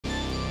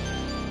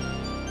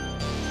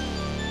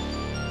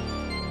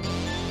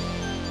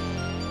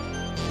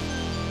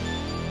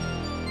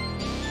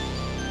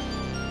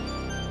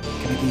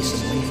maybe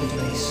some life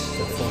advice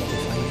for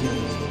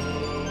 45-year-olds.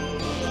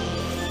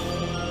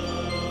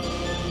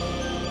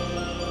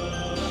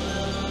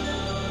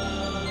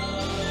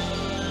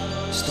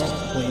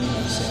 Stop blaming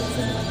yourself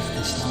in life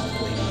and start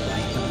blaming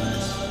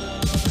RiotBananas.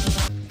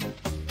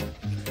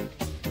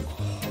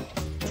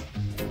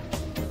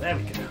 There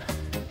we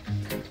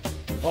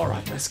go.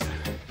 Alright, let's go.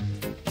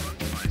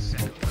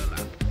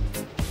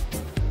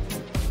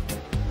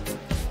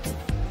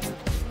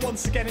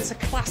 Once again, it's a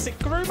classic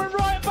groom and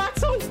riot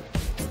battle!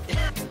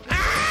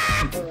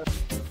 Ah!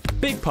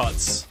 Big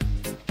putts.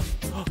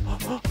 All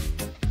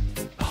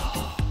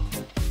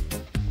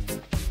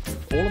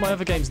of my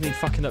other games need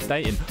fucking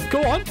updating.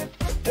 Go on!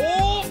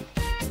 Oh!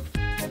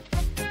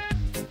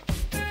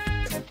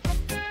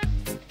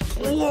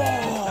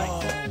 Whoa!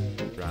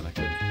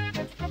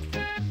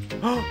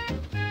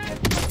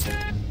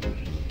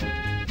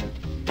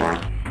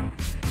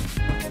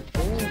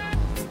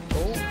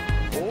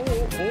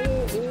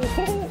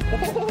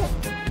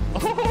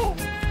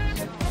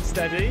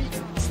 Steady,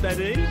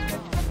 steady.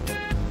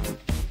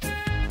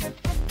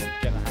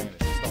 Get the hang of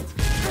this. Stop.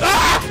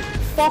 Ah!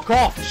 Fuck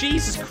off!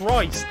 Jesus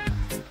Christ!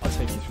 I'll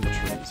take you through the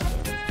trees.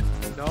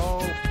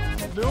 No!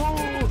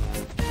 No!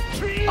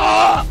 Trees!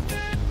 Ah!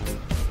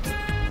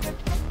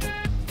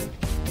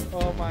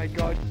 Oh my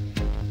god.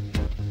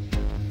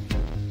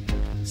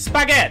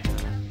 Spaghetti!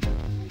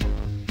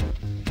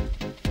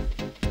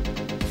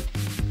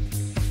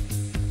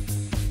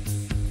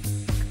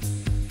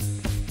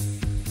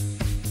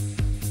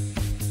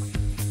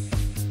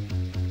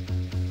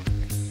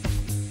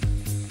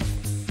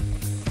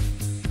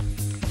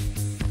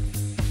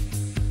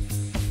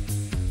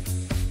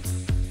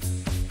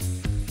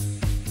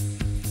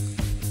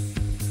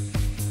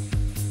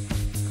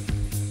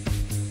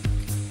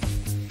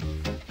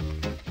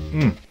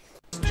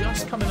 It's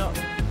just coming up.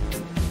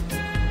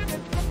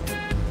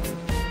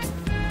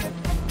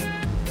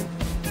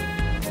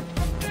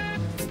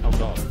 Oh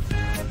god.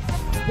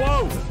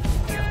 Whoa!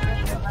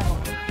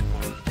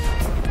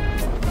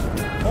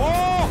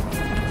 Oh!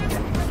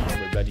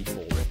 We're ready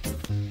for it.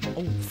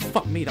 Oh,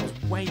 fuck me, that was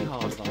way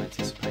harder than I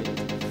anticipated.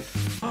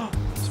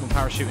 Someone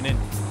parachuting in.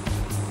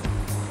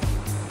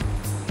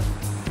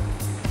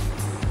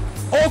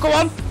 Oh, go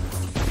on!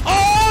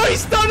 Oh,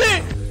 he's done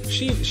it!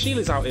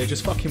 Sheila's out here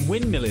just fucking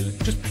windmilling.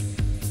 Just.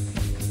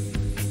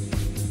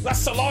 That's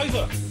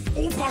saliva!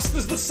 All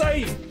pasta's the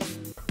same!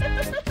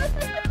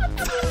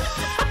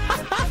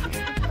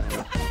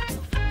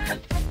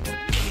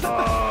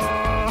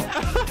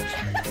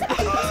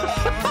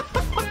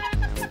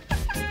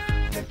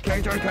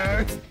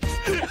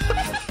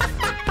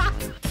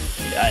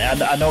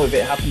 I know if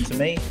it happened to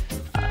me,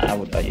 I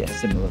would, yeah,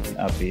 similar.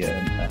 I'd be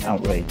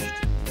outraged.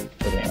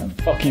 But,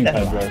 fuck you,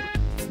 never Pedro. mind.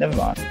 Never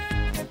mind.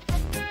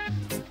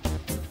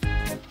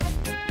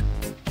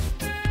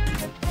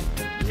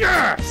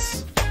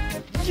 Yes!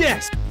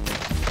 Yes!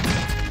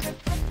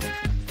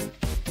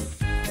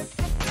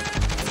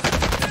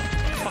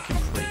 Fucking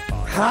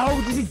pre-fire.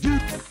 How did he do?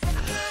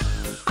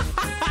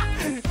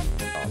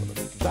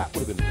 That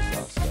would have been a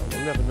disaster.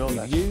 We'll never know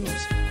that.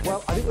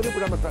 Well, I think the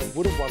Liverpool Democrats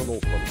would have won an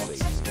awful lot of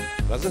seats.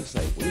 But as I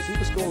say, when you see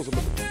the scores on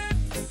the...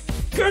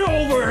 Get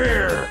over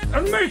here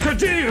and make a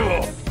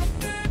deal!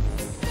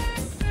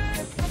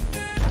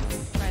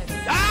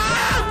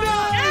 Ah, no!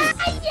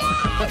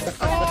 Yes!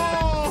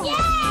 Oh!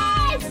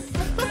 Yes!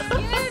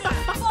 You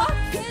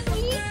fucking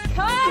weak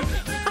cunt!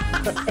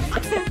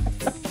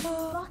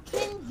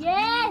 Fucking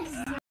yes!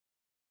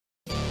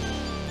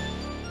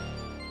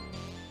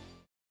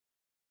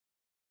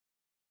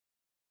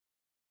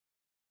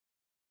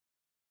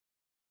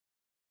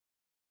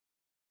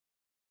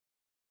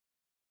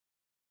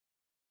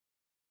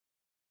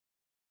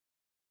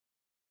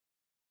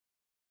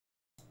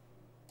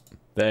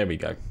 There we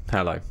go.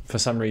 Hello. For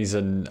some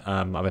reason,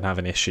 I've been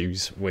having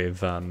issues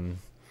with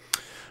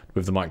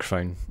the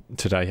microphone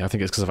today. I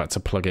think it's because I've had to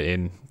plug it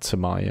in to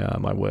my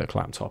my work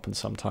laptop, and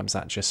sometimes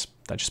that just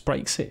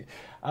breaks it.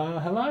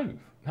 Hello.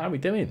 How are we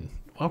doing?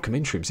 Welcome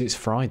in, troops. It's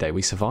Friday.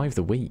 We survived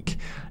the week.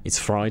 It's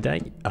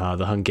Friday.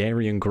 The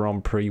Hungarian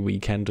Grand Prix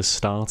weekend has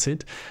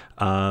started,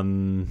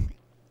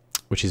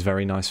 which is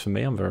very nice for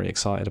me. I'm very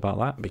excited about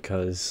that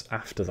because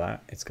after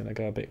that, it's going to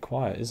go a bit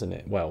quiet, isn't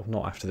it? Well,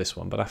 not after this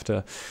one, but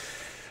after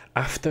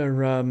is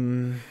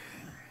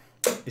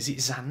it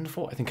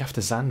Zandvoort? I think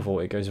after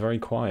Zandvoort it goes very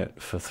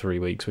quiet for 3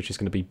 weeks, which is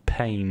going to be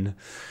pain.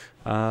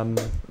 But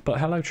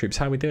hello, troops.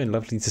 How are we doing?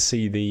 Lovely to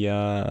see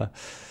the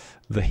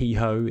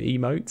hee-ho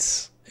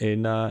emotes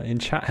in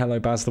chat. Hello,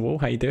 Baz the Wall.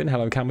 How you doing?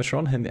 Hello,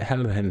 Camatron.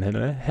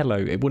 Hello.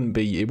 It wouldn't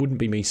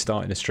be me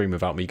starting a stream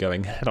without me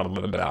going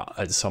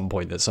at some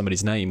point at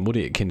somebody's name, would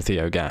it?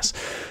 Kintheo Gas.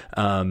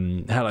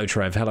 Hello,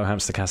 Trev. Hello,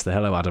 Hamstercaster.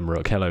 Hello, Adam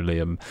Rook. Hello,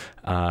 Liam.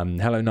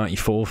 Hello,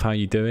 94th. How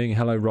you doing?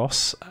 Hello,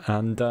 Ross.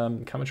 And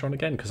Camatron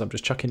again, because I'm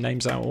just chucking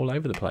names out all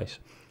over the place.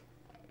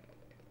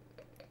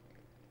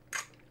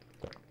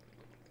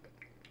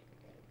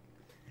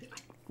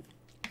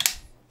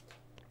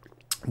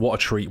 What a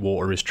treat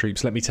water is,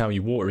 troops. Let me tell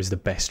you, water is the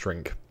best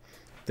drink.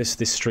 This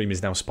stream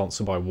is now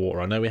sponsored by water.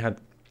 I know we had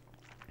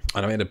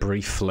And I had a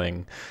brief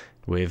fling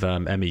with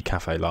Emmy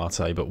Cafe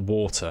Latte, but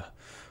water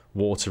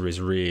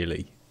is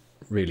really,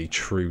 really,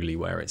 truly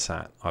where it's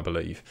at, I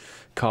believe.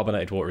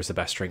 Carbonated water is the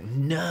best drink.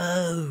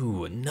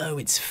 No,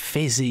 it's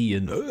fizzy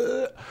and...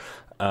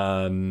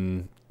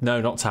 no,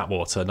 not tap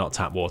water, not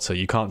tap water.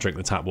 You can't drink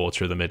the tap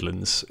water of the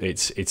Midlands.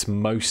 It's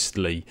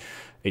mostly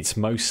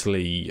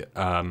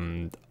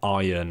iron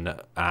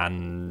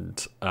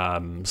and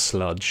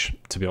sludge,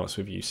 to be honest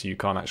with you, so you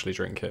can't actually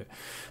drink it.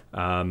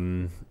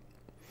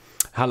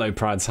 Hello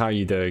Prads, how are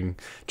you doing?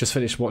 Just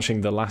finished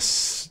watching the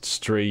last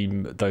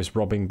stream, those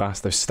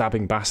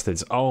stabbing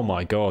bastards. Oh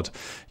my god,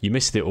 you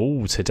missed it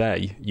all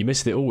today. You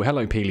missed it all.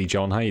 Hello Peely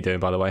John, how you doing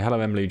by the way? Hello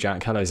Emily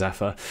Jack, hello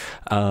Zephyr.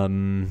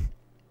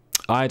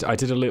 I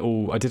did a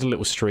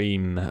little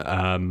stream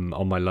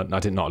on my lunch. I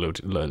did not a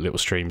little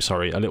stream,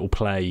 sorry, a little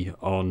play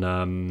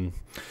on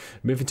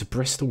moving to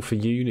Bristol for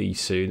uni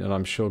soon, and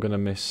I'm gonna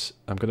miss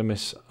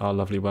our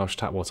lovely Welsh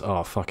tap water.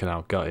 Oh fucking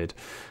hell, gutted.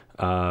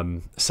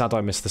 Sad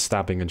I missed the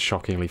stabbing and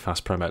shockingly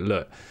fast promo.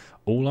 Look,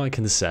 all I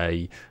can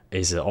say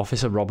is that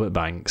Officer Robert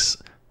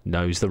Banks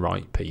knows the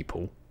right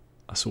people.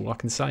 That's all I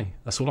can say.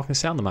 That's all I can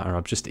say on the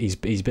matter.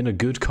 He's been a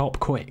good cop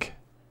quick.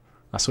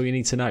 That's all you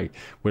need to know.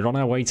 We're on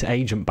our way to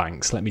Agent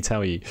Banks, let me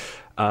tell you.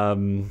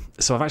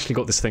 So I've actually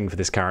got this thing for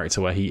this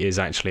character where he is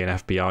actually an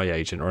FBI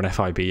agent or an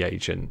FIB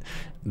agent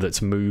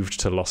that's moved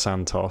to Los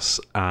Santos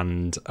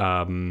and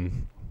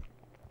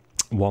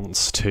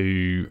wants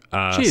to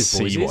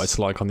see what it's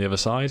like on the other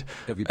side.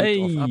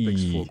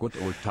 Hey.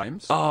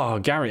 Oh,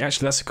 Gary,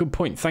 actually, that's a good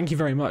point. Thank you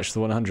very much for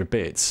the 100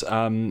 bits.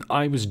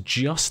 I was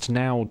just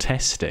now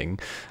testing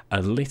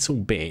a little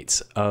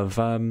bit of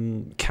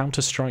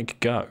Counter-Strike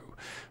Go,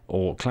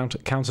 or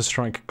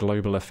Counter-Strike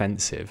Global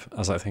Offensive,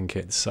 as I think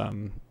it's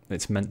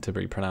meant to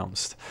be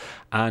pronounced.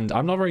 And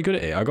I'm not very good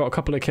at it. I got a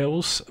couple of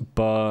kills,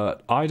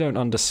 but I don't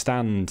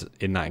understand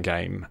in that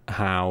game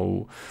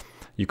how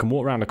you can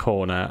walk around a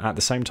corner at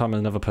the same time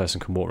another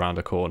person can walk around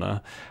a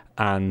corner,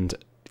 and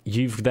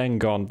you've then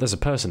gone, there's a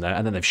person there,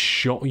 and then they've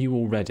shot you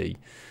already.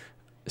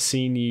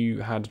 Seen you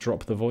had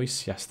drop the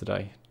voice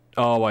yesterday.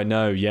 Oh, I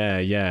know,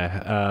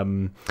 yeah.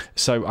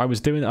 So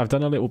I've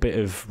done a little bit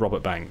of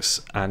Robert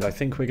Banks, and I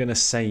think we're going to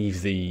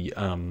save the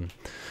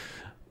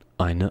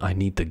I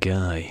need the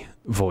guy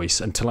voice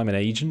until I'm an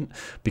agent,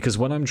 because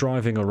when I'm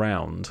driving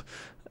around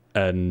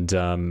and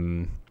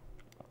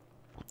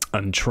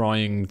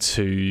trying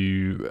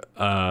to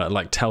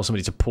like tell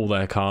somebody to pull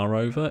their car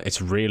over,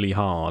 it's really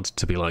hard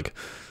to be like,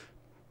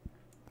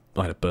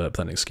 I had a burp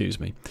then,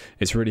 excuse me.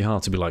 It's really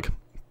hard to be like,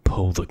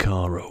 pull the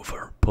car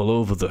over, pull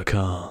over the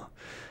car.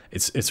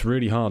 It's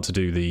really hard to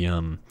do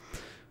the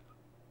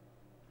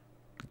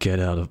get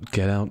out of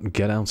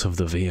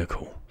the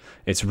vehicle.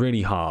 It's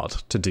really hard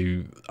to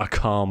do a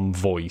calm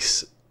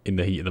voice in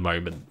the heat of the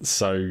moment.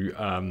 So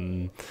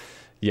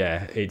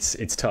yeah,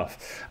 it's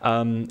tough.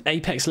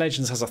 Apex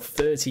Legends has a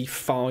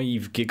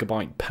 35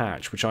 gigabyte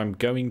patch, which I'm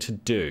going to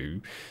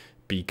do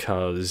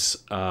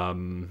because I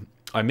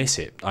miss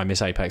it. I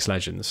miss Apex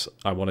Legends.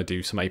 I want to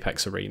do some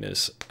Apex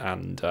arenas,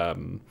 and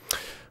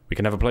we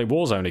can never play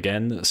Warzone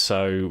again,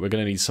 so we're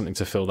going to need something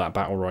to fill that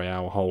Battle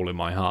Royale hole in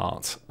my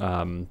heart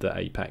that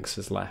Apex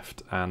has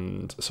left,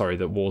 and sorry,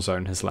 that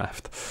Warzone has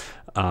left.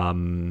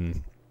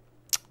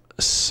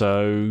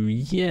 So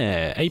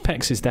yeah,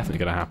 Apex is definitely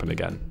going to happen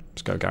again.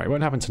 Let's go, Gary. It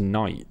won't happen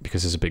tonight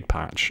because there's a big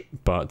patch,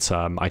 but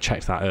I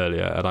checked that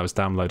earlier and I was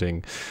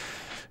downloading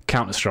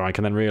Counter-Strike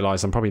and then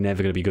realised I'm probably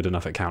never going to be good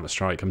enough at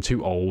Counter-Strike. I'm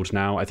too old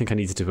now. I think I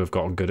needed to have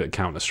gotten good at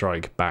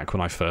Counter-Strike back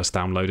when I first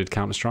downloaded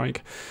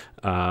Counter-Strike.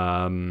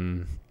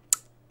 In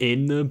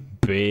the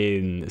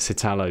bin,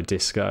 Citalo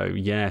Disco.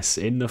 Yes,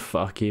 in the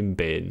fucking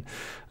bin.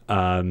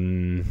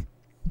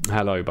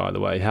 Hello, by the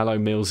way. Hello,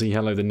 Millsy.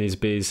 Hello, the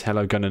Nizbiz.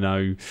 Hello, Gonna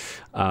Know.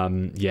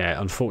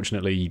 Yeah,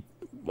 unfortunately,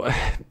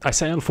 I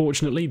say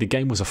unfortunately, the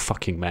game was a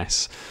fucking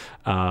mess.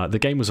 The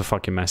game was a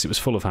fucking mess. It was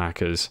full of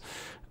hackers.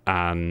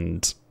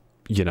 And,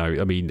 you know,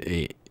 I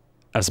mean,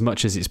 as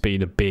much as it's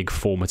been a big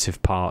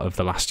formative part of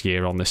the last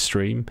year on this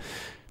stream,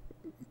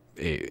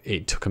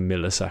 it took a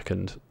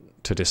millisecond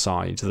to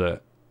decide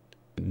that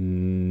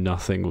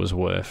nothing was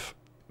worth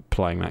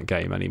playing that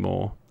game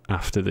anymore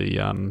after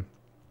the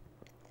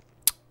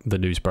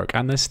news broke,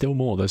 and there's still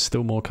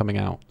more coming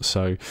out.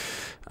 So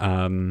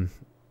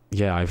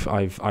yeah,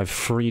 I've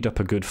freed up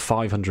a good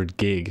 500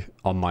 gig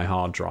on my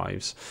hard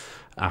drives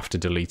after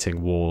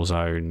deleting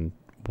Warzone,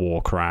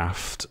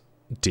 Warcraft,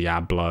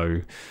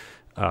 Diablo,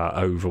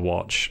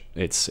 Overwatch.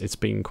 It's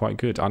been quite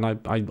good, and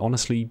I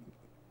honestly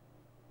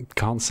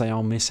can't say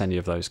I'll miss any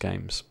of those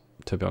games,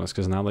 to be honest,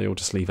 because now they all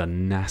just leave a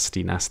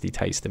nasty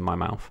taste in my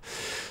mouth.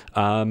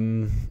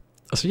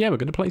 So yeah, we're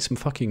going to play some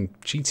fucking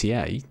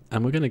GTA,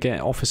 and we're going to get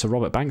Officer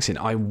Robert Banks in.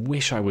 I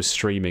wish I was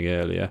streaming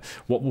earlier.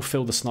 What will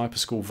fill the sniper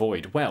school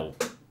void? Well,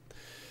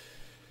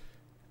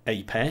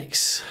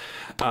 Apex.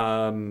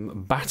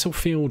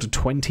 Battlefield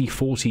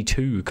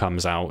 2042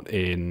 comes out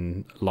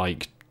in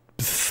like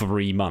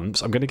 3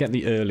 months. I'm going to get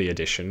the early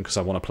edition because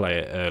I want to play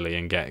it early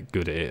and get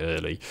good at it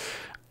early.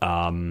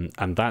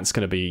 And that's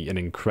going to be an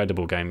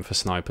incredible game for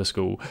Sniper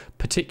School,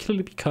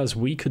 particularly because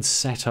we could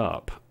set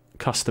up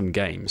custom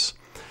games.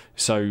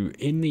 So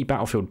in the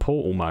Battlefield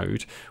Portal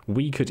mode,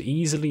 we could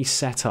easily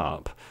set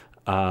up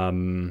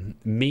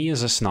me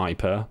as a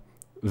sniper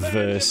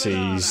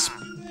versus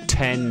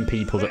 10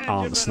 people that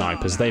aren't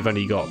snipers. They've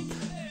only got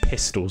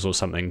pistols or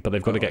something, but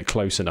they've got to get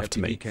close enough to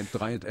me.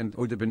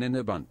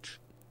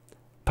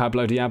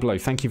 Pablo Diablo,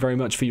 thank you very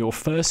much for your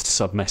first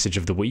sub message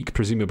of the week.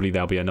 Presumably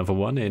there'll be another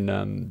one in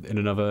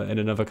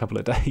another couple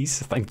of days.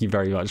 Thank you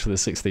very much for the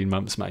 16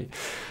 months, mate.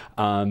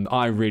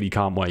 I really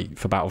can't wait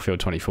for Battlefield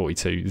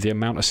 2042. The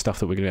amount of stuff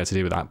that we're going to be able to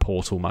do with that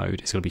portal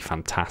mode is going to be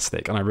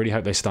fantastic, and I really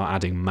hope they start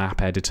adding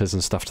map editors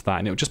and stuff to that,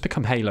 and it'll just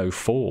become Halo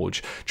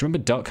Forge. Do you remember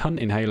Duck Hunt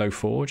in Halo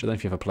Forge? I don't know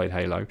if you've ever played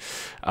Halo.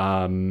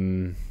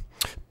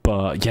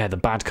 But yeah, the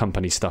Bad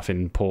Company stuff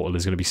in Portal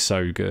is going to be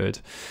so good.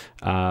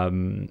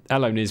 Hello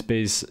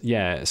Nizbiz.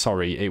 Yeah,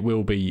 sorry, it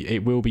will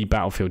be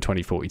Battlefield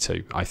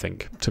 2042. I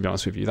think, to be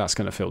honest with you, that's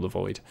going to fill the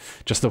void.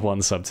 Just the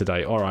one sub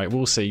today. All right,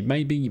 we'll see.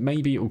 Maybe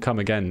it will come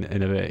again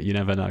in a bit. You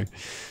never know.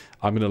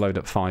 I'm going to load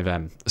up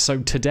 5M. So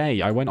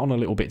today, I went on a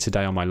little bit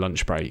today on my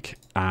lunch break,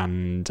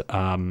 and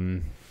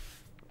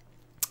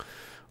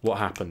what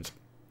happened?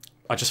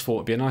 I just thought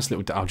it'd be a nice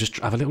little... I'll just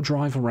have a little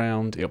drive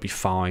around. It'll be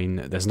fine.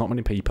 There's not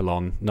many people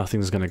on.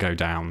 Nothing's going to go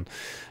down.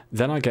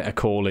 Then I get a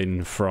call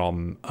in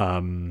from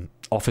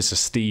Officer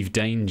Steve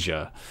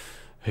Danger,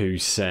 who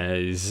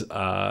says...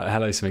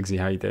 hello, Smigsy,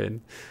 how you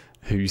doing?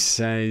 Who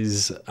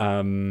says...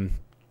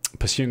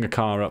 pursuing a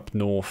car up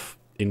north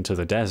into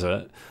the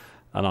desert.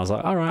 And I was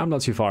like, all right, I'm not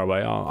too far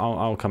away.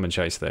 I'll come and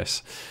chase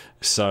this.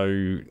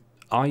 So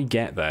I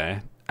get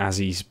there as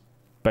he's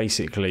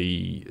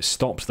basically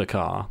stopped the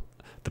car.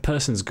 The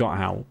person's got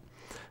out,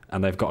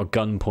 and they've got a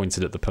gun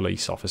pointed at the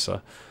police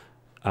officer.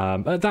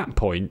 At that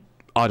point,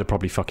 I'd have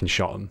probably fucking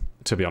shot him,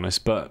 to be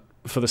honest. But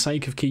for the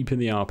sake of keeping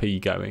the RP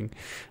going,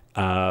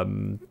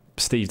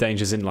 Steve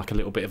Danger's in like a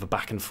little bit of a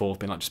back and forth,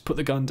 being like, just put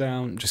the gun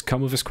down, just come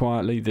with us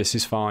quietly, this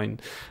is fine.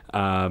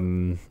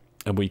 And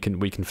we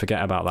can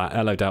forget about that.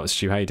 Hello, Doubt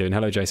Stu, how you doing?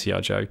 Hello,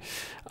 JCR Joe.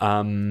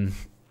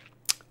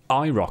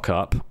 I rock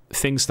up,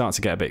 things start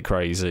to get a bit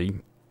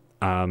crazy.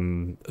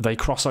 They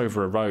cross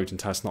over a road and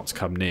tell us not to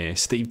come near.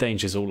 Steve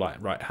Danger's all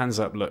like, right, hands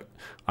up, look,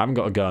 I haven't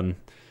got a gun.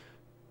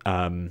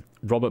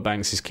 Robert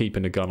Banks is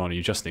keeping a gun on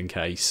you just in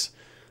case.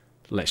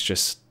 Let's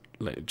just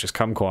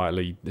come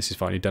quietly. This is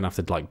fine. You don't have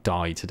to like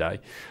die today.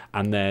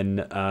 And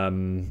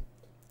then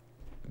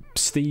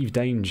Steve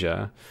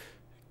Danger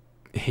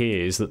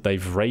hears that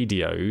they've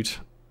radioed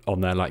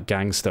on their like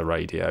gangster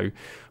radio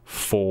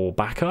for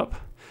backup.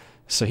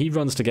 So he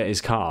runs to get his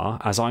car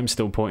as I'm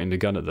still pointing the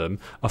gun at them.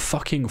 A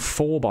fucking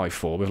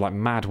 4x4 with like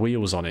mad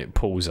wheels on it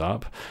pulls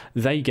up.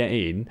 They get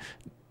in.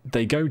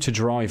 They go to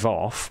drive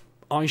off.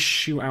 I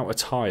shoot out a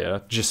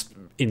tyre just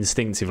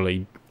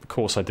instinctively. Of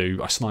course I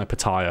do. I snipe a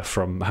tyre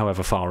from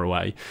however far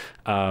away.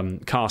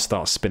 Car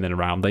starts spinning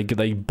around.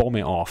 They bomb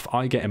it off.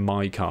 I get in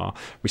my car.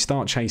 We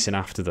start chasing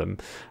after them.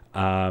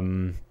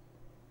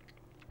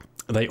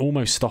 They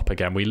almost stop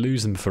again. We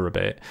lose them for a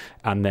bit.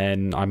 And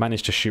then I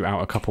manage to shoot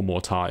out a couple more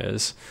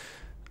tyres.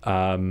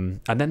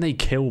 And then they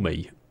kill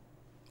me,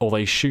 or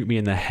they shoot me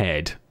in the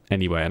head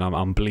anyway, and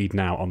I'm bleeding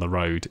out on the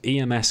road.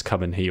 EMS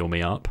come and heal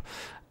me up.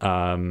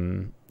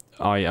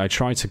 I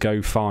try to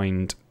go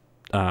find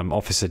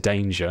Officer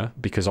Danger,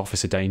 because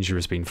Officer Danger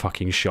has been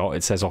fucking shot.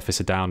 It says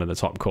Officer Down in the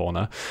top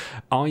corner.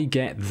 I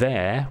get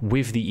there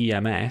with the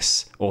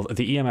EMS, or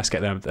the EMS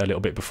get there a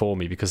little bit before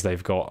me because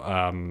they've got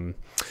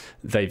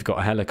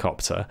a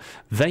helicopter.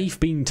 They've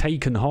been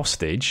taken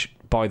hostage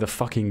by the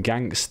fucking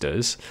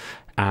gangsters,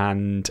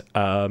 and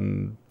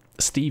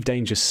Steve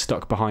Danger's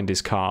stuck behind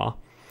his car.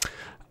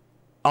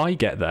 I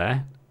get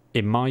there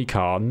in my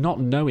car, not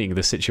knowing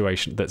the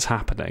situation that's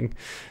happening.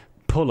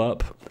 Pull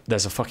up,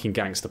 there's a fucking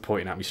gangster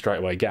pointing at me straight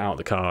away. Get out of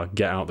the car,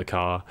 get out of the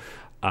car.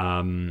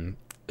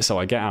 So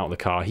I get out of the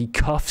car. He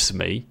cuffs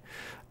me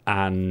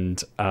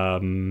and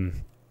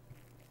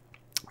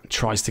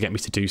tries to get me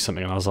to do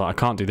something. And I was like, I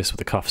can't do this with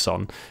the cuffs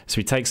on. So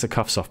he takes the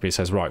cuffs off me and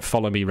says, right,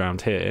 follow me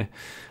round here.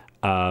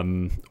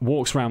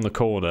 Walks around the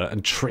corner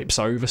and trips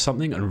over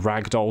something and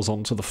ragdolls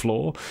onto the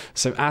floor.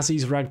 So as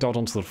he's ragdolled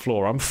onto the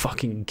floor, I'm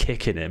fucking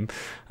kicking him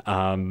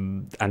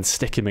and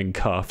stick him in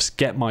cuffs,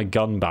 get my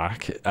gun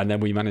back, and then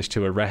we managed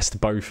to arrest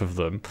both of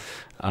them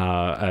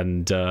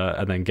and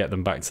then get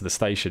them back to the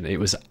station. It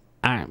was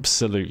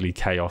absolutely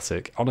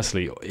chaotic.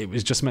 Honestly, it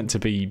was just meant to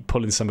be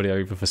pulling somebody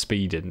over for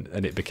speeding,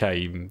 and it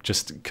became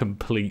just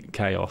complete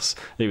chaos.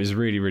 It was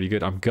really, really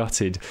good. I'm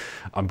gutted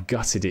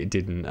it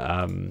didn't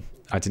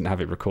I didn't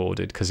have it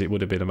recorded, because it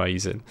would have been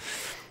amazing.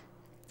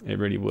 It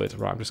really would.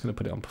 Right, I'm just going to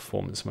put it on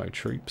performance mode,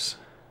 troops.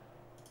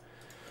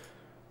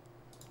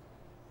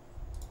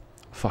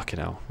 Fucking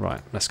hell.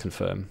 Right, let's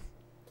confirm.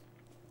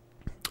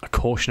 A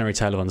cautionary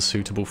tale of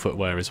unsuitable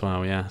footwear as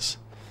well, yes.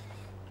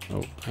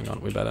 Oh, hang on,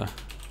 we better...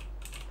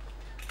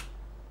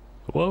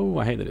 Whoa,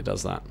 I hate that it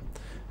does that.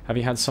 Have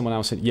you had someone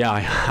else in... Yeah, I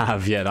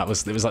have, yeah, it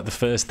was like the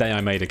first day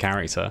I made a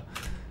character.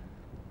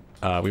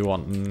 We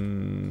want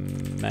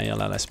male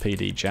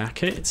LSPD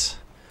jacket.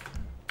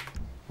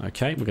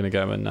 Okay, we're going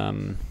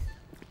to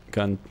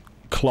go and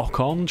clock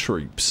on,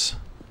 troops.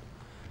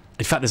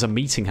 In fact, there's a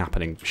meeting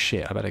happening.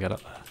 Shit, I better get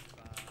up there.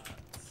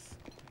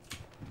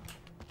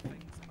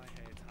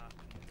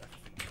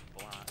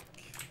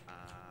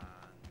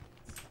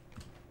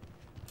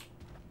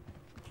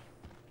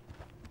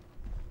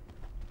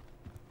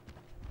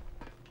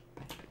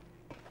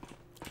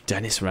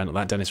 Dennis Reynolds.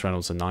 That Dennis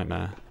Reynolds is a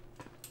nightmare.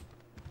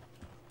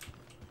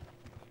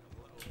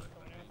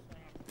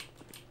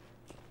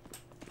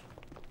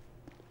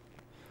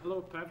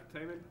 Hello, perfect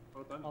timing.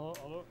 Well done.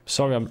 Hello.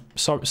 Sorry,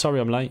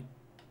 I'm late.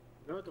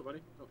 No, don't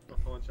worry. Don't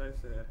apologise.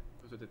 I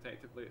was a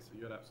detective late, so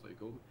you're absolutely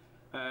golden.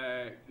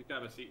 You can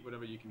have a seat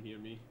whenever you can hear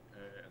me,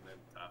 and then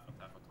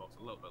Tafa talks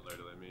a little bit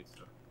louder than me.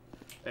 So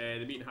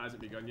the meeting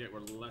hasn't begun yet. We're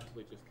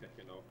literally just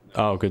kicking off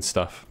now. Oh, good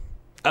stuff.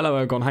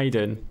 Hello, Ergon. How you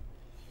doing?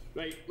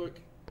 Right, look.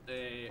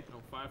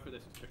 I'll fire for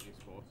this as quickly as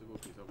possible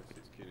because obviously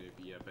it's going to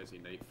be a busy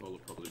night followed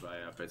probably by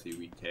a busy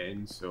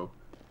weekend. So,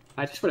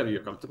 just whenever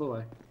you're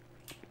comfortable,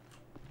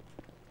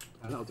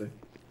 that'll do.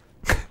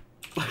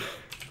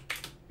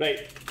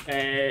 Right,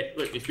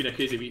 look, it's been a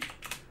crazy week.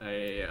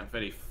 A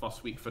very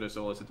first week for us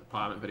all as a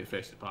department, very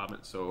fresh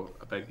department. So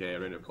a big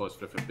round of applause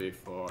for everybody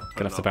for.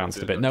 Gonna have to bounce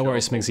a bit. No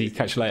worries, Smigsy.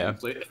 Catch you later.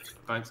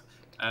 Thanks.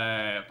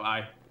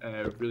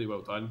 Really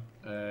well done.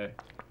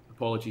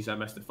 Apologies, I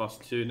missed the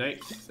first 2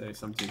 nights.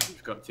 Sometimes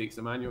you've got to take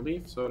some annual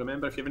leave. So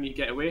remember, if you ever need to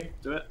get away,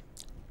 do it.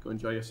 Go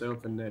enjoy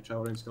yourself and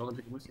travel around Scotland,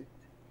 take them with you.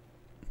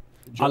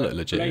 I look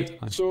legit.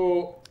 Right,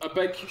 so a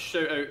big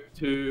shout out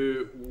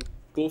to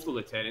both the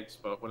lieutenants,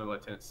 but one of the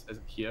lieutenants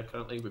isn't here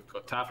currently. We've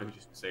got Taffy who's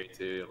just decided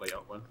to light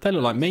up one. They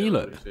look like me,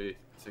 look.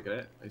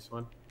 Cigarette, nice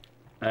one.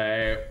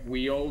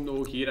 We all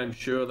know here, I'm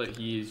sure, that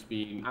he's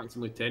been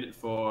acting lieutenant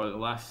for the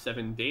last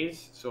 7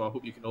 days. So I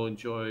hope you can all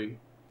enjoy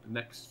the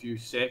next few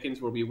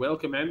seconds where we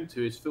welcome him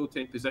to his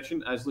full-time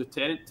position as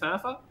Lieutenant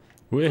Taffa.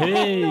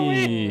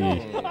 Whee!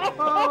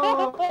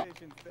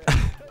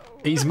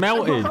 He's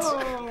melted.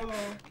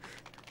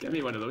 Give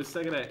me one of those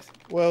cigarettes.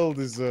 Well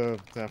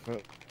deserved,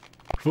 Taffa.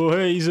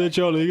 For he's a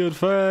jolly good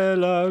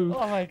fellow.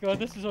 Oh my god,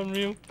 this is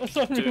unreal. That's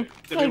unreal.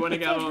 Do we want to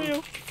get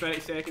on 30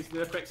 seconds to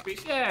do a quick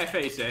speech? Yeah,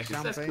 30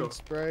 seconds. Let's go. Champagne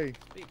spray.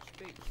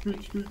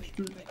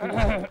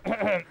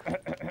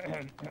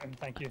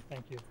 Thank you.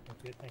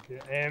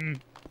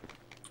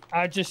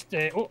 I just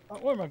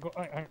where am I going?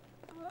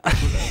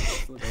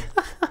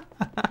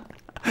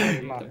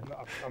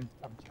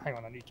 Hang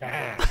on, I need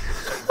camera.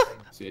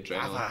 See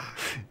adrenaline.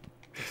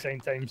 Same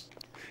times.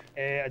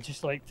 I'd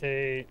just like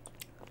to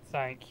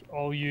thank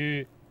all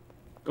you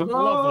lovely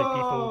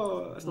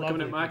people. That's not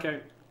coming at my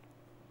account.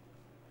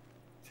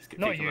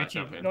 Not you,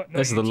 Chief.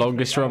 This is the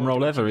longest drum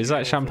roll ever. Is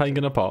that champagne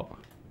gonna pop?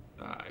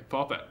 Alright,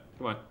 pop it.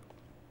 Come on.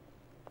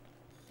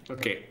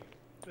 Okay.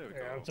 There we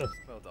Yeah, go.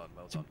 Well done.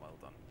 It's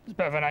a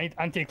bit of an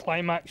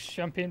anti-climax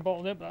champagne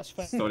bottle there, but that's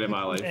fine. Story of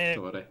my life,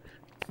 don't worry.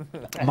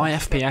 My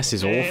FPS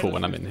is awful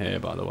when I'm in here,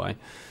 by the way.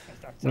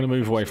 I'm gonna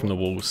move away from the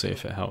wall, see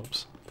if it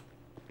helps.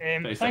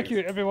 Thank you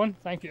everyone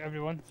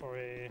for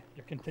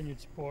your continued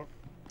support.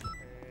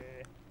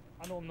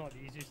 I know I'm not the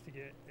easiest to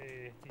get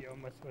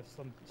on with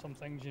some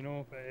things, you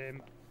know, but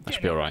That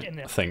should be alright,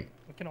 I think.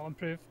 We can all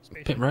improve.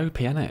 A bit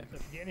ropey, isn't it?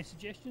 If you get any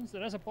suggestions,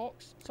 there is a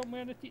box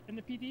somewhere in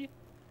the PD.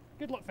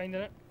 Good luck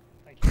finding it.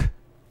 Thank you.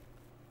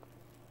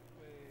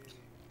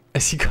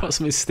 Has he got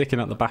something sticking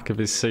out the back of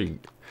his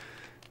suit?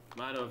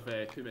 Man of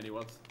too many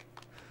words.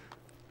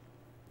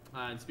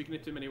 And speaking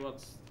of too many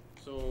words,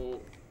 so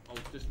I'll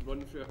just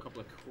run through a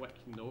couple of quick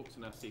notes,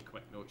 and I say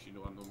quick notes, you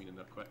know I'm not meaning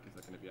they're quick because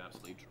they're going to be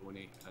absolutely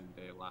drony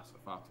and last for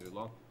far too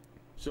long.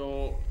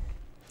 So,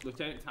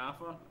 Lieutenant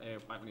Taffa,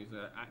 back when he was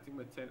acting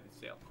lieutenant,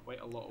 set up quite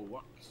a lot of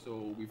work.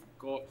 So we've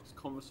got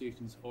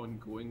conversations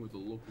ongoing with the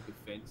local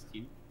defence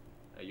team.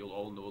 You'll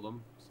all know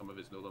them. Some of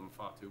us know them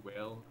far too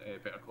well.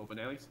 Better Call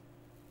Vanellis.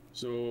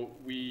 So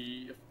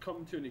we have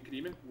come to an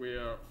agreement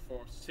where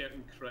for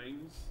certain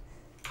crimes,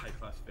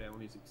 high-class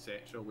felonies,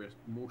 etc., where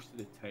most of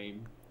the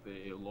time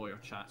the lawyer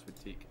chats would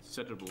take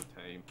considerable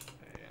time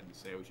in the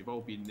cells. You've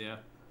all been there.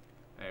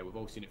 We've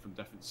all seen it from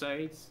different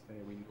sides.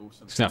 We know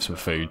some. Just gonna have some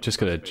food. Just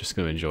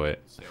gonna enjoy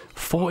it.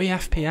 40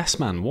 FPS,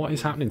 man. What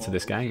is happening to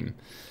this game?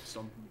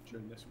 Some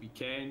during this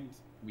weekend,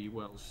 we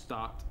will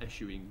start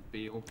issuing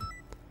bail.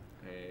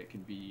 It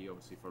can be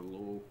obviously for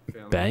low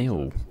felonies.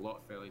 Bail. A lot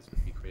of felonies can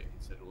be quite a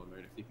considerable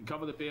amount. If they can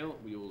cover the bail,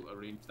 we will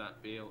arrange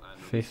that bail and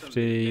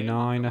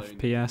 59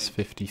 FPS,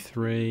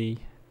 53,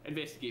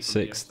 investigate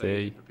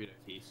 60. Prepare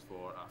a case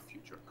for a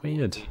future court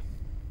Weird. date.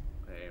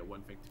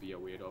 One thing to be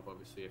aware of,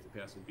 obviously, if the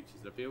person breaches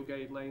their bail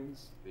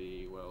guidelines,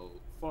 they will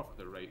forfeit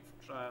their right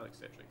for trial,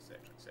 etc., etc.,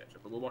 etc.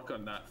 But we'll work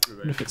on that throughout. I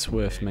wonder if it's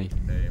worth me.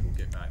 We'll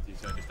get back to you.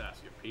 So I just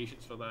ask your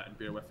patience for that and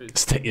bear with us.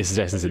 Stick your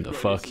suggestions in the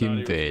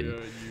fucking bin.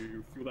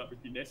 You feel that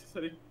would be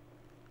necessary?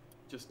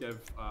 Just give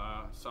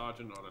a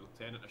sergeant or a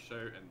lieutenant a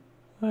shout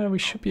and. We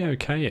should be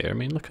okay here. I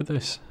mean, look at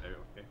this.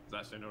 Okay. Does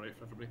that sound alright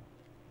for everybody?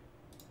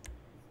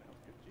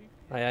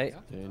 Aye.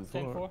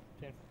 10-4.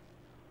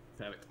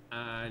 Perfect.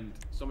 And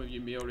some of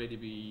you may already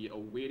be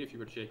aware if you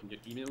were checking your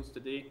emails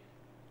today.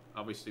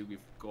 Obviously, we've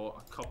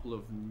got a couple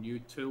of new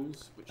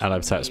tools which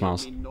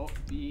may not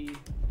be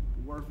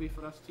worthy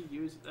for us to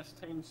use at this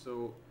time.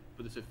 So,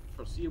 for the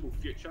foreseeable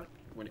future,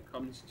 when it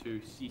comes to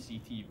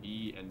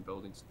CCTV in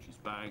buildings such as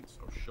banks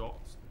or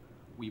shops,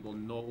 we will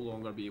no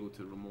longer be able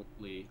to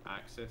remotely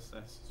access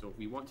this. So, if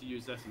we want to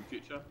use this in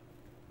future,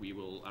 we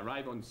will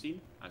arrive on scene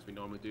as we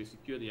normally do,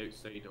 secure the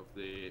outside of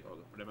the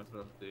perimeter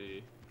of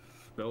the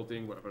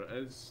building, whatever it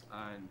is,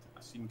 and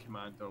a scene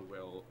commander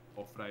will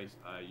authorize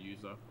a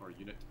user or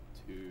unit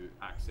to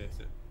access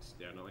it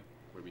externally,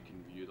 where we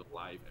can view the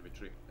live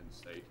imagery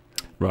inside.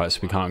 Right, so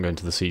we can't go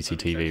into the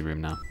CCTV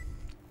room now.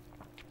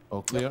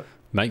 All clear.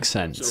 Makes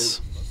sense.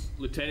 So,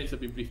 lieutenants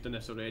have been briefed on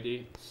this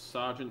already.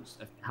 Sergeants,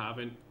 if you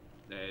haven't,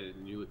 the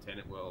new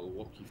lieutenant will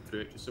walk you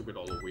through it, just so we're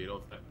all aware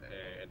of it.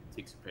 It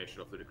takes the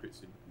pressure off the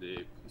recruits and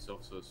the police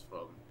officers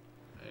from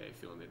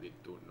feeling that they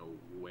don't know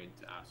when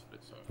to ask for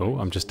it. Oh,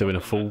 I'm just doing a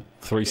full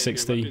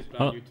 360.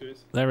 Oh,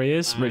 there he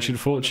is, Richard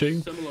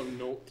Fortune. Similar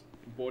note,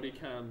 body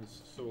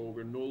cams, so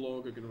we're no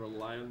longer going to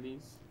rely on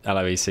these.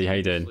 Hello, EC, how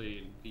you doing?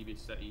 In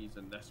previous cities,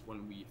 and this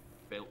one we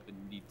felt the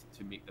need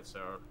to make this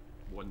our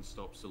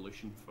one-stop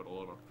solution for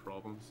all of our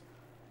problems.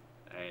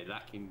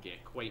 That can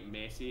get quite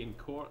messy in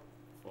court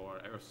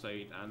for our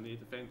side and the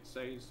defence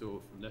side,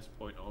 so from this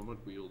point onward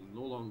we'll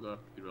no longer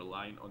be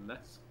reliant on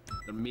this.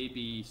 There may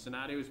be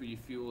scenarios where you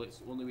feel it's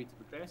the only way to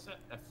progress it.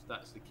 If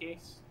that's the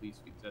case, please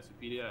speak to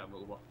Superior and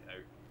we'll work it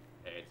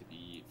out to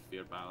be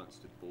fair balance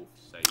to both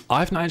sides.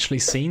 I've not actually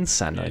seen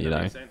Senna, you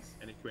know.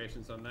 Any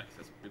questions on that? 'Cause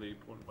that's a really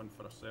important one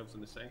for ourselves on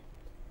the side.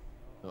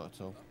 Not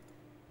at all.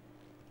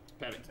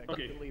 Perfect. I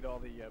Okay. delete all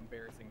the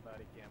embarrassing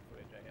body cam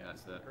footage I have.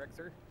 That's it. Correct,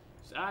 sir?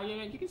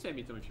 Yeah, you can send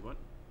me some if you want.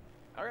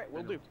 All right,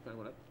 we'll do.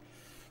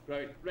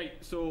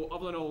 Right. So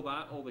other than all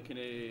that, all the kind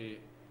of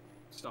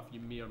stuff you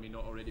may or may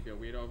not already be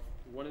aware of,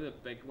 one of the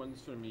big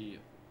ones for me,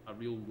 a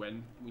real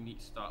win we need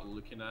to start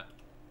looking at,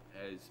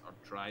 is our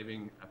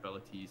driving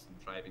abilities and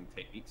driving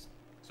techniques.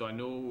 So I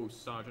know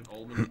Sergeant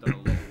Allman has done a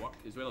lot of work,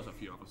 as well as a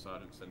few other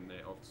sergeants and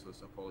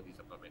officers. Apologies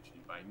if I mentioned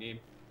you by name.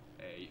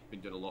 You've been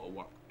doing a lot of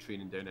work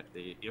training down at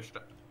the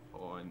airstrip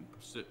on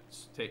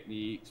pursuits,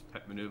 techniques,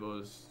 pit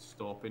manoeuvres,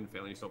 stopping,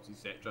 felony stops,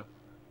 etc.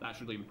 That's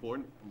really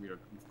important, and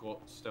we've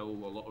got still a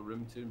lot of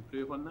room to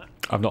improve on that.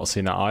 I've not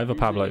seen that either,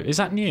 Pablo. Is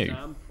that new?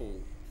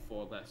 Example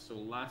for this. So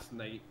last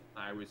night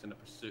I was in a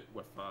pursuit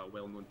with a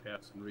well-known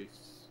person,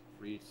 race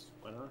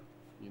winner.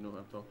 You know what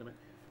I'm talking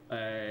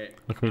about.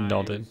 Look at me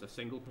nodding. It was a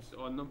single pursuit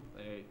on them.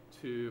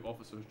 2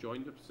 officers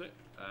joined the pursuit,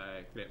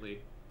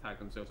 correctly tagged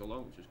themselves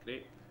along, which was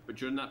great. But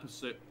during that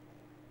pursuit,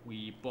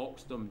 we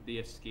boxed them. They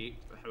escaped.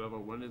 However,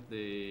 one of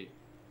the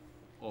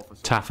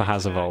officers Taffa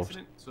has evolved.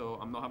 So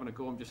I'm not having a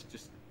go. I'm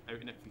just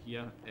outing it for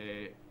here.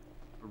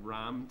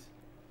 Rammed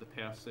the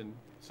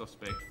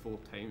suspect 4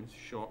 times,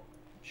 shot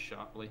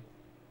sharply,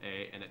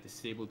 and it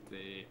disabled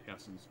the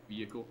person's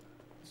vehicle.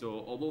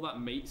 So although that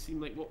might seem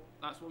like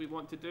that's what we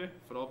want to do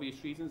for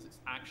obvious reasons, it's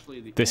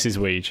actually the This is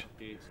Weege.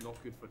 Okay, it's not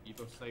good for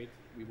either side.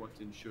 We want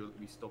to ensure that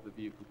we stop the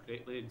vehicle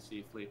correctly and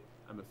safely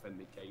and within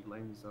the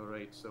guidelines. All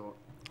right, so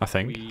I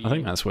think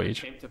that's Weege.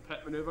 Attempt a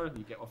pit maneuver,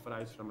 you get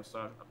authorised from a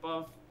sergeant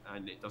above,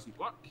 and it doesn't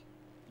work.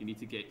 You need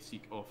to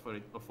seek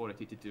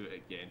authority to do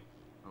it again.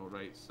 All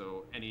right,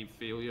 so any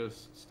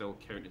failures still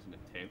count as an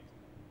attempt.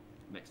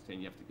 Next time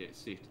you have to get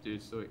safe to do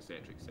so,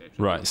 etc., etc.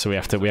 Right, so we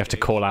have to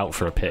call out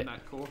for a pit.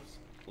 That course,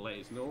 let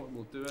us know and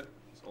we'll do it.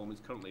 It's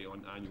almost currently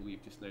on annual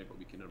leave just now, but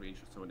we can arrange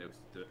for someone else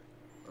to do it.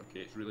 Okay,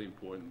 it's really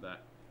important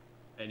that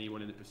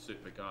anyone in the pursuit,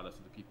 regardless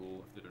of the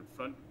people that are in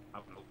front,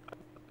 have no.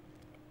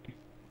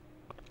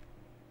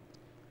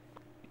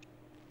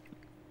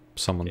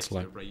 Someone's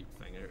the right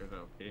thing out of it,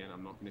 okay, and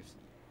I'm not going to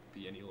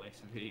be any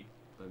less vague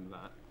than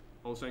that.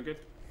 All sound good?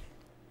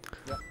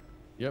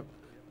 Yep.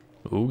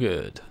 All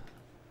good.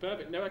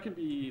 Perfect. Now I can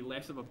be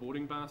less of a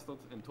boring bastard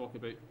and talk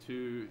about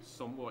 2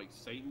 somewhat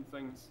exciting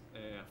things.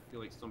 I feel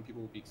like some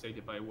people will be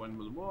excited by one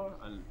more,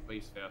 and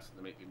vice versa,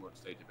 they might be more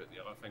excited about the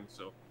other thing.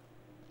 So,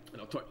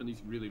 and I'll touch on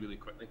these really, really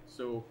quickly.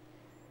 So,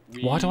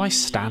 why do I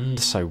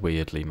stand so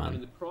weirdly, man?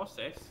 In the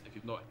process, if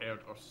you've not heard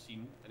or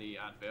seen any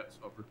adverts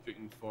of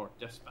recruiting for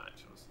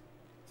dispatchers,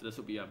 so this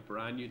will be a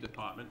brand new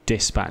department.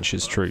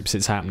 Dispatchers troops,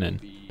 it's happening.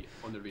 Be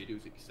on the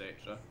radios,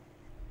 etc.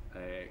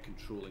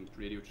 Controlling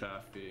radio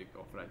traffic,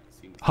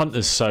 authorizing.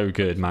 Hunter's so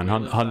good, man.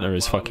 Hunter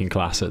is fucking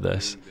class at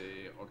this.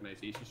 The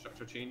organisation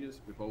structure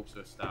changes. We've also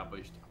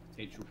established a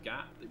potential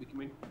gap that we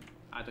can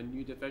add a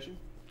new division,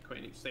 quite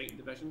an exciting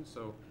division.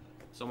 So,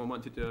 someone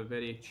want to do a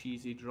very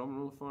cheesy drum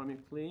roll for me,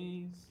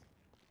 please?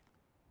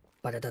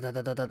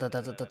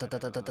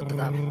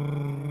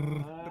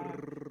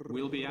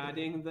 We'll be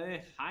adding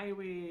the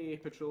Highway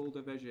Patrol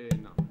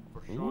Division,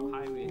 for short,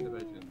 Highway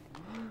Division.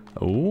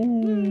 Ooh.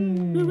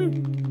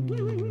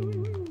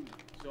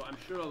 So I'm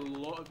sure a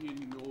lot of you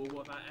know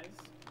what that is,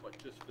 but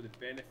just for the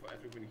benefit of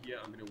everyone here,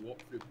 I'm going to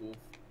walk through both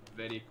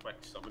very quick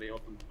summary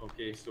of them.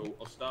 Okay, so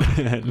I'll start.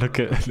 look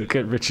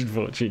at Richard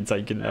Fortune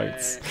taking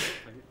notes.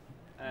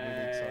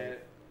 Okay,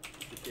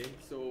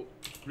 so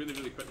really,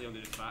 really quickly on the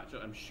dispatcher,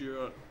 I'm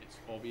sure it's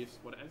obvious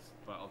what it is,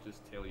 but I'll just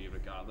tell you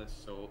regardless.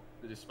 So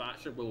the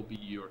dispatcher will be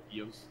your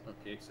ears,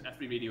 okay? So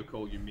every radio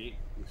call you make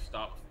will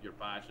start with your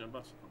badge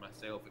number. So for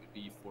myself, it would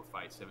be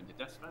 457 to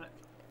dispatch.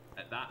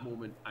 At that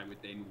moment, I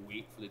would then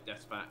wait for the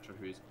dispatcher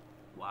who is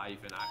live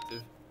and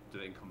active to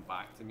then come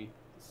back to me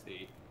to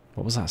say,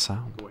 What was that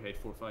sound? go ahead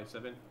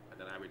 457, and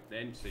then I would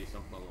then say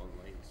something along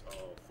the lines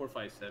of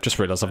 457. Just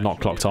realised I've not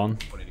clocked on.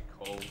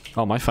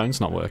 Oh, my phone's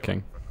not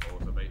working.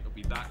 It'll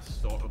be that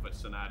sort of a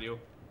scenario.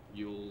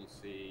 You'll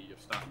say you're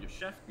starting your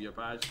shift, your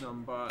badge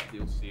number.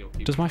 They'll say,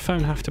 okay. Does my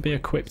phone have to be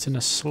equipped in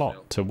a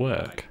slot to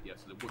work? Yeah,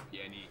 so there won't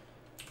be any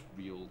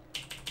real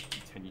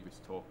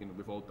continuous talking.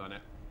 We've all done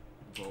it.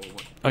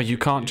 Oh, you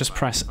can't just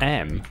press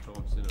M?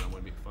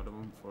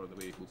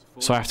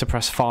 So I have to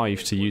press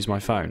 5 to use my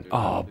phone?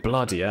 Oh,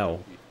 bloody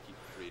hell.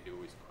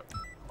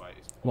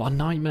 What a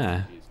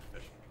nightmare.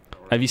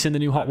 Have you seen the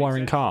new hot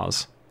wiring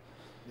cars?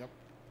 Yep.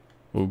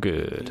 Oh,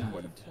 good.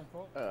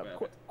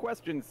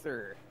 Question,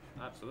 sir.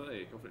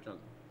 Absolutely. Go for it,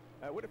 Johnson.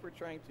 What if we're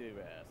trying to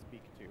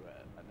speak to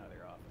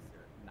another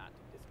officer, not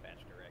to dispatch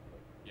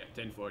directly? Yeah,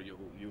 10-4,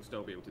 you'll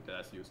still be able to do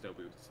this. You'll still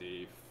be able to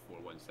say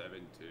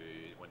 417 to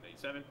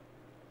 197.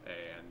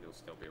 And they'll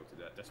still be able to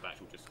do that. Dispatch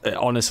will just...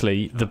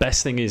 Honestly, the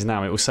best thing is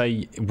now it will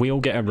say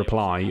we'll get a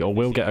reply or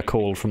we'll get a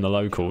call from the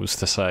locals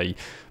to say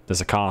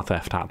there's a car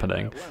theft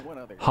happening.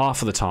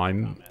 Half of the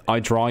time, I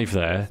drive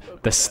there,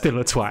 there's still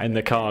a twat in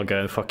the car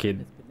going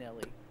fucking,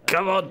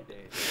 come on!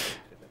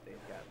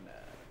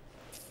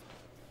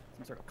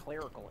 Some sort of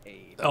clerical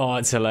aid. Oh,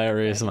 it's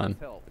hilarious, man.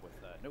 Help with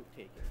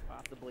note-taking.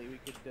 Possibly we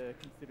could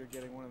consider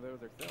getting one of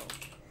those ourselves.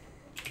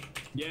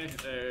 Yeah,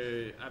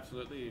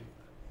 absolutely.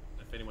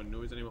 If anyone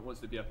knows anyone wants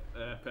to be a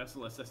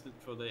personal assistant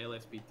for the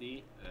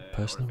LSPD,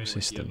 personal or if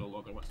assistant. No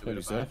longer wants to wear a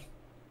badge.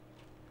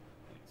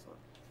 Excellent.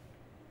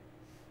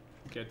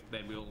 Okay,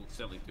 then we'll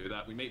certainly do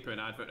that. We might put an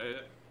advert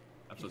out.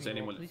 If there's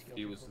anyone that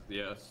feels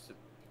the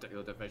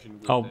particular division.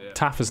 Oh,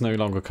 Taff is no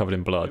longer covered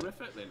in blood.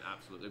 Terrific, then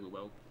absolutely we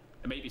will.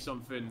 It might be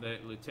something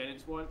that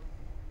lieutenants want.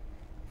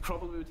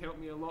 Probably would help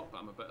me a lot, but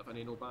I'm a bit of an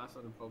anal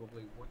bastard and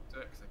probably won't do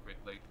it because I quite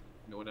like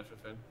knowing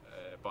everything.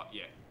 But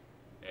yeah.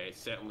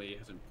 Certainly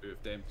has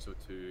improved them, so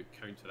to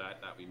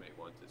counteract that we might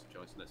want is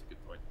Johnson. That's a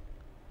good point.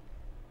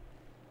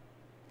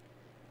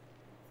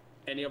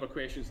 Any other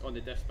questions on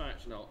the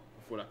dispatch? Now,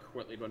 before I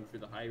quickly run through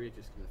the highway,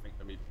 just because I think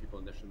there may be people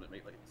in this room that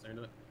might like the sound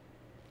of it.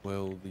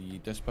 Will the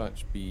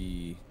dispatch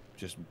be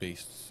just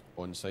based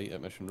on site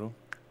at Mission Row?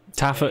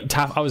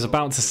 Taffa, I was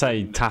about to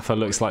say Taffa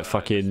looks like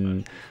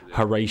fucking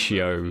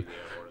Horatio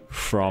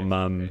from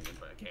But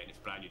again, it's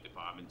a brand new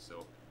department,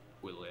 so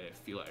we'll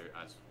feel it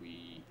out as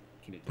we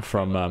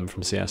from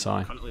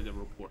CSI. Currently, they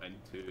report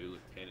into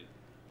Lieutenant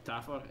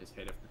Taffer as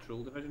head of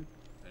patrol division.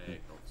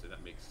 Obviously,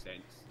 that makes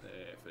sense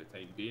for the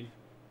time being.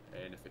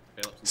 And if it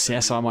develops,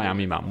 CSI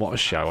Miami, man, what a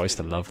show! I used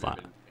to love that.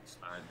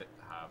 Expand it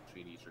to have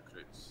trainees,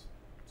 recruits,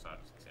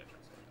 sergeants,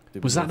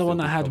 etc. Was that the one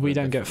that had "We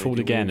Don't Get Fooled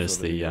Again" as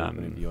the?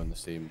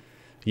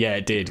 Yeah,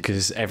 it did,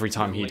 because every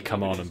time he'd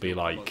come on and be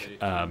like,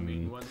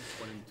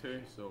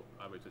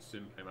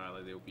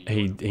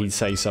 he'd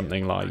say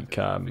something like,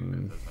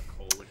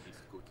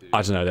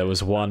 I don't know. There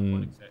was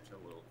one.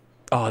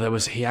 Oh,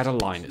 he had a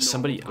line.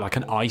 Somebody, like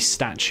an ice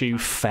statue,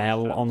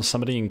 fell on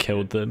somebody and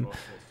killed them.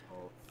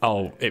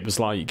 Oh, it was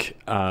like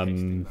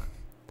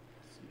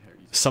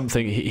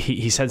something.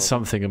 He said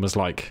something and was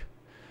like,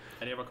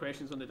 Any other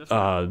questions on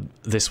the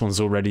this one's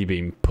already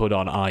been put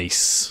on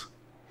ice.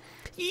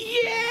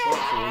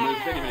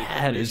 Yeah,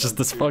 and it's just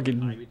this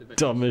fucking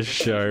dumbest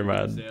show,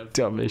 man.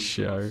 Dumbest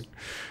show.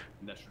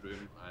 In this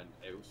room and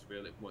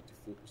elsewhere that want to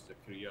focus their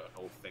career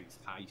on all things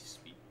high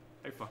speed.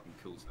 How fucking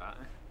cool is that?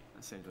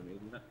 That sounds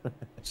amazing, doesn't it?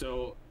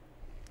 So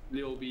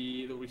they'll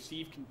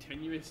receive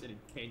continuous and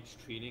intense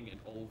training in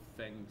all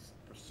things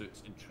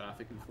pursuits in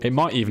traffic enforcement. It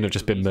might even have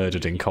just been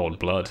murdered in cold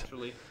blood.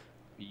 Literally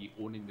be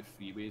owning the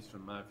freeways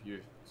from my view.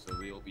 So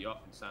they'll be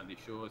up in sandy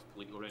shores,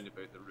 political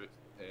roundabout the route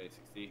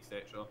 60,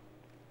 etc.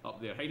 Up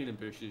there, hiding in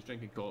bushes,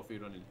 drinking coffee,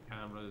 running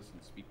cameras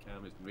and speed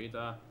cameras and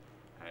radar.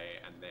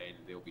 And then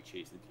they'll be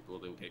chasing people.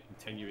 They'll get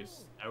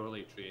continuous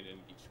hourly training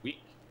each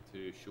week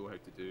to show how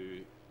to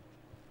do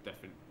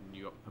different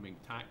new upcoming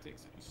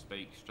tactics, such as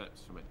spike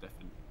strips from a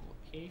different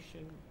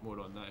location. More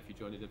on that if you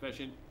join the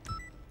division.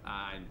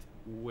 And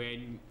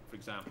when, for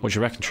example, what do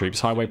you reckon, troops?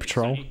 Highway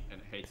patrol? And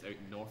it heads out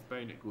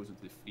northbound, it goes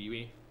into the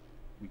freeway.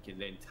 We can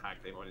then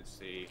tag them on and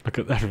say, look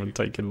at everyone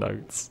taking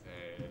notes.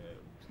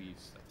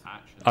 Please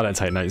attach. I don't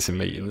take notes in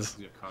meetings.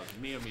 Your cars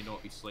may or may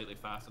not be slightly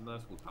faster than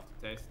this. We'll have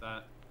to test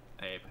that.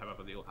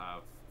 However, they'll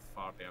have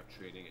far better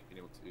training at being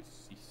able to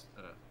cease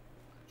a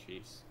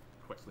chase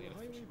quickly and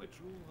efficiently.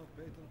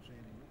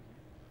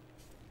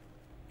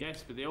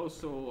 Yes, but they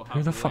also have.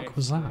 Who the fuck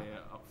was that?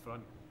 Up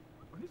front.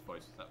 Whose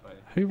voice was that by?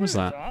 Who was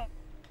that?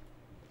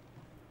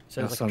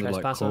 That sounded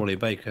like Crawley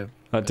Baker.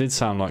 That did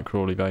sound like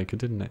Crawley Baker,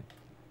 didn't it?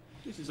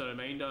 This is a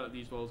reminder that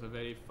these walls are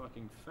very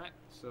fucking thick,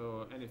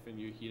 so anything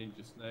you're hearing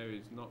just now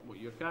is not what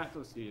your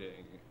character's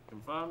hearing.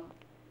 Confirm?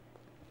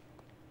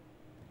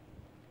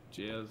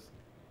 Cheers.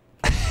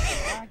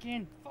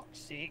 Again, fuck's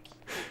sake.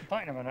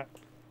 Back in a minute.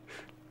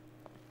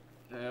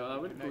 Well, I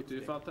wouldn't go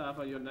too far to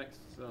have your next,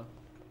 so...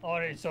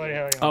 Alright,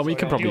 sorry. Oh, we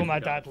can probably... I'll deal with my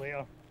dad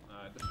later.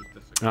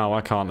 No,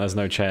 I can't. There's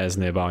no chairs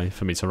nearby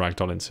for me to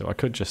ragdoll into. I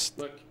could just...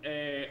 Look,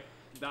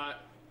 that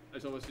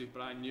is obviously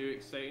brand new,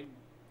 exciting.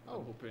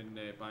 I'm hoping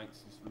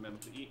Banks has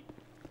remembered to eat.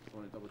 I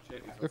want to double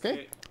check.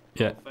 Okay.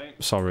 Yeah,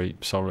 sorry.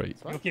 You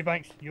okay,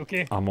 Banks? You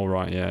okay? I'm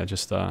alright, yeah.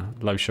 Just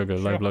low sugar,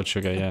 low blood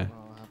sugar, yeah.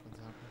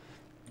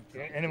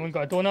 Okay, anyone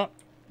got a donut?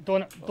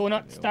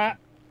 Donut, stat?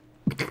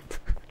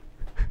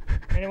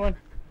 Anyone?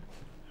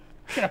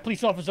 What kind of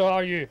police officer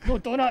are you? No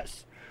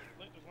donuts!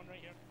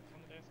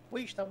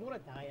 Wait, I'm on a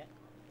diet.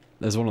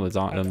 There's one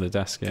on the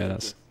desk, yeah,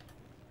 that's...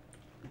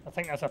 I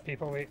think that's a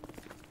paperweight.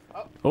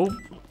 Oh!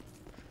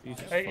 You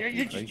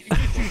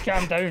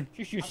calm down.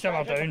 Just you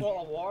simmer down. A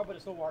bottle of water, but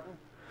it's not working.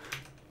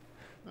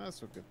 That's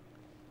so good.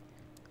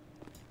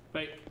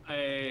 Right,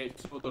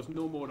 so there's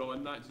no more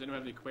on that. Does anyone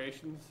have any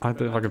questions? I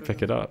don't know if I could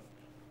pick it up.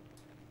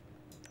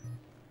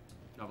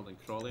 Travelling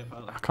Crawley,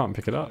 apparently. I can't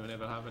pick it up. Anyone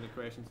ever have any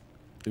questions?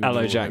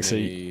 Hello,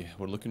 Jaxie.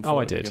 We're looking for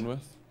I did. begin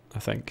with? I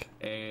think.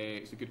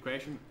 It's a good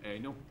question.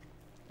 No.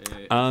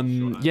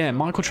 Yeah,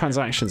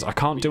 microtransactions. I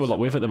can't do a lot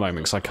with at the moment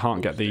because I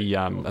can't get the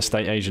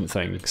estate agent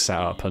thing set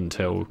up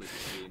until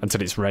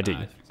it's ready.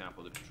 For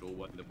example, the patrol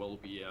one, there will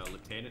be a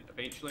lieutenant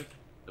eventually.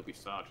 There'll be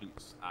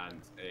sergeants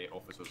and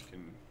officers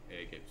can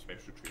get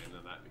special training,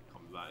 and that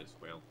becomes that as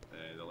well.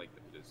 The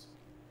likelihood is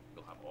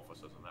we'll have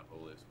officers in that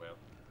role as well.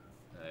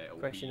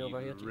 It'll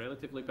be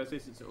relatively busy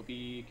since it'll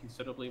be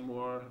considerably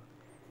more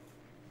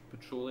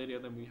patrol area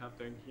than we have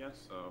down here.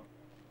 So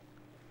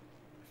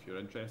if you're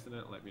interested in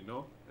it, let me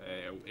know.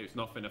 It's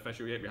nothing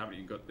official yet. We haven't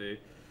even got the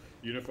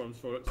uniforms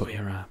for it. Put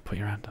your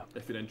hand up.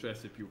 If you're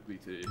interested, feel free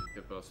to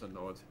give us a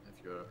nod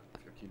if you're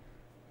keen.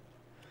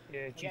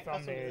 Yeah, Chief,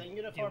 I'm dealing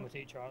with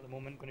HR at the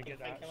moment. Going to get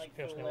that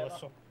personnel list.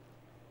 So.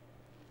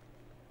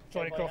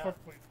 Sorry, Crawford.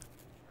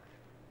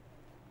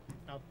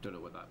 I don't know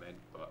what that meant,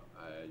 but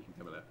you can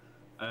tell me that.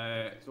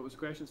 So what was the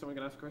question? Someone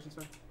going to ask a question,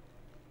 sir?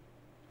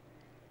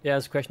 Yeah,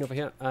 there's a question over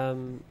here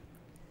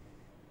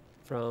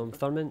from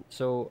Thurman.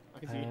 So,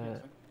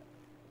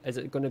 is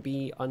it going to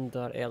be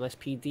under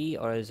LSPD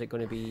or is it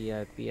going to be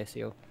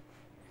BSEO?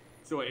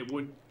 So it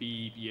would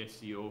be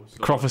BSEO. So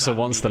Crawford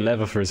wants the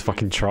lever for his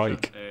fucking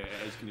trike.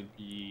 It is going to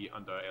be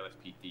under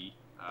LSPD.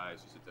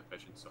 It's just a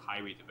division, so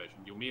Highway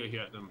Division. You may have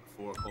heard them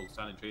before called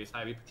San Andreas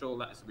Highway Patrol.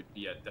 That would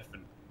be a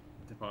different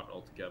department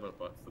altogether,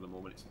 but for the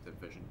moment it's a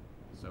division.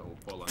 So it'll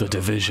fall under the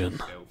division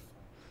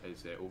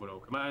is overall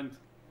command.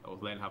 I will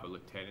then have a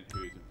lieutenant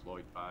who is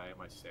employed by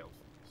myself,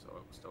 so it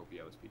will still be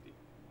LSPD.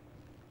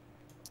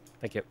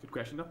 Thank you. Good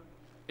question,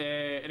 though.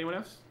 Anyone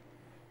else?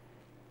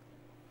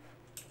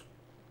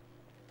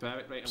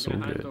 Right, I'm going to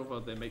hand over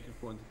the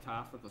microphone to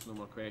Taffer. There's no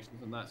more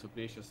questions on that, so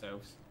brace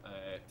yourselves.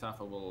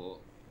 Taffer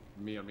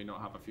may or may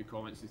not have a few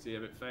comments to say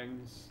about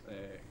things.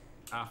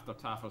 After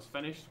Taffer's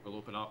finished, we'll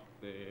open up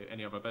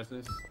any other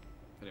business.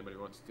 If anybody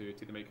wants to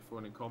take the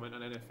microphone and comment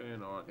on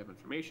anything or give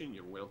information,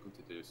 you're welcome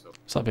to do so.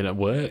 It's like being at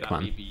work, that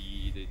man. May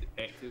be the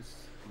detectives,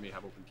 you may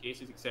have open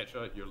cases,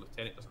 etc. Your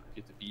lieutenant doesn't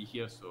appear to be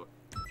here, so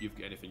if you've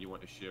got anything you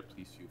want to share,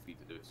 please feel free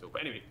to do so.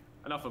 But anyway,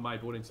 enough of my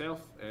boring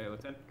self,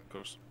 Lieutenant. Of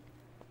course.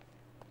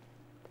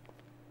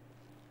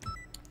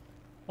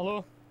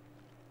 Hello.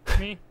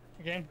 Me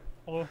again.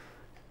 Hello.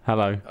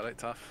 Hello. Alright,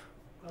 tough.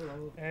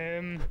 Hello.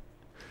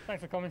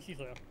 Thanks for coming. See you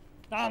later.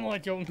 Nah, I'm only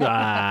joking. Well,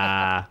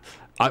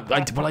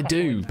 I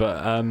do,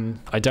 but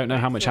I don't know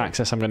how much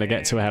access I'm going to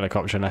get to a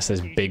helicopter unless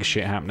there's big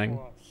shit happening.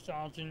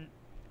 Sergeant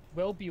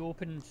will be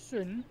open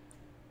soon,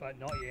 but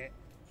not yet.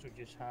 So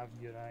just have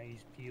your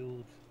eyes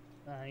peeled.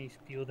 Eyes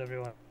peeled,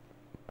 everyone.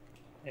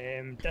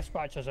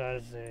 Dispatchers,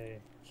 as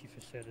Chief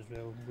has said as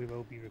well, we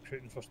will be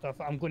recruiting for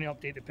stuff. I'm going to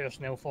update the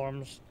personnel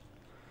forms.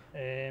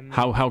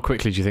 How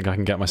quickly do you think I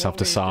can get myself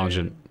to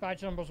sergeant?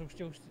 Badge numbers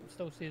will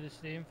still stay the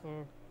same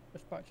for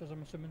dispatchers,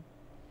 I'm assuming.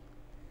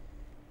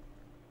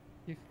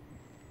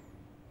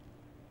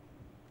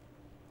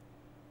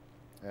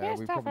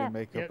 We probably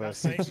make up a right.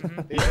 It's going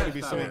to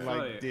be something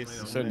like this.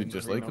 You sounded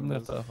just like him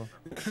there, Taffer.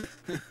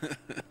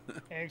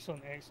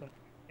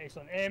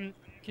 Excellent.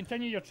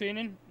 Continue your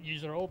training.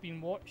 You are all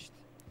being watched,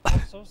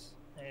 officers.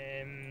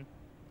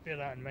 Bear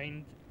that in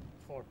mind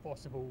for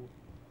possible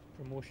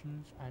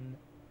promotions and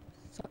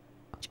such.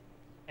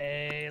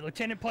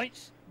 Lieutenant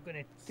points. I'm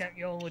going to count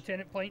you all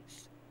lieutenant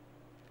points.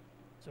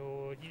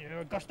 So, you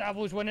know,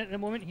 Gustavo's winning at the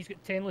moment. He's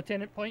got 10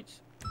 lieutenant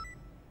points.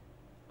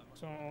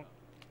 So,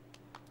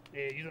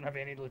 you don't have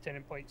any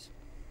lieutenant points.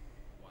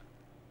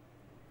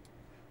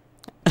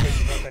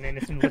 You've not done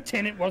anything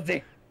lieutenant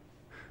worthy.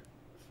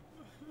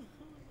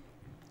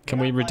 Can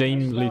we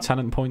redeem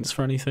lieutenant points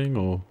for anything,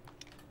 or?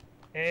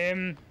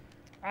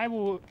 I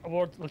will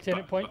award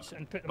lieutenant points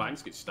and put them.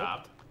 Banks get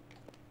stabbed.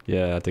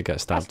 Yeah, I did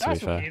get stabbed. That's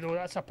to be okay, fair. though.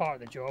 That's a part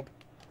of the job.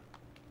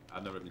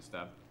 I've never been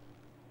stabbed.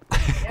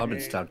 I've been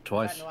stabbed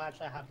twice. No,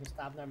 actually, I haven't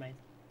stabbed, never mind.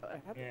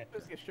 Yeah.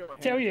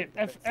 Tell you,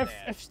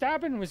 if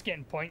stabbing was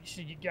getting points,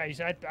 you guys,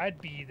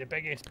 I'd be the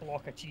biggest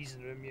block of cheese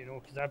in the room, you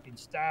know, because I've been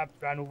stabbed,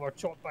 ran over,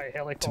 chopped by a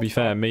helicopter. To be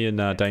fair, me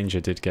and Danger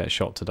did get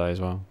shot today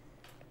as well.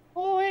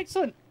 Oh,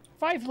 excellent!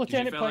 5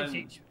 lieutenant points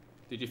each.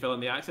 Did you fill in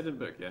the accident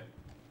book? Yeah.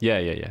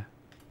 Yeah.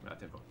 Right,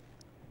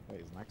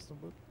 wait, is an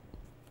accident book?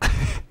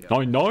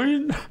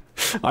 9-9.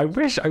 I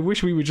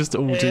wish we would just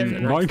all do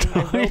 9-9.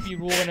 I will be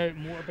rolling out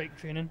motorbike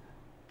training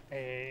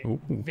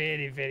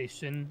very, very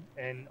soon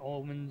in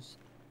Allman's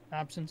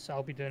absence.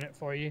 I'll be doing it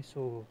for you,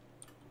 so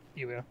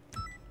beware.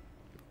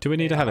 Do we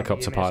need a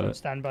helicopter pilot?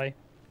 Standby.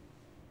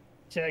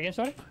 Say that again,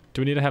 sorry?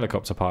 Do we need a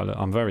helicopter pilot?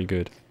 I'm very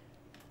good.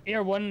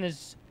 Air 1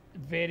 is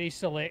very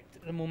select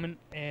at the moment.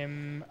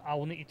 I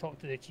will need to talk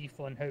to the chief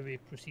on how we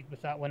proceed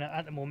with that one.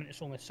 At the moment,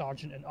 it's only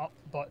sergeant and up,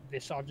 but the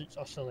sergeants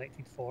are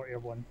selected for Air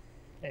 1.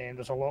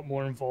 There's a lot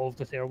more involved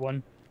with Air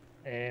 1.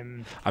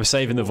 I'm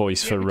saving the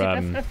voice for.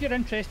 If you're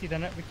interested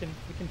in it, we can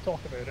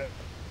talk about it.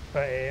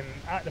 But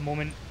at the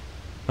moment,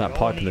 that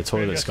pipe in the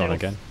toilet's gone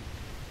again.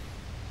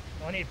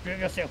 You need to prove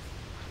yourself.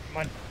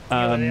 Come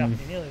on, you're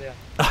nearly there.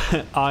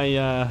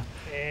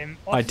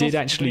 I did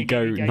actually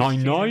go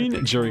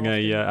 9-9 during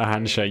a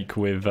handshake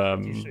with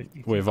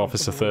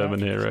Officer Thurman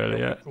here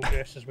earlier.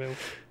 Progress as well.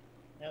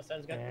 Yeah,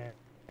 sounds good.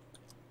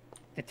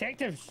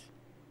 Detectives,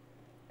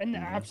 in the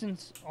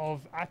absence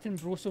of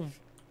Attenbrosov,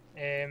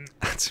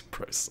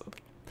 Attenbrosov.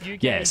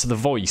 Yeah, so the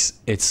voice,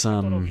 it's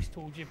I don't know if he's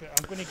told you, but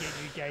I'm going to get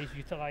you guys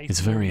utilised. It's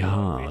very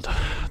hard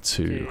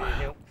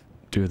to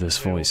do this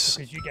voice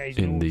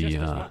in the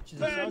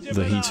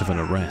heat of an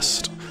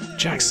arrest.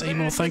 Jack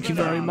Seymour, thank you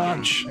very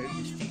much.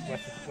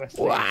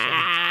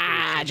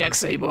 Jack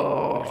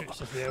Seymour.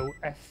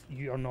 If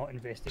you are not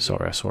investigating.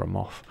 Sorry, I saw a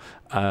moth.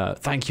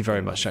 Thank you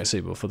very much, Jack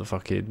Seymour, for the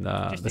fucking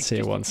the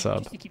tier 1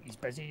 sub.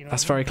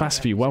 That's very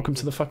classy of you. Welcome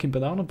to the fucking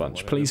Banana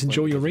Bunch. Please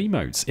enjoy your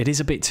emotes. It is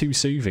a bit too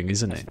soothing,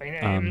 isn't it?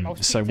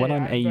 So when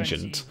I'm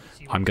agent,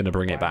 I'm going to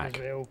bring it back.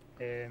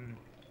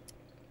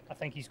 I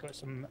think he's got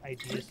some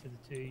ideas for the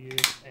two of you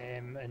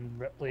and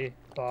Ripley,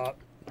 but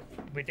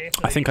we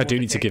definitely. I think I do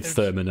need to give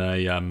Thurman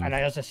a and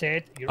as I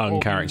said,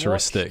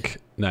 uncharacteristic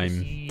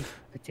name.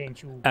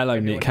 Hello,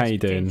 Nick. How you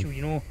doing?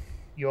 You know,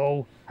 you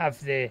all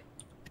have the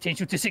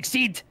potential to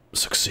succeed.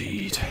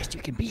 Succeed. The best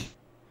you can be.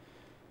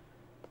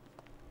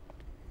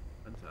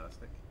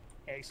 Fantastic.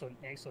 Excellent.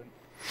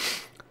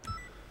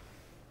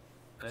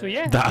 So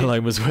yeah. That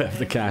alone was worth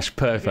the cash.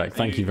 Perfect.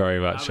 Thank you very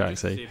much,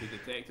 Shaxi.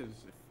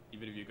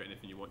 Even if you've got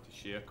anything you want to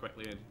share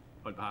quickly, and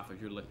on behalf of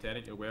your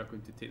lieutenant, you're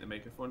welcome to take the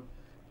microphone.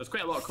 There's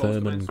quite a lot of calls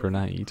Thurman coming in, so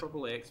grenade.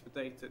 Probably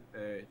expedite it,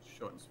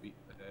 short and sweet.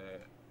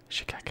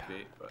 Chicago.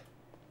 But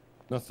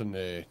Nothing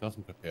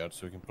prepared,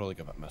 so we can probably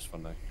give it a miss for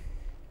now.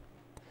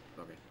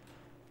 Okay.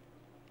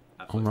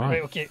 All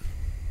right. Okay.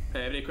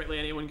 Very quickly,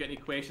 anyone got any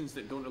questions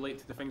that don't relate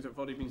to the things that have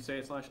already been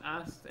said /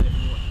 asked?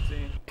 Anything you want to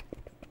say?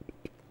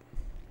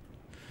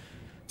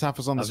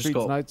 Tappers on the street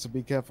tonight, so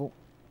be careful.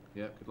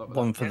 Yeah, good luck with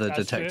One that. for the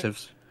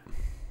detectives.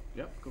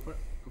 Yep, go for it.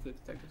 Go for the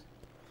detectives.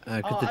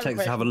 Could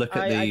detectives have a look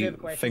at the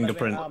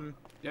fingerprint?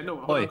 Yeah, no,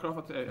 hold on,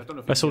 Crawford. I don't know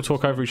if Let's all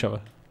talk over each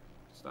other.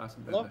 Just ask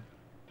him about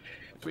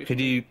Could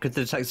the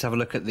detectives have a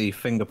look at the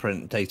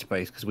fingerprint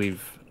database, because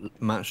we've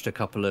matched a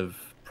couple of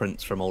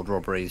prints from old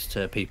robberies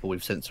to people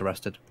we've since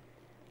arrested.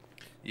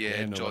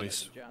 Yeah,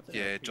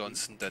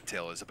 Johnson did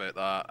tell us about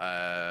that.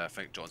 I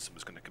think Johnson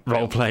was going to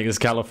Role playing as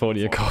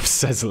California cop,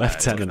 says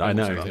Lieutenant. I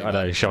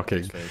know,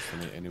 shocking.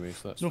 Anyway,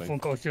 so that's no fine. phone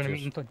calls during a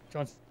meeting,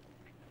 Johnson.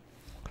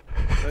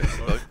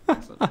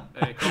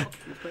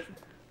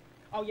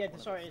 Oh yeah,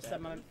 sorry, it's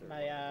my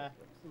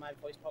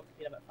voice box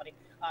being a bit funny.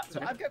 So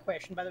I've got a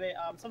question, by the way.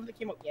 Something that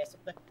came up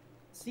yesterday.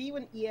 See,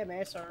 when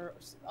EMS are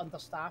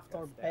understaffed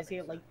or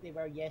busy like they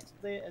were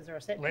yesterday, is there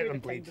a set period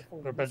of time before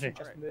we can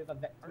just move a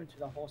victim to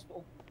the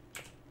hospital?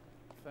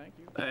 Thank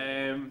you.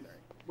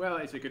 Well,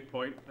 it's a good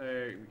point. We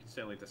can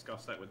certainly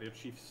discuss that with their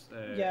chiefs.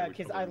 Yeah,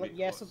 because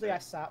yesterday I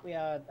sat with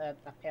a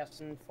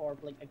person for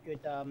like a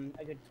good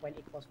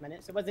 20+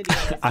 minutes. It wasn't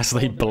even as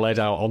they bled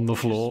out on the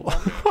floor.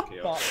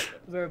 But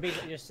we were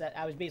basically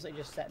I was basically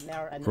just sitting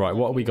there. And right,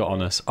 what have we got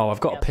on us? Oh, I've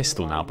got a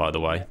pistol now, by the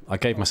way. I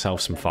gave myself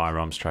some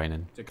firearms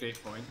training. It's a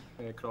great point,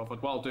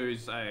 Crawford. What I'll do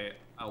is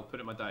I'll put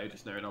it in my diary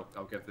just now, and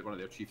I'll give one of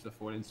their chiefs a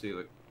phone and say,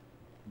 look,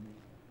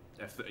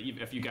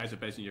 if you guys are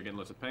busy and you're getting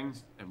lots of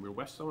pings and we're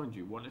with someone, do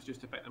you want us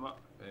just to pick them up?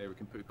 We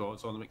can put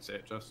gauze on them,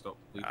 etc. Stop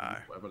bleeding,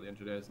 whatever the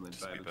injury is, and then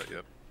drive them.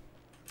 Yep.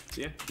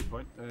 So yeah, good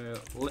point.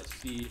 Let's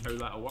see how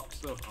that works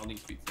though. I'll need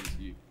to speak to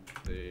you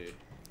the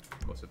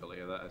possibility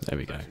of that. There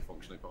we go.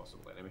 Functionally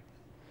possible anyway.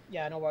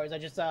 Yeah, no worries. I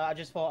just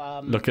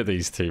thought. Look at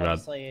these two,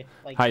 man. Like,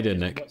 How you doing,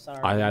 Nick?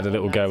 I had a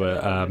little go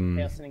at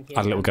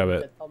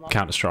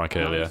Counter Strike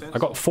earlier. I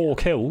got 4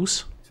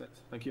 kills.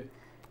 Thank you.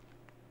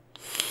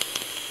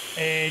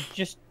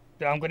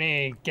 I'm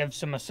gonna give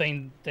some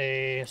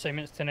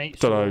assignments tonight.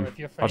 I don't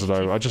know.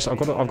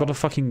 I've got a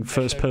fucking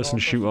first-person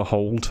shooter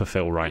hole to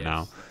fill right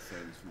now. That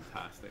sounds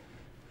fantastic.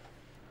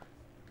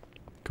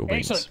 Cool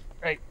beans.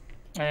 Excellent.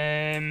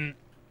 Right.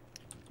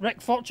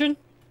 Rick Fortune.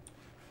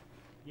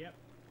 Yep.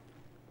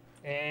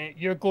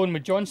 You're going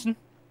with Johnson.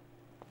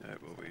 Yeah,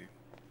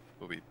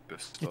 we'll be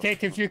boosted.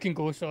 Detectives, you can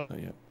go, so. Oh,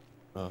 yeah.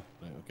 Oh,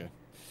 right, okay.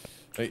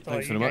 Right, So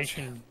thanks you very guys much.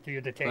 can do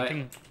your detecting.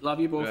 Right. Love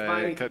you both.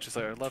 Right, Bye. catch us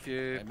later. Love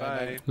you.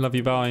 Bye. Love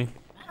you, bye.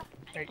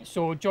 Right,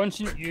 so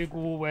Johnson, you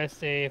go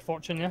with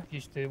Fortune there. You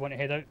used to want to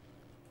head out.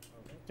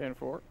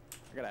 10-4.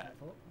 I got a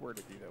word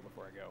with you though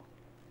before I go.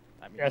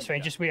 I mean, Yeah, that's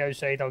fine. Just wait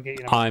outside. I'll get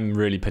you. I'm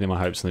really pinning my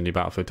hopes on the new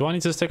Battlefield. Do I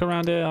need to stick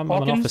around here? I'm an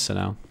Hawkins? officer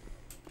now.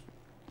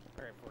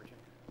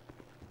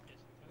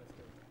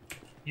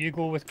 You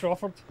go with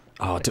Crawford.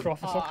 Oh, The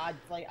Crawford, sir. I'd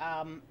like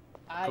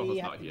I Crawford's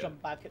have not to here.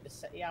 jump back at the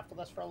city after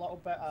this for a little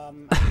bit.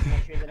 I'm not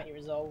sure that I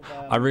resolve.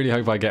 I really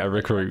hope I get a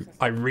recruit.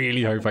 I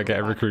really hope I get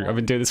a recruit. I've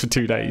been doing this for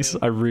 2 days.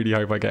 I really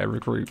hope I get a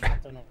recruit.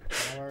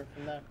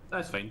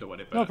 That's fine. Don't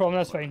worry about No it. problem.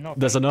 That's fine. No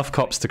There's enough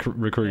cops to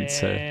recruit.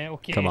 So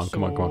okay, come on,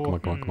 come on, come on, come on,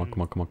 so, come on, come on,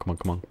 come on, come on, come on,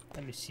 come on.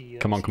 Let me see.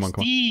 Come on, come on,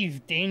 come on.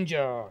 Steve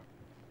Danger.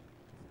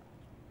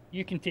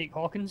 You can take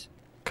Hawkins.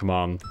 Come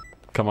on,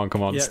 come on,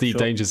 come on. Yeah, Steve sure.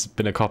 Danger's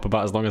been a cop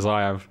about as long as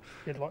I have.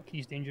 Good luck.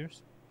 He's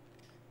dangerous.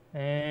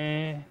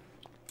 Is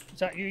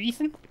that you,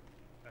 Ethan?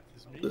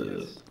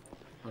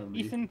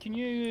 Ethan, can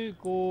you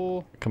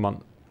go? Come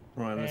on.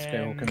 Right, let's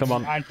go. Hawkins. Come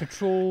on. And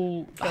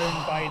patrol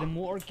down by the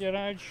motor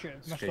garage.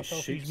 Mr. Okay, shoot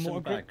Filthy's some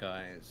motor bad group.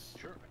 guys.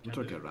 Sure.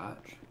 Motor garage.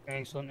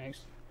 Excellent,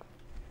 excellent.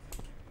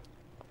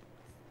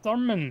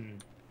 Thurman,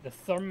 the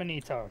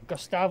Terminator,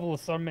 Gustavo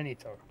the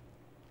Terminator.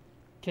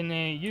 Can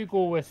you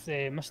go with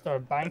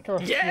Mr. Banker?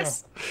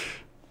 Yes!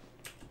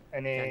 Here,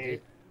 and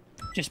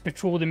just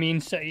patrol the main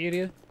city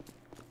area.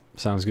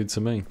 Sounds good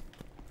to me.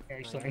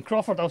 Excellent. And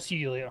Crawford, I'll see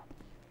you later.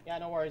 Yeah,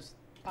 no worries.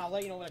 I'll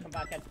let you know when I come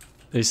back in.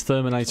 Is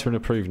Terminator an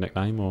approved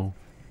nickname or?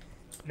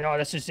 No,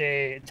 this is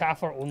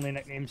Taffer only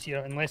nicknames here,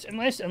 unless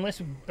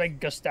Big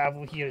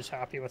Gustavo here is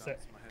happy with it.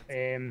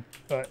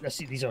 But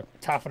these are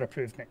Taffer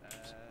approved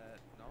nicknames.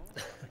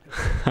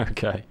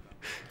 Okay.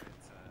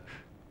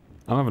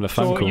 I'm having a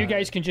phone So call. you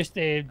guys can just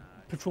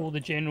patrol the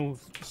general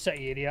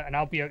city area, and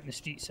I'll be out in the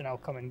streets, and I'll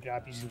come and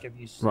grab you and give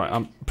you. Right,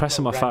 I'm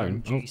pressing my phone.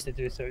 Duties to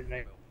do throughout the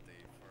night.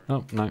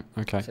 Oh no,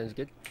 okay. Sounds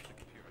good.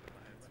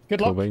 Good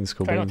Cool luck. beans,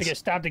 cool Try not to beans. get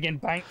stabbed again,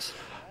 Banks.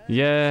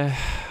 Yeah,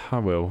 I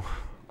will.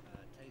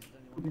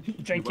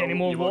 Drink any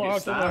more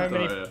water. Don't know how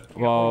many.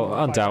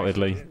 Well,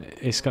 undoubtedly,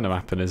 it's going to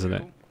happen, isn't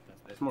it?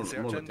 It's more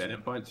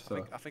lieutenant points.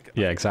 So.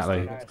 Yeah,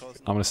 exactly. I'm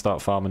going to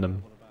start farming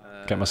them.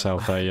 Get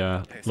myself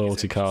a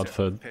loyalty card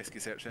for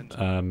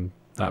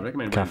I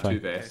recommend cafe. wearing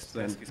 2 vests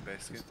then. Just,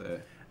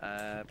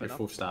 your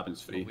 4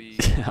 stabbings free.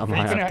 I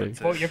might have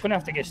to. Well, you're going to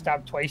have to get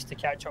stabbed twice to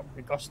catch up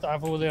with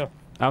Gustavo there.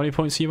 How many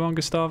points are you on,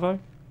 Gustavo?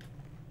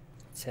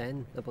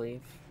 10, I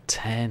believe.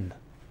 10.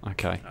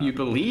 Okay. You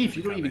believe?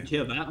 You don't even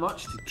care that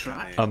much to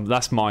try.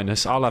 That's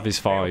minus. I'll have his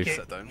 5.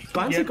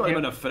 Banksy got him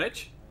in a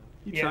fridge.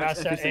 He Yeah, tracks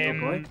that's every it.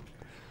 single boy.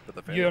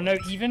 You're now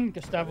even,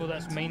 Gustavo.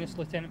 That's minus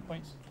lieutenant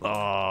points.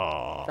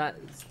 Oh. That,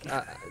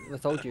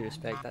 with all due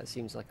respect, that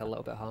seems like a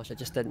little bit harsh. I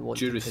just didn't want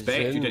Due to respect,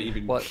 presume you didn't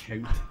even what.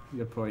 count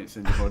your points,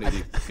 and you've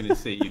already going to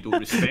say you don't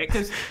respect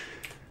us.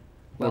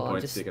 Well, More I'm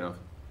points just- taken off.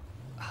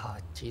 Ah,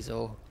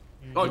 jeez-oh.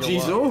 Oh, You know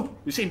Jizo!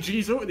 You're saying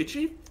Jizo to the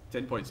chief?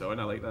 10 points on,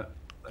 I like that.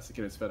 That's the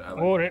kind of spirit I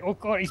like. Oh, right. Oh,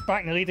 God, he's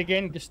back in the lead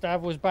again.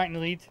 Gustavo's back in the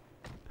lead.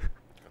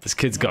 This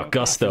kid's got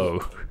gusto.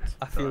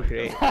 I feel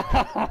great.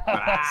 That's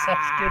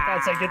good.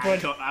 That's a good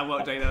one. I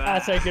walked out of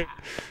that. That's a good.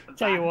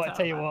 Tell you what.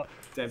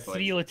 10 points.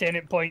 3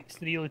 lieutenant points.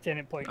 3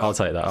 lieutenant points. I'll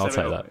take that. I'll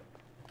take that.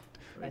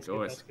 That's There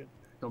good, goes. that's good.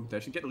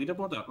 Competition. Get the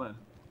leaderboard up, man.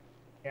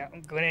 Yeah,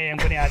 I'm gonna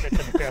add it to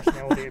the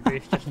personnel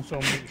database just so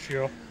I'm making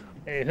sure.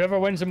 Whoever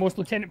wins the most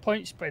lieutenant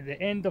points by the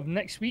end of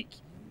next week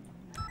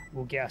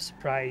will get a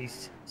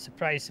surprise.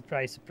 Surprise!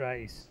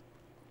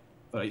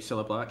 Alright,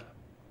 Cilla Black.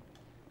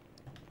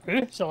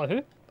 Who? Silla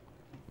who?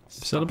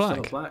 Cilla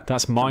Black.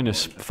 That's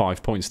minus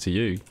 5 points to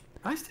you.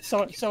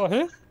 Silla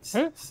who? Who?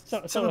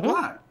 Cilla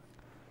Black.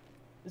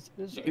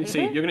 Who?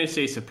 You're gonna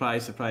say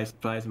surprise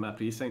in my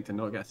precinct and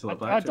not get Cilla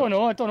Black. I don't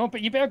know,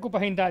 but you better go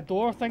behind that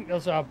door. I think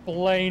there's a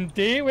blind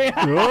date. Wait.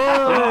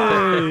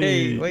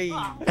 Hey, wait.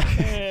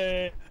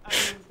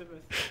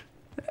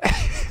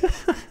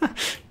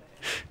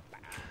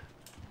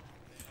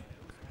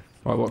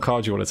 Right, what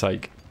card do you want to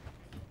take?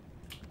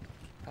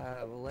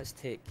 Well, let's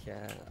take.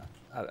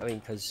 I mean,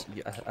 because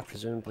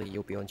presumably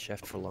you'll be on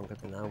shift for longer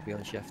than I'll be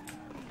on shift.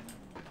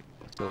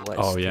 So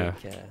let's take,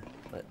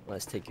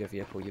 let's take your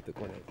vehicle. You book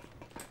one out.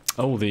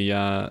 Oh,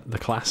 the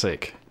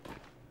classic.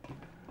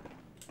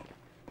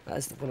 That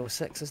is the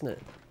 106, isn't it?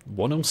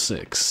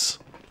 106.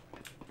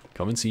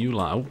 Coming to you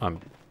loud.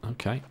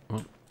 Okay.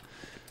 Well,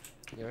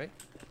 You right?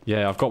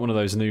 yeah, I've got one of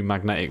those new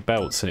magnetic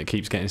belts, and it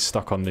keeps getting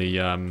stuck on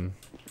the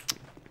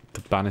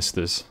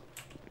banisters.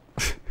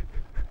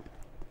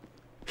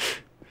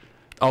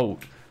 Oh,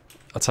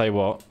 I'll tell you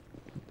what.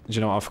 Do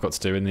you know what I forgot to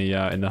do in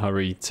the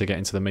hurry to get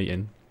into the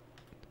meeting?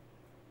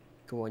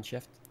 Go on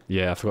shift.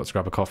 Yeah, I forgot to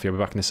grab a coffee. I'll be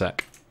back in a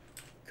sec.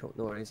 Cool,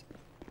 no worries.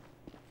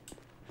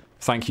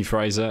 Thank you,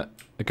 Fraser.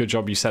 A good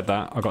job you said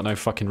that. I got no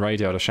fucking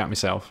radio to shout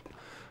myself.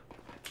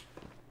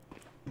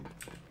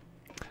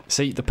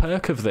 See, the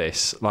perk of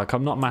this, like,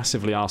 I'm not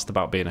massively asked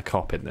about being a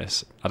cop in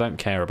this. I don't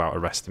care about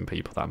arresting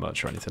people that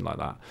much or anything like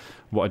that.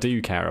 What I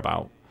do care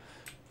about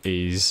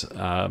is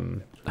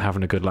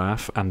having a good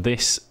laugh, and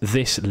this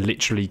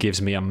literally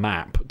gives me a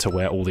map to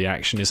where all the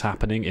action is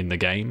happening in the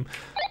game.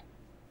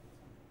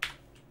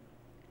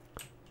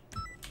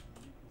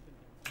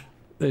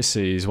 This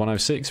is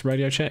 106,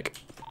 radio check.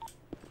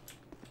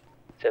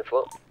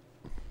 10-4.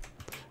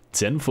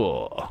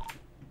 10-4.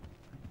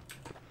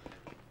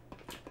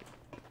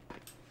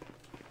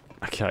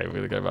 Okay, we're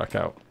gonna go back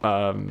out.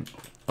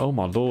 Oh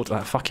my lord,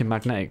 that fucking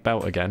magnetic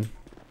belt again.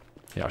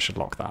 Yeah, I should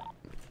lock that.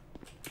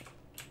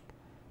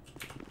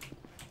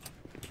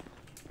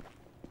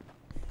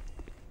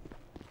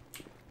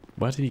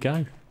 Where did he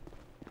go?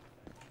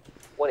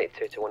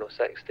 182 to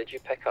 106. Did you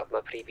pick up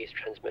my previous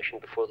transmission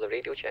before the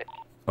radio check?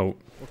 Oh,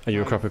 are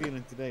you a crooked?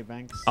 Feeling today,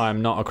 Banks?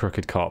 I'm not a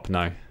crooked cop.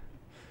 No.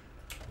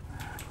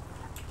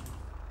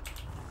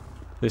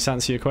 This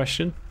answer your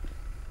question?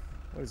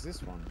 What is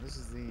this one? This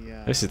is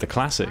the. This is the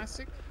classic.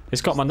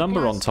 It's got my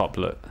number on top.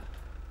 Look.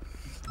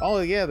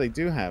 Oh yeah, they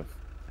do have.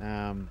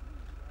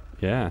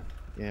 Yeah.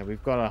 Yeah,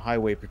 we've got a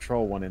highway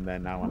patrol one in there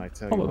now, and I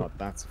tell you what,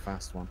 that's a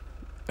fast one.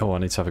 Oh, I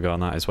need to have a go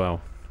on that as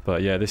well.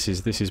 But yeah, this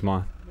is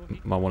my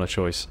one of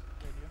choice.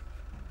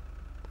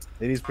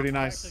 It is pretty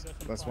nice.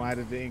 That's why I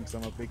did it, because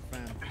I'm a big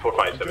fan.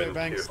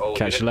 457 to all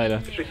Catch you later.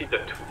 Just received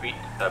a tweet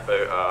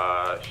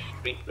about a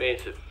street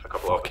race. If a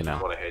couple of Fucking us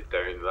hell. want to head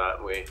down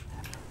that way.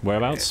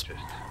 Whereabouts?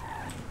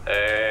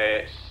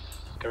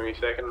 Give me a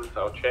second,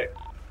 I'll check.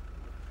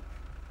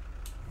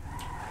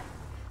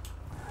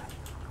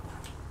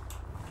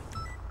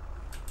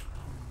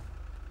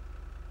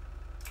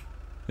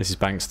 This is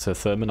Banks to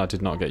Thurman. I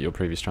did not get your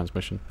previous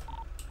transmission.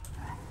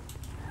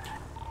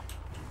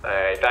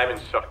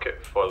 Diamond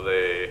circuit for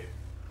the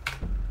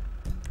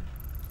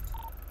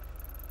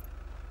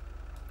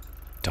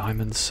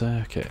Diamond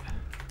Circuit.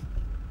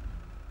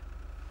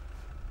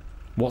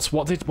 What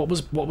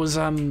was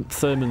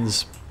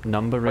Thurman's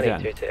number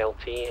again? 182 to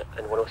LT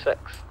and 106.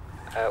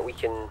 We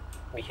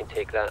can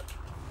take that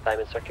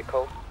Diamond Circuit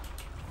call.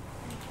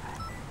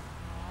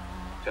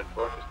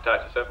 10-4, just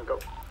taxi 7, go.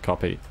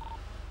 Copy.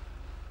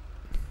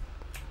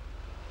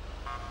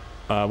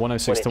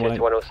 106 to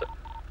 106.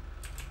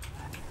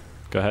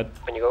 Go ahead.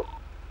 When you go.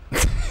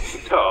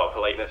 Oh,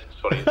 politeness,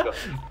 sorry.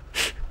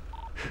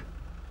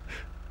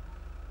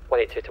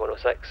 182 to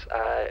 106.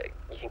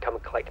 You can come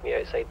and collect me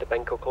outside the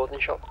Bingo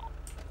clothing shop.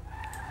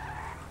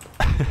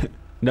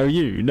 No,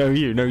 you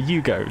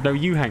go. No,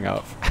 you hang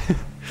up.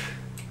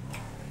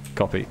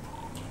 Copy.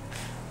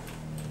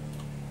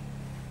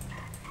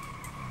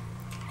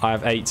 I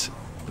have 8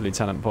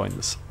 lieutenant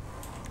points.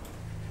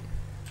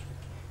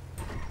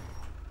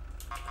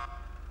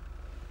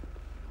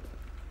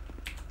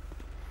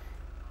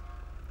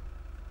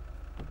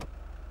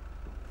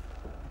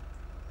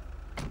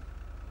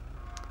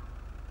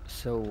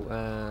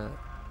 So,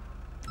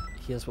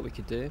 here's what we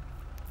could do.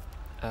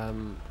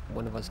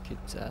 One of us could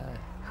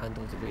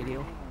handle the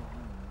radio,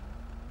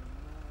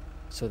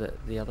 so that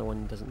the other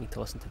one doesn't need to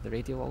listen to the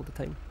radio all the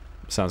time.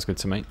 Sounds good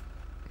to me.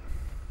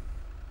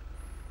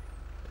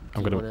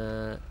 Do you want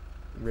to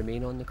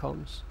remain on the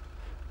comms?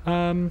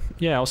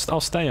 Yeah,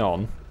 I'll stay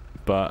on,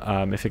 but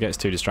if it gets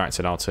too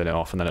distracted, I'll turn it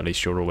off, and then at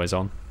least you're always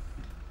on.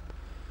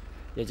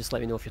 Yeah, just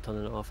let me know if you're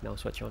turning it off, and I'll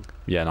switch on.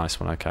 Yeah, nice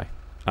one. Okay.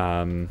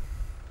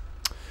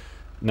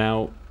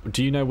 Now,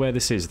 do you know where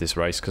this is, this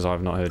race? Because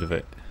I've not heard of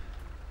it.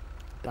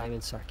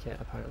 Diamond Circuit,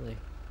 apparently.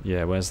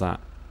 Yeah, where's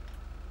that?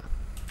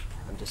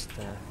 I'm just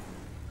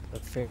I'm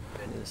fair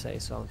into the city,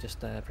 so I'll just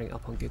bring it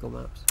up on Google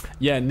Maps.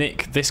 Yeah,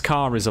 Nick, this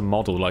car is a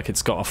model. Like,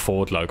 it's got a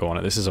Ford logo on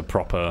it. This is a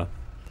proper...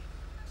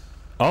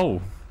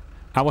 Oh!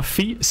 Our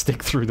feet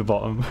stick through the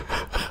bottom.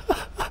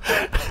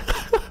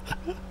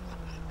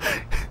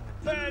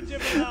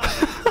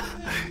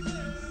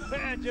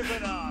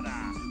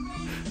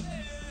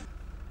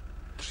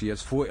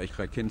 Cheers for ich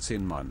reckon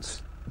 10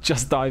 months.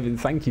 Just diving.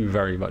 Thank you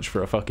very much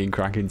for a fucking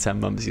cracking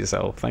 10 months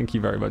yourself. Thank you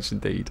very much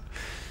indeed.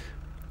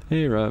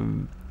 Here, I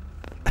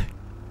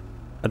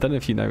don't know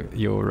if you know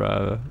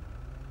your,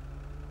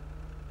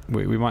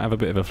 we might have a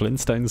bit of a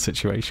Flintstones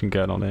situation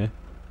going on here.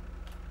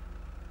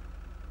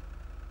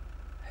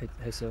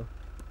 How so?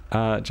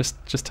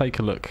 Just take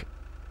a look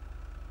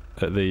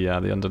at the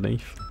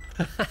underneath.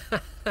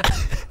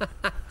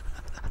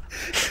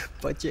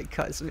 Budget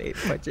cuts, mate.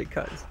 Budget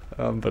cuts.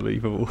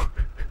 Unbelievable.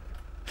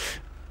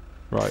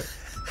 Right.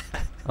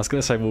 I was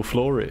going to say we'll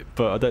floor it,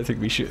 but I don't think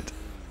we should.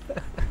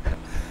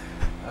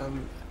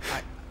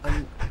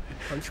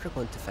 I'm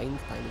struggling to find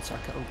Diamond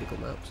Circuit on Google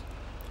Maps.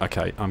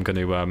 Okay, I'm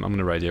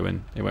gonna radio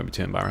in. It won't be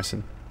too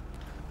embarrassing.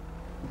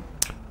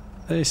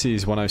 This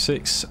is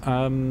 106.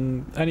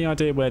 Any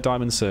idea where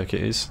Diamond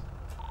Circuit is?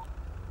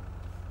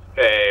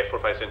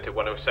 457 to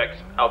 106.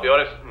 I'll be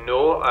honest,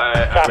 no.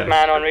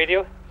 Man on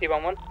radio,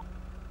 C11.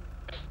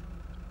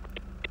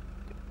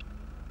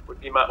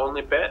 Would be my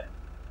only bet.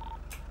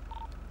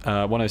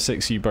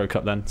 106, you broke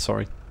up then,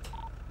 sorry.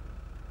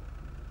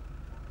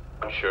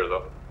 I'm sure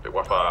though. Be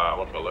worth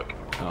a look.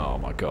 Oh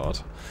my god.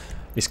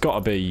 It's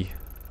gotta be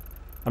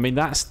I mean,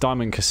 that's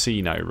Diamond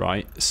Casino,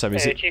 right? So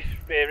is it... Chief,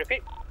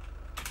 repeat.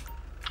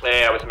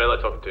 I was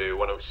merely talking to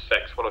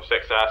 106.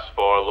 106 asked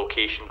for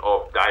location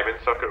of Diamond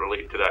Circuit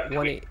related to that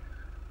tweet.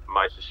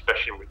 My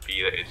suspicion would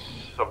be that it's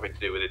something to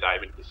do with the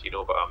Diamond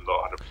Casino, but I'm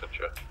not 100%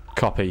 sure.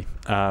 Copy.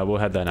 We'll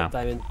head there now.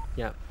 Diamond,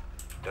 yeah.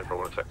 Denver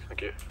 106,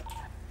 thank you.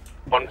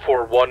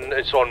 141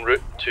 is en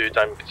route to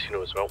Diamond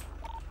Casino as well.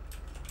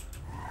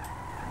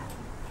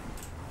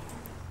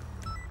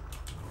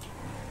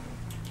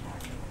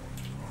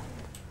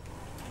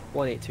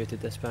 (182) to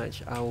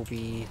dispatch. I will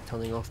be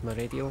turning off my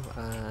radio,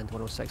 and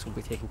 106 will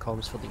be taking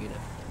comms for the unit.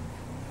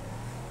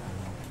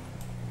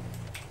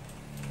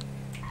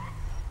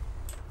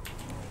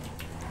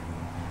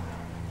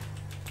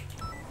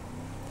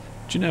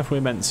 Do you know if we're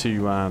meant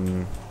to, are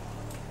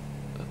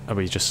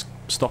we just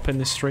stopping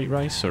this street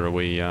race, or are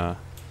we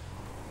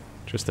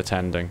just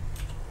attending?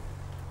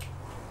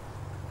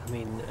 I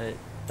mean, it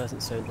doesn't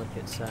sound like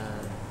it's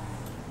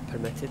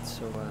permitted,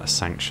 so... A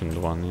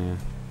sanctioned one, yeah.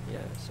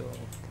 Yeah, so...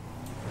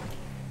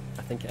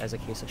 I think it is a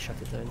case of shut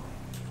it down.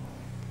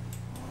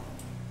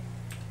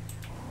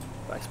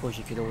 But I suppose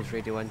you could always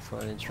radio in for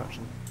an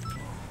instruction.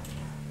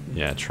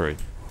 Yeah, true.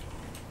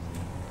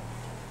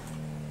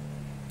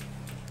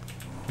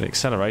 The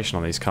acceleration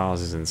on these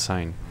cars is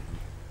insane.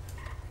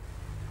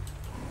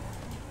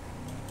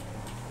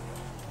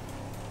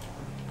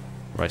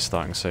 Race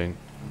starting soon.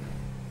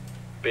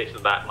 Based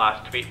on that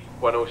last tweet,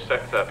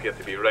 106 appeared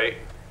to be right.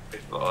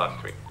 Based on the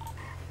last tweet.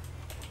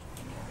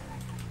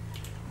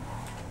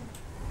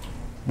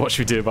 What should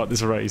we do about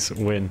this race?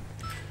 Win.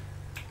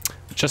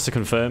 Just to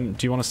confirm,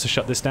 do you want us to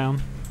shut this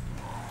down?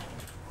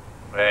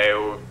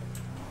 Well,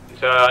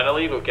 it's an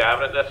illegal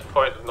gathering at this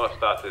point. We've not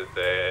started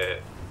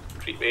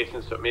street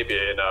racing, so it may be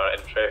in our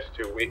interest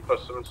to wait for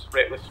some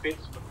reckless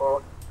speeds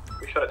before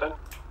we shut it down.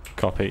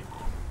 Copy.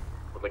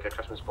 Would like a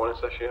Christmas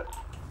bonus this year.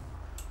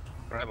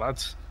 Right,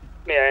 lads.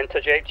 May I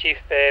interject, Chief?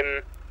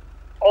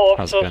 All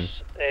How's it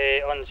officers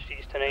on the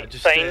streets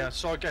tonight, I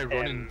saw a guy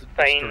running this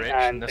fine direction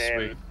and, this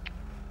way.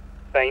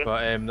 Fine.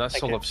 But that's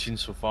Thank all you. I've seen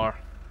so far.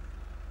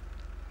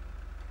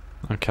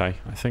 Okay,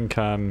 I think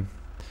I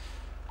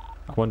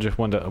wonder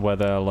where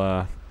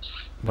they'll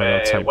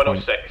take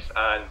 106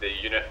 and the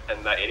unit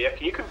in that area.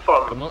 Can you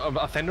confirm?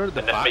 I think they're at the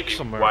and this back might be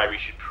somewhere. why we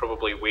should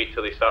probably wait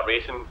till they start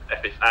racing.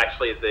 If it's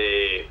actually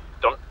the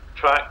dirt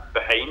track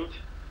behind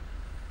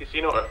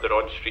Casino, or if they're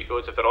on street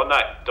roads. If they're on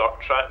that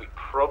dirt track, we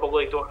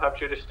probably don't have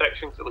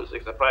jurisdiction because it looks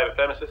like it's a private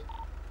premises.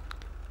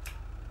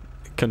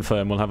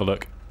 Confirm. We'll have a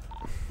look.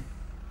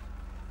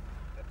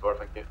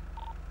 Thank you.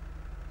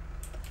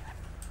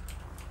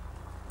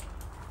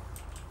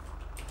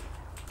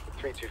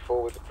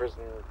 with the prison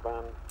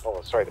van.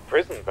 Oh, sorry, the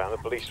prison van, the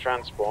police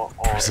transport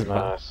on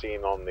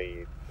scene on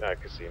the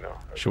casino.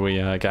 Shall we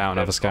get out and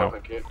have a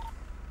scout?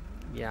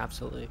 Yeah,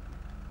 absolutely.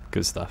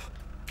 Good stuff.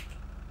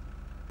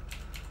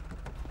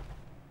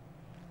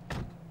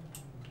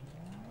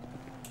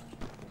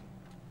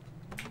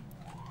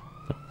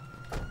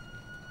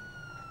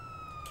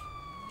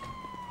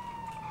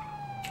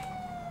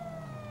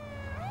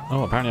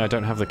 Oh, apparently I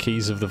don't have the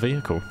keys of the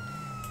vehicle.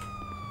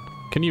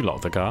 Can you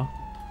lock the car?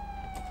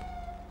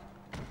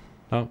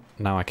 Oh,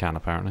 now I can,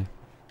 apparently.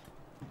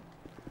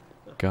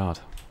 God.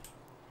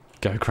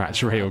 Go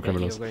crash real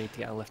criminals. You're going to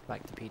get a lift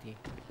back to PD.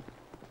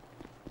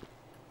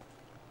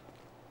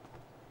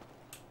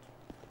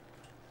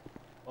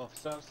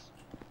 Officers.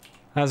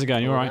 How's it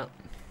going? You alright?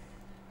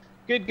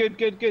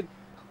 Good.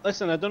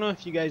 Listen, I don't know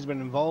if you guys were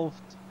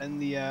involved in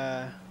the,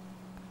 there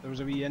was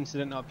a wee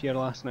incident up here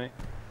last night.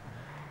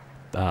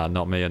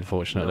 Not me,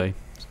 unfortunately.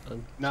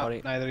 No,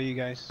 sorry. neither of you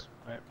guys.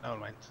 Right, never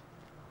mind.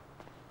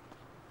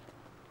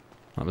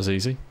 That was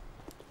easy.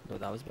 No,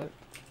 that was about.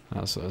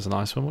 That was a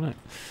nice one, wasn't it?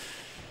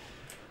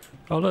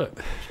 Oh look,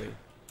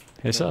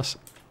 it's us.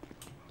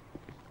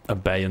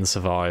 Obey and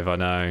survive. I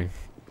know.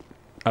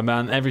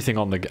 Man, everything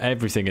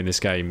in this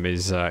game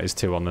is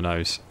too on the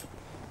nose.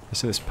 I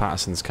see this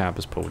Patterson's cab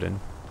has pulled in.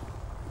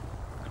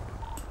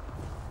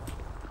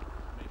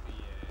 Maybe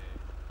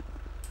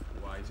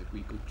wise if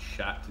we go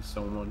chat to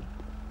someone.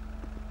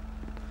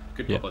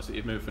 Good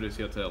publicity move for us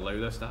here to allow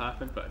this to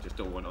happen, but I just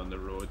don't want it on the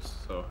roads.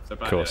 So if they're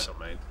bad, I don't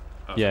mind.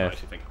 I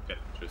actually think I'll get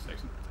through a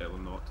section to tell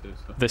them not to.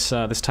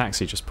 So. This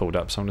taxi just pulled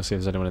up, so I'm gonna see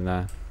if there's anyone in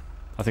there.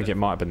 I think it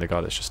might have been the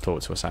guy that's just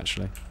talked to us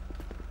actually.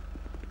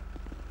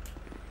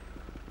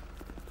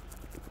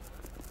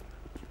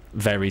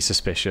 Very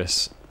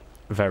suspicious.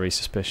 Very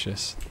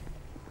suspicious.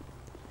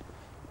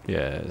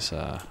 Yeah,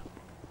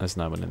 there's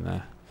no one in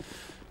there.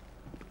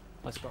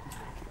 Let's go.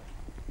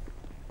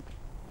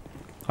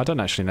 I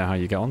don't actually know how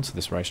you get onto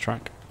this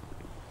racetrack.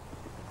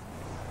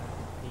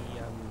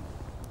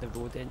 The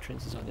road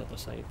entrance is on the other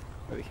side,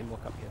 but we can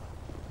walk up here.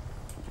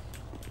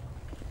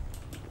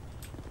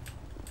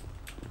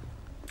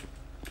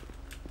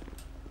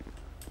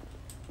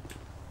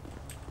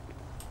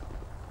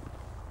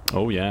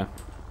 Oh yeah.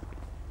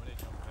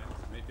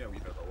 Maybe a wee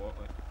bit of a walk,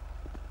 like.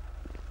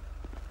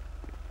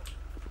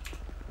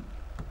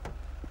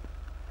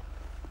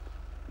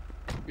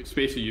 Good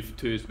space for you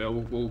two as well.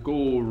 We'll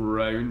go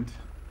round.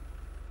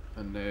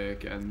 and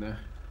get in there.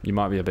 You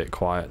might be a bit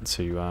quiet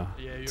to. Yeah,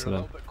 you're a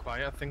little bit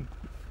quiet, I think.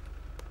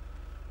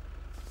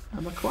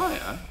 Am I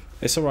quiet?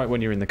 It's all right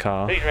when you're in the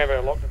car. Please remember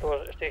to lock the door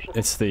at the station.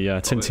 It's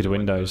the tinted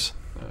windows.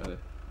 The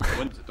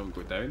ones that don't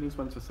go down, these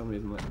ones for some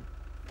reason like.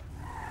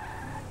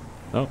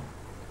 Oh.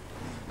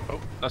 Oh,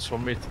 that's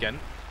one way again.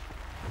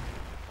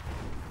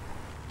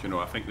 Do you know,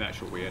 I think the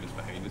actual way in is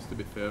behind us to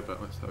be fair,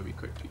 but let's have a wee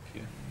quick tweak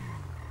here.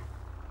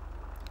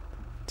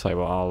 Tell you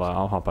what,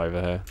 I'll hop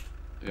over here.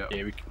 Yeah,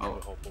 we can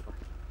hop over.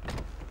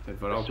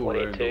 I'll go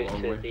around the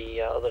long way.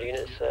 The other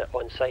units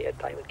on site at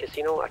Diamond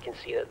Casino, I can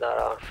see that there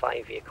are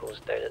 5 vehicles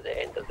down at the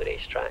end of the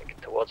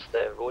racetrack towards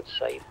the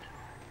roadside.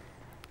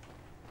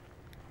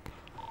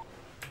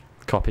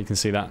 Copy, can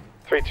see that.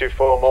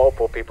 324,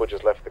 multiple people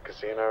just left the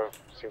casino,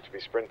 seem to be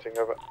sprinting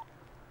over.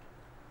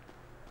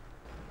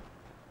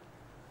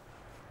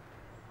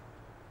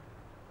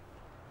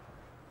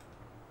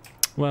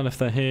 Well, if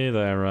they're here,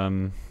 they're,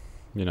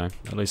 you know,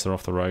 at least they're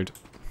off the road.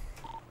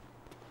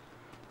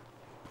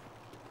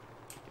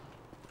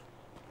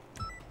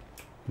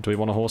 Do we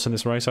want a horse in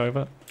this race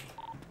over?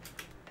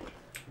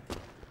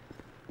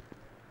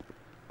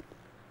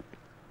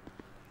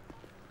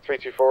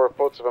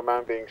 Reports of a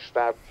man being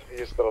stabbed. He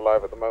is still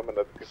alive at the moment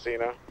at the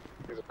casino.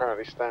 He's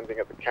apparently standing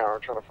at the counter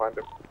trying to find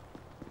him.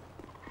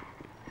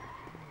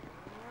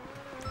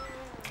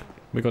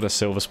 We got a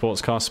silver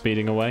sports car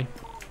speeding away.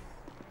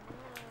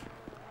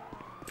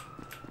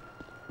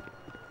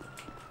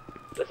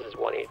 This is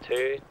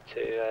 182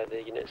 to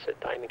the units at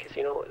Diamond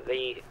Casino.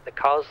 The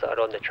cars that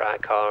are on the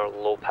track are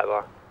low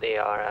power. They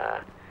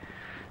are,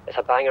 it's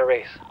a banger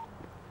race.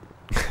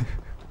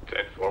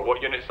 10-4.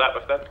 What unit's that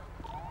with then?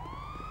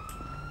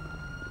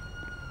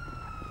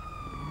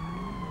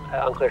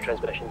 Unclear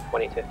transmission,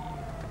 182.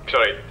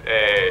 Sorry,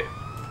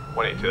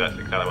 182, that's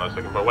exactly what I was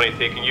looking for.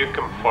 182, can you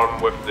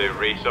confirm with the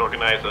race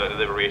organiser that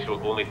the race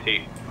will only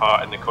take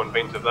part in the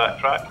confines of that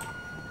track?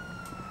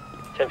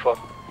 10-4.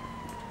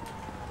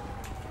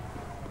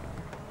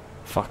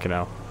 Fucking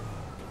hell.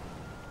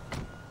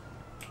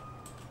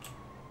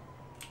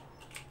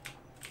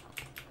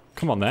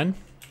 Come on then.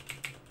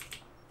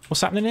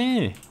 What's happening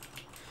here?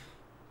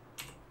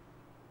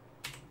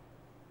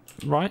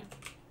 Right.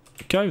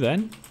 Go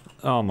then.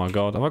 Oh my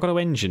god. Have I got to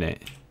engine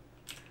it?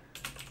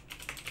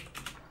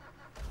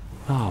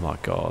 Oh my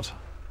god.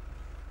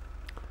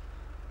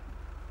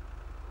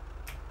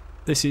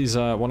 This is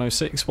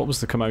 106. What was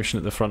the commotion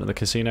at the front of the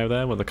casino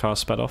there where the car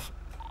sped off?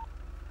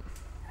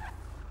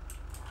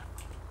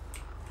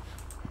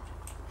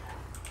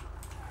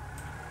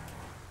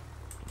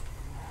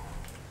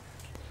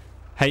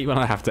 Hate when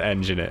I have to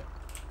engine it.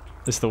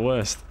 It's the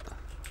worst.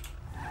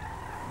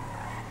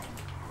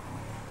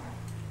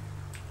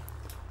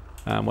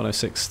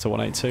 106 to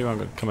 182, I'm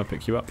going to come and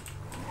pick you up.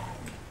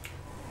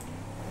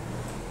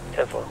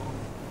 10-4.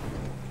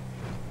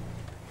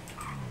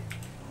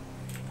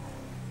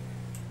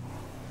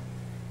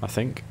 I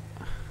think.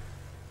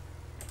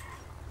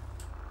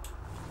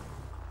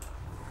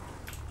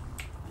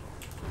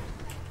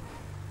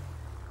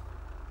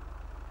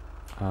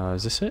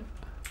 Is this it?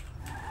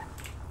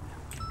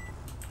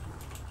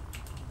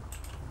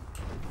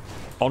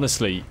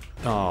 Honestly,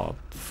 oh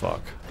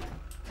fuck.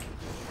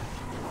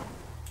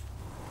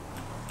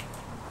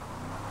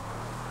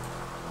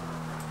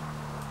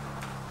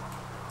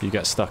 You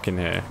get stuck in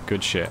here.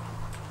 Good shit.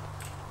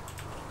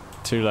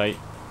 Too late.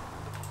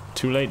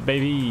 Too late,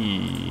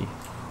 baby.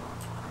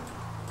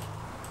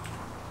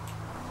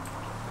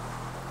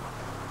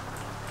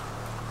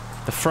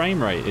 The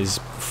frame rate is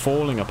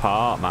falling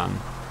apart, man.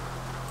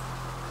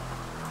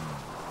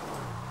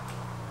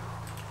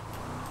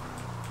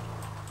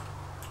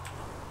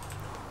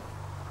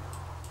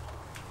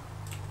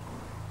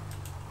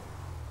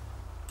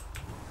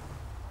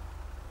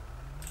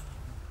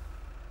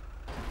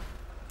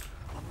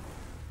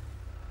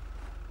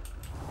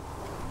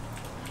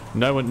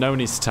 No one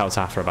needs to tell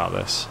Taffer about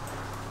this.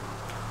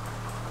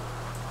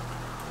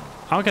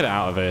 I'll get it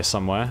out of here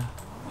somewhere.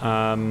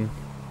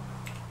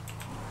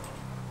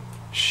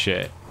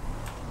 Shit.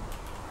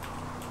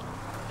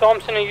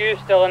 Thompson, are you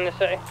still in the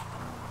city?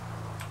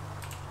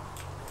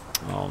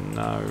 Oh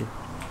no.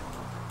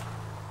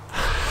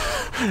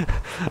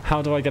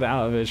 How do I get it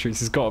out of here, Shreeks?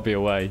 There's got to be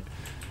a way.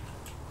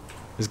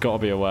 There's got to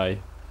be a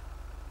way.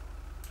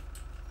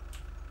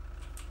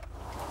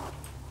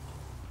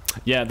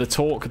 Yeah, the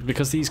torque,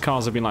 because these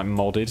cars have been like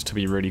modded to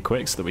be really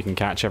quick so that we can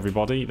catch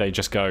everybody, they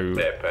just go...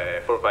 Step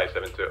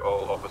 457 to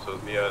all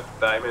officers near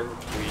Diamond.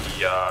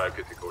 We are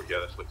good to go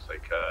here. This looks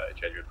like a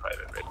genuine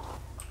private raid.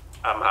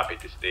 I'm happy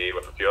to stay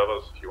with a few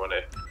others if you want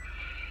to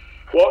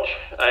watch.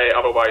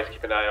 Otherwise,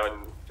 keep an eye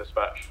on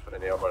dispatch for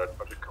any other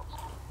urgent calls.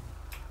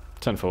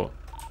 10-4.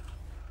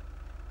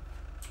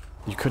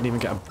 You couldn't even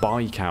get a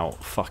bike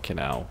out. Fucking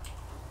hell.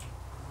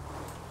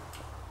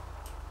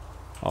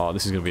 Oh,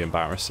 this is going to be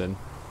embarrassing.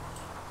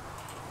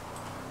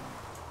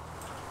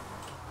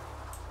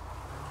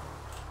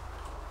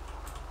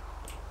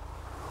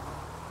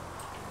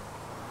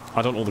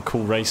 I don't want all the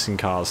cool racing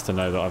cars to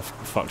know that I've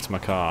fucked my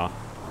car.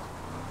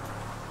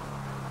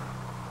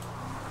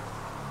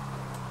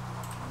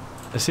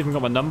 It's even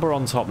got my number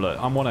on top, look.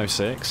 I'm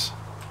 106.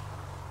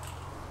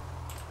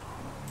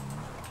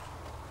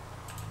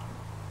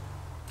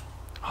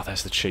 Oh,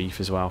 there's the chief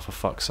as well, for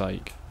fuck's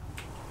sake.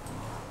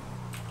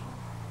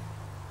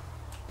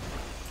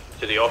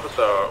 To the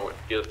officer, what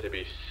appears to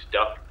be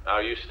stuck.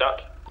 Are you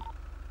stuck?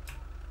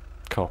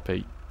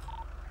 Copy.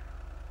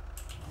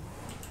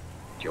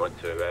 Do you want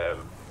to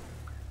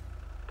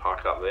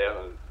park up there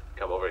and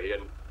come over here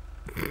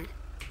and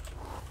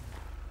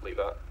leave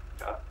that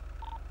car?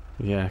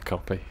 Yeah,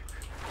 copy.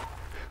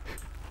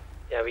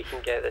 Yeah, we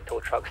can get the tow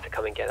trucks to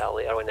come and get that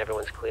later when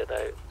everyone's cleared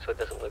out, so it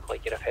doesn't look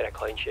like you're a pair of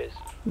clown shoes.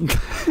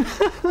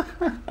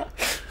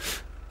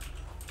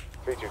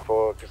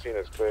 324,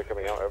 casino's clear,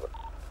 coming out, over.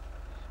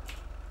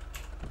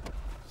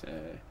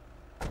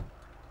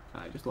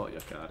 Just lock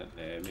your car and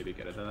maybe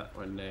get rid of that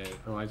when the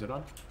eyes are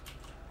on.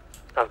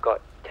 I've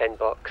got $10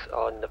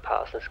 on the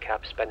Patterson's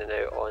cab spinning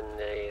out on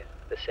the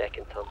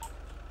second turn.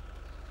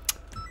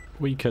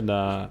 We can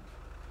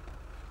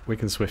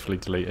swiftly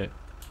delete it.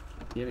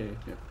 Yeah.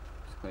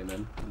 Just climb in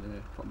and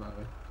pop that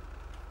away.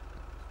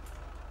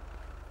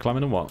 Climb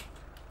in and what?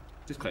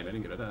 Just climb in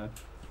and get rid of that.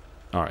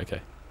 Alright,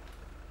 okay.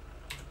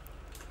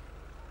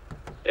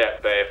 Yeah,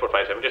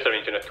 457, just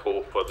arranging a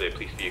tow for the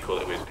police vehicle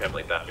that was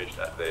permanently damaged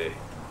at the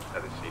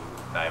scene.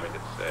 Diamond,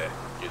 it's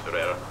user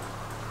error.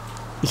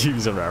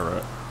 User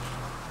error.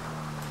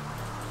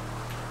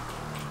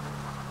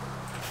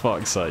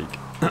 Fuck's sake.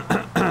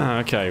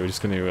 Okay, we're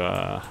just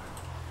gonna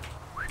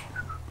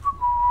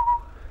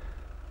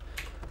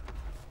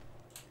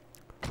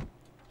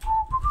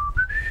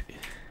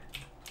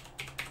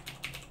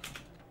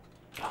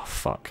oh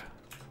fuck.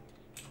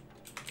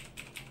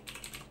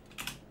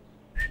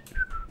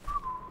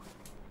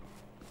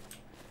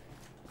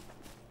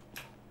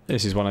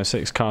 This is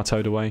 106, car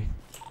towed away.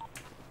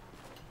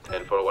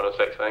 10 for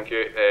 106, thank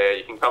you.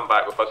 You can come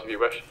back with us if you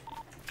wish.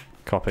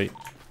 Copy.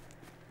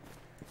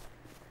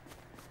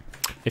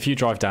 If you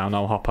drive down,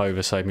 I'll hop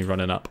over, save me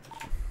running up.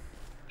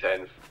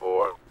 10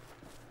 for.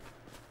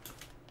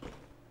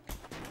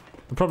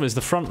 The problem is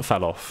the front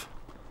fell off.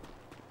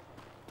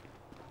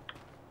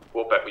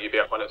 What bit will you be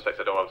at 106?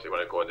 I don't obviously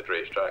want to go on the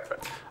racetrack,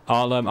 but.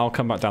 I'll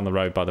come back down the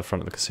road by the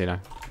front of the casino.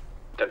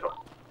 10 for.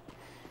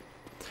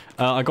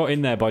 I got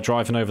in there by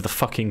driving over the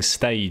fucking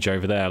stage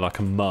over there like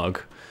a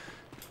mug.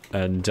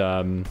 And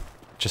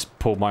just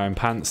pulled my own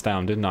pants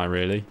down, didn't I,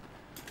 really?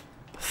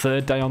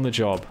 Third day on the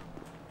job.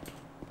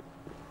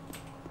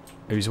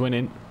 Who's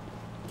winning?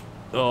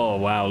 Oh,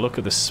 wow, look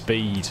at the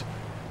speed.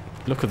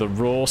 Look at the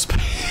raw speed.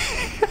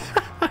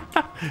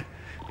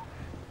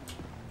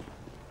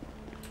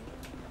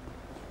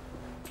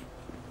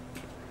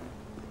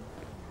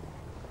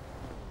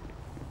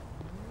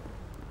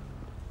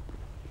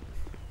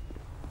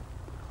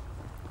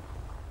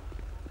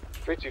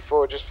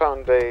 Just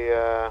found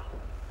a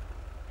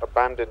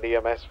abandoned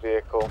EMS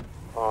vehicle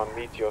on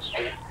Meteor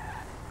Street.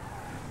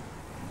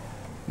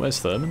 Where's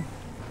Thurman?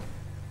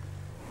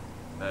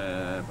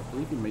 I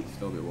believe he might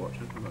still be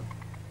watching.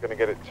 Gonna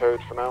get it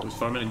towed for now. Was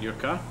Thurman in your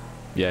car?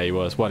 Yeah, he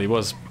was. Well, he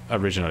was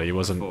originally. He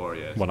wasn't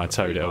when I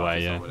towed it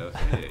away, yeah.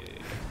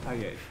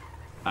 Okay.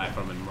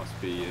 Thurman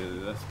must be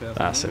this person.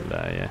 That's it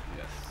there, yeah.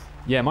 Yes.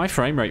 Yeah, my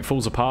frame rate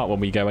falls apart when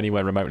we go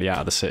anywhere remotely out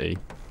of the city.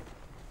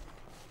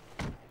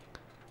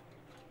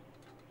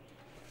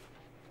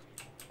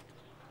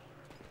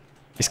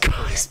 He's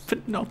got his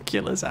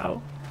binoculars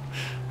out.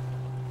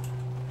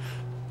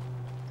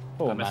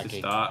 Poor I missed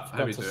Maggie. the start. How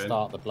Got we to doing?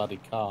 start the bloody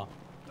car.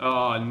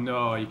 Oh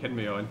no, you kidding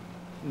me on?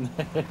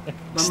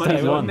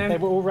 They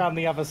were all round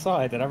the other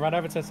side, and I ran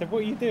over to her and said, "What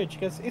are you doing?" She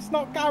goes, "It's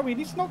not going.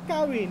 It's not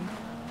going."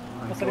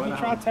 I said, "Have you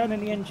tried turning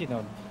the engine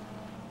on?"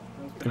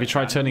 Have you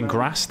tried turning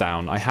grass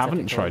down? I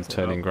haven't tried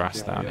turning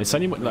grass down. It's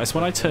only it's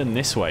when I turn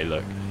this way.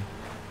 Look.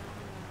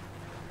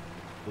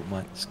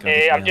 I'm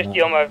just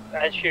dealing with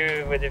an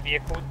issue with the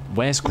vehicle.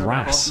 Where's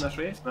grass?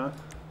 No,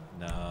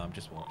 I'm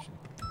just watching.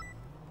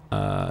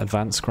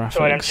 Advanced graphics.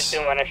 Sorry, I'm just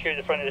dealing with an issue at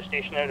the front of the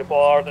station now. The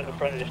board at the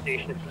front of the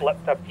station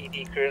flipped a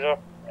PD cruiser.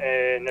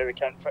 Now we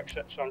can't fix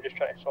it, so I'm just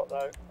trying to sort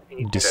that out.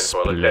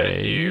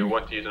 Display. Do you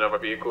want to use another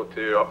vehicle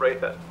to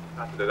operate it?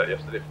 I had to do that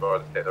yesterday for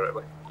the tether right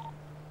away.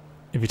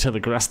 If you turn the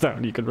grass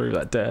down, you can remove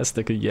that dare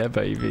sticker. Yeah,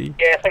 baby.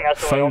 Yeah, I think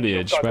that's the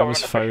foliage. Where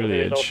was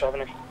foliage?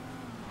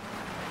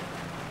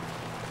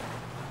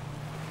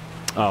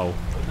 Oh.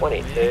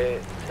 182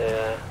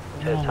 to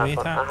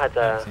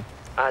Tampa.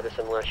 I had a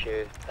similar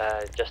issue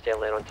just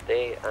earlier on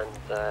today, and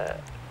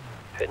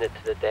putting it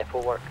to the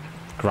depot worked.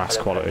 Grass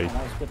quality.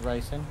 That was good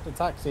racing. The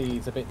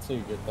taxi's a bit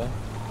too good though.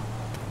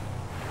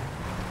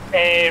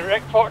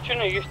 Rick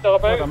Fortune, are you still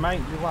about? Well, mate,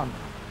 you won.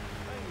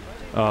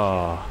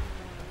 Oh.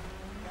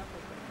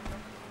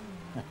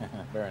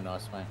 Very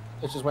nice, mate.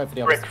 Let's just wait for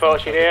the others. Rick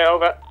Fortune, yeah,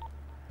 over.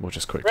 We'll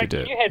just quickly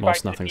do it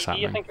whilst nothing's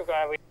happening.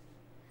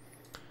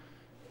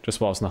 Just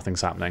whilst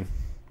nothing's happening.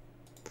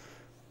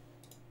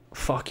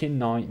 Fucking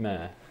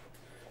nightmare.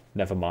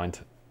 Never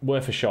mind.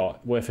 Worth a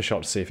shot. Worth a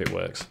shot to see if it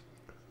works.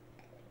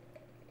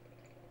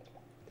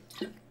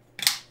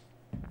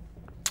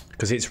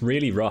 Because it's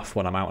really rough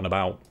when I'm out and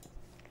about.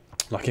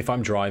 Like if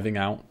I'm driving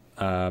out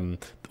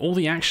All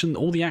the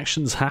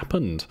actions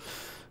happened.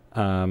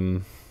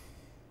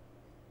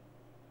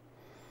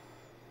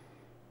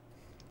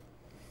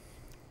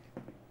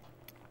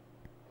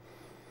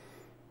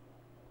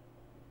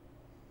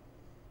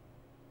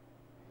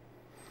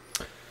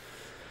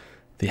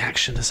 The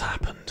action has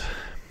happened.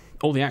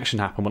 All the action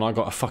happened when I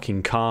got a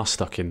fucking car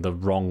stuck in the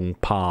wrong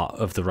part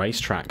of the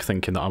racetrack,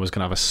 thinking that I was going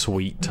to have a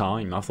sweet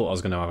time. I thought I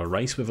was going to have a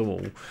race with them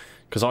all,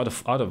 because I'd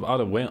have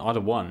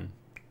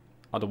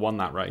won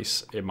that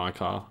race in my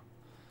car.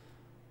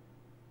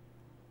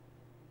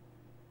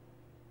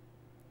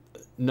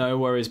 No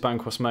worries,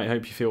 Banquos, mate.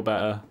 Hope you feel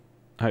better.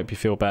 Hope you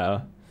feel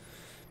better.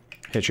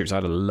 Here, troops. I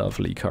had a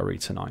lovely curry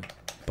tonight,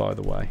 by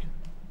the way.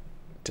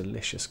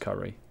 Delicious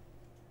curry.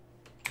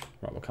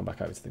 Right, we'll come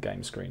back over to the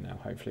game screen now.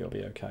 Hopefully it'll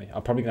be okay.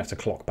 I'm probably going to have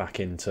to clock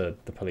back into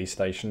the police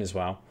station as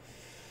well.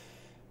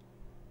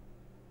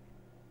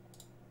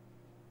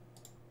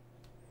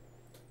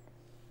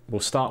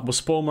 We'll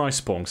spawn where I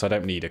spawn, because I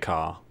don't need a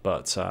car.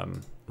 But,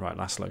 right,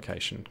 last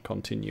location.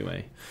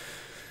 Continuez.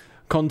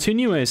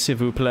 Continuez, s'il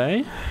vous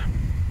plaît.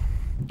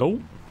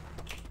 Oh.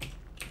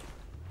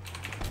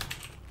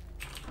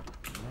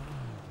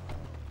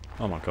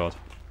 Oh my god.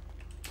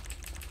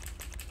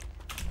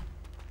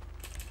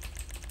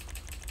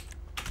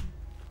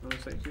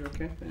 You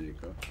okay? There you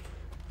go.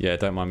 Yeah,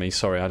 don't mind me.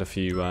 Sorry, I had a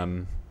few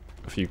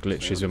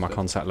glitches with my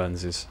contact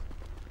lenses.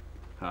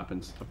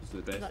 Happens to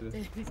the best of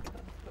us.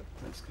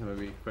 Let's have a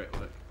wee quick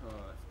look. Oh,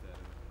 that's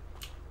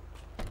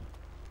dead.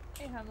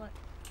 Hey, Hamlet.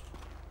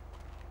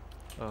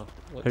 Oh,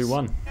 Who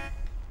won?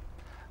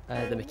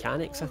 The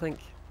mechanics, I think.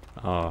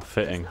 Oh,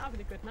 fitting. She's not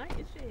having a good night,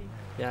 is she?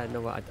 Yeah,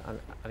 no, I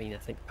mean, I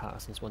think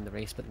Patterson's won the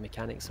race, but the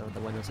mechanics are the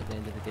winners at the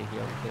end of the day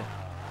here. Yeah.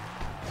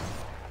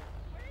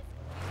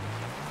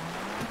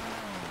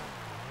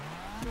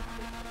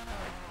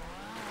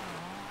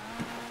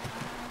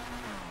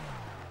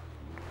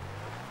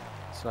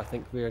 So I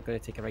think we're going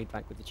to take a ride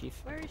back with the chief.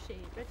 Where is she?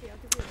 Reggie, I'll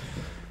give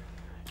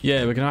you Yeah,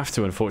 we're going to have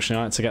to, unfortunately.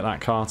 I had to get that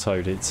car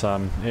towed. It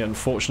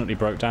unfortunately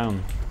broke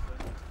down.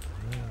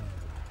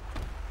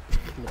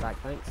 In the back,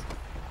 thanks.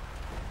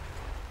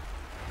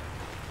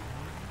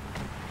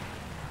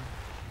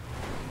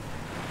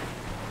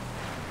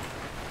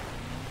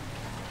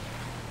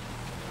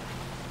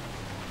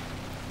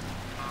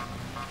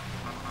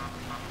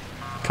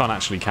 Can't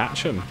actually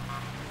catch him.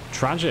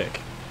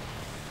 Tragic.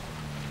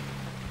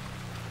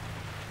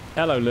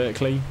 Hello,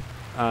 Lurkley.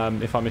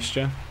 If I missed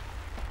you.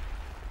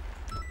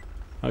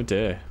 Oh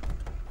dear.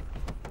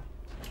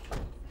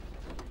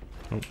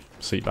 Oh,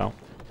 seatbelt.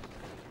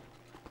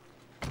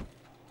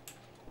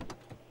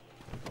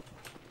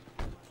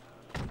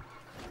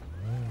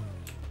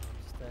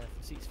 Just the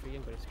seat's free,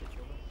 I'm going to switch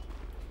over.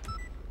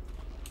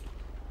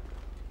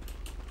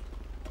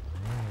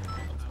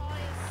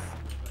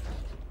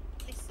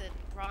 Listen,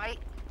 right?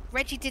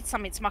 Reggie did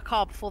something to my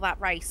car before that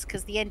race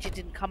because the engine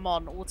didn't come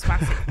on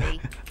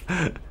automatically.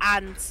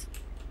 And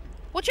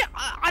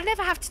I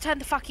never have to turn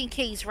the fucking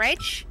keys, Reg.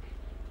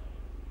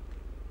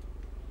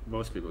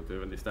 Most people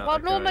do when they start. Well,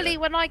 their car, normally yeah.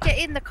 when I get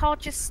in, the car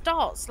just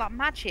starts like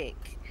magic.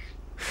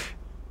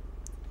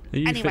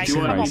 Anyway, do you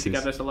want races? to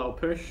give this a little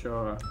push,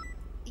 or?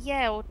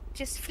 Yeah, or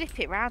just flip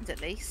it round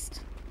at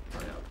least. Oh,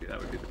 yeah, okay, that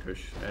would be the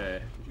push.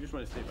 You just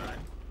want to stay back.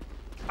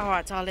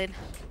 Alright, darling.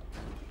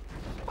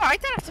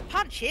 Alright, don't have to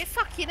punch it,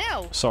 fucking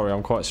hell. Sorry,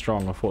 I'm quite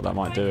strong. I thought that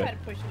might do it.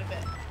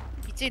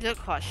 You do look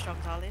quite strong,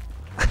 darling.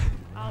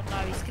 Oh no,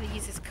 he's going to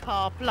use his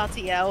car,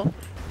 bloody hell.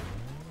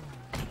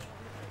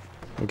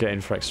 We'll get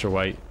in for extra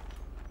weight.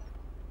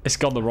 It's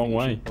gone the wrong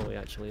way. Probably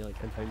actually like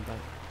compound back.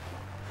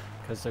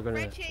 Because they're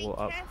going to blow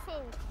up.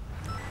 Careful.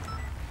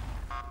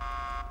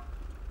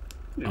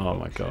 Oh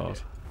my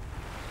god.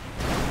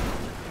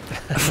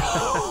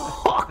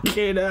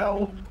 Fucking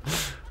hell.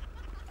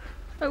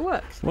 It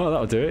works. Well,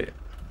 that'll do it.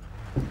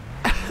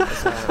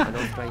 There's an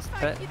authorised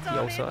pit. You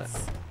also.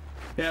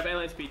 Yeah, but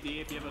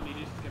LSPD, if you ever need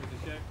us, just give us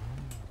a shout.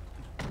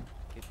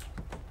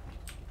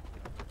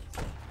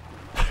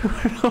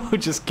 We're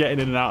just getting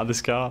in and out of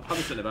this car. I'm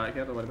just in the back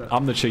here, don't worry about it.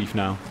 I'm the chief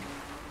now.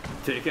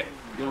 Take it.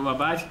 You want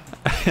my badge?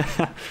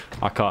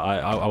 I can't.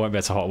 I won't be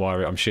able to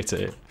hotwire it. I'm shit at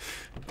it.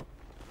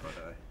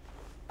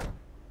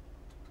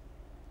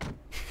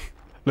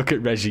 Look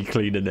at Reggie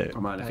cleaning it.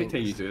 Oh man, every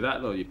time you do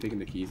that though, you've taken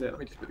the keys out. Let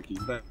me just put the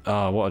keys back.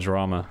 Oh, what a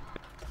drama.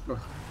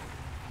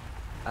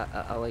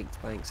 I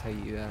liked, Banks, how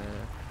you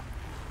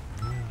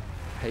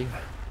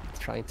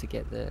trying to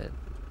get the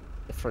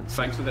front.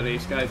 Thanks for the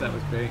race, guys. That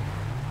was great.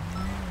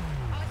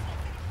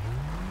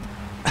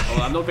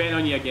 Oh, I'm not betting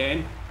on you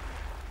again.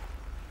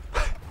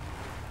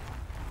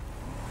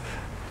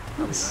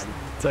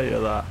 Tell you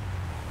that.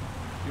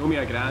 You owe me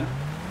 $1,000.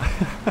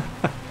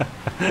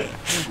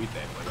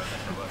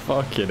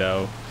 Fucking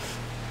hell.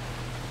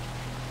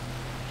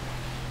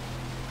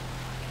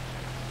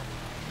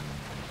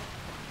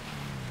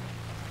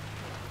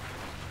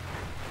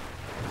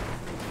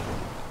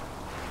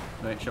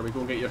 Right, shall we go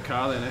and get your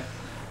car then, eh?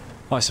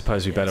 I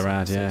suppose we better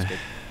add, yeah.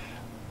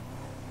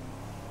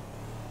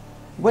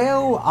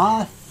 Well,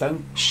 I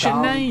think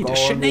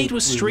Sinead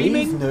was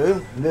streaming.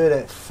 Now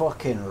that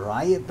fucking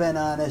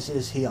RiotBananas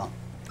is here.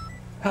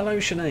 Hello,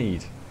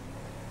 Sinead.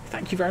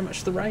 Thank you very much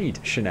for the raid,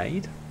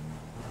 Sinead.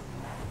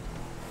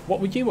 What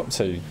were you up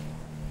to?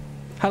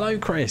 Hello,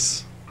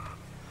 Chris.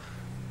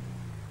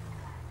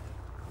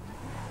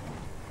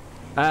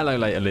 Hello,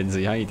 later,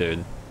 Lindsay. How you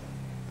doing?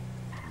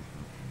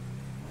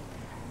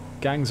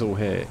 Gang's all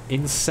here.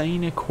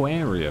 Insane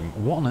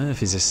aquarium. What on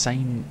earth is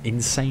insane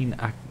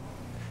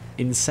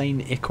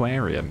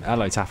aquarium?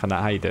 Hello,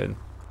 Taffanat. How you doing?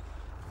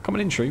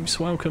 Coming in, troops.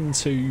 Welcome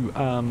to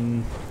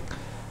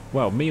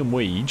well, me and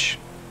Weege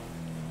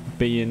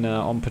being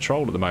on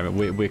patrol at the moment.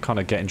 We're kind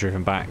of getting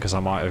driven back because I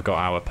might have got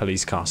our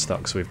police car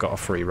stuck, so we've got a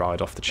free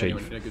ride off the chief.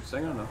 Anyone a good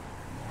singer or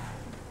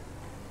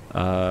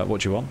no?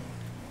 What do you want?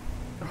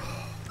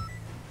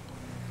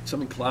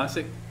 Something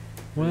classic.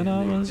 When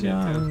I was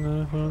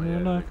young,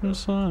 life was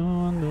so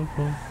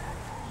wonderful.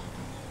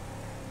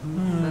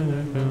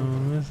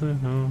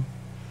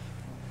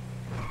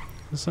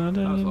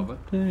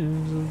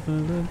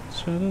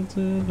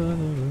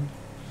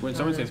 When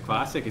someone says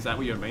classic, is that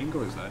where your mind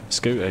goes now?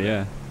 Scooter,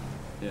 yeah.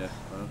 Yeah,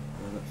 well,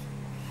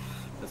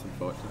 that's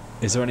unfortunate.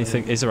 Is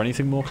there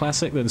anything more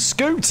classic than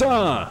Scooter?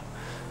 Yeah,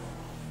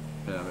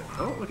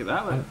 oh, look at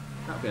that one.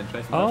 That'd be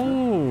interesting.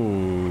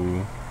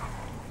 Oh.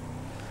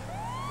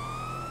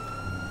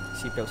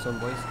 Seatbelts on,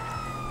 boys.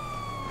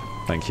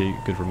 Thank you.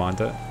 Good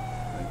reminder.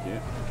 Thank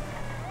you.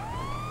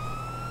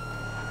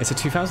 It's a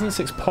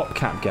 2006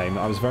 PopCap game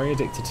that I was very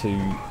addicted to.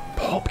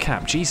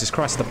 PopCap, Jesus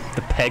Christ, the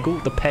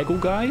Peggle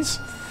guys?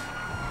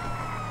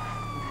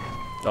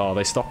 Oh, are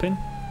they stopping?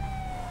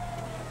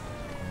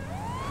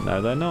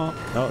 No, they're not.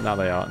 Oh, now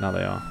they are. Now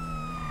they are.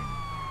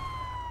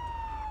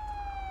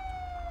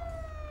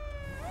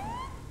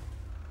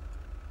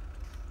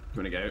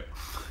 You want to go?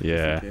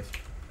 Yeah.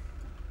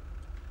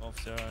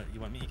 Officer, you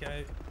want me to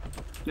go?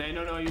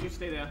 No, you just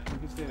stay there. You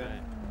can stay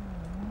there.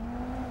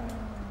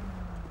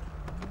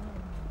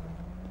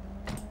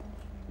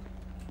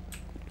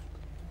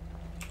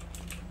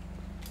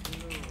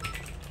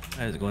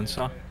 How's it going,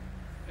 sir?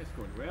 It's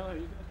going well, how are you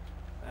doing?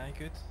 Aye,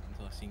 good,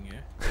 until I seen you.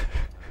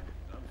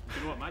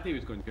 You know what, my day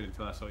was going good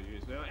until I saw you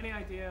as well. Any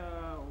idea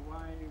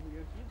why we are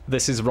here?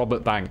 This is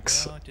Robert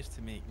Banks. Well, just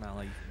to make my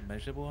life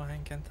miserable, I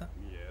think, isn't it?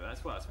 Yeah,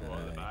 that's what the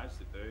badge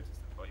to do. Just to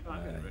thought you might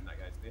have been around that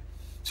guy's day.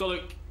 So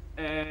look,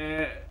 you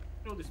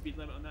know the speed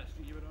limit on that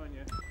street you were on,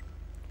 yeah?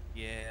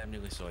 Yeah, I'm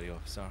really sorry,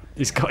 officer.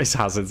 He's got his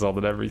hazards on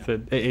and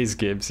everything. It is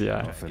Gibbs, yeah.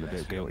 I feel a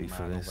bit guilty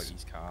for this.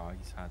 His car,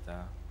 he's had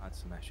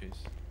some issues.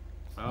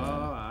 Oh,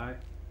 aye.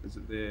 Is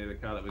it the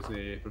car that was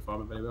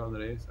performing very well on the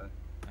race?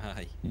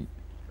 Aye.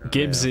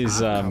 Gibbs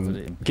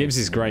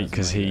is great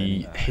because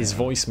his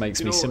voice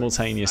makes me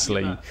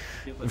simultaneously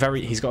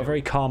he's got a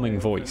very calming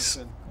voice,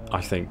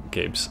 I think,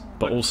 Gibbs,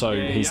 but also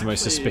he's the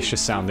most suspicious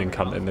sounding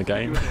cunt in the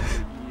game.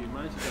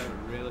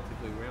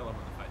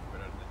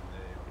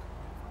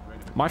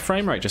 My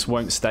frame rate just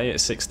won't stay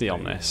at 60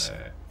 on this.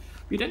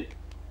 We didn't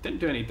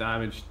do any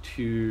damage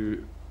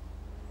to.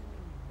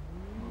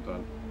 Hold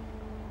on.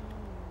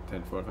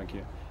 10-4, thank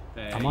you.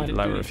 I might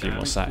lower a few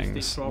more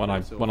settings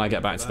when I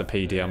get back to the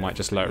PD. I might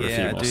just lower a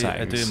few more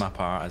settings. I do my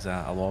part as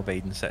a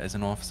law-abiding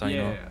citizen officer. Yeah,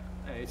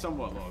 you know.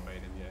 Somewhat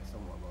law-abiding. Yeah,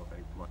 somewhat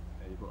law-abiding. Come on,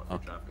 you've got a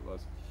few traffic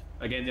laws.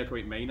 Again, they're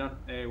quite minor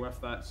with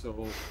that.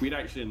 So we're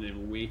actually on the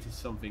way to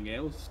something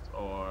else,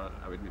 or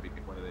I would maybe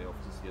get one of the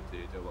officers here to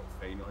do a little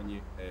fine on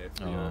you.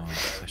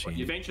 But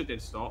you eventually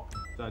did stop,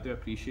 so I do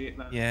appreciate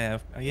that. Yeah.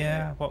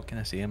 What can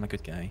I say? I'm a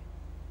good guy.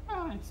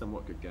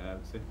 Somewhat good guy, I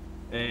would say.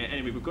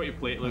 Anyway, we've got your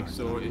plate, look.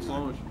 So as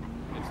long as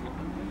it's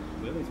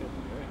clearly said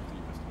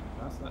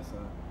that's a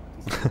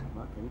decent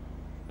mark,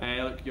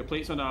 look, your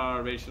plate's on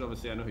our register.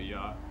 Obviously, I know who you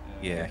are.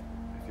 Yeah.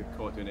 If you're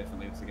caught doing anything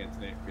like this again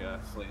tonight, it'll be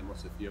a slightly more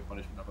severe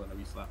punishment other than a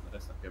wee slap on the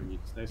wrist I've given you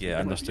just now. So yeah,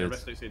 understood. Your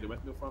wrist outside the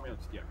window for me. I'll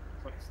just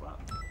click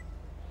slap.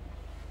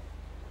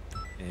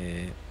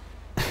 There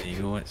you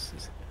go. It's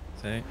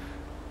out. There you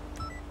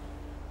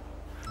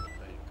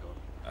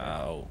go.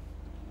 Ow.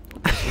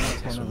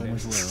 One of them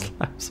as well.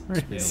 I'm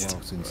sorry. It's been a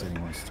while since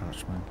anyone's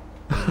touched me.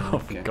 Oh,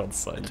 for God's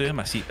sake. I do have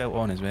my seatbelt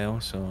on as well,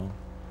 so.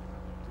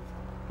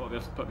 Put your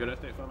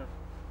wrist out for me.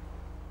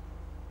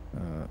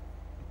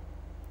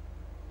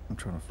 I'm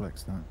trying to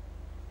flex that.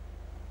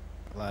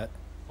 Like.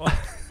 What?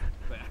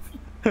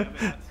 That's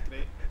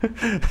great.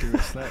 Give it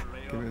a slap.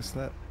 Give it a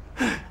slap.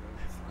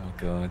 Oh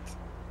God.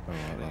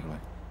 Alright, lovely.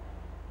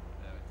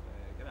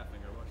 Get that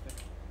finger washed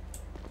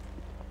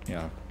in.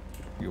 Yeah.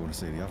 You want to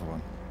see the other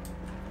one?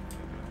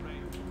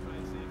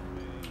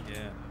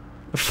 Yeah.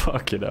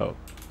 Fucking hell.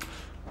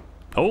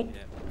 Oh! Yeah,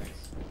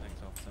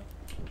 thanks, officer.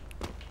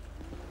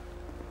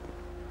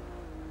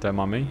 Don't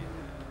mind me.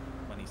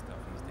 Funny stuff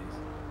these days.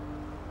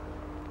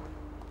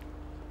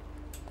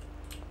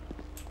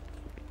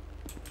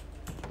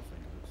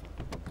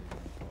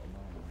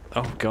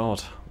 Oh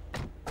God.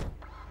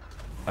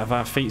 Have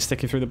our feet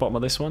sticking through the bottom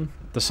of this one?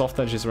 The soft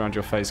edges around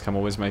your face can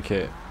always make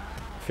it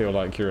feel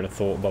like you're in a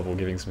thought bubble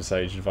giving some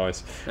sage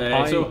advice.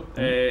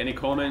 Any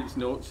comments,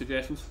 notes,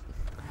 suggestions?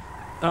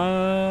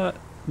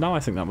 No, I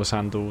think that was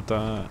handled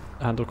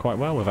quite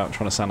well without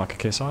trying to sound like a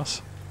kiss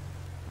ass.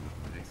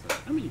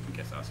 Excellent. I mean, you can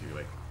kiss ass if you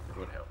like. It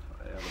would help.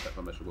 I have a bit of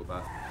a miserable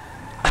bath.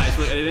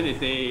 So at the end of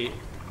the day,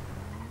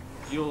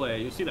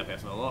 you'll see that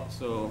person a lot.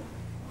 So.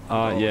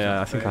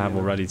 Yeah, I think I have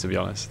already, to be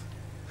honest.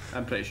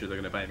 I'm pretty sure they're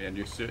going to buy me a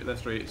new suit at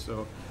this rate,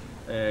 so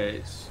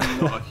it's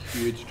not a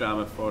huge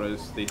drama for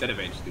us. They did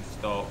eventually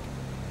stop.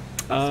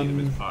 I've seen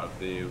them as part of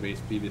the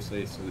race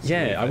previously. So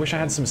yeah, I wish I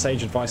had some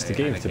sage advice to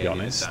give, to be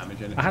honest.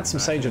 I had some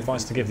sage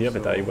advice to give the other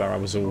day where I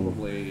was all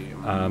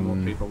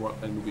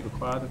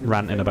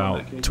ranting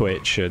about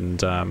Twitch and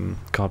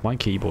God, my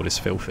keyboard is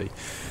filthy.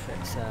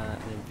 It's an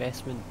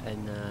investment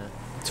in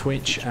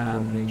Twitch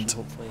and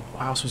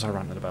what else was I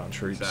ranting about?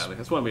 Troops. Exactly,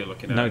 that's one way of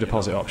looking at it. No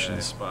deposit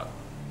options. But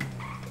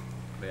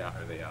they are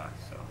who they are.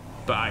 So,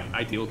 but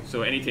ideal.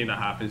 So anytime that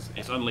happens,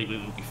 it's unlikely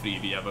there'll be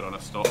freebie ever on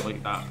a stop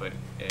like that. But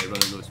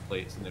running those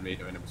plates in the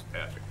radio and it was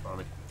perfect for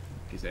me,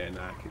 because then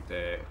I could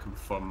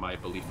confirm my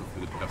belief of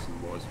who the person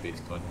was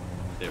based on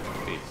their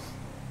face.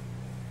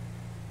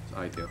 It's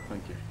ideal.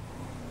 Thank you.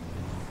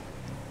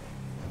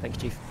 Thanks,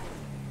 Chief.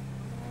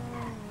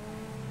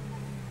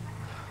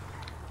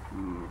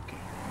 Okay.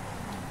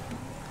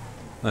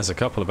 There's a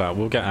couple about.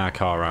 We'll get our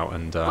car out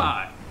and.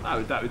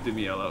 That would do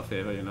me a little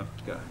favour, you know.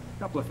 Got a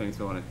couple of things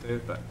I want to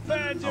do, but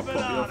I'll pop you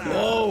off.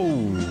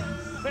 Whoa!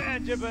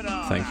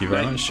 Thank you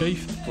very much,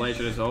 Chief.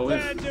 Pleasure as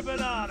always.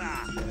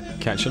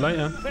 Catch you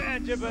later.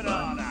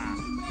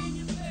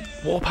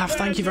 Warpath,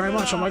 thank you very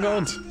much. Oh my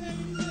god.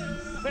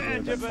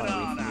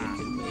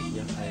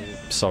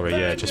 Sorry,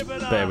 yeah, just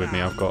bear with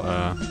me. I've got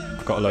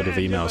a load of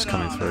emails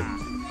coming through.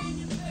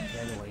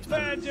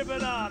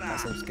 That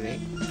sounds great.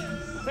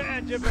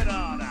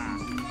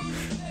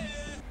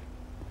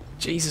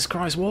 Jesus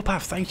Christ,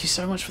 Warpath, thank you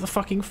so much for the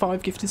fucking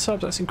 5 gifted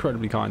subs. That's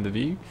incredibly kind of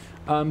you.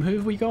 Who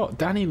have we got?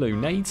 Danny Lou,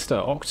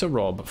 Nadester,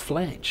 Octorob,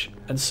 Fletch,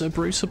 and Sir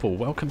Bruceable.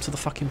 Welcome to the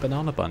fucking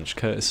Banana Bunch,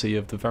 courtesy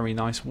of the very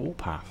nice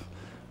Warpath.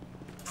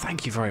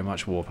 Thank you very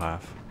much,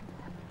 Warpath.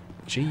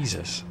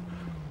 Jesus.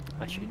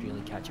 I should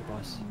really catch a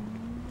bus.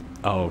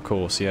 Oh, of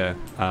course, yeah.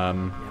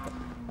 Yeah,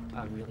 but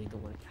I really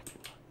don't want to catch a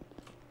bus.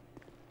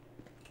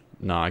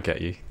 No, I get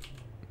you.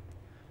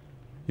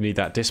 You need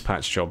that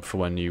dispatch job for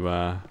when you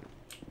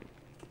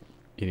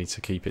need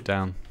to keep it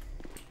down.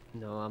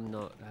 No, I'm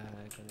not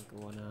gonna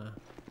go on a.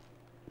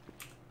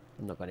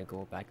 I'm not gonna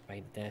go back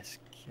behind the desk.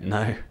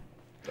 No.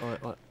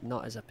 Or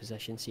not as a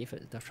position. See if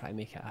they're trying to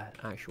make it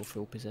an actual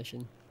full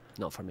position.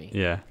 Not for me.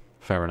 Yeah,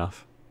 fair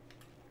enough.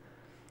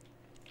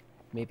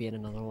 Maybe in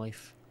another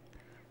life.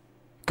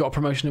 Got a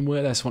promotion in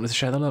work there, so wanted to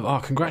share the love. Oh,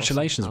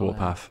 congratulations, Awesome.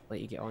 Warpath. Let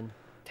you get on.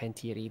 10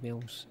 to your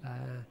emails.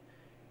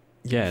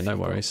 Yeah, no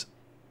worries.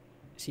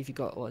 See if you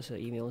got lots of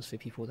emails for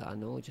people that I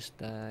know. Just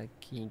can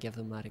you give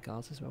them my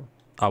regards as well?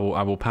 I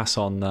will pass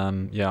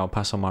on. Yeah, I'll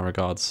pass on my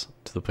regards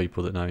to the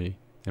people that know you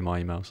in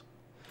my emails.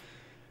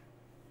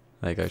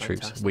 There you go,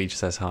 Fantastic. Troops. Weege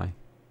says hi.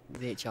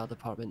 The HR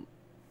department,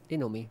 they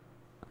know me.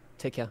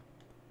 Take care.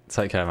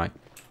 Take care, mate.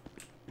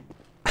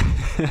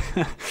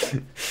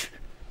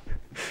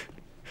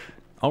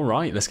 All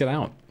right, let's get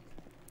out.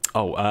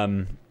 Oh,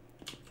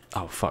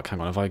 oh fuck! Hang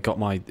on. Have I got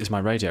my? Is my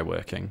radio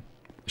working?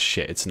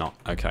 Shit, it's not.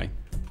 Okay.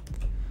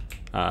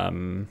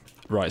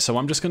 Right. So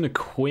I'm just going to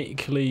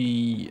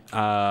quickly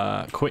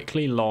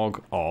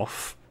log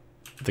off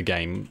the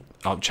game.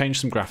 I'll change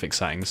some graphic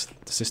settings.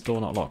 Does this door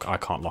not lock? I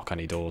can't lock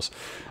any doors.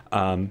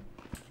 I'm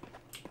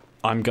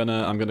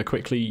gonna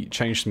quickly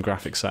change some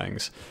graphic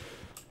settings.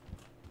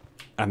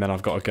 And then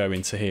I've got to go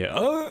into here.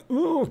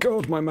 Oh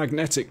god, my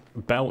magnetic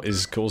belt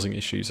is causing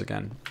issues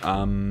again.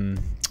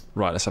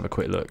 Right, let's have a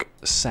quick look.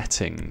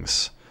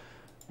 Settings.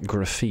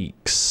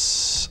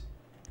 Graphics.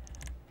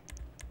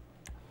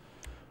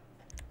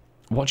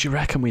 What do you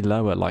reckon we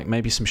lower? Like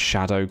maybe some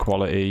shadow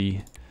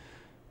quality.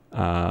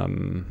 I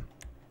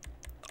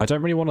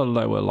don't really want to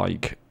lower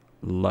like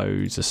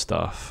loads of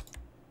stuff.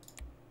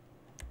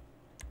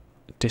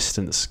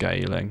 Distance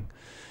scaling.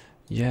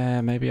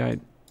 Yeah, maybe I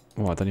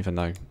don't even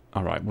know.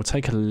 Alright, we'll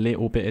take a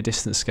little bit of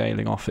distance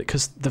scaling off it,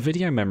 because the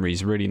video memory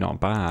is really not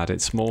bad.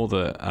 It's more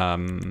that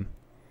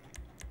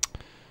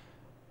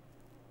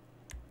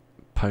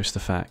post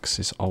effects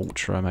is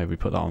ultra. Maybe we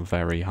put that on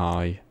very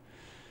high.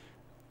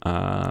 Okay,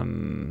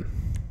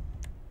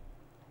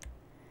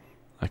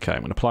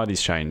 I'm going to apply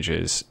these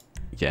changes.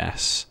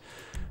 Yes.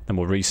 Then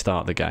we'll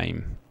restart the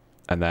game.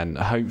 And then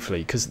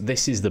hopefully, because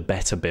this is the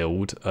better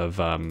build of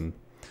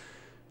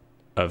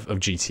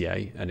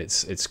GTA, and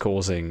it's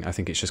causing, I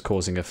think it's just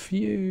causing a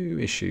few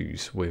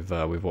issues with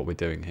what we're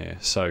doing here.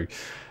 So,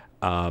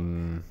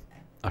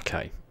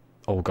 okay.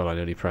 Oh god, I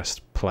nearly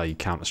pressed play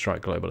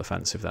Counter-Strike Global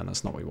Offensive then.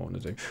 That's not what we want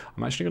to do.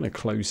 I'm actually going to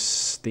close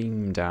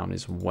Steam down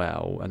as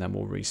well, and then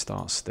we'll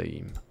restart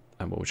Steam,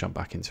 and we'll jump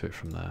back into it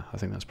from there. I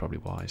think that's probably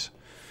wise.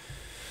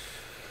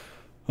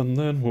 And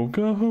then we'll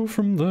go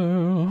from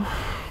there.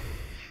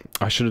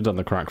 I should have done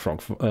the Crack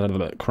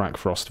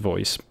Frost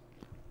voice.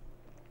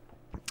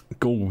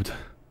 Gold.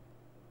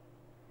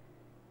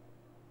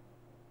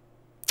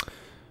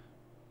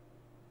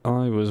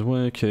 I was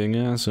working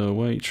as a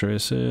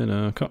waitress in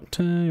a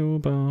cocktail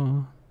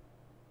bar.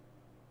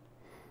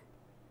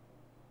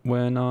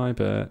 When I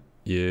bet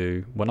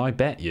you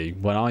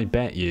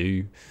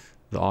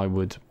that I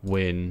would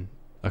win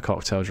a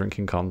cocktail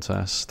drinking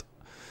contest.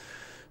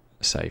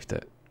 Saved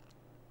it.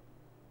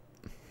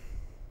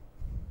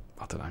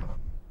 I don't know.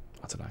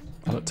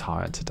 I look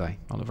tired today.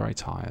 I look very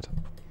tired.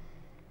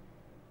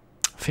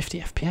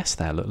 50 FPS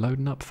there. Look,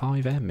 loading up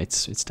 5M.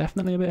 It's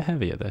definitely a bit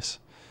heavier, this.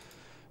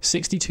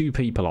 62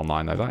 people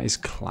online, though. That is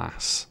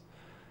class.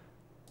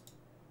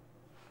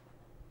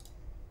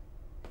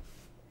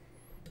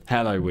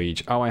 Hello,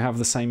 Weege. Oh, I have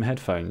the same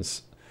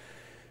headphones.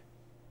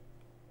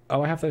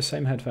 Oh, I have those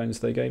same headphones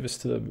they gave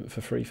us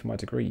for free for my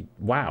degree.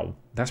 Wow,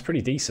 that's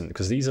pretty decent,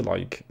 because these are,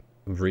 like,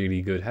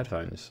 really good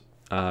headphones.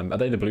 Are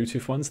they the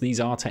Bluetooth ones? These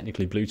are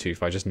technically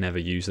Bluetooth. I just never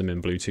use them in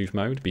Bluetooth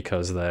mode,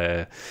 because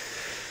they're...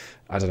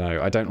 I don't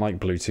know. I don't like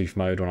Bluetooth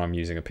mode when I'm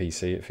using a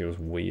PC. It feels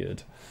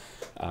weird.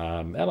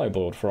 Hello,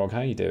 Board Frog.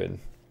 How you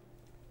doing?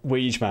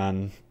 Weege,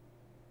 man.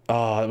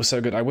 Oh, that was so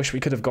good. I wish we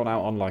could have gone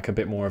out on like a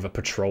bit more of a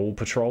patrol,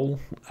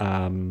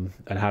 and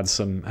had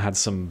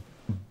some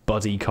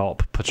buddy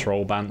cop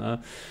patrol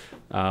banter.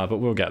 But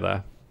we'll get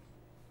there.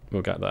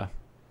 We'll get there.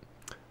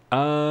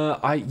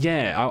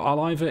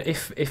 I'll either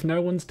if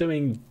no one's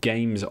doing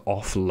games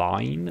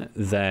offline,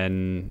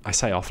 then I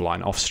say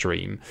offline, off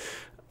stream.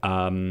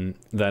 Then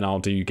I'll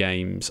do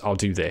games. I'll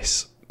do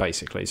this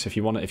basically. So if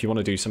you want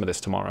to do some of this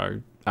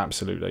tomorrow,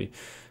 absolutely.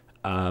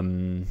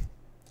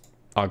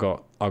 I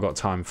got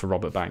time for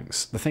Robert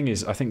Banks. The thing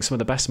is, I think some of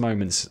the best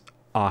moments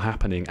are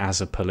happening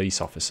as a police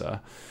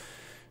officer,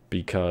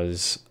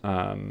 because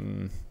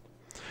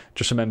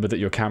just remember that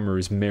your camera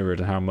is mirrored,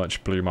 and how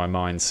much blew my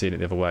mind seeing it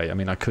the other way. I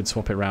mean, I could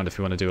swap it around if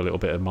you want to do a little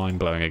bit of mind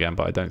blowing again,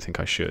 but I don't think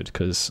I should,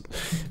 because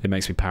it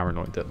makes me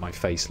paranoid that my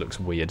face looks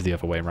weird the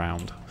other way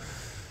around.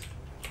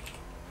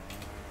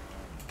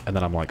 And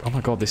then I'm like, oh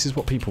my god, this is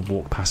what people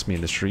walk past me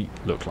in the street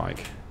look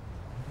like.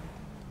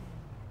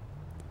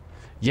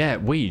 Yeah,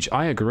 Weege,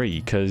 I agree,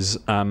 because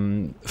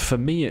for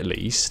me at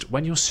least,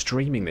 when you're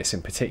streaming this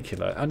in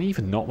particular, and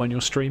even not when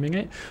you're streaming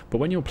it, but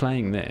when you're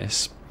playing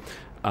this,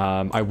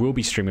 I will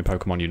be streaming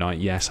Pokemon Unite,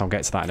 yes, I'll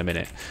get to that in a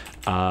minute.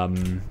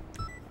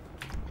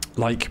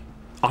 Like,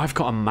 I've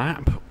got a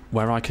map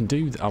where I can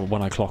do,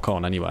 when I clock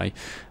on anyway,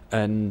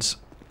 and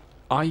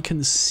I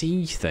can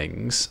see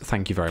things.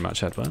 Thank you very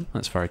much, Edwin,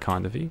 that's very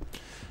kind of you.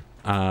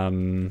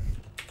 I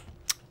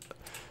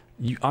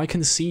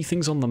can see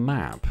things on the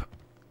map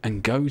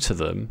and go to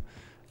them,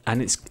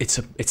 and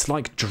it's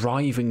like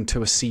driving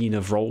to a scene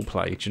of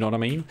roleplay. Do you know what I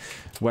mean?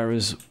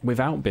 Whereas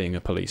without being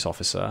a police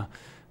officer,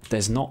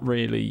 there's not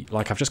really,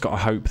 like, I've just got to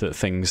hope that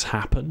things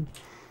happen.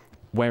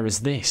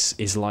 Whereas this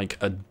is like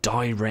a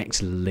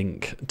direct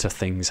link to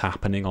things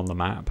happening on the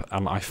map,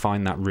 and I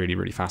find that really,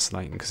 really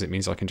fascinating, because it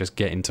means I can just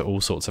get into all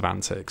sorts of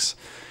antics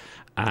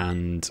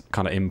and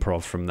kind of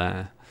improv from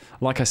there.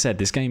 Like I said,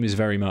 this game is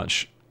very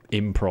much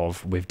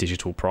improv with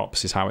digital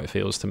props, is how it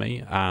feels to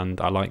me, and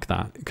I like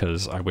that,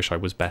 because I wish I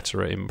was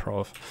better at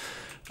improv.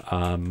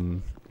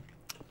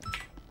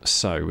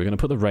 So we're going to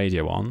put the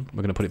radio on,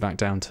 we're going to put it back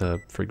down to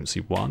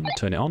frequency 1,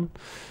 turn it on.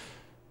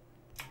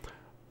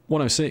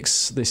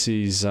 106, this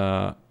is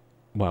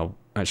well,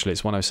 actually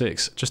it's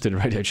 106, just did a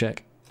radio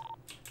check.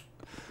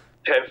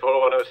 10-4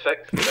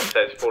 106, that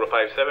says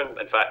 457,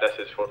 in fact this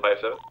is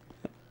 457.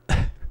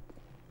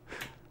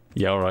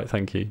 Yeah, alright,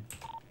 thank you.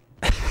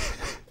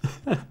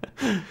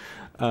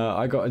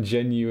 I got a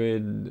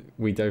genuine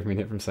dopamine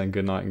hit from saying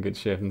goodnight and good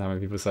shift, and having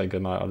people say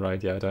goodnight on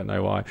radio. I don't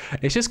know why.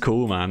 It's just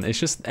cool, man. It's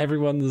just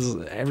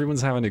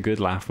everyone's having a good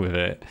laugh with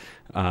it,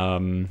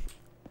 and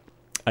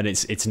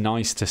it's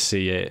nice to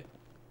see it,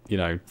 you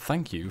know.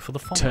 Thank you for the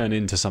follow. Turn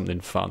into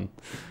something fun.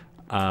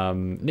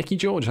 Nikki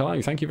George,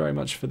 hello. Thank you very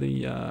much for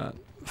the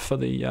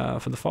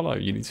follow.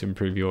 You need to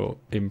improve your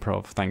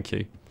improv. Thank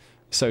you.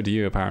 So do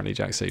you, apparently,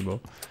 Jack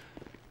Seabull.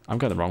 I'm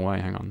going the wrong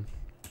way. Hang on.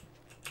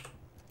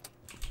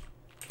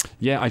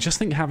 Yeah, I just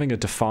think having a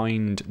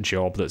defined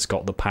job that's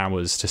got the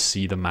powers to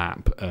see the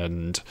map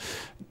and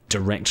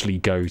directly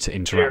go to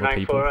interact with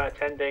people. 094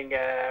 attending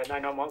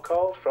 911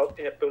 call from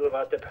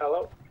Boulevard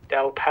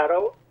Del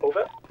Perro,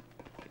 over.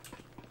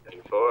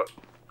 94,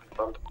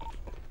 confirmed.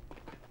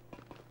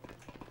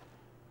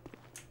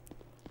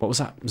 What was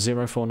that?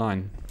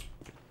 049.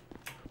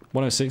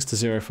 106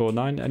 to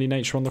 049. Any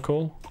nature on the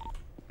call?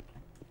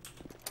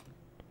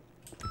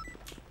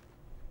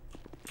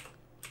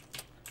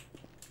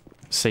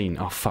 Scene.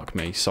 Oh, fuck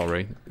me.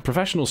 Sorry.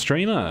 Professional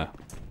streamer.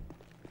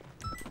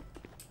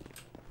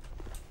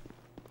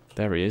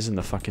 There he is in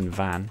the fucking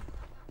van.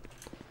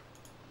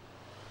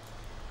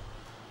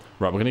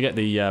 Right, we're gonna get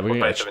the. We're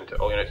gonna get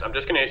all units. I'm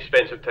just going to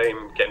spend some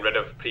time getting rid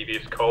of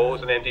previous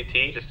calls in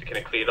MDT just to kind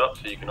of clear it up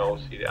so you can all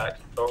see the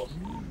active calls.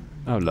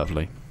 Oh,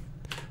 lovely.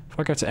 If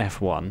I go to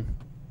F1,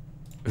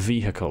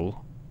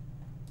 vehicle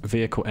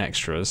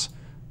extras.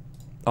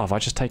 Oh, have I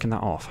just taken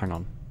that off? Hang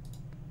on.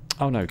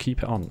 Oh no,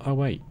 keep it on. Oh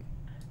wait.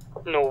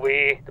 No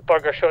way. The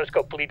burger shop's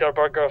got bleeder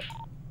burgers.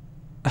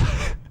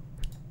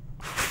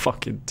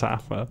 Fucking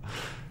Taffer.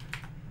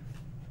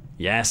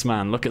 Yes,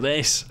 man. Look at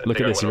this. Look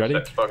at this. You ready?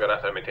 Burger,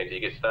 that's how many times you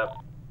get stabbed.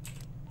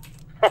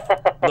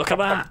 Look at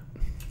that.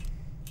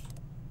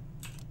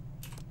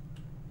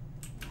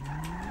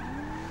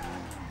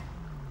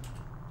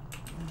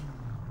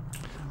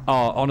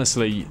 Oh,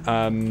 honestly,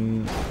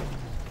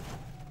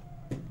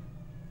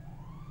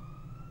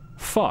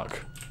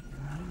 fuck.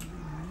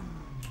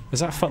 Is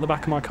that fuck the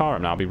back of my car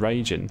up now? I'll be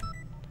raging.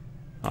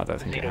 I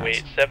don't think it has.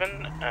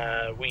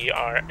 087, we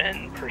are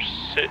in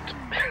pursuit.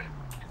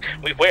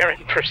 We were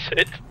in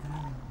pursuit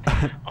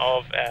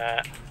of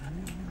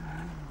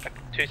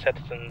 2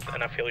 citizens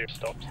in a failure to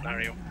stop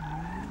scenario.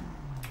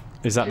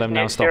 Is that them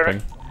now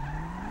stopping?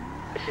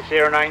 This is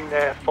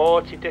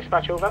 0940,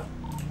 dispatch over.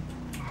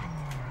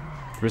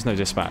 There is no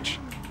dispatch.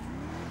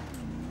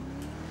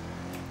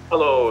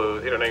 Hello,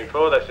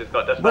 094, this is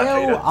not dispatch.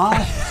 Well,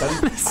 I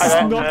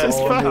think not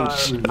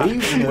dispatch.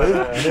 Leave me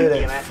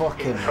that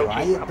fucking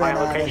riot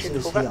bananas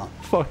is here.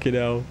 Fucking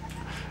hell.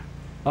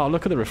 Oh,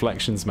 look at the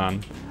reflections,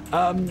 man.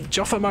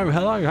 Joffamo,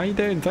 hello, how you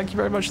doing? Thank you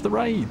very much for the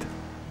raid.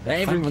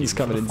 Everyone's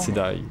coming in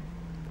today.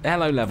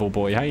 Hello, Level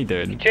Boy, how you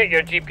doing? Check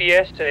your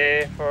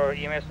GPS for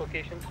EMS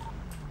locations.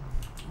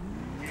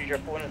 Use your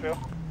phone as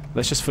well.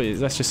 Let's just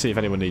see if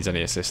anyone needs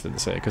any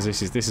assistance here, because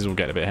this is all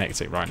getting a bit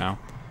hectic right now.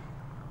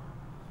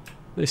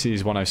 This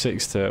is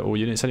 106 to all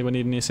units. Anyone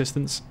need any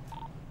assistance?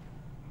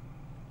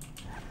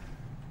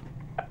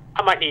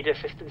 I might need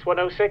assistance.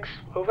 106,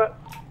 over.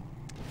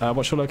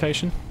 What's your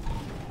location?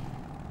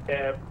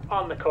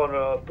 On the corner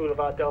of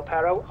Boulevard Del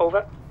Perro,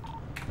 over.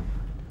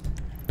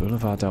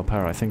 Boulevard Del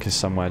Perro, I think, is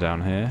somewhere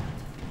down here.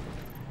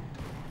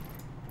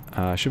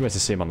 I should be able to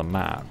see him on the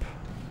map.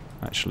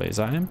 Actually, is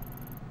that him?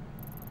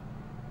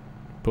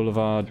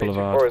 Boulevard.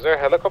 Is there a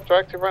helicopter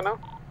active right now?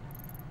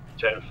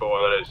 10-4,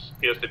 there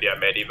appears to be a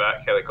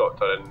medivac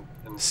helicopter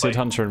in Sid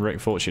Hunter and Rick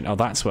Fortune. Oh,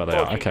 that's where they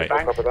are. Okay.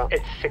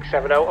 It's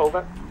 670,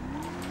 over.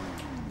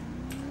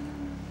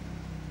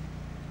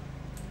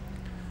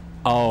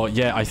 Oh,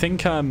 yeah, I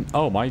think,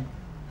 oh,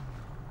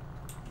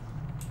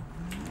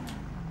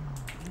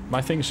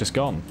 my thing's just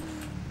gone.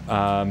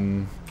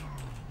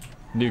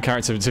 New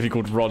character to be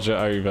called Roger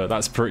Over.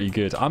 That's pretty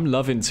good. I'm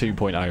loving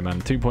 2.0,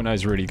 man. 2.0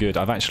 is really good.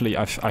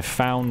 I've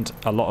found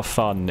a lot of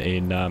fun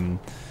in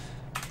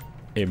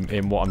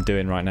what I'm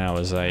doing right now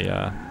as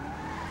a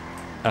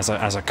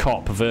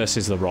cop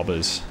versus the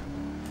robbers.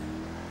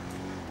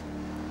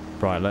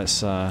 Right,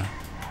 let's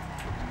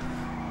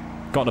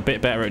gotten a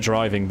bit better at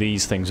driving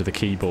these things with a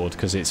keyboard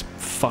because it's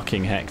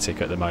fucking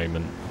hectic at the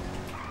moment.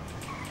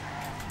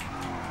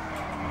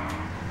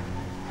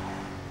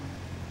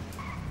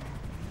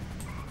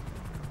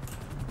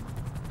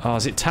 Oh,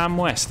 is it Tam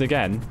West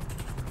again?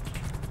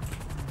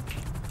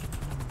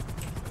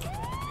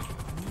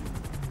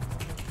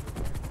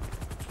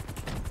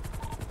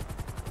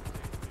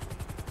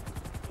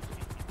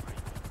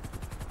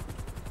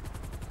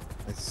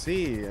 I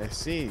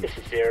see. This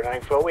is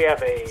 094. We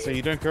have a. So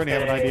you don't currently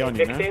have an ID on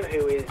you, no?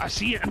 Who is I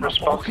see it in my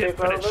pocket,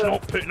 but it's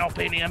not putting up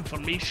any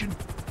information.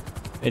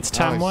 It's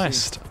Tam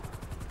West.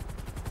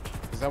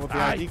 Is that what the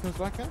ID comes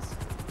back as?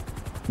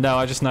 No,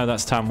 I just know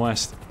that's Tam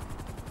West.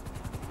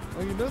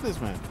 Oh, you know this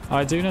man?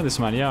 I do know this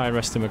man, yeah. I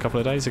arrested him a couple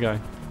of days ago.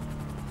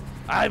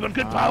 Aye, we're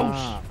good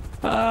pals.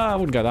 I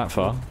wouldn't go that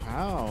far.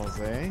 Pals,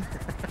 eh?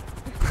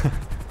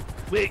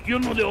 Wait, you're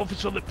not the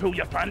officer that pulled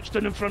your pants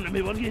down in front of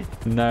me, were you?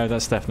 No,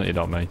 that's definitely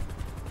not me.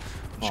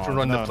 Just to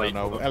run the plate.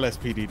 No.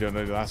 LSPD don't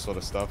do that sort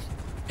of stuff.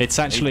 It's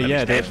actually,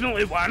 yeah.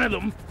 Definitely one of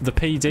them. The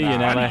PD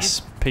in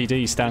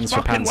LSPD stands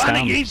for pants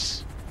down.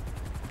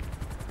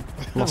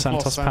 Los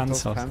Santos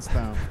Pants down.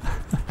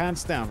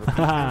 Pants down. Repeat,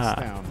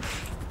 pants down.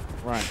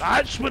 Right.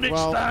 That's what it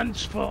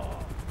stands for.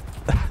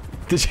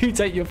 Did you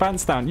take your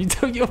pants down? You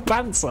took your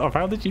pants off.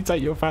 How did you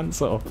take your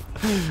pants off?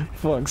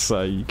 Fuck's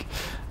sake.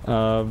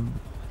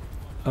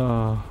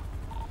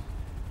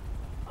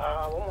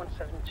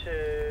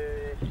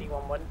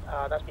 1172-311.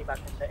 That's me back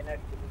in setting out.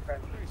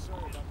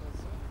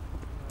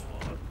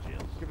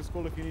 Give us a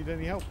call if you need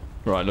any help.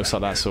 Right, looks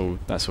like that's all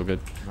good.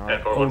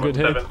 Right. All good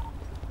here.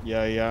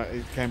 Yeah,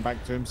 it came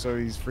back to him, so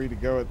he's free to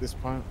go at this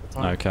point.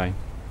 Okay,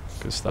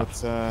 good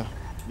stuff. But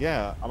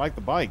yeah, I like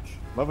the bike.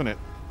 Loving it.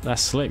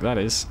 That's slick. That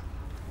is.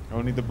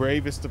 Only the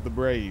bravest of the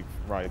brave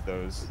ride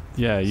those.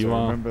 Yeah, you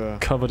are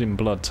covered in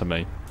blood to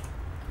me.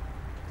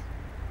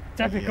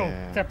 Typical,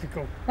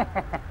 typical.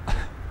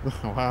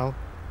 Well,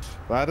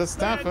 that is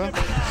Staffer.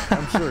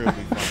 I'm sure it'll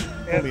be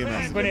fun. Only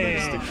enough to get them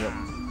to stick up.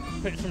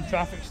 Put some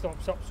traffic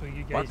stops up so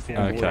you guys can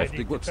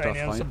okay. Good stuff,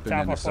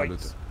 fine.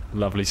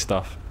 Lovely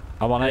stuff.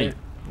 I'm on 8.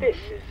 This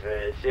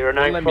is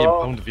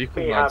 094.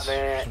 We have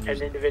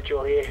an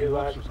individual here who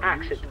has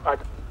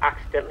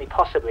accidentally,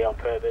 possibly on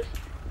purpose,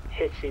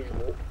 hit a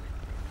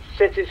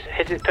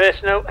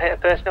person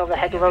over the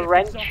head with a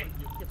wrench.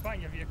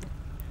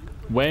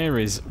 Where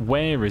is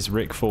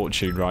Rick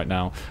Fortune right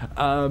now?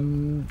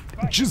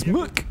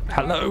 Jizmook,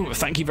 hello.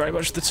 Thank you very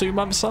much for the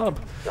 2-month sub.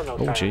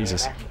 Oh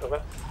Jesus.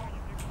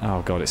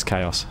 Oh god, it's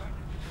chaos.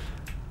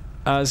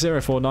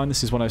 049.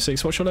 This is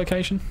 106. What's your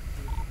location?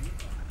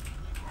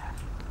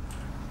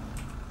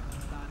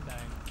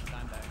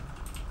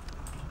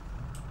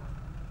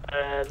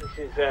 This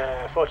is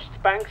Fortune's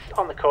Banks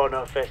on the corner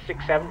of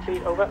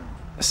 670. Over.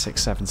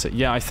 670.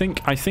 Yeah, I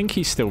think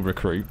he's still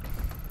recruit.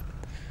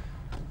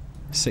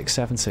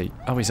 670.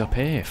 Oh, he's up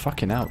here.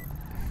 Fucking hell.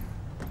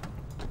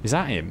 Is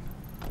that him?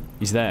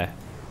 He's there.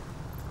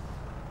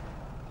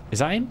 Is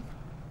that him?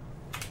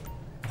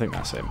 I think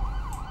that's him.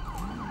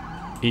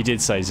 He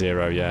did say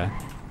 0, yeah.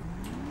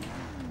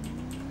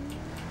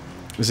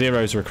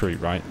 0's recruit,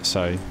 right?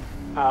 So.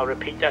 I'll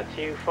repeat that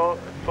to you for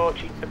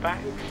Chief of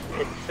Banks.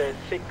 It's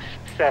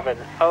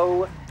 670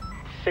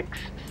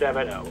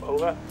 670.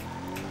 Over.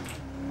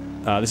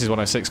 This is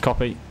 106.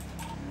 Copy.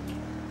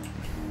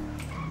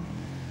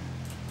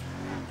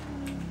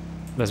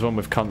 There's one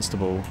with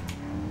constable.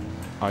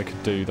 I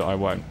could do that. I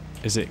won't.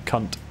 Is it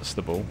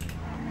constable?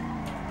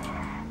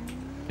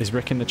 Is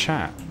Rick in the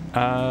chat?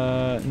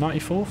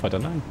 94th. I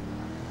don't know.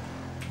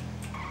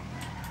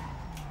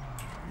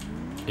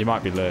 He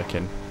might be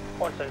lurking.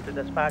 What's out to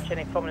dispatch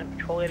any prominent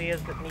patrol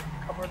areas that need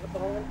covered at the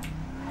moment?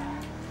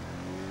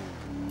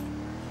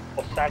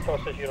 Los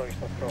Santos is your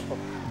oyster, proper.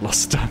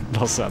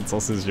 Los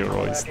Santos is your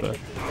oyster.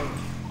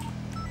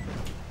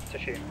 It's a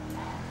shame.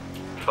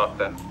 Fuck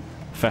them.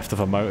 Theft of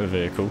a motor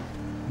vehicle.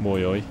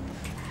 Moi oi.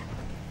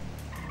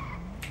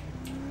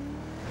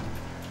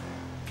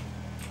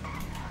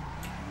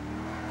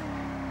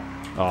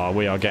 Oh,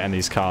 we are getting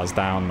these cars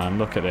down, man.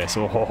 Look at this.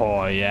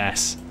 Oh,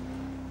 yes.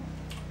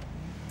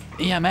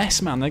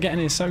 EMS, man. They're getting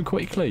here so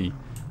quickly.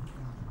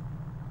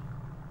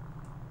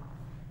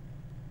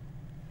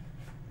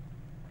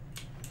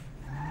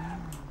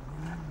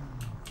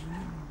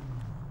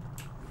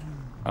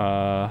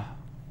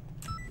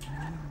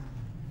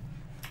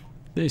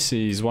 This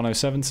is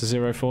 107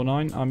 to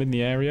 049. I'm in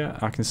the area.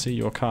 I can see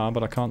your car,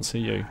 but I can't see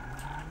you.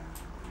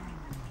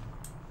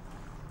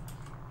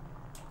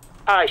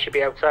 I should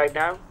be outside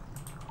now.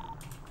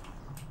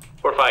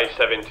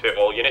 457 to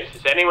all units.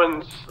 Has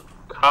anyone's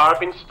car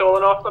been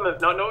stolen off them? Have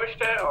not noticed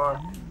it,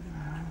 or?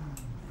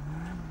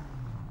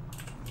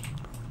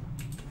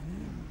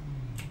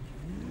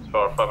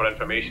 For further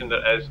information,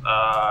 there is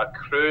a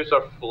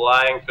cruiser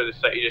flying through the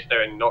city just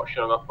now and not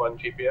showing up on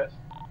GPS.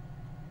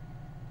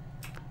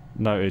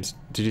 Noted.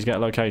 Did you get a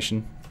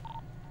location?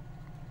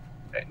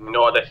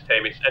 Not at this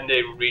time. It's in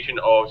the region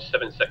of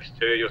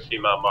 762. You'll see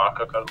my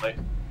marker currently.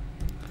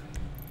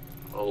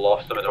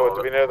 Lost them at the moment.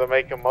 Do we know the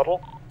make and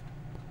model?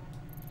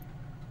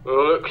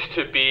 Looks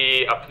to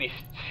be a police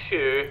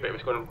 2, but it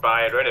was going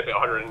by around about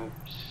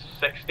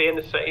 160 in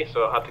the city,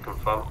 so I had to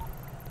confirm.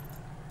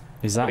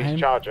 Is that police him?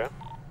 Charger?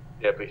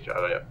 Yeah, police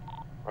charger, yeah.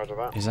 Roger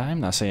that. Is that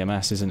him? That's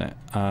EMS, isn't it?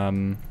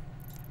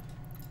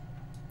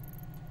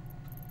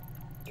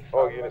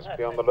 All units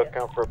be on the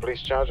lookout for a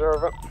police charger,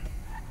 over.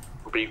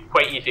 It'll be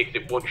quite easy because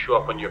it won't show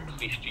up on your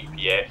police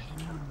GPS.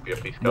 Your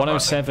police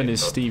 107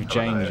 is Steve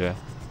Janger.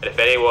 And if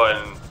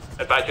anyone,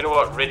 in fact, you know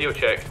what? Radio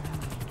check.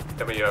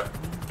 Give me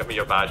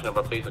your badge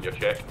number, please, on your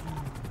check.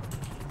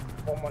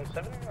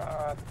 117.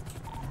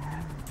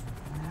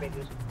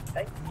 Radius.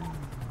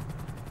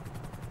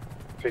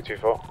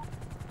 324.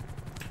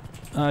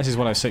 This is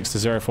 106 to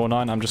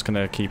 049. I'm just going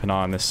to keep an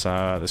eye on this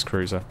this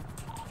cruiser.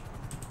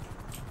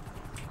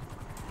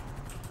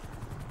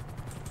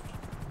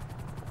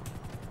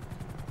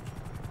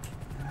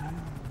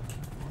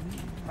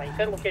 You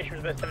said location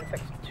was about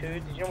 762.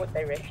 Did you know what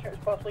direction it was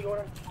possibly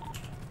going in?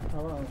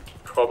 Oh,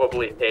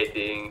 Probably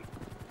heading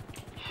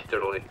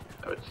easterly,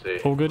 I would say.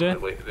 All good here?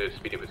 The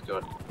speed it was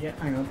going. Yeah,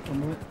 hang on 1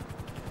 minute.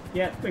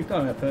 Yeah, we've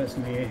got a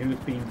person here who's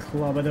been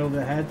clobbered over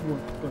the head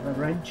with a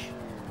wrench.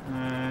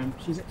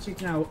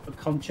 She's now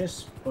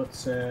conscious,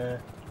 but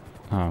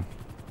oh.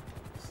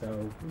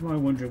 So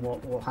I'm wondering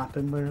what will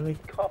happen really.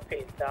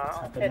 Copy that.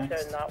 I'll head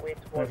down that way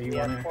towards the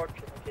airport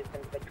in case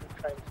individuals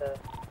trying to.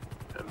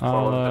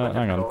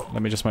 Hang on.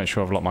 Let me just make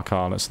sure I've locked my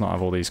car. Let's not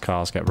have all these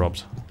cars get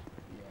robbed.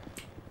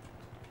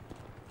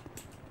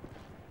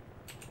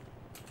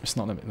 It's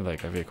not. There you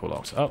go. Vehicle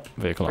locked. Oh,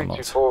 vehicle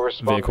unlocked.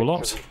 Vehicle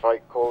locked.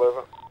 Fight call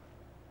over.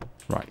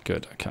 Right.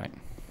 Good. Okay.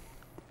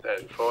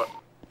 10-4.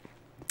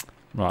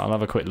 Right. I'll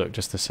have a quick look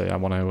just to see. I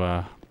want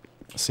to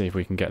see if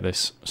we can get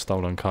this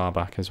stolen car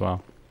back as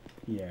well.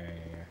 Yeah.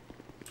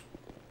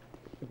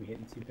 Could be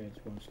hitting 2 birds,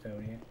 1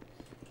 stone here.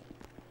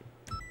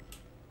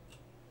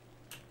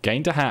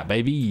 Gained a hat,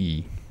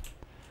 baby.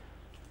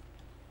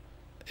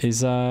 Is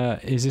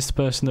this the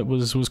person that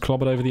was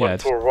clobbered over the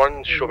head?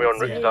 141, show me on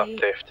route to that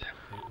theft.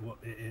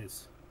 It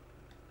is.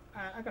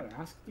 I gotta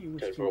ask, do you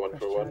wish to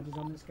press charges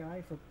on this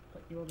guy for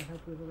putting you over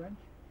help with a wrench?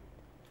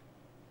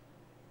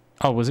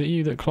 Oh, was it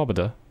you that clobbered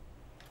her?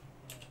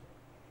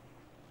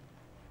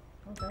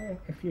 Okay,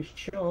 if you're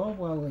sure,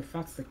 well, if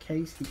that's the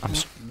case, you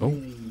can't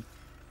really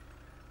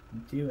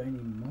do any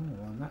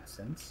more in that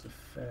sense. If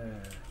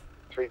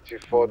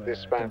 324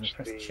 dispatch.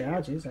 The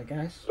charges, I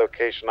guess.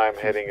 Location I'm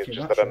heading is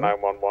just at a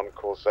 911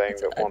 call saying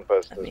that one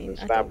person has been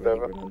stabbed I don't really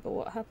over. remember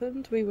what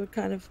happened. We were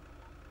kind of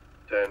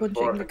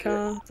punching the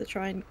car to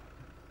try and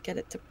get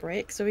it to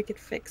break so we could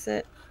fix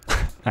it.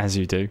 As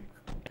you do.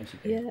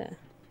 Yeah.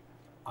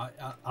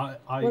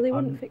 Well, they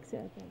wouldn't fix it,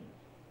 I think.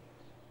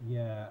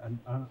 Yeah, and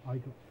I got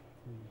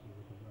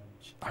with the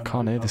wrench. I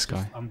can't hear this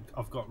guy.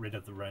 I've got rid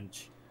of the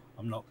wrench.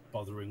 I'm not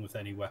bothering with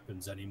any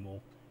weapons anymore.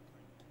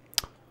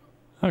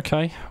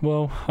 Okay,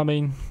 well, I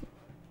mean,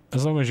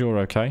 as long as you're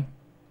okay,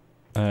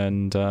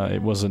 and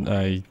it wasn't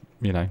a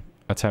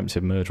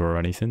attempted murder or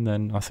anything,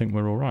 then I think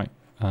we're all right.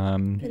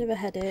 Bit of a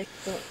headache,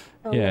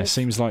 but yeah,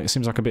 seems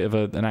like a bit of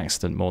an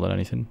accident more than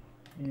anything.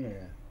 Yeah.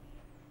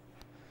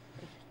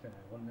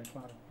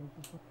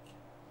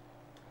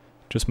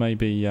 Just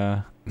maybe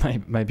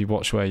maybe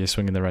watch where you're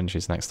swinging the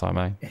wrenches next time,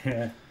 eh?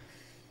 Yeah.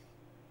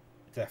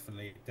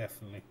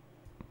 Definitely.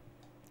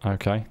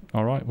 Okay.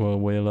 All right. Well,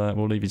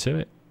 we'll leave you to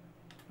it.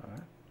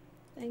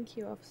 Thank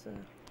you, officer.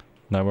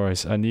 No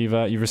worries. And you've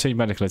received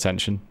medical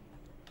attention.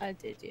 I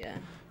did, yeah.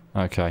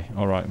 Okay.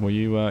 All right. Well,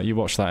 you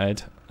watch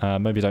that, Ed.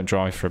 Maybe don't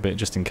drive for a bit,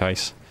 just in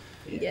case.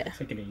 Yeah.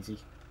 Take it easy.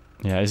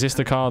 Yeah. Is this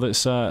the car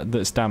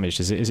that's damaged?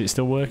 Is it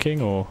still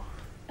working or?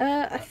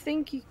 I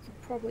think you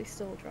could probably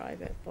still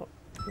drive it, but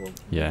we'll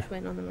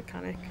win on the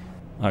mechanic.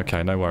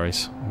 Okay. No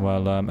worries.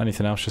 Well,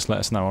 anything else? Just let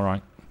us know. All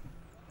right.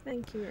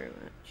 Thank you very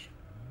much.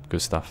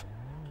 Good stuff.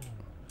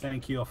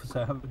 Thank you,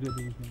 officer. Have a good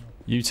evening.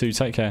 You too.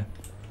 Take care.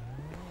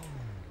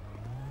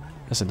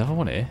 There's another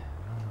one here.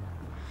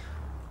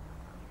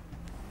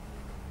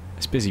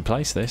 It's a busy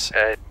place, this.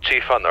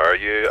 Chief Hunter, are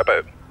you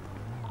about?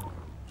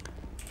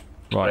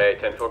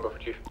 Right. 10-4, go for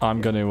Chief.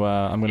 I'm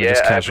gonna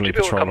just casually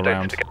patrol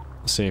around,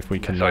 see if we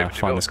can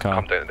find this car.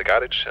 Come down to the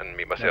garage and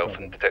meet myself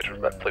and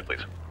Detective Ripley,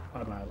 please.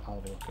 I'll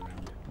walk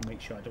around and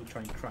make sure I don't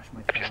try and crash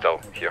my car. If you're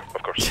still here,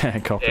 of course. Yeah,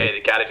 copy.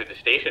 The garage at the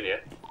station, yeah?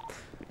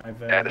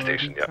 At the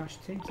station, yeah.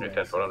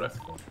 10-4 on it.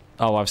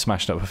 Oh, I've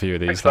smashed up a few of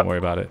these. Don't worry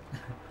about it.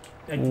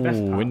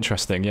 Ooh,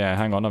 interesting. Yeah,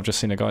 hang on. I've just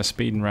seen a guy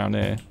speeding around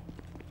here.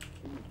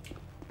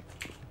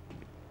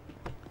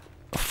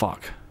 Oh,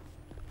 fuck.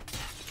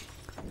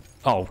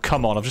 Oh,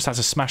 come on. I've just had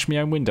to smash my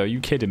own window. Are you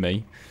kidding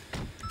me?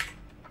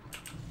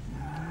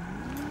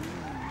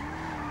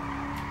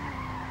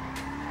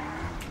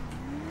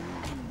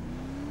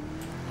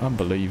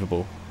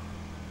 Unbelievable.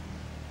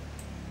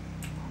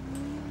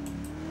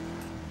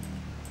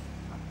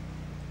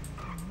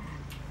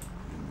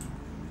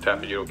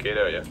 Tappy, you okay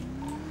there, yeah?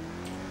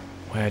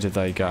 Where did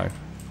they go?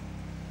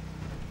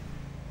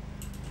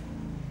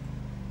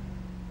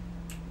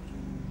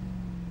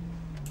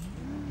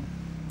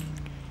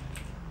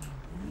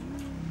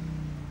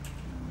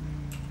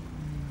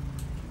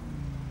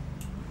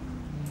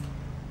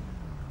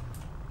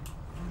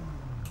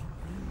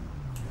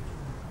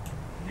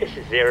 This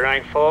is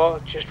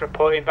 094, just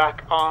reporting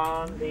back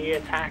on the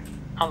attack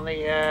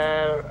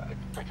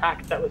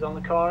attack that was on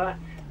the corner.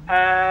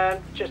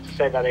 Just to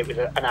say that it was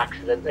an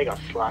accident. They got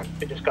slagged.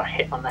 They just got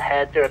hit on the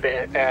head. They're a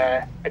bit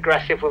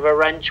aggressive with a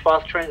wrench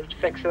whilst trying to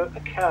fix a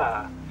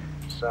car.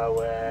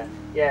 So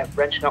yeah,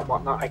 wrench not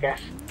whatnot, I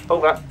guess.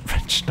 Over.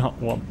 Wrench not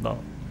whatnot.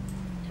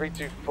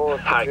 324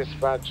 to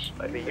dispatch.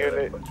 The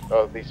unit,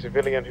 the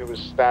civilian who was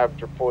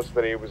stabbed reports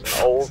that he was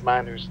an old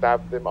man who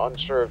stabbed him,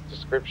 unsure of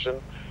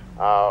description.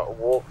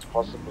 Walked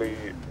possibly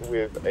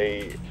with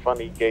a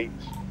funny gait.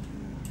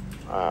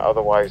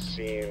 Otherwise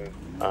seen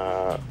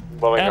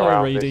mulling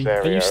around Reedy. this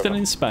area. Are you still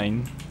in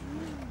Spain?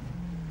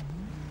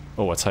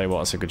 Oh, I tell you what,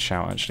 that's a good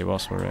shout actually.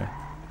 Whilst we're here.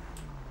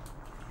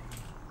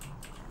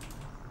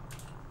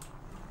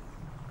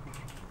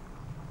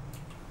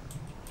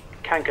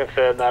 Can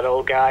confirm that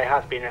old guy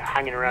has been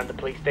hanging around the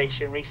police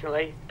station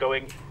recently,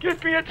 going,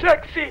 "Give me a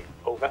taxi."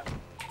 Over.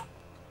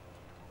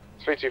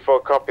 324,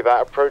 copy that.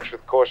 Approach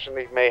with caution.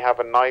 He may have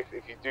a knife.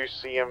 If you do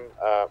see him,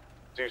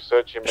 do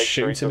search him. Make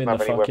sure he doesn't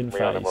have any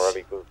weaponry on him or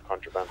illegal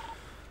contraband.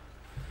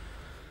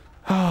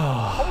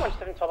 Someone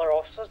said to other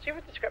officers, do you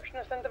have a description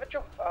of this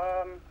individual?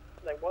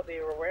 Like what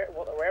they're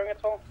wearing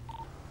at all?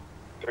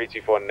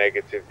 324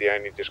 negative. The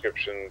only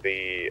description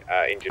the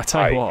injured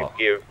party could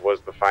give was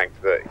the fact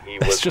that he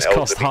was it's just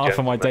cost half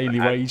of my daily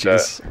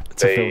wages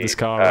to fill this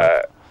car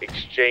up.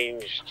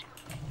 Exchanged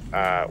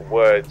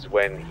words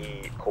when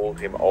he called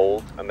him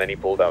old, and then he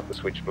pulled out the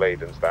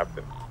switchblade and stabbed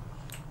him.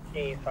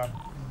 Yeah, fine.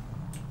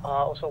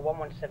 Also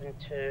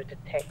 1172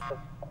 detective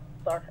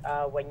officer.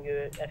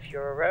 If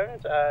you're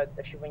around,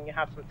 when you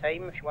have some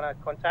time, if you want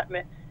to contact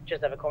me,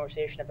 just have a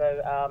conversation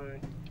about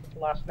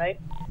last night.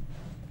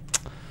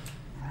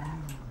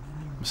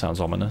 Sounds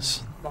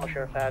ominous. Not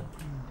sure if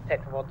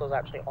detective Otto's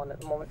actually on at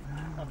the moment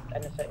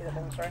in the city. I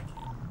think, sorry.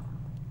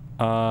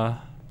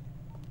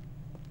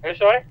 Who,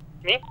 sorry?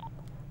 Me?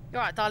 You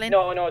alright, darling?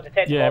 No,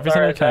 Detective Yeah,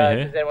 everything okay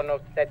here? Does anyone know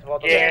Detective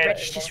Otto? Yeah,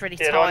 Rich's just really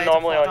tired. They're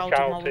normally I on thought I'd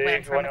channel hold 2 him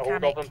if you want to hold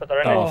mechanic. them, but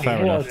they're in Oh,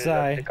 fair enough.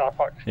 the car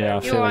park. Yeah, I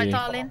You feel alright, you.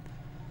 darling?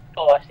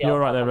 Oh, I see. You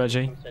alright there,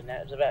 Reggie? It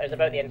was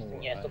about the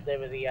incident yesterday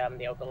with the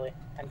elderly.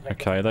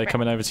 Okay, are they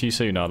coming over to you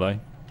soon, are they?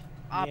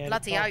 I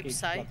bloody hope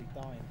so.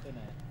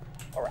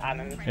 Or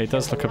Annan. It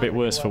does look a bit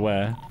worse for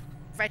wear.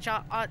 Reg,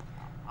 I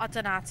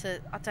don't know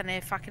I don't know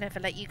if I can ever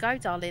let you go,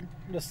 darling.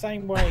 The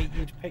same way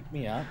you'd pick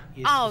me up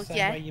is the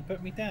same way you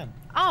put me down.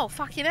 Oh,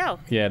 fucking hell.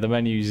 Yeah, the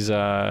menus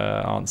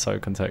aren't so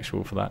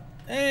contextual for that.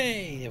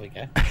 Hey, here we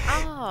go.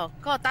 Oh,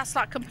 God, that's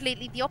like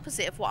completely the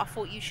opposite of what I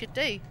thought you should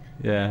do.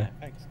 Yeah.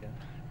 Thanks, girl.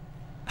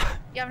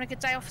 You having a good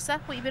day, officer?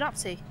 What have you been up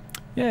to?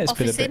 Yeah, it's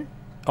Office been a bit.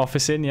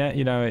 Officing, yeah,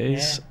 you know it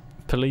is. Yeah.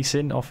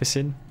 Policing,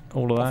 officing,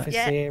 all of that. Office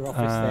here,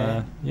 office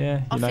there. Yeah,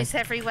 you Office know.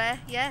 everywhere,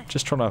 yeah.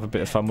 Just trying to have a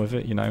bit of fun with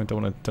it, you know.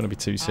 Don't want to be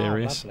too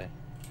serious. Lovely.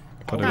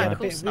 Got we had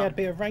to, a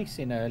bit of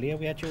racing earlier.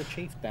 We had your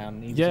chief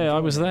down. Yeah, I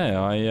was there.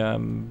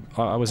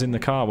 I was in the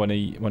car when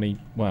he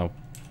well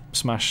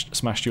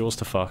smashed yours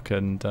to fuck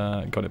and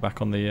got it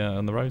back on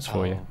the roads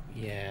for you.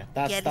 Yeah,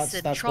 that's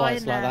listen, why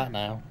it's like that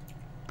now.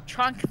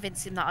 Try and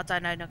convince him that I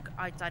don't know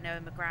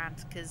him a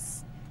grand,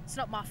 because it's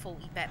not my fault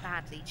he bet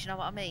badly. Do you know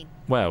what I mean?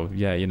 Well,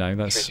 yeah, you know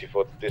that's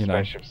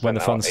when the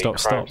fun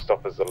stops.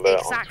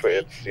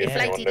 Exactly. If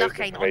Lady Luck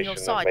ain't on your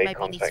side,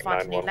 maybe you need to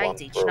find a new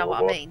lady. Do you know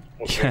what I mean?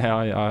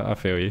 Yeah, I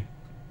feel you.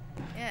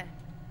 Yeah.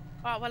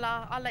 All right,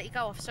 well, I'll let you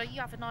go off. So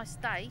you have a nice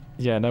day.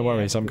 Yeah, no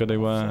worries. I'm going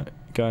to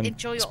go and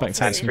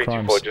spectate some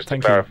crimes. Just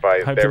Thank to clarify,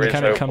 you. Hope there the is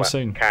mechanic no comes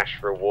soon. cash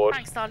reward.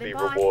 Thanks, darling. The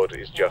Bye. reward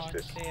is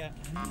justice.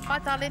 Bye,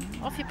 darling.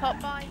 Off your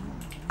pop. Bye.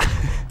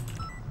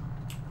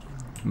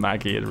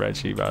 Maggie and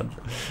Reggie, man.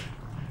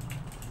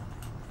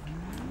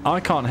 I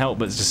can't help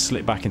but just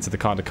slip back into the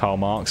kind of Karl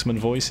Marxman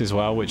voice as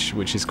well,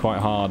 which is quite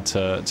hard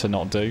to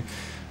not do.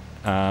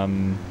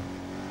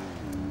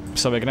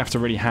 So we're gonna have to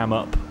really ham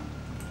up.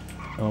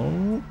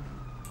 Oh,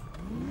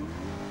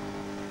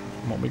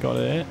 what we got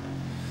here?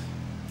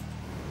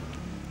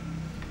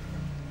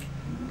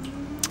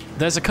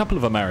 There's a couple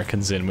of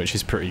Americans in, which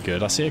is pretty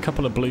good. I see a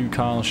couple of blue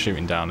cars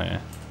shooting down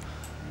here.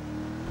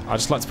 I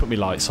just like to put my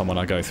lights on when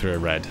I go through a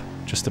red,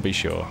 just to be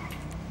sure.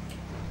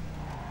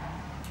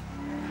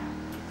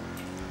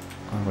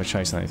 I don't know if we're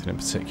chasing anything in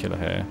particular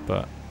here,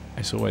 but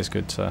it's always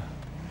good to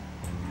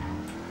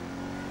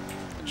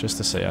just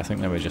to see. I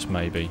think they were just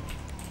maybe.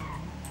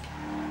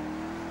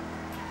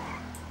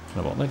 I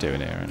don't know what they're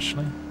doing here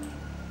actually.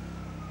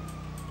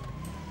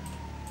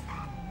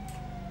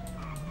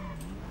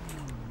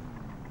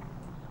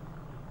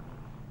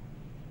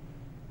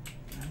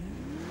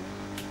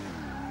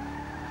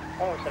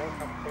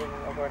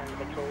 Over an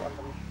individual on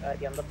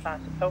the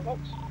underpass of Pillbox.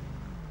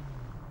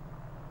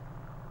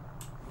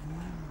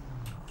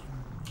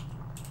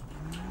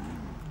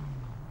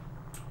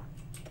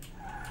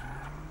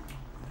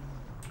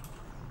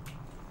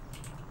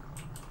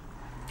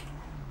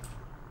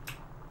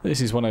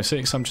 This is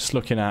 106. I'm just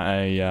looking at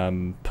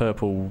a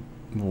purple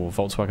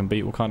Volkswagen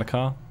Beetle kind of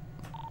car.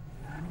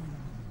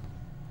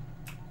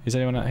 Is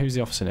anyone at, who's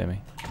the officer near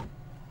me?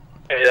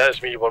 Hey,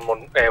 that's me.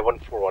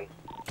 141.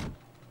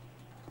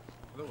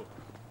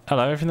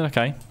 Hello, everything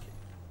okay?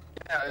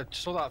 Yeah, I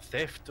saw that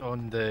theft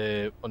on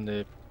the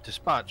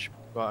dispatch,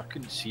 but I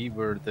couldn't see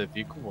where the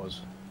vehicle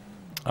was.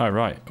 Oh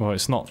right. Well,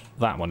 it's not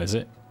that one, is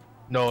it?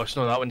 No, it's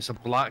not that one. It's a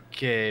black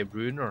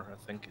Ruiner, I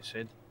think it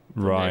said.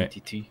 Right.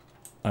 MTT.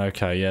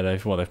 Okay. Yeah.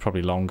 They've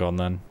probably long gone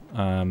then.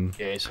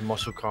 Yeah, it's a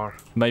muscle car.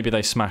 Maybe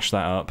they smashed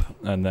that up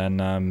and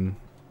then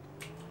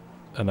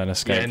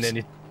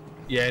escaped.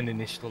 Yeah, and then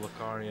they stole the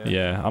car. Yeah.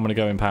 Yeah. I'm gonna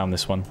go impound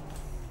this one.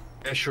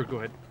 Yeah, sure. Go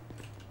ahead.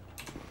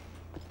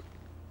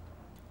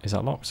 Is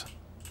that locked?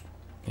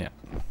 Yeah.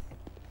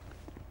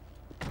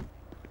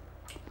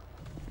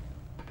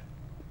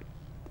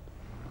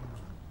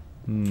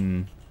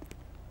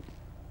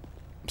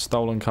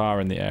 Stolen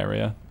car in the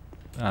area,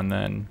 and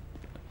then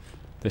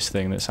this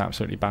thing that's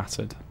absolutely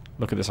battered.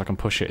 Look at this, I can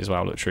push it as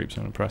well. Look, troops,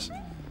 I'm gonna press.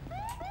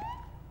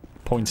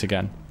 Point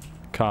again.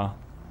 Car.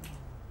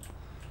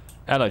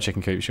 Hello,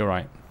 chicken coops, you're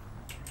right.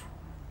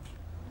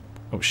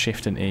 Oh,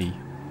 shift and E.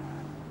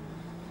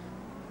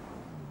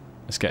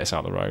 Let's get us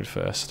out the road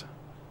first.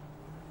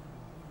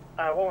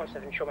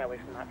 117, show me away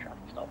from that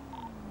traffic stop.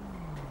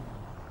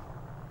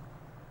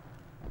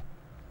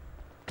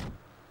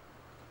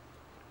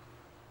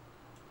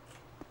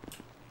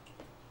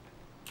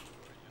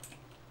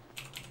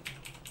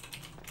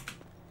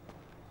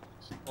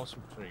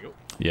 Awesome, there you go.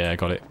 Yeah,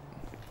 got it.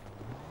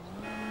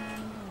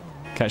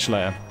 Catch you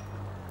later.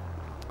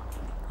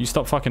 You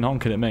stop fucking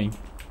honking at me.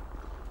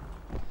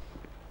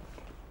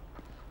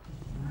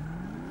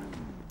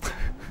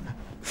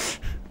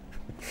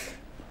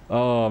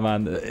 Oh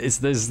man,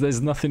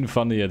 there's nothing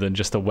funnier than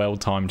just a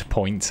well-timed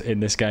point in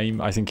this game.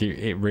 I think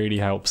it really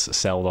helps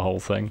sell the whole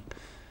thing.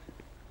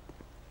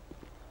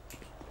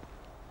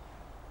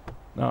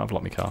 Oh, I've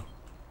locked my car.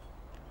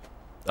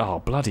 Oh,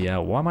 bloody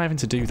hell. Why am I having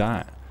to do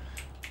that?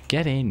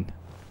 Get in.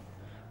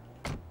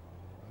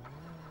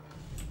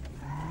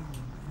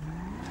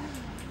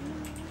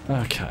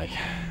 Okay.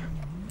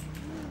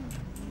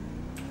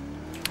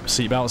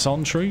 Seatbelts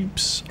on,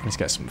 troops. Let's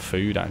get some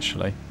food,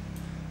 actually.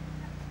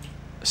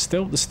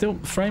 The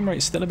frame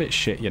rate's still a bit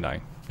shit, you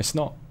know. It's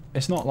not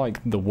like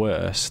the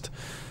worst,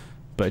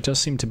 but it does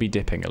seem to be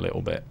dipping a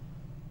little bit.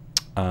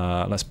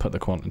 Let's put the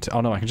quantity. Oh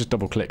no, I can just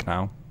double click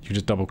now. You can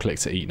just double click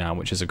to eat now,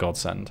 which is a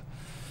godsend.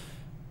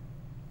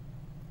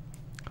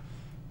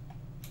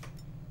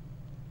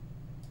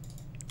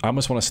 I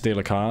almost want to steal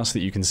a car so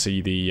that you can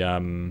see the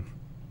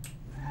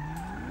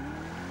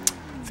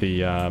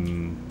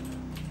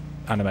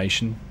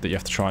animation that you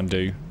have to try and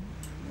do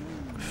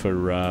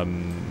for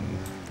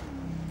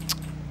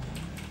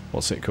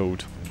what's it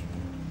called?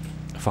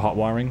 For hot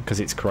wiring, because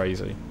it's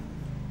crazy.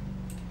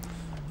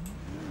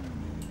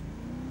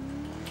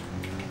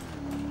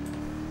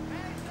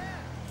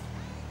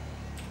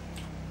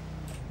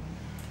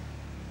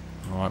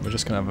 Alright, we're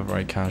just going to have a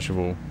very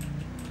casual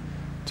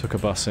Took a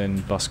bus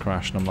in, bus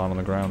crashed, and I'm lying on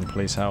the ground.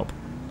 Please help.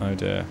 Oh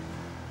dear.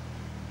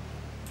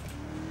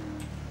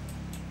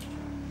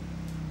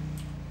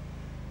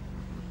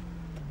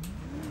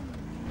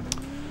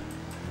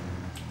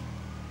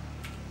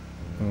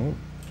 Oh,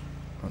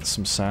 that's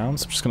some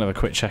sounds. I'm just going to have a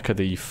quick check of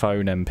the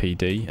phone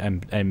MPD,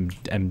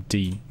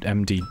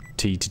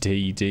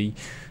 MDTTD,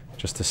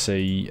 just to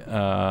see.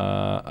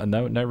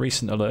 No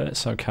recent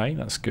alerts. Okay,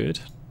 that's good.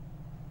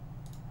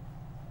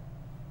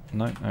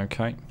 No,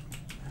 okay.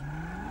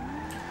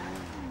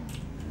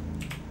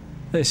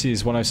 This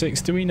is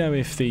 106. Do we know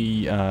if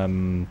the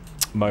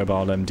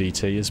mobile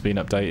MDT has been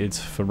updated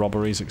for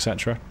robberies,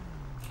 etc.?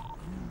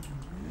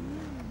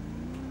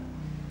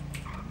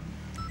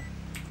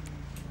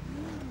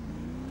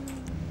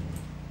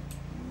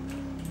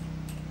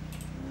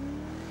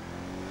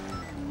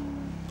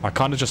 I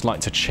kind of just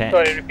like to check.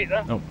 Sorry, repeat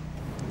that. Oh.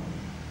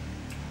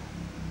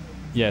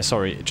 Yeah,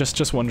 sorry.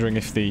 Just wondering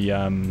if the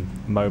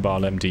mobile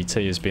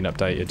MDT has been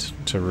updated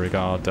to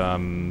regard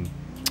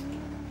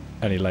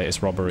any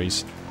latest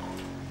robberies.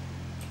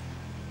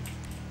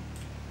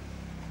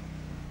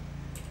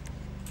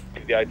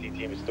 The IT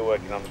team is still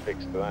working on the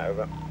fix to that,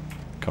 over.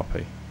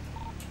 Copy.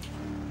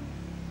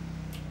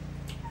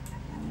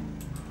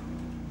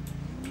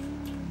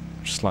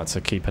 Just like to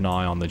keep an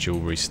eye on the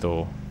jewellery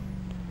store.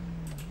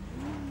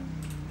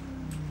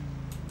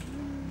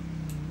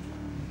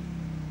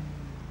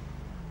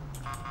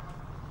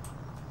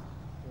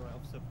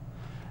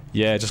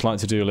 Yeah, just like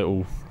to do a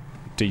little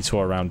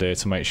detour around here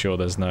to make sure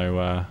there's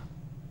no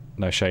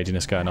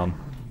shadiness going on.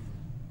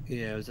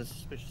 Yeah, it was a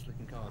suspicious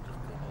looking car just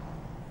pulled up.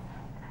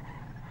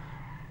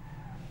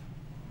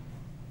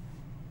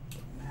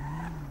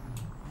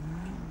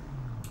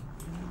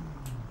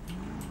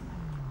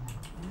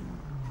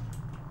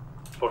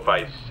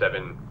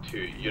 4572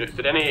 units.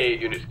 Did any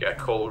units get a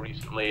call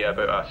recently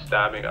about a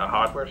stabbing at a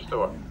hardware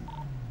store?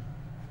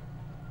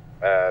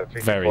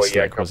 Very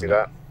slick, wasn't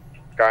it?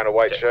 Guy in a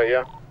white shirt,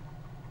 yeah.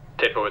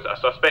 Tipper, was that a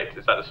suspect?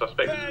 Is that the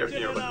suspect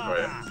description you were looking for?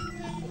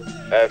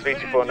 Yeah.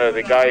 324, no,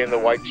 the guy in the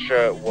white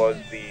shirt was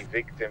the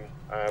victim.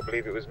 I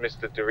believe it was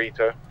Mr.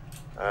 Dorito.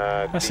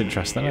 That's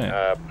interesting, isn't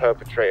it?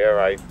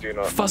 Perpetrator, I do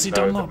not Fuzzy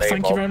know Dunlop, the name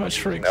thank you of. very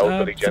much for He's an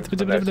elderly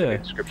gentleman, that's the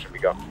description we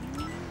got.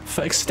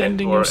 For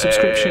extending your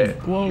subscription.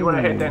 Whoa. You want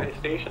to head down to the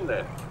station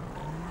then?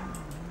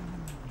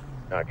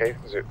 Okay,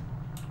 is it?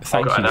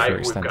 Thank you for We've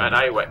extending. got an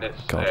eyewitness,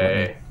 God,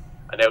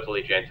 an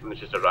elderly gentleman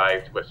has just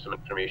arrived with some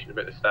information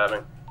about the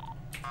stabbing.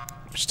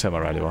 Just turn my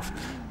radio off.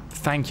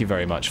 Thank you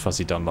very much,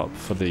 Fuzzy Dunlop,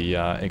 for the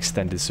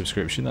extended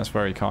subscription. That's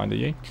very kind of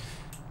you.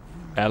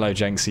 Hello,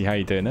 Jenksy. How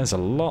you doing? There's a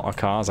lot of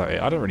cars out here.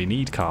 I don't really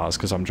need cars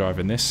because I'm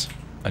driving this,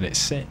 and it's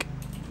sick.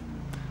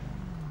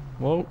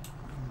 Whoa.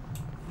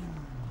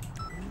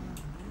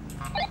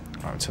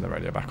 I'll turn the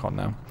radio back on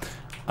now.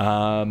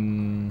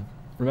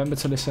 Remember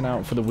to listen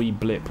out for the wee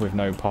blip with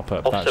no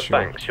pop-up. Officer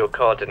Banks, your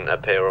car didn't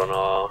appear on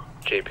our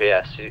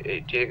GPS. Do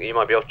you think you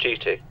might be off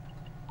duty?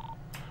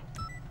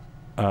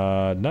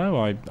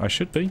 No, I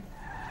should be.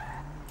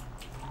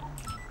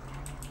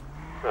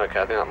 Okay,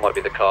 I think that might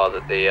be the car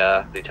that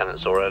the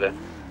lieutenant saw earlier.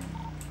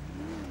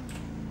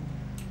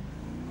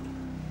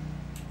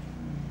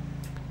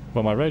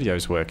 Well, my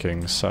radio's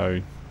working,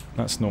 so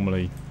that's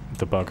normally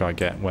the bug I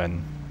get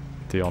when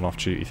the on-off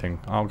duty thing.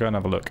 I'll go and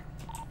have a look.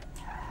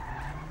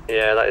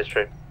 Yeah, that is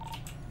true.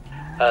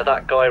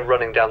 That guy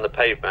running down the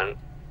pavement,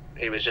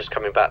 he was just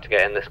coming back to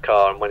get in this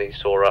car, and when he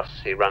saw us,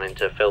 he ran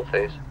into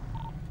Filthies.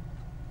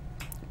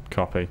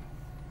 Copy.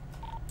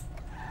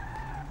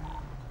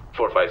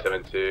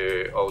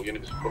 4572, all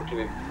units approaching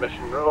the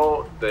mission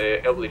row.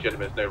 The elderly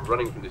gentleman is now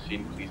running from the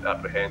scene. Please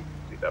apprehend.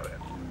 Please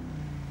apprehend.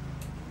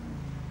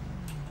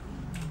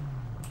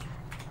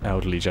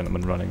 Elderly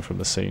gentleman running from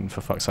the scene,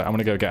 for fuck's sake. I'm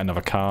gonna go get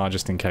another car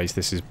just in case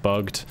this is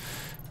bugged.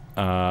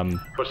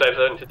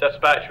 47 to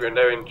dispatch, we are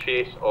now in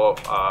chase of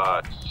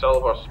a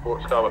silver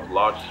sports car with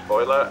large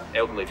spoiler.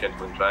 Elderly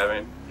gentleman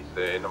driving. He's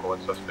the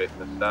 #1 suspect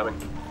in this stabbing.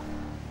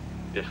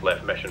 Just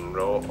left Mission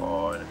Row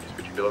on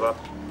Vespucci Boulevard.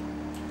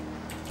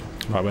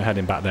 Right, we're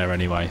heading back there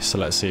anyway, so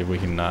let's see if we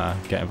can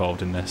get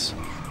involved in this.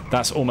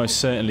 That's almost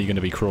certainly going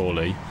to be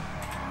Crawley.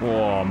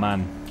 Oh,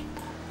 man.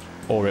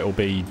 Or it'll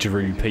be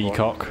Drew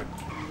Peacock.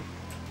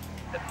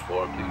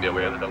 Please be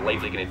aware that they're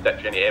likely going to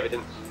ditch any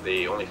evidence.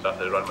 They only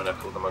started to run when I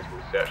told them I was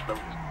going to search them,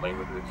 just in line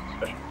with the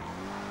suspicion.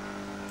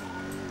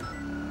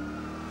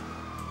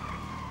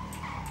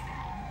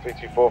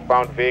 324,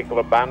 found vehicle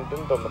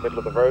abandoned on the middle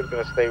of the road,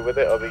 going to stay with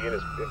it, other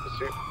units in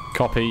pursuit.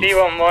 Copy.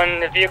 D11,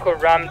 the vehicle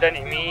rammed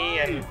into me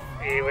and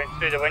he went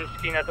through the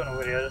windscreen, I don't know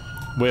where he is.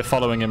 We're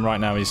following him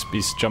right now, he's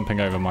jumping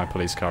over my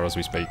police car as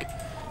we speak.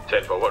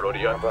 10-4, what road are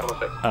you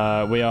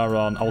on? We are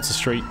on Alta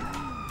Street,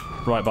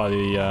 right by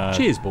the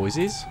cheers,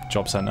 boysies.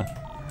 Job centre.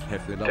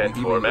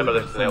 10-4, remember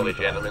this is an elderly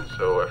gentleman,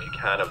 so if you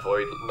can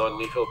avoid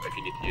non-lethal, if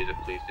you need to use it,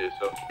 please do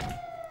so.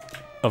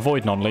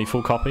 Avoid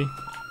non-lethal, copy.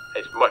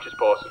 As much as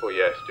possible,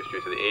 yes, just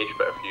due to the age,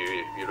 but if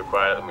you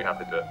require it, then we have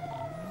to do it.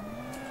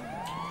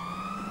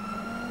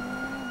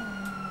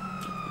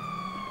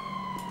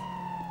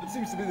 That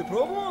seems to be the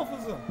problem,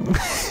 officer.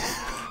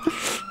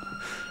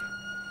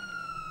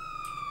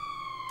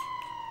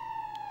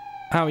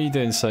 How are you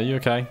doing, sir? You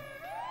okay? Yes,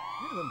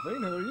 I'm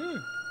fine. How are you?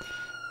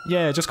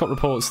 Yeah, just got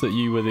reports that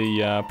you were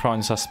the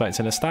prime suspect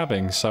in a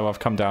stabbing, so I've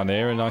come down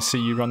here and I see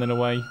you running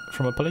away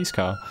from a police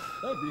car.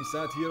 I've been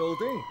sat here all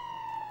day.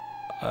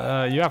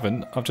 You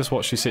haven't. I've just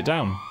watched you sit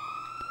down.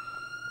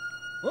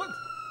 What?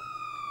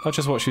 I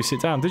just watched you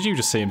sit down. Did you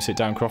just see him sit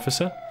down,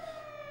 Crofficer?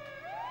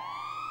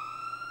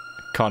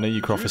 Can't hear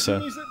you, Crofficer.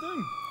 Did you see me sit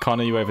down?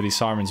 Can't hear you over these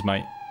sirens,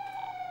 mate.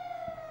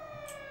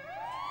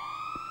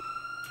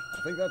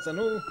 I think that's a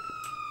no.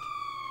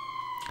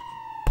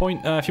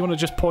 Point, if you want to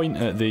just point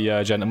at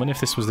the gentleman, if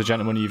this was the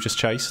gentleman you've just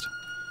chased.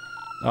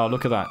 Oh,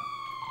 look at that.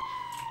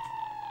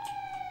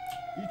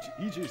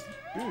 He chased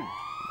you.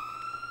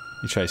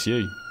 He chased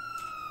you.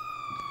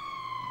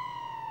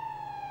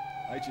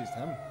 I chased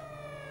him.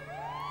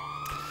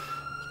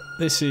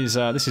 This is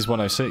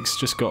 106.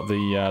 Just got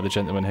the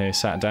gentleman here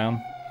sat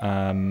down.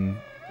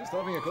 Just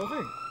having a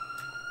coffee.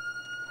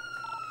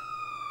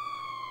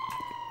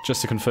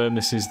 Just to confirm,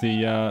 this is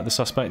the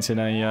suspect in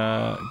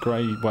a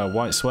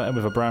white sweater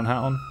with a brown hat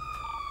on.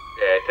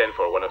 Yeah,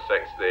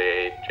 10-4-106.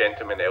 The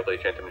elderly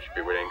gentleman should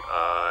be wearing,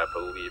 I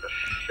believe, a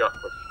shirt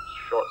with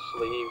short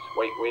sleeves,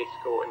 white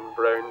waistcoat, and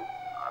brown,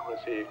 I'm going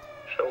to say,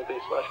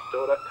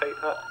 Trilby/Dora type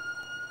hat.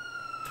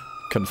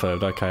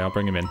 Confirmed. Okay, I'll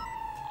bring him in.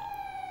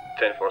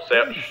 10-4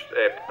 search.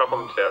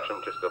 Perform search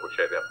and just double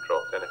check they haven't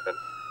dropped anything.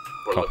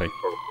 We're Copy. looking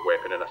for a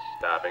weapon and a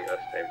stabbing this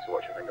time, so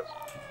watch your fingers.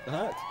 The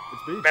hat.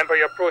 It's beef. Remember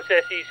your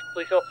processes,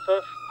 police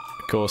officers.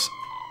 Of course.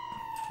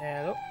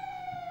 Hello.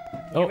 Can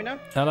you Oh, hear me now?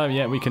 hello.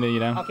 Yeah, we can hear you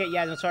now. Okay,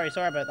 yeah, no, sorry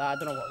about that. I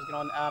don't know what was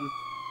going on.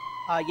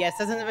 Yes,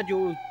 this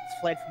individual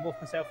fled from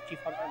both myself and Chief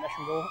Hunter at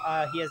Mission Row.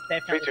 He is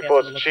definitely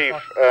 324's Chief.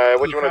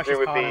 What do you want to do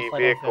with the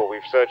vehicle?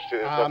 We've searched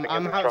it. There's nothing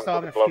in the trunk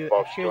of the glove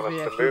box. Do you want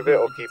us to move it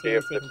or keep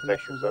it for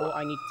protection?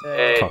 I need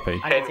to. Copy.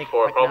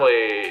 10-4,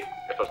 probably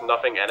if there's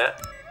nothing in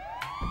it.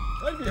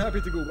 I'd be happy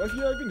to go with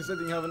you. I've been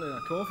sitting having a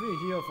coffee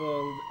here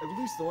for at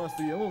least the last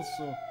 3 hours,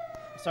 so.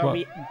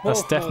 Sorry,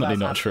 that's definitely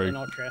not true.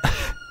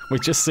 We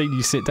just seen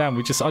you sit down.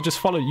 I just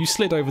followed you.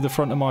 Slid over the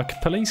front of my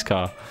police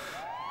car.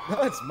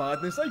 That's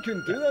madness. I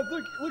couldn't do that.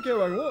 Look how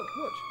I walk.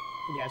 Watch.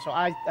 Yeah, so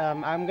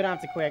I'm gonna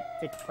have to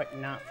take a quick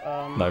nap.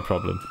 No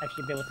problem. I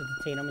should be able to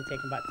detain him and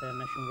take him back to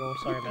Mission Row.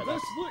 Sorry about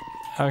this. that. Look.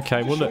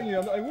 Okay, well look.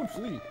 I won't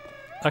flee.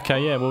 Okay,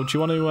 yeah. Well, do you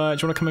want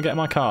to come and get in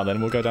my car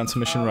then? We'll go down to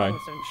Mission Row.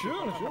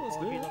 Sure, let's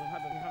do it.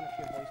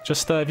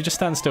 Just if you just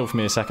stand still for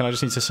me a second, I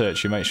just need to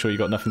search you. Make sure you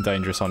got nothing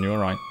dangerous on you. All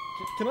right?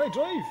 Can I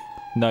drive?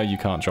 No, you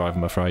can't drive.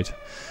 I'm afraid.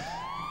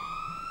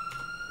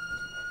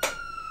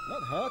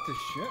 That hat is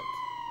shit.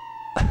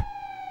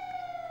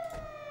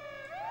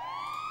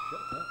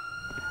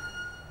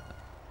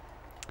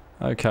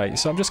 Okay,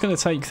 so I'm just going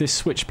to take this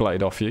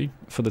switchblade off you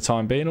for the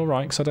time being,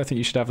 alright? Because I don't think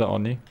you should have that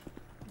on you.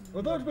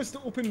 Well, that was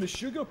to open the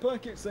sugar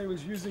packets I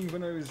was using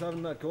when I was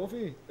having that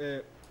coffee.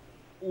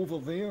 Over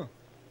there.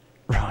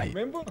 Right.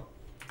 Remember?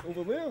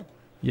 Over there.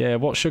 Yeah,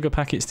 what sugar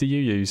packets do you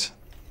use?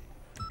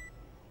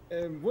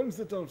 Ones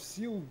that are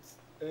sealed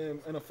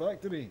in a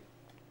factory.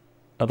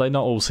 Are they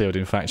not all sealed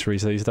in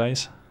factories these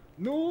days?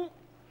 No.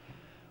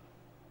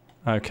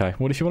 Okay,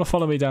 well if you want to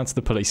follow me down to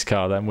the police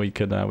car then we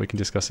can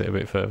discuss it a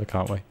bit further,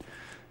 can't we?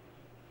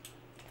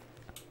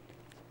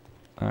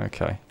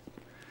 Okay.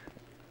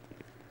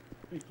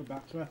 Go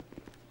back to her.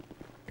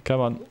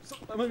 Come on.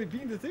 Am I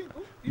being detained?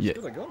 Oh, Yeah.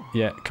 got a gun.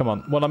 Yeah, come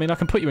on. Well, I mean, I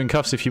can put you in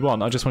cuffs if you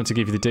want. I just wanted to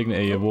give you the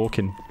dignity of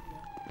walking.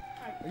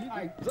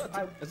 Is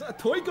that a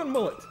toy gun,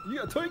 Mullet? You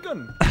got a toy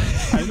gun?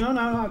 No,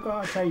 I've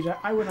got a taser.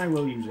 I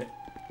will use it.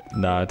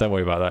 No, don't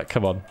worry about that.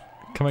 Come on.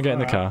 Come and get in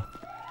the car.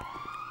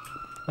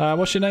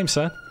 What's your name,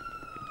 sir?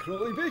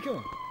 Crawley Baker.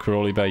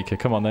 Crawley Baker.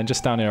 Come on then,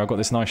 just down here. I've got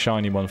this nice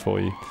shiny one for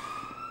you.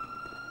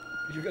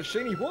 You got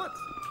shiny what?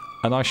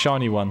 A nice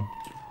shiny one.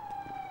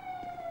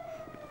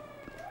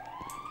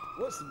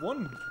 What's the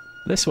one?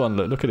 This one,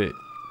 look at it.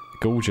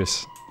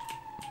 Gorgeous.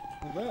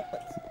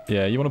 That.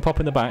 Yeah, you want to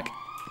pop in the back?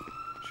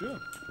 Sure.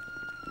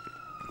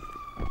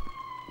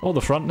 Or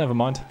the front, never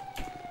mind.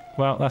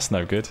 Well, that's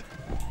no good.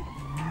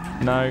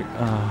 No.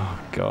 Oh,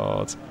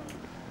 God.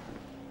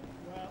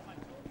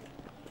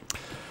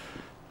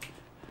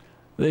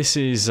 This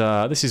is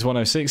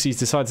 106. He's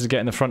decided to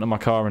get in the front of my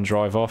car and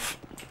drive off.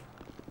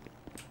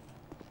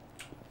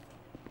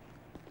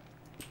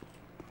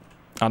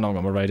 I know I've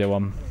got my radio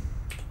on.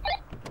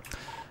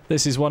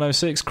 This is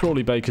 106.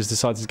 Crawley Baker's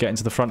decided to get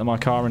into the front of my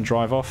car and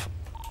drive off.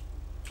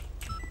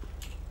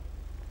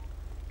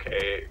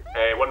 Okay,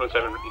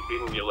 107, he's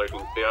reading your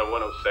location there.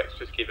 106,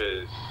 just keep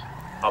his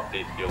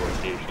updates to your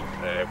location.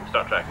 We'll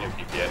start tracking your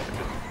GPS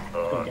if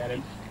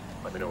it's,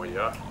 let me know where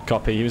you are.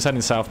 Copy. He was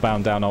heading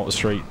southbound down Alta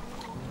Street.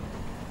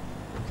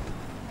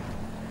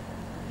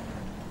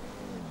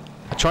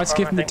 I tried to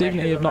give him the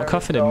dignity of not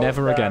cuffing him.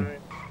 Never again.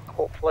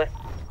 Hopefully.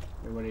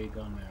 Where are you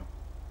going now?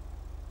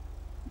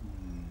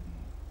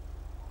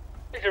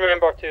 Please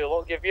remember to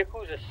lock your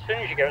vehicles as soon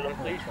as you get them,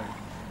 please.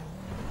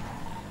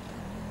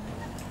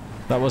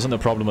 That wasn't a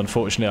problem,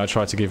 unfortunately. I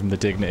tried to give him the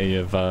dignity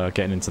of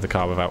getting into the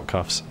car without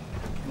cuffs.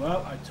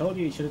 Well, I told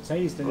you should have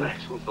tased him.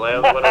 Lessons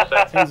learned,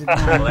 106.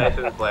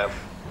 Lessons learned.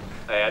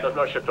 I'm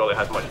not sure Crawley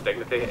has much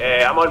dignity.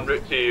 I'm en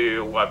route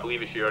to what I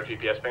believe is your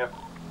GPS pinger.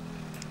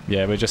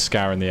 Yeah, we're just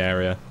scouring the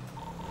area.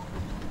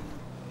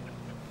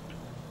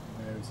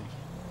 Where is he?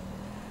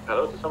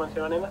 Hello, did someone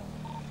say my name there?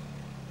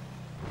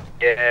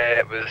 Yeah,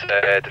 it was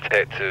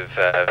Detective.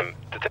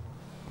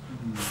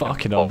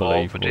 Fucking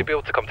unbelievable. Would you be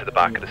able to come to the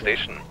back of the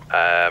station?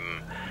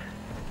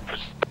 For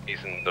some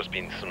reason, there's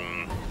been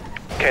some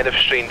kind of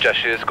strange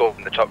issues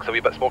going. The truck's a wee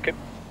bit smoky.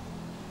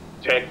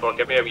 10-4,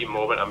 give me a wee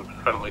moment. I'm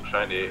currently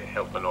trying to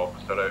help an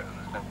officer out.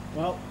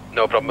 Well,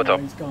 no problem at all.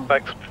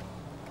 Thanks.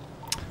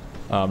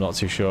 I'm not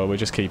too sure. We're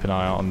just keeping an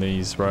eye out on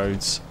these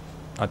roads.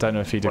 I don't know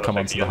if he'd have come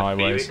onto the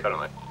highways.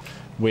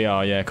 We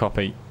are, yeah,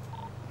 copy.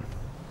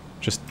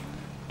 Just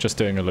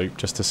doing a loop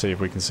just to see if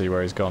we can see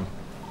where he's gone.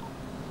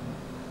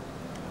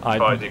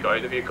 Has he got out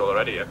of the vehicle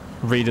already yet?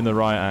 Reading the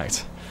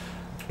Riot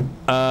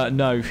Act.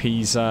 No,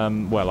 he's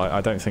well,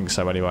 I don't think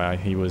so anyway.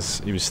 He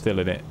was still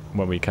in it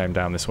when we came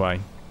down this way.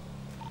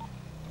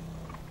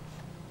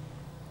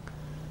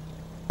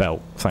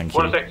 Belt, thank you.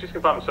 One sec, just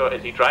confirm, so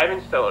is he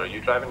driving still or are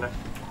you driving now?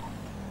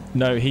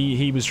 No,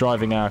 he was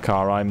driving our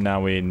car. I'm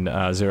now in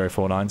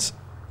 049s.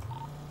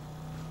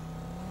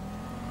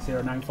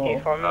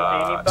 094.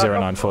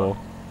 094.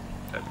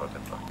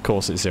 Of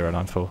course it's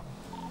 094.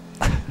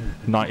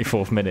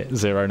 94th minute,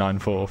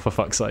 094, for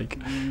fuck's sake.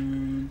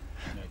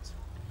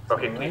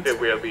 Okay, please be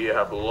aware we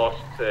have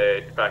lost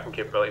backing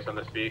capabilities on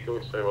this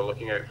vehicle, so we're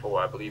looking out for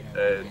what I believe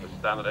is a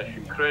standard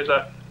issue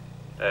cruiser.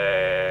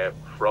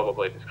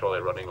 Probably if it's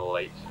Crawley running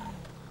lights.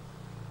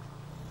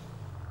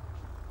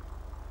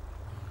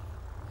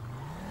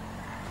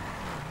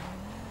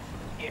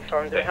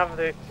 Do we have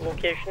the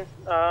location?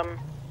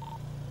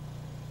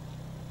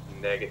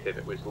 Negative,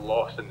 it was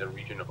lost in the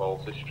region of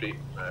Alta Street.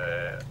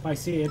 If I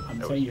see it,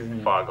 I'm taking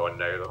it. Far gone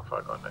now though,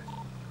 far gone now.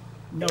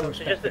 No,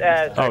 so just,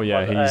 oh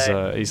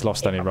yeah, he's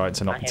lost any right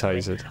to not be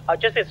tasered.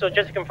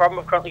 Just to confirm,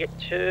 we've currently got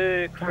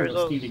 2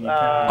 cruisers.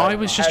 I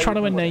was just trying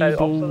to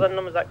enable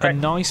a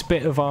nice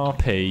bit of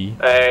RP.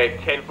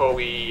 10-4,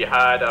 we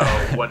had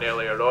one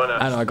earlier on.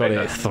 And I got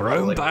it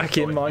thrown back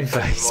in my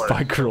face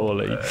by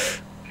Crawley.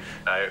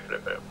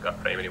 We've got a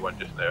primary one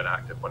just now, an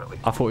active one at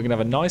least. I thought we were going to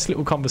have a nice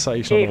little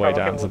conversation on the way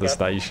down to the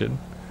station.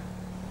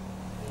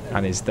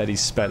 And instead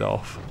he's sped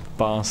off.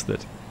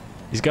 Bastard.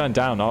 He's going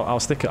down. I'll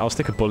stick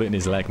a bullet in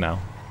his leg now.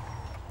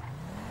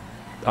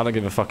 I don't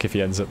give a fuck if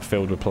he ends up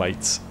filled with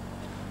plates.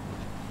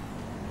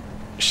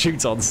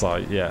 Shoots on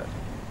sight, yeah.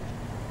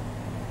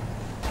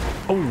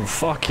 Oh,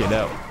 fucking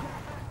hell.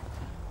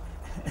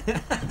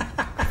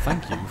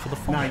 Thank you for the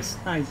follow. Nice.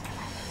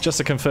 Just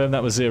to confirm,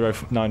 that was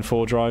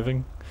 094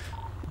 driving.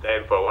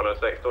 10-4,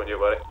 106, don't you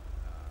worry.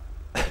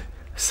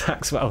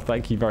 Saxwell,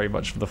 thank you very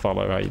much for the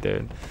follow. How you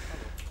doing?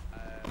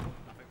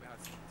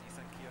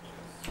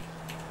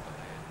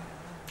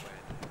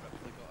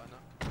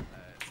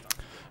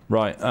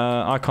 Right,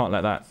 I can't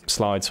let that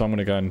slide, so I'm going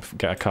to go and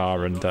get a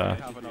car and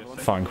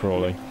find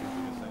Crawley.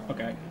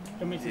 Okay.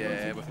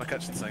 Yeah, with my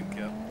kitchen sink,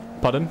 yeah.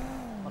 Pardon?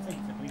 I'll take you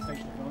to the police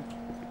station if you want.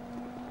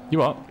 You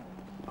what?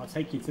 I'll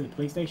take you to the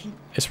police station.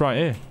 It's right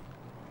here.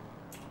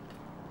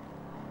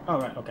 Oh,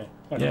 right, okay.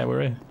 Yeah,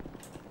 we're here.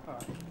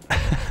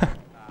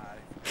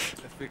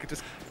 If we could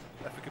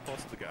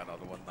possibly get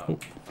another one, that would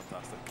be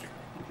fantastic.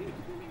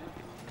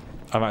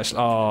 I'm actually,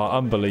 oh,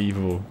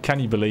 unbelievable.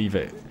 Can you believe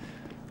it?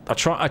 I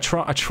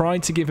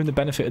tried to give him the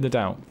benefit of the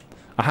doubt.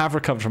 I have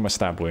recovered from my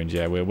stab wound,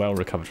 yeah, we're well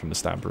recovered from the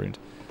stab wound.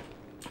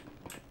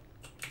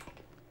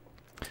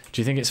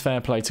 Do you think it's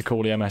fair play to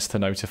call EMS to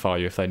notify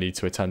you if they need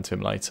to attend to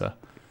him later?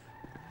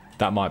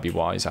 That might be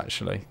wise,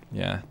 actually,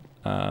 yeah.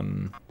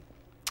 How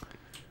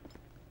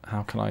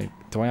can I...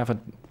 Do I have a...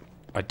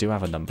 I do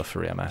have a number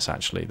for EMS,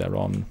 actually. They're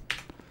on...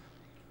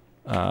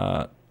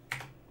 Oh,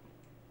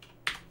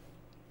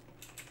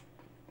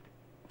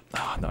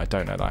 no, I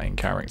don't know that in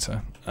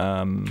character.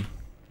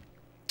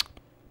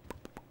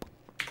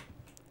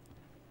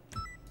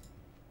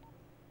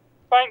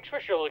 Thanks,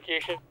 what's your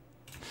location?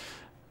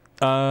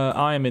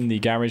 I am in the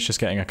garage just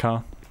getting a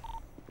car.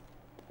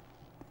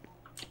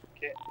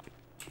 Okay.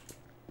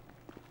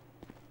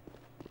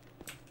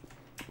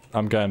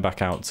 I'm going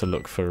back out to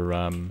look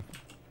for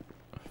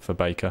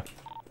Baker.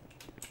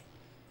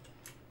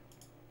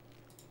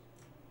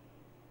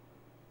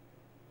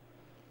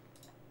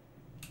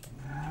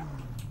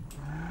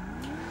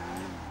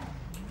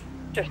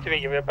 Just to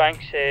make your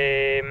banks,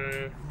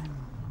 -2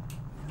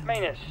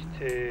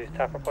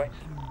 tapper points.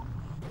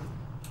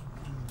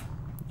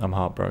 I'm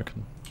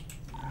heartbroken.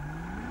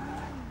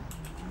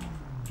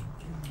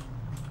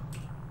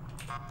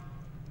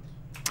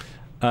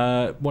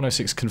 Uh,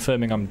 106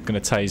 confirming I'm going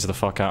to tase the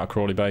fuck out of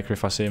Crawley Baker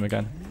if I see him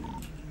again.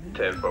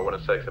 10-4,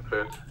 106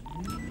 approved.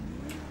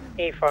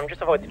 A-firm,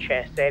 just avoid the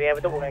chest area, we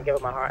don't want to give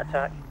him a heart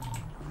attack.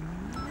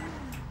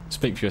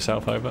 Speak for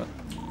yourself, over.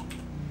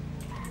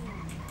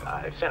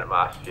 I've sent a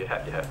mass, if you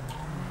hit, you hit.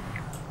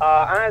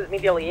 As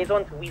media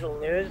liaison to Weasel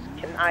News,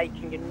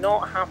 can you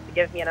not have to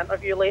give me an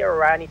interview later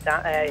where I need to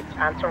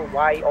answer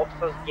why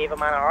officers gave a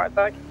man a heart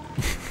attack?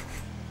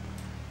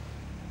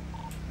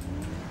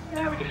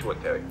 Yeah, we just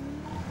won't tell you.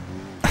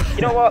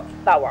 You know what?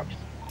 That works.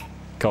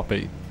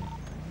 Copy.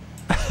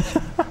 If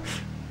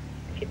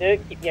you do,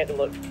 keep me out of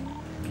the loop.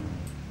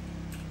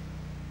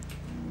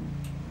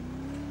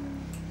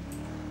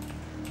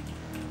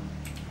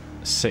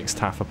 6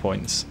 Taffer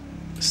points.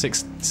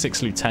 6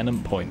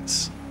 lieutenant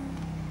points.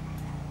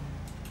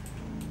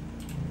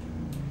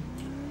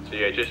 So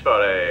yeah, just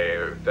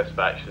for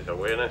dispatch's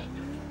awareness,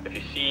 if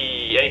you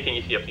see anything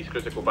you see a police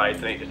cruiser go by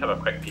tonight, just have a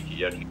quick peek at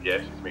your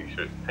GPS to make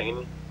sure it's pinging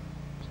you. If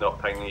it's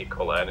not pinging you,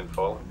 call it in and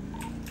follow.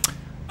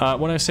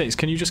 106,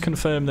 can you just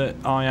confirm that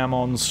I am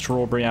on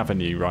Strawberry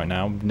Avenue right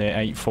now, near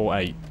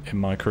 848 in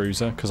my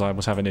cruiser? Because I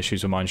was having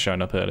issues with mine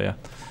showing up earlier.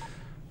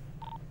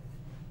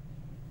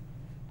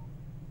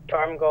 I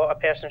haven't got a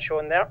person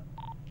showing there.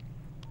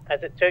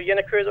 Is it 2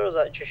 unit cruiser or is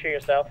that just you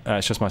yourself?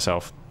 It's just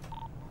myself.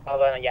 Oh,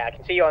 then yeah, I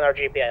can see you on our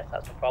GPS,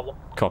 that's the problem.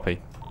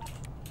 Copy.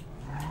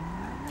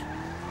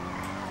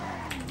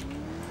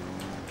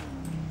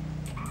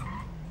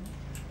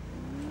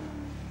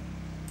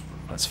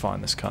 Let's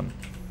find this cunt.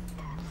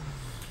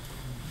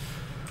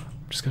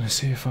 I'm just gonna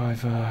see if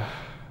I've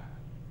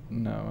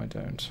no, I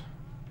don't.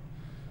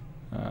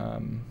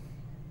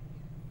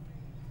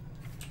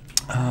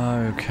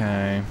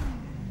 Okay.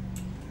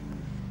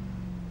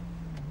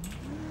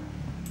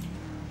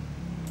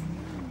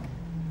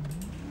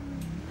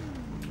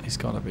 He's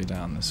got to be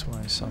down this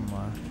way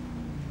somewhere.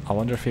 I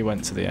wonder if he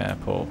went to the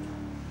airport.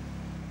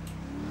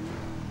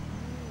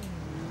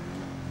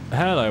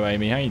 Hello,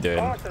 Amy. How you doing?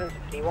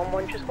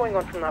 311, just going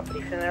on from that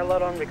briefing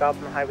earlier on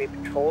regarding highway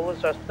patrol.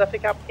 Is there a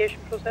specific application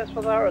process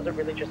for that, or is it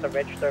really just a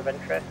register of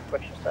interest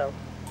with yourself?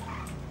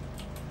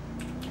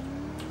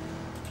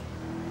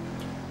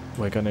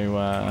 We're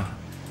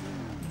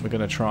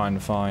gonna try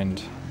and find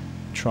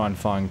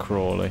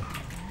Crawley.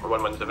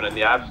 117, in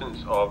the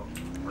absence of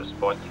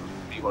response from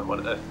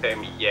 311 at this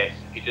time, yes,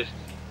 if you just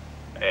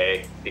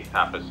take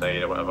tap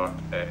aside or whatever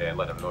and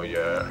let them know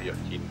you're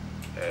keen.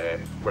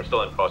 We're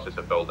still in the process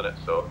of building it,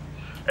 so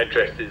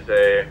interest is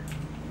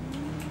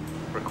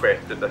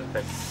requested this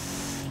time.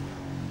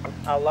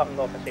 I'll let them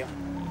know if I see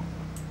them.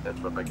 That's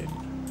what I get.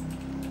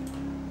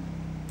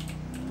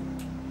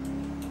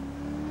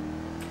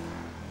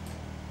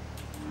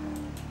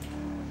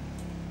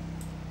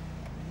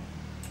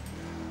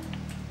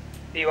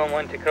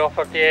 D11 to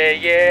Crawford,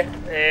 yeah.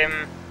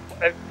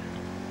 If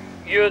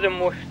you're the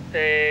most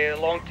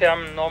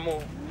long-term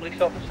normal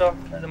police officer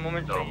at the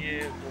moment, so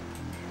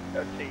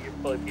I'd say you'll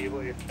probably be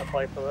able to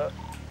apply for that.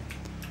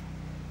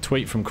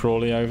 Tweet from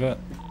Crawley over.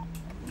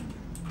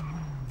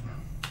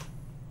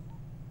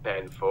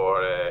 And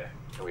for,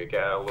 can we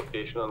get a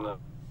location on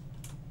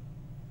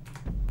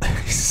that?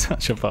 He's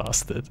such a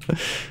bastard.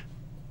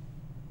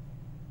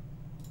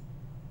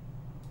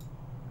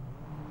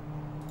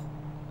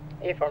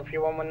 Hey, from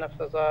 311, if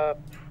there's a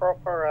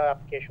proper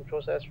application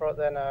process for it,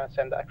 then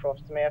send it across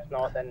to me. If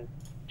not, then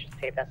just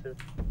take this as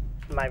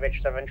my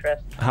register of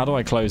interest. How do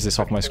I close this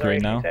off my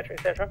screen now? Et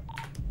cetera.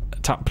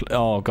 Tap.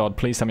 Oh God!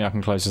 Please tell me I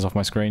can close this off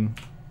my screen.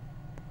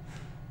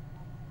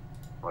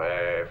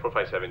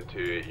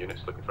 4572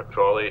 units looking for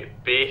Crawley.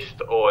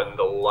 Based on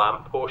the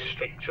lamppost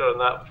structure in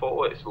that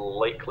photo, it's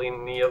likely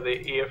near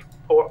the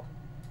airport,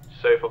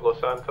 south of Los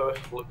Santos.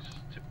 Looks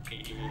to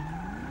be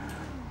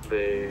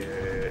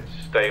the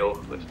style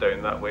that's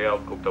down that way. I'll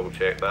go double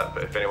check that,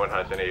 but if anyone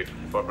has any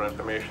further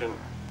information.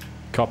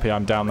 Copy,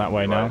 I'm down that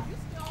way now.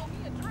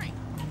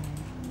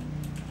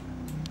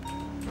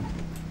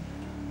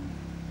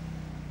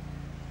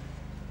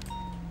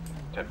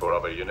 For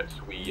other units,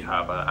 we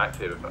have an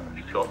active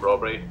shop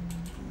robbery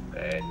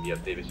near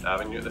Davis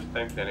Avenue at this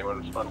time. Can anyone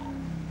respond?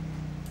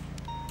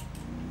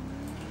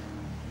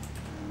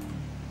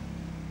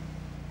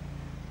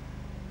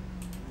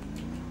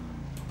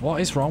 What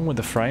is wrong with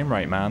the frame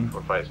rate, man?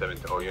 457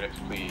 to all units,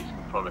 please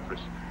confirm if we're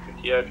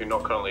here. If you're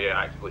not currently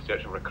actively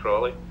searching for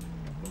Crawley,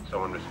 can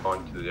someone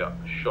respond to the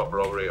shop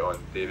robbery on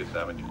Davis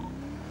Avenue?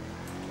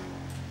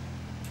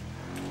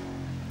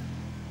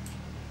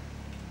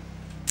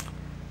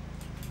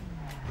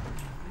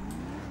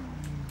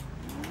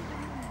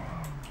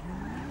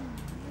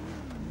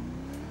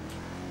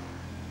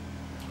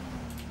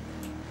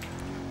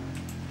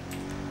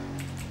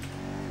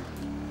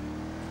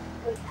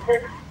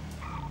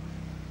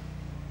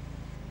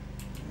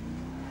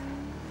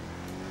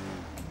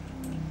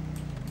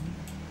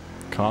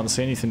 Can't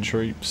see anything,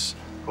 troops.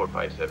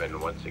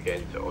 457 once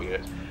again to all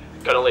units.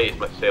 Currently it's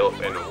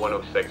myself and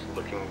 106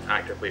 looking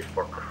actively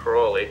for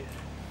Crawley.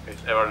 Is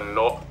ever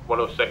not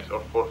 106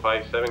 or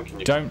 457? Can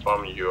you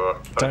confirm your...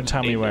 Don't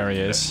tell me where he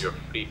is. If you're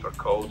free for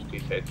calls,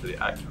 please head to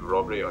the active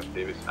robbery on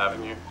Davis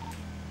Avenue.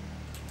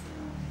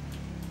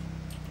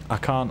 I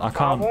can't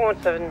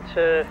 117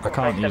 to I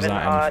can't use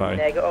that info.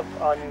 Negative,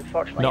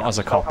 unfortunately. Not as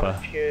a copper.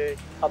 A few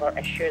other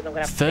issues. I'm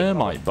gonna have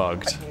Thermite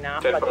bugged. I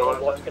don't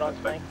know what's going on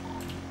tonight.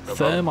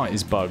 Thermite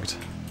is bugged.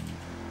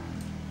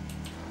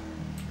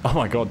 Oh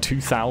my God,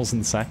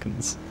 2,000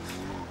 seconds.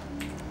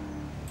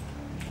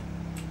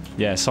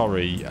 Yeah,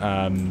 sorry.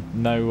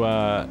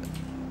 No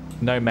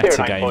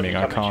metagaming.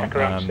 I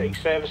can't.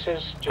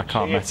 Services, I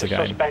can't see if the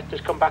metagame. suspect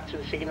has come back to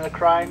the scene of the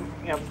crime.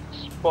 You know,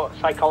 sport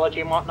psychology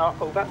and whatnot.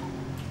 Over.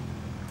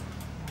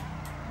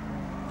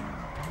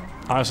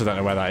 I also don't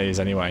know where that is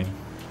anyway.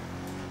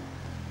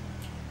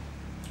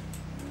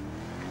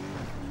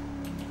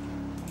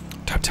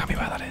 Don't tell me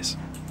where that is.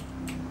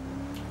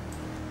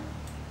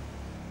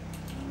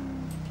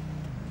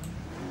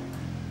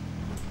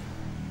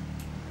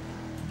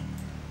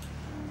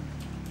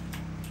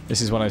 This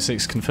is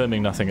 106,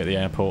 confirming nothing at the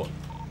airport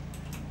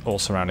or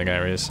surrounding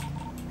areas.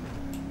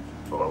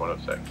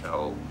 106,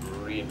 I'll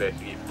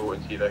re-investigate boat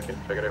and see if I can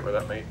figure out where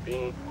that might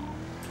be.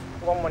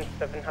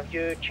 117, have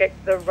you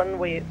checked the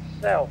runway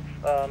itself,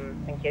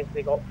 in case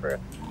they got through?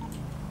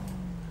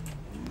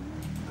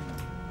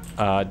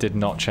 Did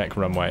not check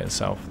runway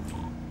itself.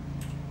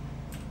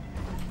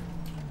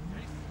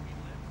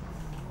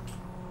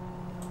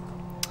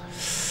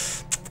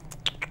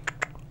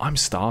 I'm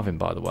starving,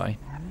 by the way.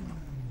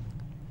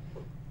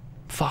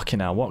 Fucking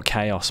hell, what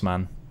chaos,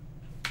 man.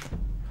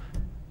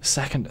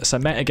 Second, so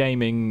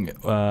metagaming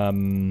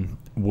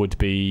would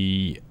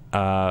be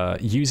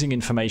using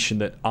information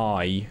that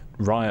I,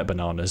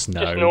 RiotBananas,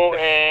 know. Just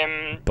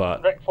know,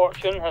 but Rick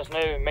Fortune has now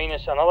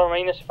another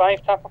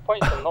 -5 Tapper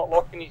points for not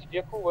locking his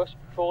vehicle whilst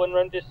patrolling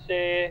around this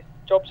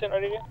job centre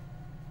area.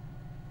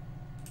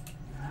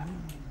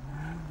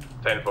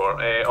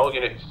 10-4. All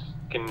units,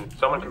 can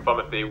someone confirm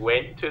if they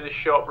went to the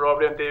shop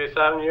robbery on Davis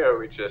Avenue, or are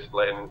we just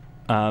letting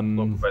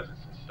local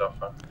residents and stuff?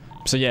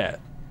 So yeah,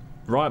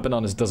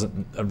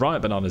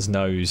 RiotBananas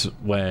knows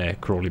where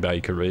Crawley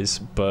Baker is,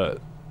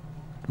 but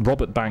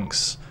Robert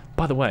Banks,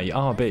 by the way,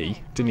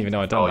 RB, didn't even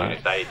know I'd done All that.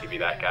 units, I hate to be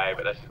that guy,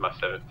 but this is my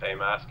 7th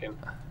time asking.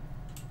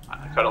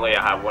 Currently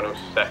I have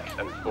 106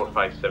 and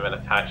 457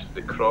 attached to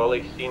the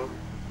Crawley scene.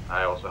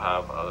 I also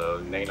have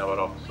 9 other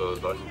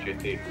officers on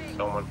duty. Can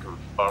someone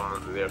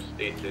confirm their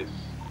status?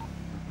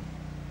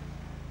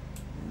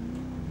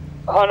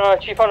 Oh no,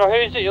 Chief Hunter, who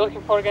is it you're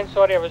looking for again?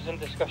 Sorry, I was in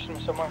discussion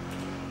with someone.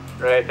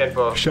 Right,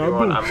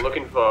 10-4. I'm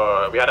looking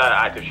for. We had an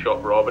active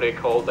shop robbery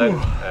called in,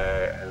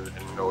 and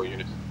no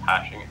units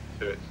attaching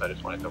to it, so I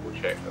just want to double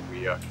check that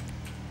we are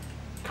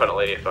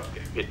currently, if I'm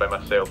getting paid by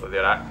myself, that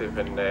they're active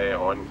and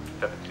on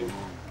 15.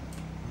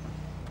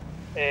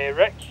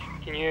 Rick,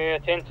 can you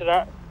attend to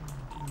that?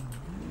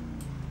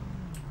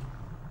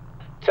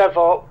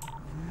 10-4.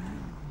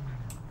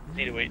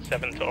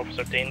 087 to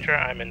Officer Danger.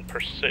 I'm in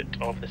pursuit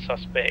of the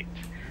suspect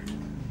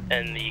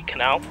in the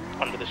canal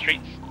under the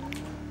streets.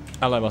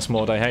 Hello,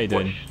 Musmorde, how you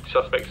doing?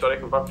 Suspect, sorry,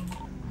 confirm.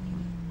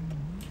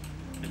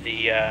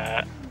 The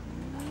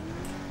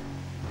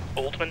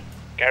Oldman,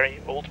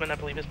 Gary Oldman, I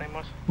believe his name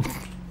was.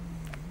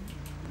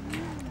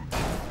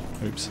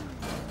 Oops.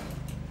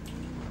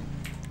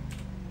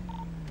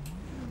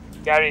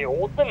 Gary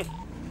Oldman?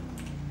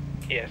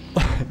 Yes.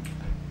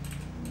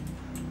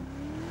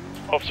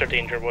 Officer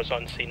Danger was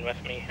on scene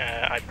with me.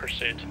 I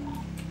pursued.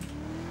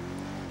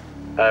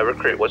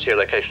 Recruit, what's your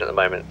location at the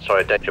moment?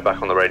 Sorry, Danger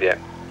back on the radio.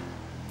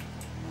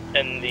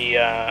 In the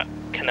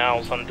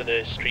canals under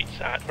the streets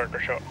at Burger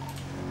Shop.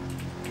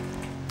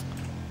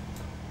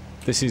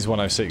 This is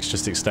 106,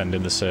 just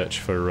extending the search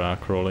for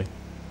Crawley.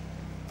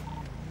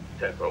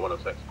 10-4,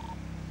 106.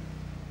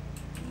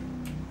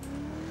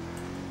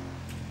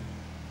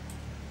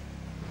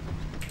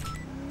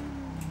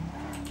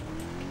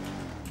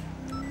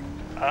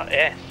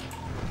 Yes.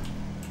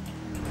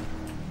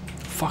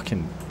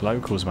 Fucking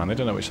locals, man. They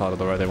don't know which side of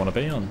the road they want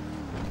to be on.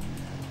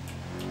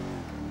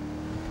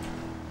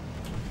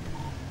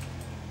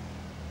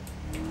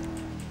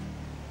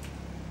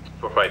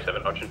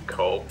 Urgent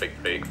call, Big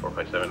Break,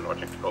 457,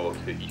 urgent call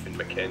to Ethan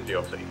McKenzie,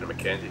 Officer Ethan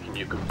McKenzie. Can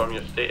you confirm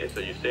your status?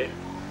 Are you safe?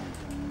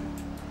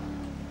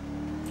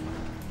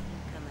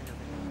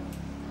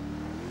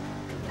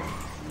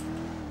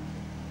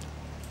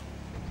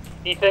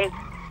 Ethan?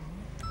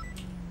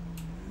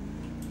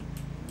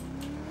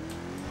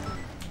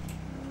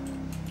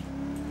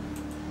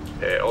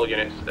 All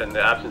units, in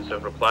the absence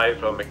of reply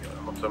from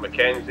Officer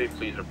McKenzie,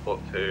 please report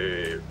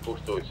to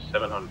postal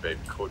 700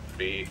 code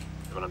 3,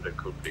 700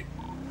 code 3.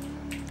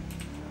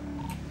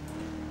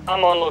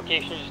 I'm on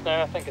location just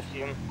now, I think I see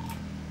him.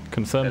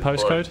 Confirm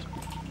postcode?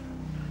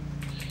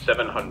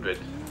 700,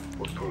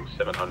 postal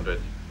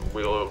 700.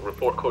 We'll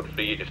report code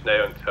 3 just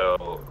now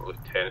until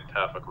Lieutenant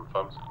Taffer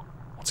confirms.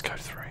 What's code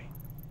 3?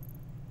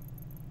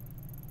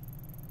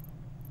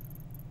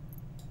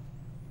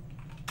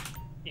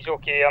 He's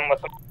okay, I'm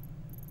with him.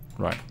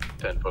 Right.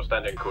 10 for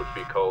standing code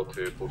 3 call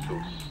to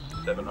postal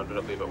 700,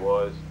 I believe it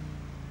was.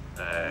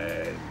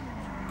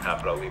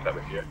 Taffer, I'll leave that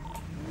with you.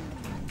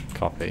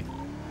 Copy.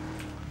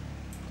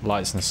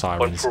 Lights and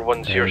sirens.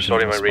 1410,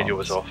 sorry my radio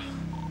was off.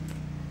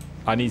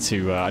 I need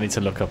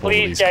to look up all of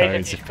these Please, guys,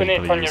 codes if if you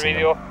people turn are your using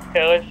radio them. off,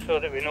 tell us so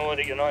that we know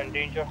that you're not in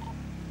danger.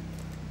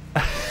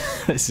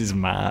 This is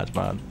mad,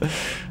 man.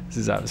 This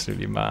is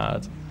absolutely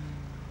mad.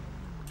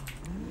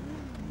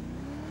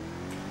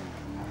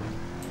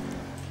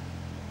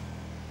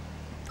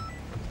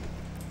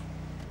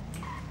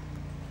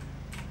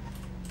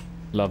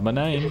 Love my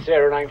name. This is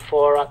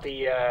 094 at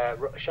the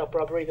shop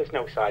robbery. There's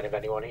no sign of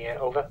anyone here.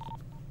 Over.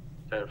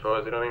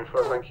 10-4,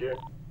 094, thank you.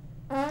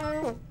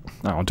 Oh,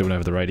 I'll do it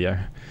over the radio.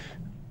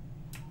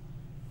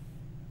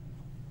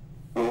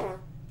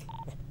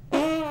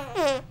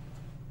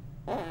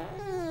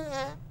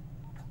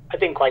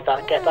 didn't quite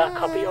get that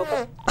copy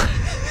over.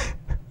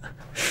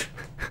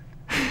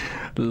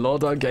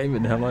 Loda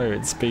Gaming, hello.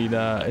 It's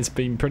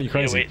been pretty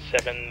crazy.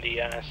 087,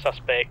 the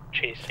suspect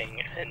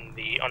chasing in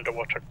the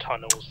underwater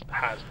tunnels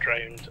has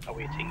drowned,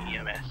 awaiting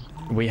EMS.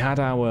 We had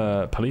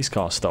our police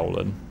car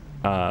stolen.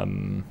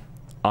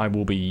 I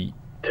will be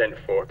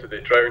 10-4 to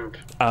the drowned.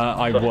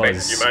 I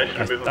was. You managed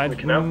to remove them from the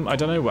canal? I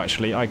don't know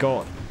actually. I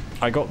got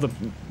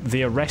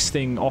the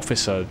arresting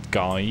officer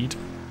guide.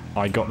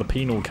 I got the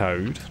penal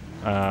code.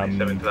 7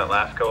 to that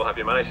last call. Have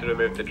you managed to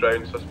remove the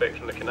drowned suspect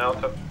from the canal,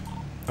 Tom?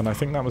 And I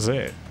think that was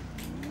it.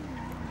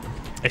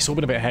 It's all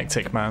been a bit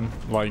hectic, man.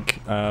 Like,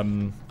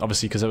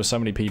 obviously, because there were so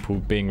many people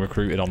being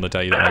recruited on the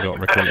day that I got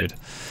recruited.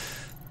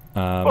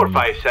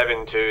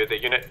 457 to the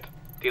unit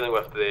dealing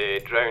with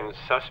the drowned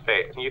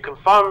suspect. Can you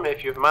confirm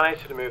if you've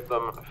managed to remove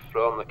them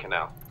from the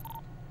canal?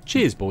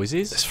 Cheers,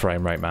 boysies. This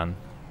frame rate, man.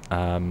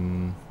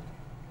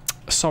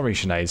 Sorry,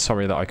 Sinead.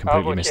 Sorry that I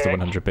completely missed the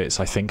 100 bits.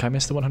 I think I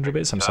missed the 100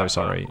 bits. I'm so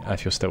sorry.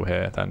 If you're still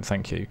here, then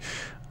thank you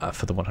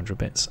for the 100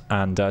 bits.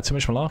 And Too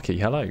Much Malarkey,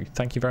 hello.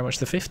 Thank you very much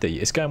for the 50.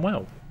 It's going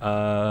well.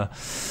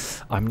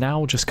 I'm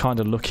now just kind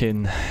of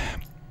looking...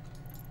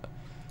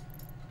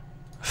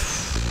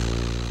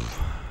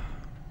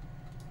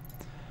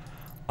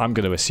 I'm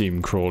going to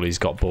assume Crawley's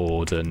got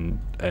bored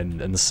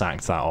and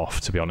sacked that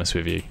off, to be honest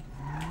with you.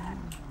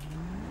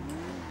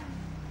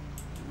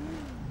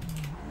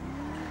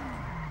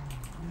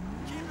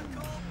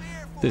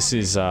 This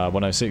is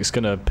 106,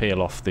 going to peel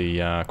off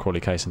the Crawley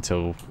case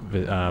until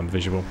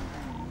visual.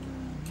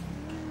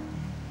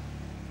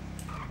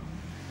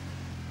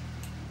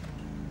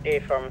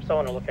 From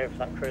someone will look out for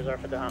that cruiser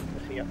if I don't happen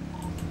to see it.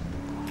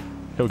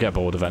 He'll get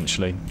bored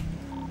eventually.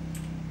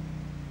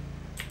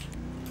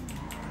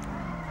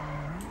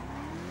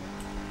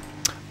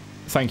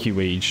 Thank you,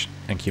 Weege.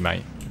 Thank you,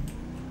 mate.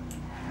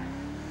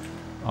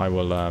 I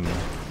will,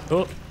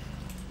 oh!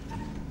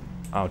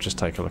 I'll just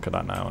take a look at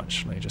that now,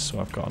 actually, just so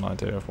I've got an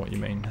idea of what you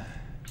mean.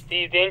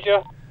 Steve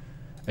Danger?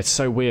 It's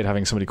so weird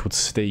having somebody called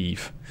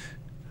Steve.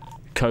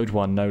 Code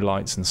 1, no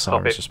lights and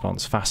sirens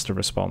response. Faster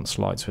response,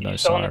 lights with no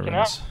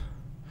sirens.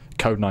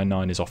 Code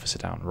 99 is officer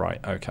down. Right,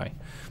 okay.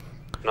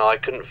 No, I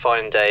couldn't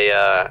find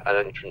an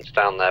entrance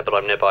down there, but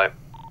I'm nearby.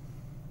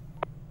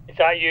 Is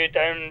that you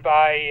down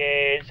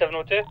by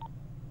 702?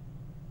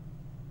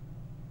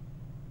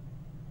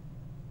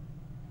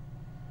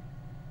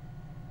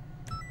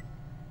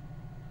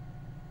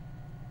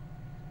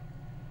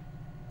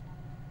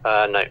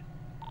 No.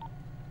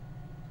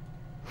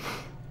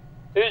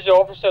 Who's the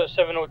officer at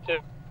 702?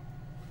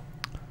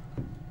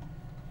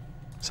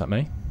 Is that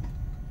me?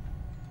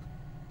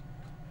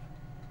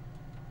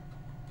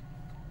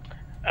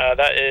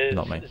 That is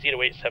Not me.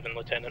 087,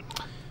 Lieutenant.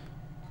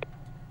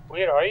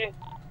 Where are you?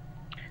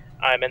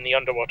 I'm in the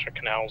underwater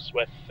canals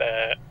with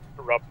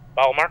Rob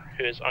Balmer,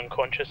 who is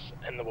unconscious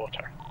in the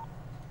water.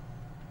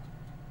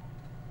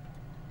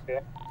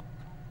 Okay.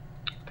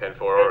 10-4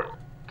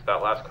 to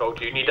that last call.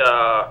 Do you need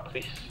a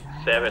police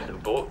service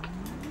and boat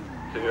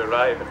to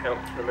arrive and help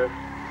remove?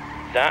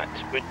 That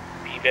would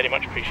be very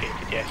much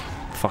appreciated, yes.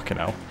 Fucking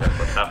hell.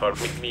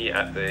 Meet me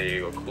at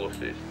the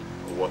closest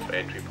water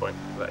entry point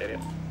to that area.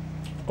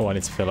 Oh, I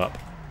need to fill up.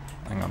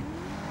 Hang on.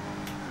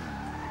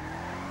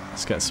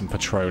 Let's get some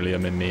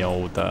petroleum in the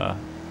old car.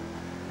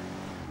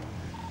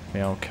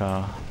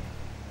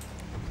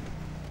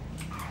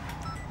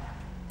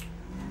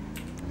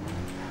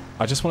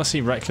 I just want to see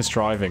reckless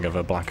driving of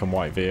a black and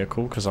white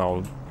vehicle, because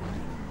I'll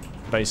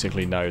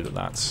basically know that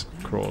that's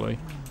Crawley.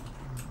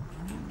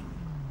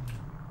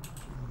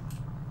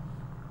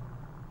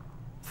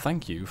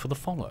 Thank you for the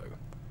follow.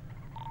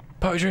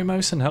 Poetry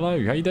Mosen,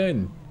 hello, how you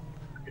doing?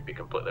 Could be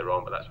completely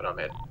wrong, but that's what I'm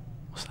in.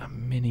 What's that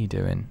Mini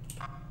doing?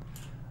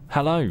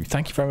 Hello,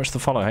 thank you very much for the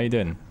follow, how you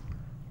doing?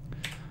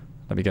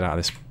 Let me get out of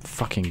this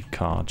fucking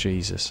car,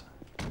 Jesus.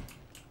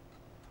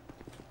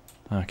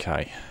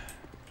 Okay.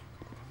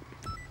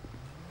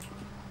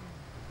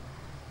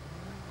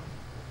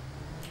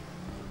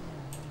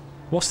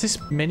 What's this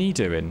Mini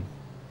doing?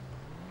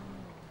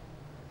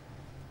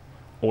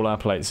 All our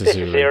plates are This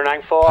Zulu. is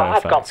 094.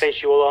 Perfect. I've got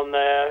visual on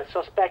the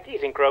suspect.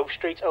 He's in Grove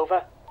Street.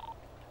 Over.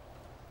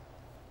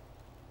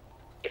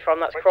 You from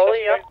that's Crawley,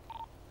 yeah?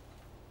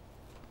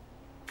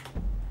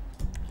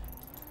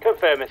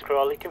 Confirm it's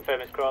Crawley. Confirm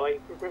it's Crawley.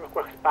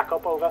 Back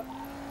up. Over.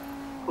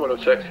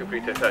 106. Feel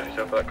free to attach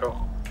yourself to that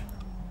call.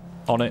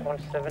 On it.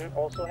 17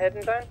 also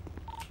heading down.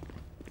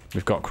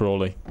 We've got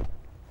Crawley.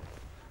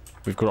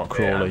 We've got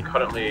Crawley. Yeah, I'm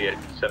currently at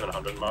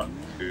 700 mark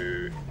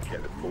to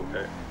get the boat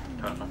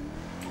out.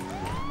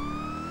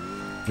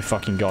 We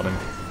fucking got him.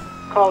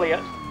 Crawley,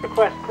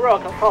 request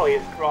Crawley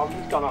is wrong.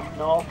 He's gone off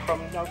north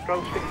from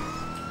Grove Street.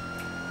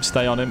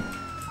 Stay on him.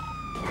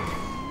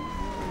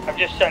 I've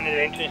just sent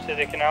the entrance to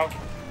the canal.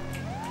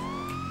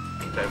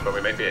 But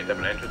we might be at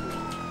different entrances.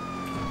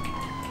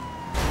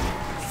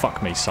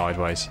 Fuck me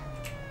sideways.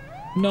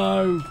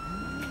 No.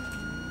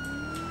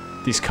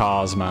 These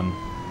cars, man.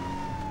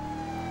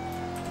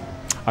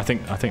 I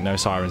think no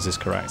sirens is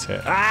correct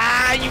here.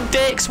 Ah, you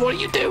dicks! What are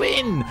you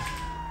doing?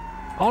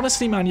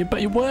 Honestly, man,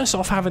 you're worse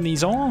off having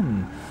these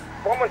on.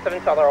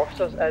 117 to other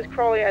officers. Is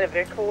Crawley in a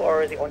vehicle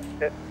or is he on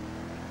foot?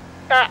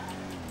 Ah!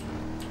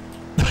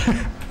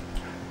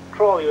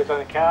 Crawley was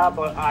on a car,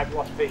 but I've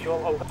lost visual.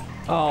 Over.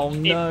 Oh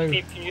no.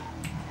 Steve, can you...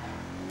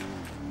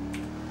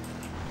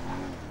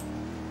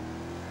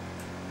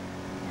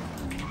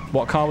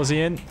 What car was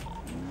he in?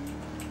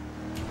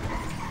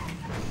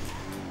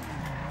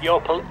 Your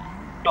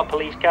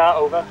police car,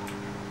 over.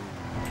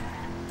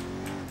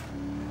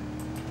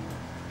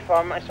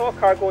 I saw a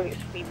car going at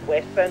speed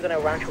westbound on a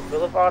Rancho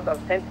Boulevard. I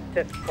was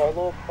tempted to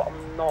follow, but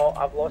I'm not.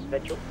 I've lost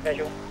visual.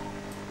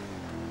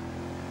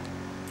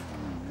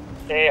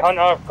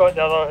 Hunter, I've got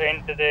the other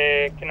end of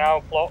the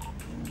canal block.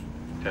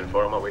 10-4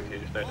 on my way to you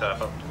just now,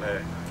 Tapper.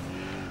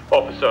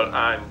 Officer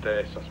and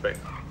suspect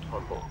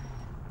on board.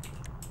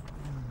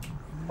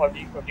 What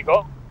have you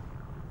got?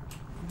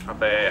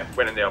 I've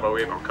went in the other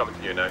way, but I'm coming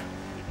to you now.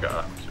 You've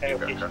got a...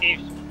 Okay,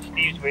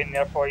 Steve's waiting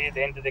there for you at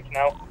the end of the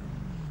canal.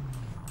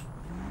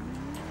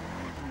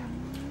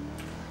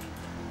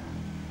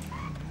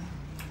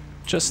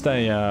 Just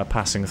a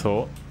passing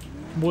thought.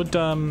 Would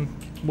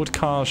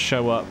cars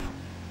show up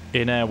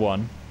in Air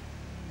 1?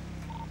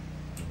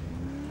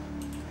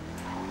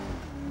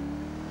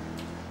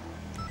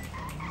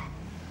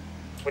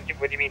 What do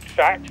you mean,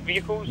 tracked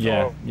vehicles?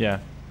 Yeah, or? yeah.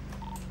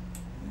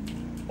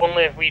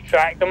 Only if we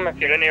track them. If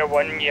you're in Air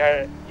 1,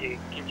 you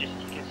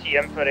can see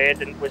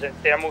infrared and was it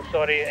thermal?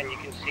 Sorry, and you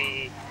can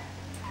see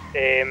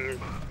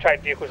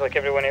tracked vehicles like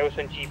everyone else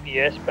on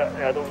GPS, but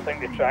I don't think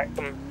they track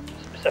them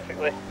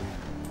specifically.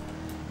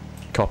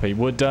 Copy.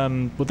 Would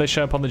they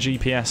show up on the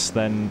GPS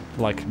then,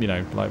 like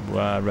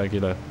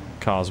regular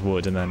cars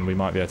would, and then we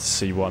might be able to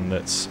see one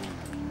that's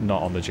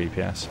not on the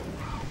GPS?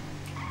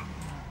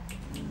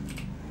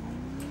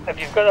 If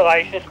you've got a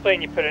license plate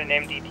and you put it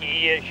in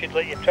MDT, it should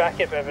let you track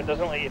it. But if it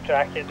doesn't let you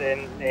track it,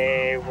 then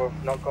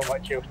we've not got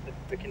much else that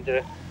we can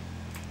do.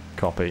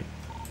 Copy.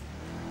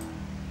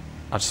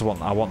 I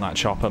want that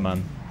chopper,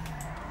 man.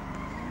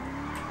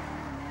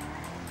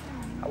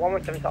 I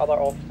want to to other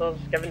officers,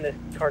 given the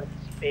current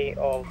state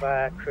of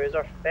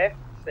cruiser thefts,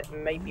 it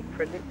might be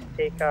prudent to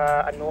take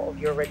a note of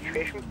your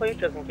registration plate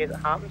just in case it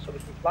happens so we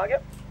can flag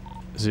it.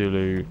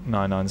 Zulu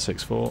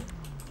 9964.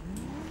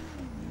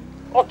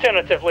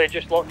 Alternatively,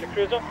 just lock the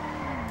cruiser.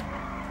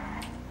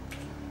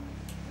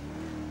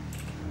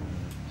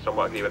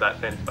 Somewhat agree with that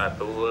sense, but I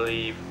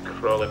believe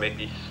Crawley might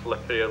be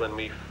slipperier than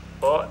we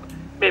thought.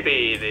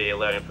 Maybe the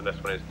learning from this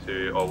one is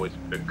to always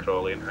put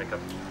Crawley in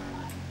handcuffs.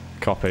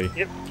 Copy.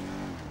 Yep.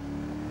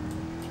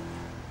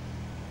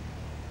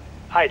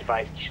 I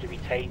advised he should be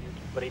tased,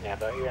 but he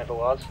never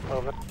was.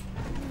 Over.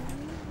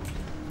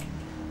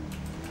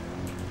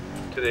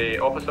 To the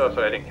officer,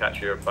 sorry I didn't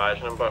catch your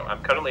badge number.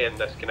 I'm currently in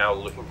this canal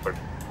looking for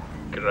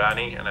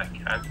Granny and I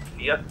can't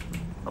see it.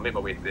 I'll make my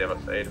way to the other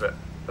side, but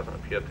it doesn't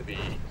appear to be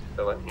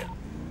still in here.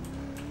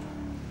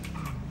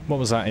 What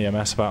was that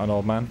EMS about an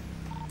old man?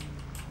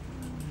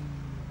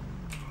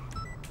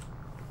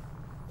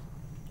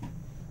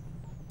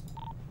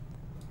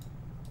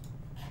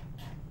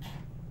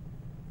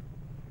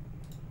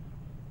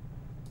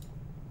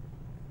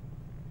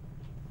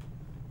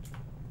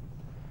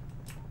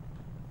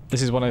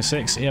 This is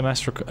 106,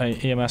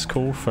 EMS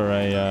call for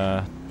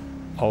a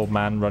old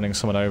man running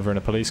someone over in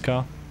a police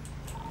car.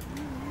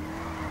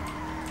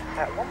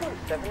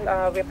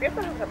 117, we appear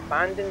to have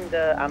abandoned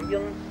the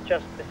ambulance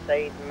just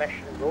beside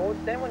Mission Road.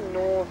 Does anyone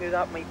know who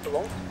that might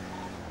belong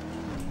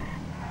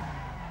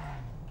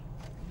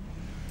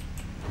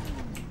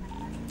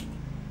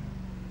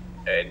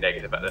to?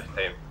 Negative at this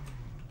time.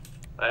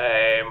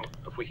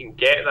 If we can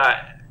get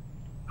that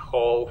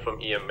call from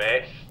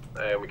EMS,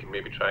 we can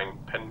maybe try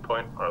and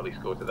pinpoint, or at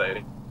least go to the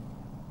area.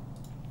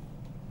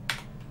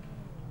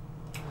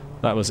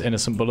 That was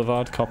Innocent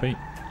Boulevard, copy.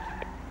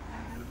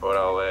 Before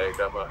I'll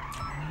grab my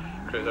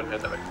cruiser and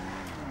head that way.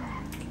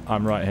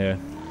 I'm right here.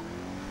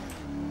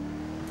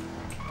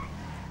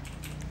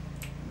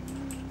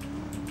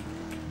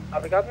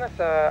 Regarding this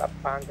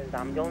abandoned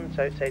ambulance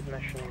outside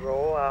Mission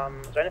Row,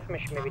 is there any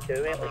information maybe do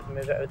it, like move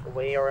it out of the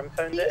way or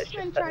impound it? It's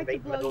just sitting right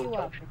in the middle of the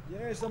junction.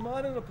 Yes, a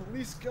man in a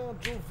police car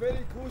drove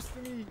very close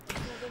to me.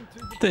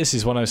 This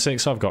is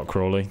 106, I've got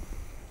Crawley.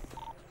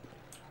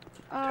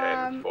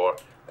 10-4.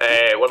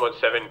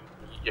 117,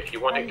 if you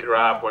want to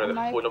grab one of the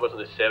phone numbers on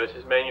the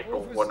services menu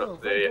from one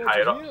of the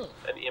higher-ups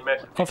in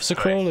EMS. Officer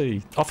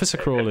Crawley! Officer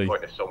Crawley!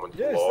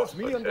 Yes, that's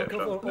me,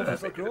 undercover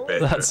Officer Crawley.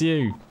 That's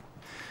you.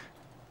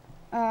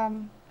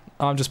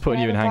 I'm just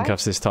putting you in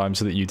handcuffs this time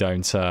so that you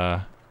don't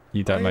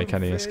make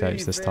any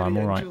escapes this time,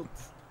 alright?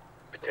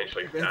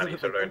 Potentially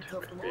Danny's around,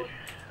 would be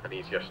an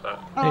easier start.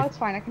 Oh, it's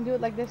fine, I can do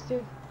it like this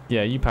too.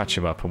 Yeah, you patch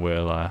him up and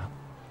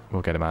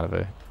we'll get him out of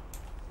here.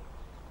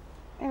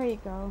 There you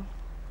go.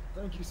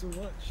 Thank you so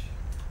much.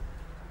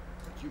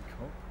 Thank you,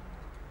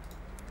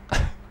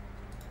 cop.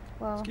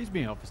 Well. Excuse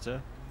me,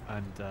 officer,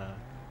 and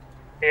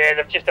yeah,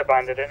 they've just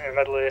abandoned it in the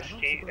middle of the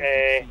street.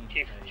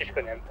 Chief, just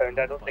going to impound.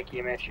 I don't think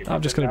EMS should.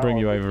 I'm just going to bring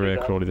you over here,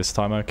 Crawley, this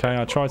time, okay?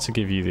 I tried to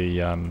give you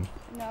the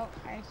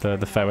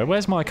the fairway.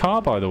 Where's my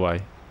car, by the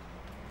way?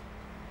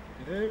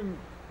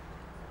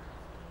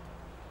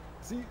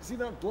 It's See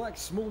that black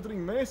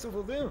smouldering mess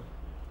over there?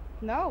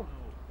 No.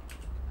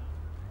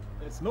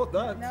 It's not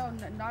that. No,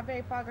 not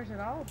very progress at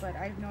all, but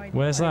I have no idea.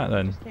 Where's that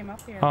then? Just came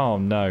up here. Oh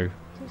no.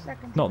 2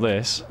 seconds. Not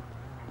this.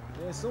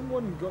 Yeah,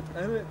 someone got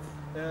in it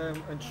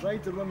and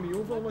tried to run me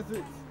over with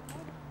it.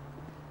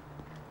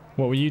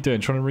 What were you doing?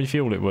 Trying to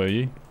refuel it, were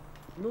you?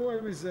 No, I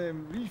was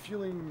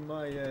refueling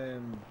my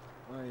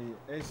my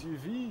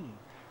SUV.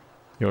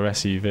 Your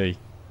SUV.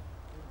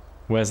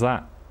 Where's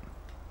that?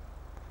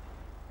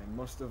 It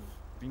must have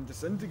been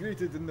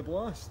disintegrated in the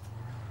blast.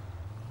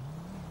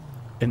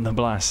 In the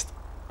blast.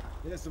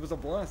 Yes, there was a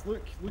blast.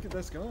 Look at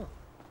this car.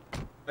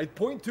 I'd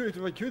point to it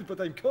if I could, but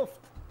I'm cuffed.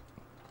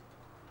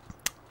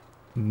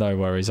 No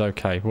worries,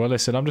 okay. Well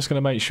listen, I'm just going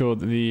to make sure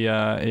that the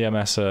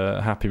EMS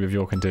are happy with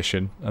your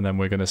condition, and then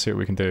we're going to see what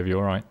we can do with you,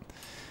 alright?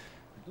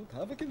 I don't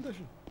have a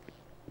condition.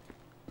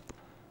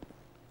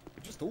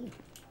 I'm just old.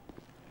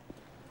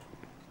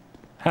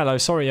 Hello,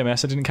 sorry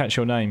EMS, I didn't catch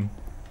your name.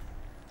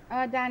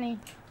 Danny.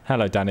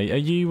 Hello Danny, are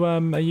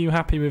you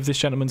happy with this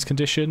gentleman's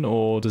condition,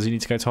 or does he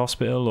need to go to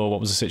hospital, or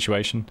what was the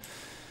situation?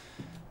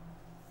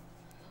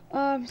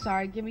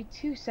 Sorry, give me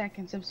 2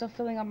 seconds. I'm still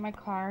filling up my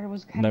car. It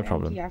was kind of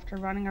empty after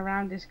running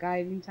around this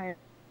guy the entire...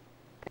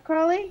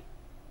 Crowley?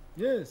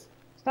 Yes?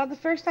 It's not the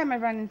first time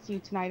I've run into you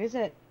tonight, is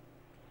it?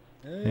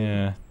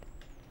 Yeah.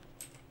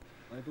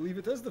 I believe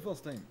it is the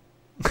first time.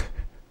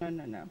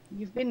 No.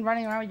 You've been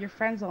running around with your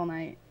friends all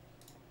night.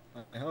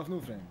 I have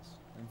no friends.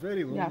 I'm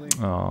very lonely.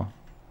 Oh.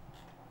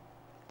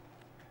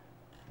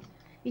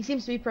 He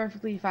seems to be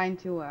perfectly fine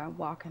to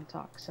walk and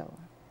talk, so...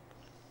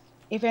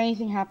 If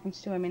anything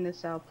happens to him in the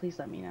cell, please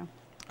let me know.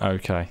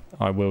 Okay,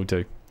 I will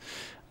do.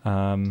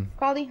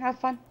 Quality, have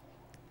fun.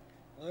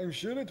 I'm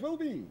sure it will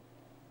be.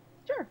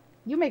 Sure.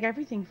 You make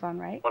everything fun,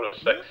 right?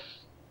 106,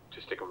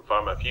 just to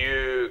confirm, have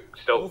you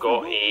still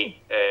got a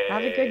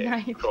have a good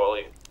night.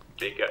 Crawley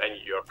Baker in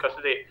your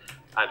custody?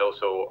 And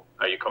also,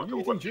 are you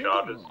comfortable with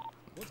charges?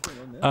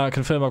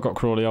 Confirm I've got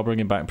Crawley, I'll bring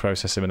him back,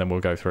 process him, and then we'll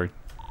go through.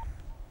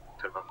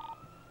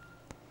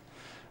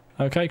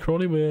 Okay,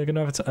 Crawley, we're going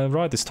to have a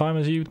ride this time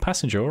as you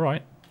passenger,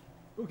 alright?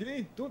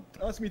 Okay, don't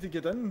ask me to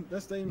get in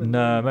this time.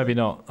 No, maybe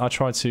not. I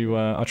tried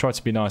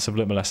to be nice, I've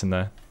learnt my lesson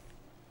there.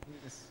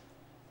 Yes.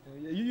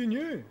 You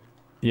knew?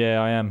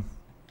 Yeah, I am.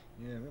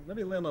 Yeah,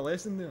 maybe learn a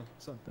lesson there,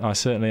 son. I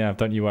certainly have,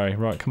 don't you worry.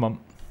 Right, come on.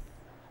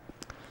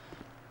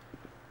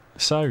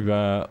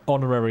 So,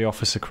 Honorary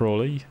Officer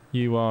Crawley,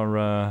 you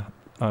are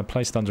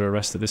placed under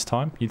arrest at this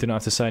time. You do not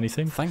have to say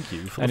anything. Thank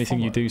you for anything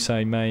the you do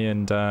say may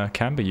and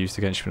can be used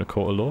against you in a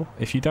court of law.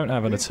 If you don't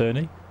have an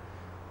attorney,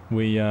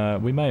 we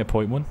may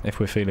appoint one if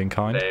we're feeling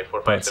kind,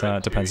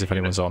 but depends if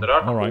anyone's on. There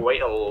are All right.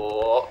 quite a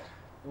lot,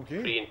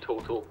 3 in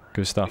total.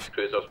 Good stuff. These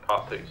cruisers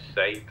parked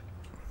outside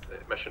the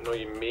mission. No,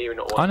 you may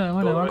not want I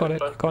know, I got it,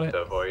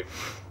 to avoid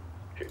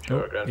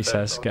future Oh, he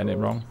says, getting it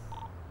wrong.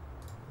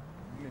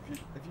 If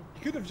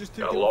you could have just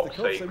a taken off the cuffs,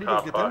 I lopside would car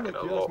have get in park like and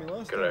a you asked me locked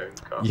last ground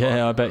time. car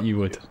Yeah, I bet you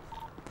would.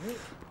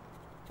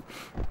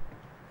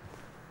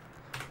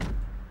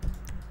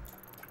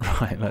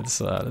 Right, let's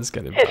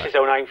get him This back. is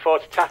 094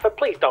 to Taffer.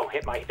 Please don't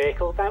hit my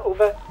vehicle.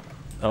 Over.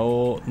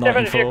 Oh,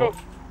 94.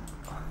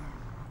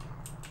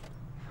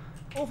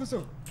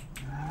 Officer,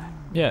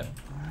 Yeah.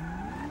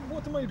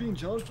 what am I being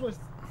charged with?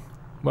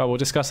 Well, we'll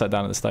discuss that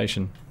down at the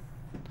station.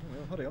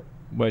 Well, hurry up.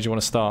 Where do you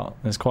want to start?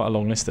 There's quite a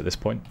long list at this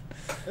point.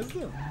 Is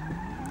there?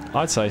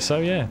 I'd say so,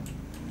 yeah.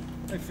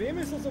 Am I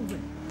famous or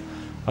something?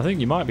 I think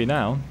you might be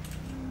now.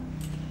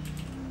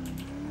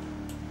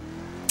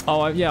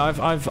 Oh, yeah,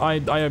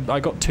 I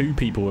got 2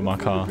 people in my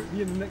car. Put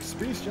me in the next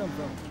Space Jam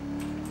film.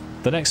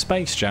 The next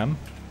Space Jam?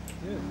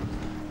 Yeah.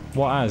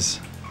 What as?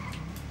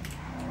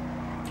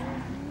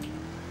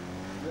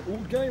 The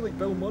old guy like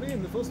Bill Murray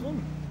in the first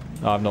one.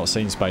 I've not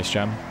seen Space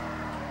Jam.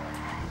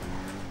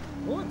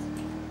 What?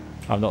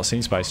 I've not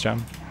seen Space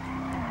Jam.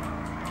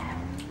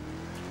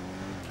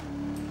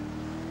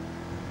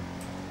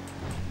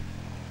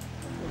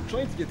 I'm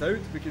trying to get out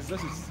because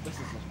this is.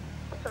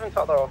 Something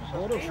to other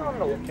officers. Are you on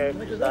the lookout?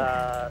 There's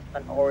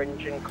an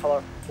orange in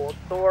colour Ford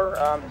door.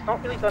 It's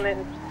not really done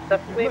anything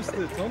specifically, but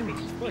it seems to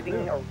be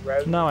speeding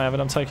around. No, I haven't.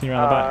 I'm taking you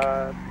around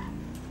the back.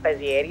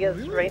 Busy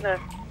areas right now.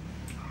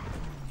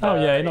 Oh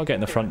yeah, you're not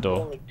getting the front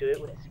door. Only do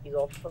it when it sees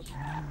officers.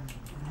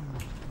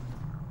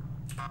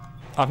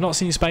 I've not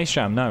seen Space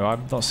Jam. No,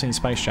 I've not seen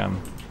Space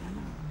Jam.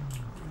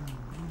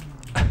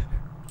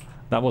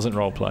 That wasn't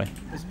roleplay.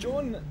 Is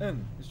John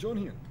in? Is John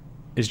here?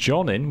 Is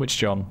John in? Which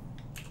John?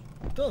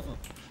 Taffer.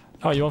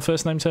 Oh, you on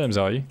first name terms,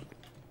 are you?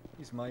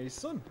 He's my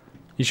son.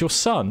 He's your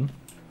son?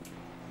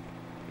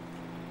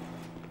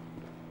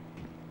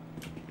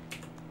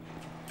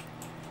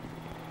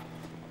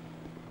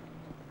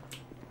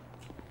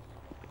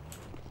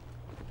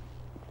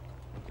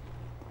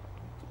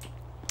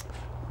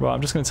 Right,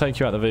 I'm just going to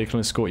take you out of the vehicle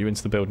and escort you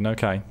into the building,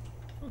 okay?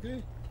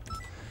 Okay.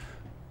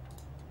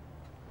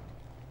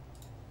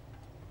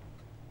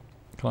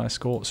 Can I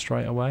escort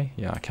straight away?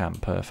 Yeah, I can.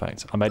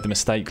 Perfect. I made the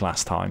mistake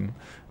last time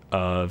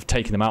of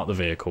taking them out of the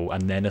vehicle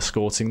and then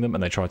escorting them,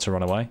 and they tried to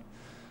run away.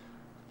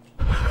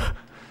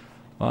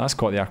 Well, that's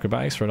quite the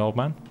acrobatics for an old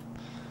man.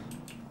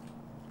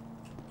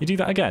 You do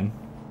that again?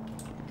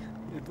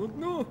 I don't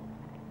know.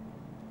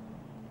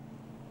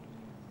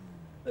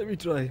 Let me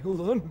try.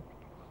 Hold on.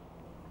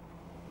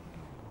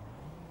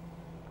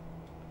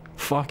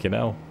 Fucking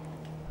hell.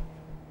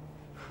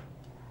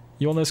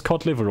 You on those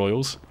cod liver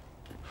oils?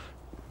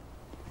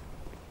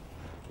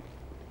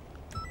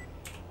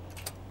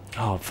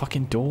 Oh,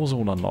 fucking door's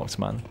all unlocked,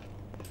 man.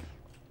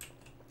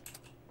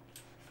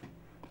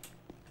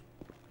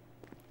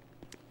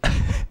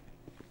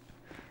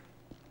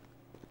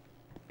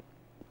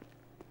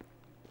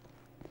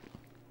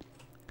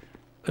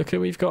 Look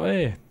who we've got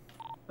here.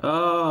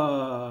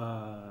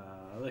 Oh,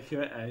 look who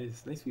it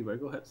is. Nice wee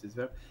wiggle hips as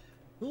well.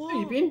 Hello.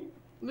 How you been?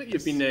 Look,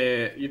 you've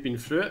been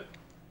through it.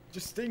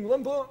 Just staying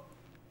limber.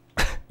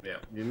 Yeah,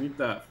 you need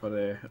that for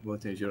the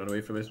times you run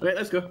away from us. Right,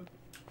 let's go.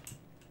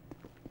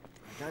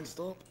 I can't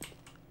stop.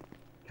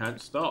 Can't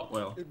stop.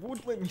 Well, it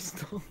won't let me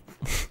stop.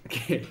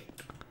 Okay.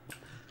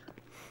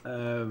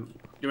 You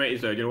might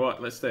as well. You know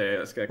what? Let's get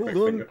a quick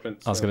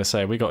fingerprint. I was going to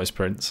say we got his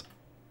prints.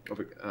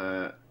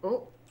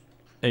 Oh.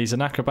 He's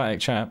an acrobatic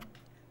chap.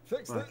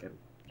 Fix it.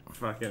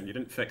 Fucking, you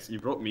didn't fix. You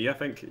broke me. I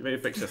think you might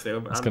have fixed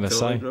yourself. I was going to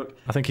say.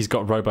 I think he's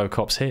got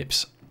RoboCop's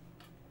hips.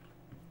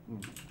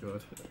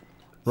 God.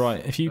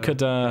 Right, if you could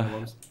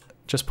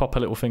just pop a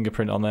little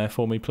fingerprint on there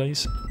for me,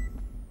 please.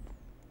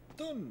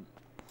 Done.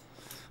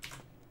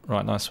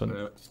 Right, nice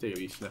one. Just take a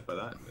wee snip of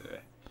that.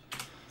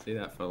 See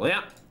that for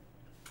later.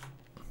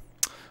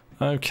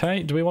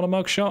 Okay, do we want a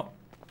mug shot?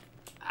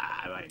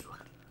 Ah, right.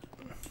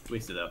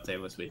 Wasted our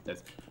time. Let's wait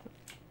this.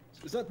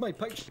 Is that my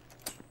picture?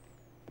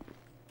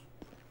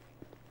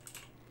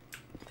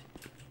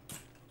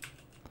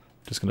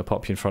 Just going to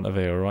pop you in front of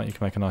here, alright? You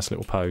can make a nice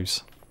little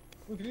pose.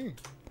 Okay.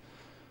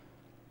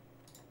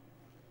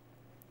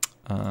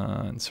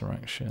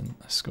 Interaction,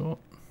 escort.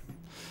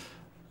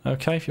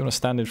 Okay, if you want to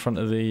stand in front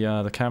of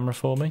the camera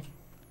for me.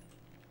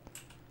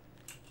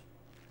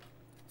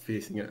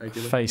 Facing it,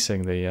 ideally.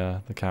 Facing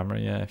the camera,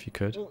 yeah, if you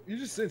could. Oh, you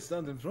just said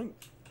stand in front.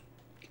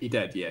 He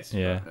did, yes.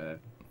 Yeah. But,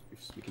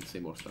 we can say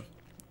more stuff.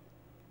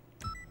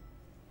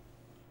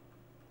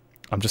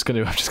 I'm just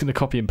gonna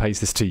copy and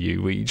paste this to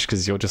you, Weege,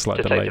 because you're just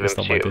like the latest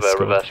on my Detective in Discord.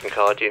 pursuit of a reversing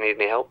car. Do you need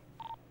any help?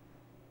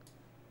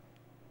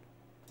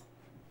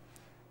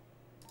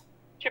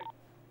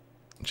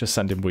 Just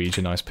send him Weege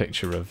a nice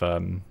picture of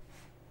Crawley.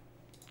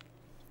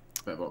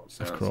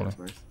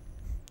 Nice.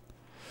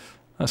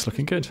 That's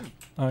looking good.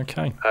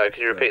 Okay. Could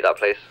you repeat that,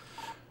 please?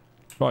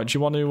 Right. Do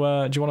you want to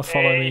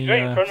follow me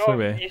through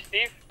here? You,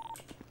 Steve.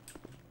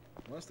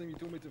 Last time you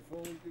told me to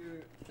follow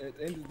you, it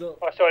ended up.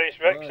 Oh, sorry, it's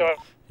Rick. Sorry.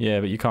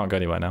 Yeah, but you can't go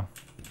anywhere now.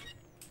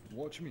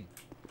 Watch me.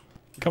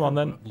 Come on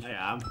then. I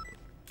am.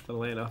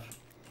 Funnily enough.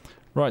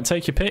 Right,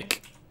 take your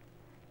pick.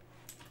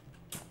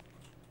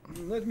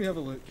 Let me have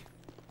a look.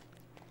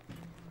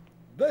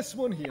 This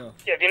one here.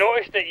 Yeah, have you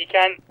noticed that you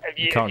can't, if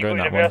you can't go in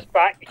that one.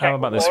 back, you How can't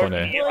about go this one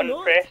forward, here? you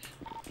unpress.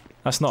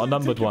 That's not a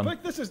numbered one.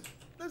 Pick. This is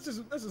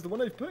the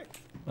one I've picked.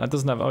 That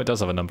doesn't have. Oh, it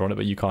does have a number on it,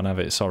 but you can't have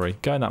it. Sorry.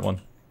 Go in that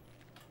one.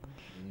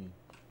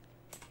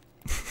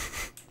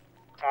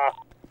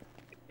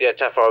 Yeah,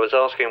 Jaffa, I was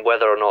asking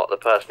whether or not the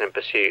person in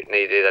pursuit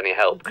needed any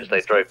help because they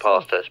drove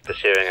past us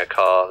pursuing a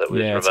car that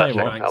was reversing.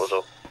 That was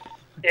all.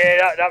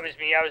 Yeah, that was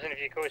me. I was in the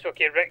vehicle. It's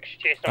okay. Rick's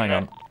chased on.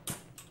 Hang on.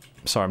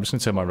 Sorry, I'm just going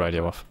to turn my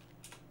radio off.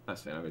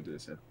 That's fine. I'm going to do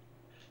this then.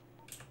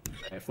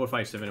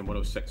 457 and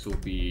 106 will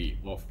be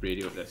off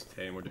radio at this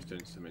time. We're just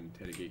doing some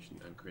interrogation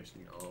and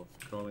questioning of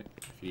Crawley.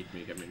 If you need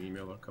me, give me an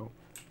email or call.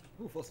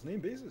 Oh, first name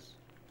basis.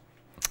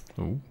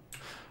 Ooh.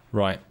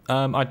 Right.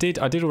 I did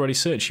already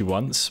search you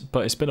once,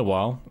 but it's been a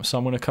while, so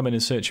I'm going to come in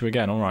and search you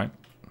again. All right.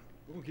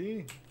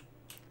 Okay.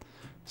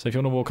 So if you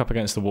want to walk up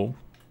against the wall.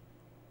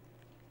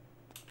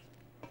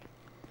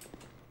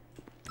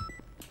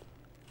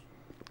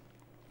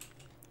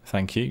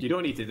 Thank you. You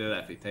don't need to do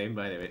that every time,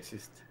 by the way. It's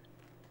just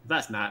if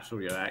that's natural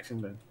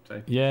reaction, then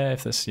try. Yeah,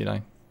 if this, you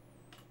know.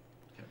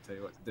 Can't tell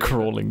you what to do.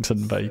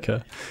 Crawlington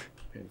Baker.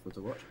 Painful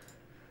to watch.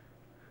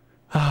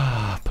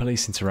 Ah,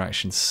 police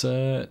interaction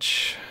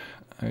search.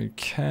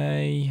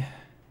 Okay.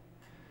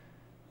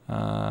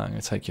 I'm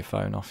going to take your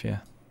phone off you.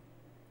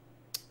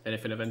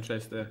 Anything of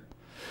interest there?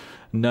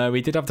 No,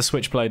 we did have the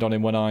switchblade on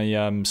him when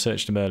I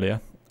searched him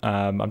earlier.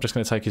 I'm just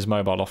going to take his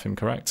mobile off him,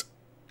 correct?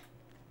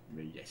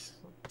 Yes.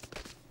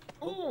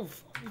 Oh,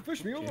 you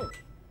pushed me over.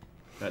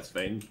 That's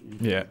fine.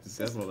 Yeah.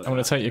 I'm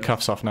going to take your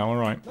cuffs off now,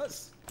 alright?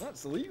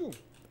 That's illegal.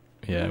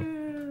 Yeah.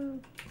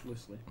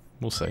 Loosely.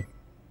 We'll see.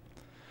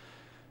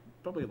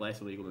 Probably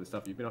less illegal than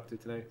stuff you've been up to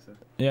tonight. So.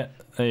 Yeah,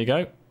 there you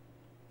go.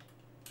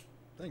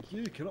 Thank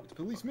you, corrupt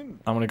policeman.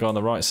 I'm going to go on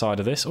the right side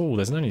of this. Oh,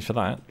 there's no need for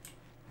that.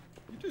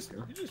 You just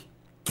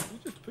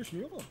pushed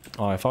me over.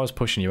 Oh, if I was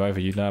pushing you over,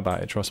 you'd know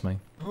about it, trust me.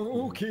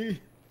 Oh, okay.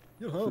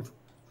 You're hard.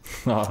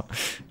 Oh.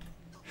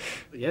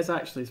 Yes,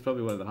 actually, it's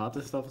probably one of the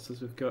hardest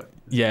officers we've got.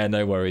 Yeah,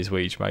 no worries,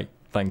 Weege, mate.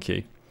 Thank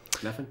you.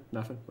 Nothing?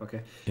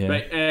 Okay. Yeah.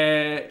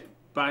 Right,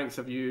 Banks,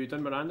 have you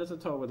done Miranda's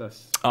at all with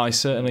us? I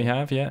certainly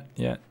have, yeah.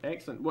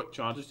 Excellent. What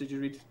charges did you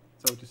read?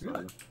 So just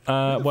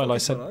well, I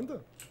said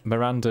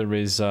Miranda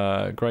is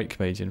a great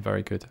comedian,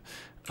 very good.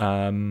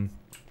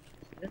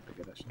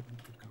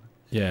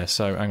 Yeah,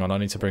 so hang on, I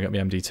need to bring up the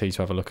MDT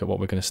to have a look at what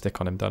we're going to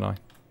stick on him, don't I?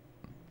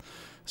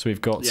 So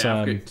we've got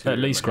at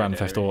least Grand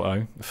Theft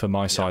Auto for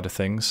my side of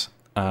things.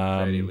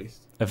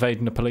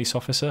 Evading a police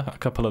officer, a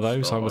couple of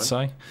those, I would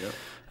say. Yep.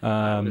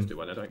 Let's do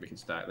one. I don't think we can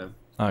stack them.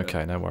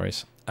 Okay, no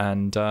worries.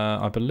 And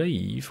I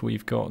believe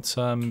we've got.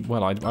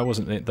 Well, I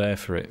wasn't there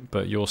for it,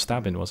 but your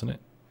stabbing, wasn't it?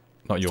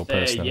 Not your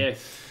personally.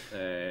 Yes.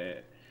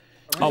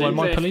 And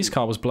my police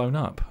car was blown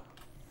up.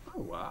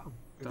 Oh wow.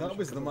 That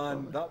was the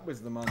man. That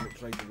was the man that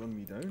tried to run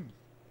me down.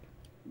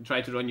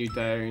 Tried to run you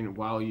down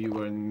while you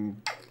were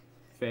in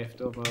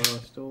theft of a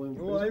stolen.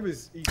 No, he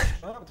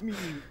strapped me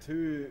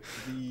to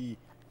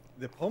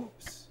the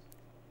pumps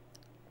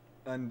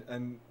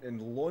and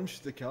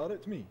launched the car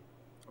at me.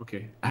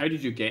 Okay. How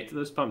did you get to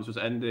those pumps? Was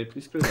it in the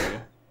police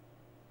cruiser?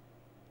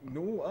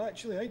 No,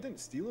 actually, I didn't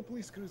steal a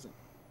police cruiser.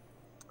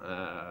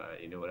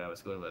 You know where I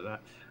was going with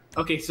that.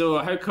 Okay, so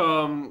how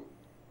come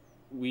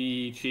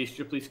we chased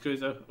your police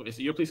cruiser? Is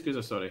it your police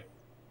cruiser? Sorry.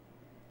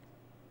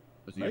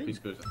 Was it your police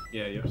cruiser?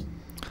 Yeah, yours.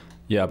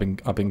 Yeah,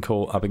 I've been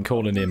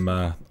calling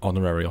him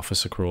Honorary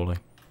Officer Crawley.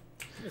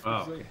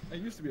 Yeah, okay. I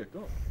used to be a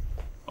cop.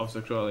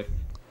 Officer Crawley.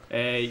 So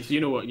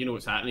you know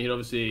what's happening here.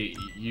 Obviously,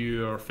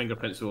 your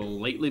fingerprints will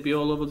likely be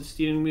all over the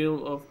steering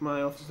wheel of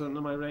my officer.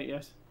 Am I right?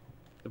 Yes.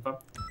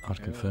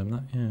 I'd confirm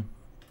that. Yeah.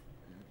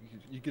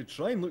 You could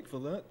try and look for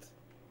that.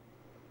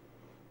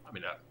 I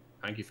mean,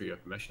 thank you for your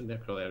permission there,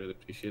 Crawley. I really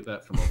appreciate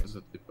that from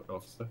officer to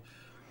officer.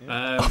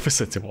 Yeah.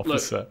 Officer to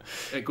officer. Look,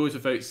 it goes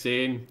without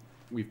saying,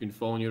 we've been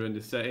following you around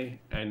the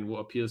city in what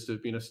appears to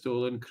have been a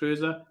stolen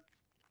cruiser.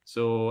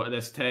 So at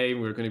this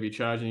time, we're going to be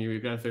charging you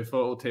with Grand Theft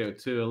Auto Title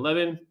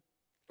 211.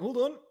 Hold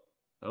on.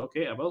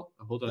 Okay, I will.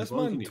 Hold on. This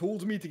man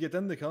told me to get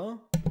in the car.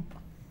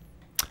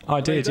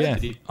 I did, yeah.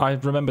 I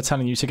remember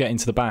telling you to get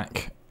into the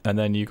back, and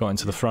then you got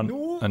into the front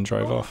and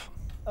drove off.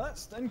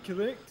 That's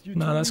incorrect. You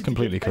no, that's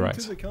completely correct.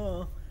 Into the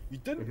car. You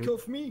didn't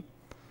cuff me.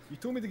 You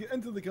told me to get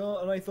into the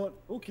car, and I thought,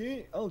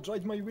 okay, I'll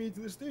drive my way to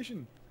the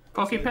station.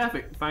 Okay,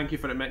 perfect. Thank you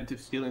for admitting to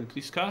stealing the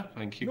police car.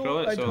 Thank you,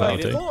 Crawley. I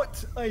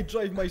thought I'd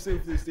drive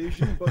myself to the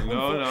station, but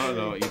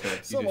no, you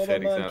did. Some other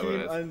man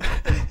came and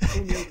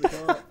told me out the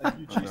car, and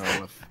you chased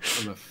me.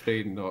 I'm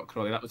afraid not,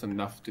 Crawley. That was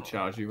enough to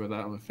charge you with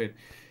that, I'm afraid.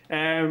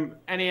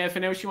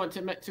 Anything else you want to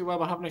admit to while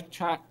we're having a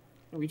chat?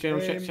 A wee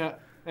general chit-chat?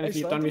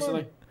 Anything you've done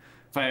recently?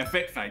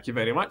 Perfect, thank you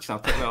very much. I'll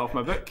take that off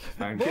my book.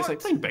 Thank you. It's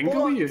like playing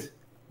bingo with you.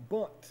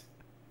 But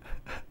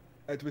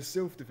it was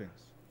self-defense.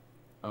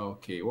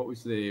 Okay, what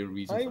was the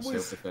reason for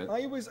self-defense?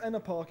 I was in a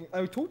parking...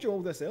 I told you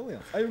all this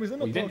earlier. I was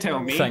in a you didn't tell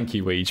me. Thank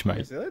you, Weege, mate.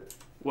 I said?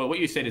 Well, what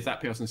you said is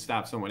that person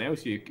stabbed someone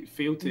else. You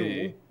failed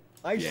to... No,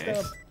 I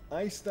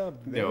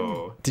stabbed them.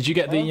 No. Did you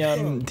get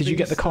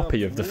the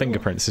copy of the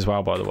fingerprints as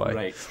well, by the way?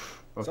 Right.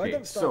 Okay. So I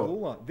didn't stab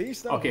Lola. They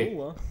stabbed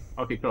Lola.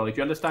 Okay, Crawley, do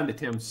you understand the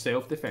term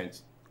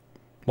self-defense?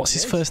 What's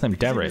his first name?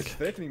 Derek? He was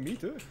threatening me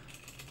too.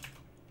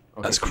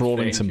 Okay, that's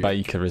Crawlington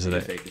Baker, isn't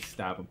it? To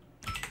stab him.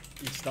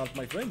 He stabbed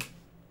my friend.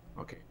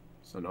 Okay,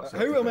 so not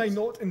how am I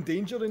not in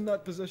danger in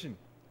that position?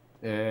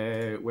 Well,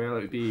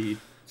 it would be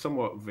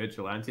somewhat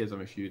vigilantism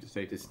if you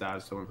decide to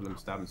stab someone for them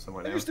stabbing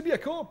someone else. I used to be a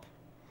cop.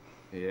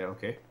 Yeah,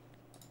 okay.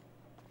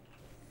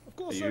 Of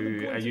course,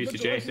 are you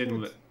suggesting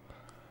that...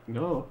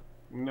 No,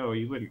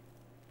 you wouldn't.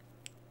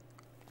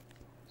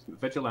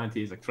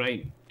 Vigilante is a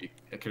crime,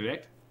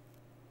 correct?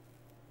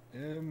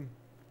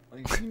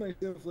 I see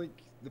myself like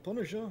the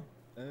Punisher.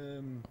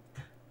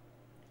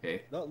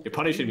 Okay. You're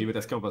punishing me with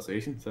this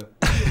conversation, so.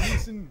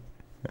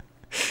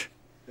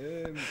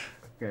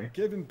 Okay.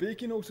 Kevin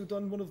Bacon also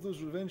done one of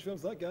those revenge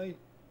films. That guy.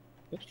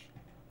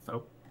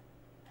 So.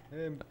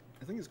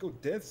 I think it's called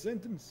Death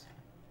Sentence.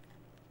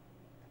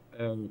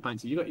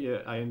 Fancy, you got your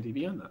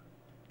IMDb on that?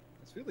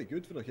 It's fairly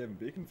good for a Kevin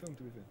Bacon film,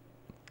 to be fair.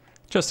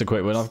 Just a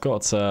quick one. I've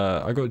got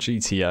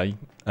GTA,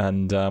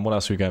 and what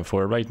else are we going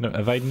for?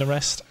 Evading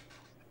arrest?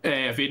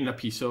 Evading a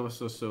peace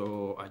officer,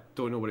 so I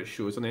don't know what it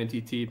shows on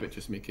NTT, but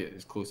just make it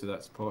as close to that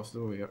as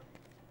possible. Yeah.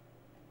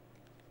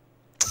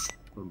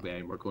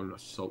 We're going to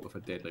assault with a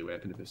deadly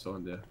weapon if it's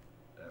on there,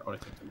 or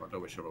attempted murder,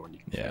 whichever one you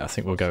can. Yeah, I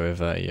think we'll go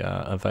with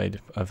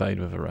a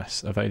evading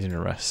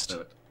arrest,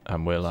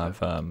 and we'll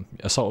have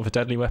assault with a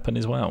deadly weapon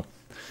as well.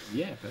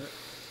 Yeah.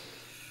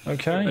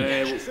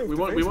 Okay. We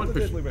want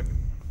deadly weapon.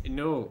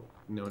 No.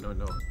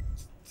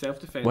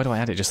 Self-defense. Where do I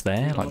add it? Just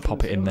there? Like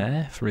pop it in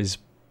there for his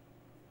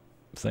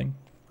thing?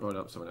 Oh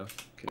no, someone else.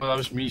 Okay. Well, that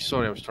was me.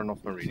 Sorry, I was turning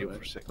off my radio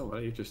for a second. Don't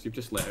worry, you've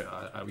just let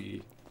out a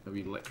wee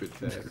liquid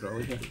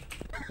Crawley here.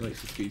 He likes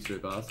to squeeze through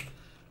bars.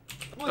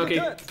 Like a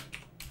cat.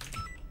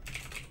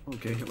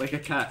 Okay, like a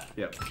cat.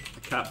 Yep. A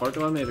cat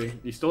burglar maybe.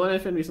 You stolen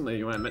anything recently?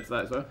 You want to admit to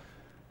that as well?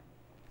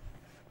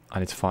 I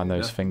need to find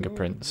those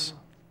fingerprints.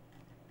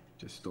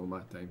 Just stole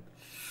my time.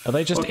 Are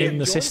they just in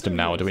the system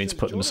now, or do we need to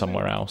put them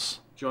somewhere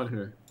else? John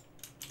who?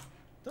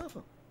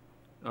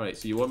 Alright,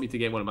 so you want me to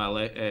get one of my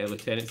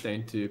lieutenants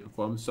down to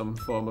perform some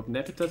form of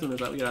nepotism? Is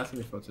that what you're asking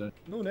me for today?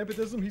 No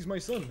nepotism, he's my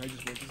son. I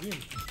just want to see him.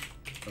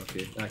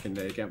 Okay, I can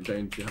get him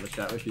down to have a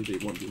chat with you,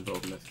 but he won't be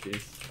involved in this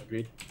case.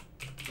 Agreed?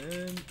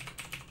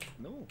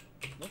 No,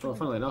 not Well,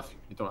 funnily enough,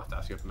 you don't have to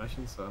ask your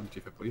permission, so I'm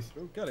chief of police.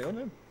 Well, carry on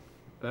then.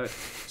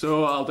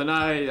 So I'll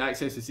deny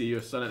access to see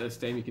your son at this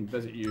time. He can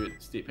visit you at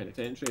the state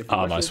penitentiary.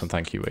 Ah, nice one,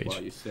 thank you, Weed.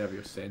 While you serve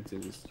your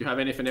sentence. Do you have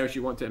anything else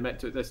you want to admit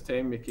to at this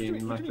time?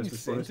 Making my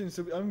Christmas bonus?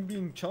 I'm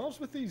being charged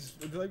with these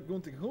without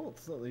going to court.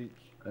 It's not like,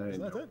 is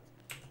that it?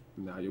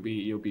 No,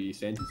 you'll be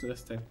sentenced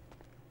this time.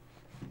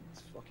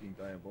 It's fucking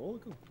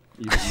diabolical.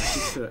 You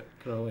admitted to it,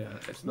 Crawley.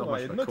 It's not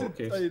much of a court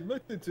case. I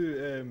admitted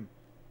to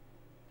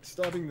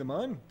stabbing the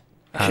man.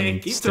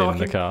 And stealing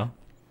the car.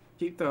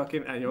 Keep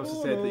talking, and you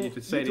also said that you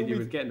decided you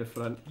would get in the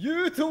front.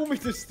 You told me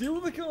to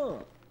steal the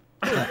car.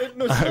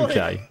 No, sorry.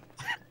 Okay.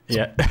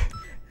 Yeah.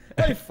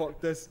 Hey, fuck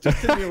this. Just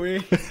take me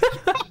away.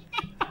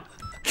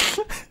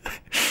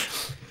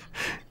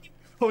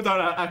 Hold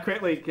on, I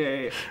quite like.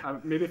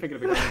 I'm maybe thinking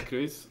about going on a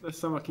cruise this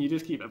summer. Can you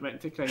just keep admitting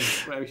to crime?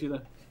 What else you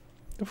there?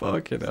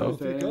 Fucking hell.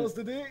 3 cars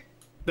today.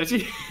 Did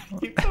you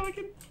keep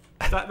talking?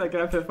 Is that the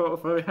Grand Theft Auto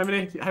for me?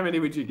 How many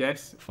would you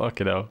guess?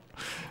 Fucking hell.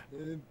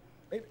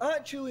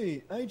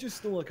 Actually, I just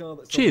stole a car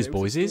that's. Cheers,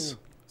 boysies.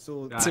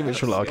 So too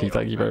much malarkey.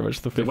 Thank you very much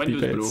for the 50 The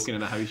window's bits. broken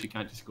in a house. You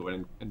can't just go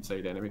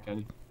inside anyway, can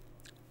you?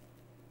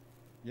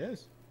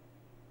 Yes.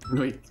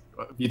 Wait,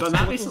 you done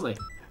that recently?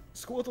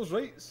 Squatters'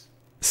 rights.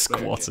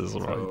 Squatters'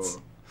 rights.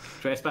 So,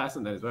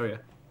 trespassing then as well, yeah.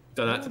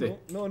 Done that today?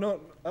 No, not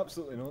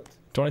absolutely not.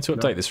 Do I need to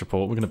update this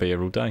report? We're going to be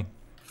here all day.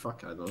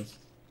 Fuck, I know.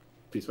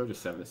 Peaceful,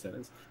 just 7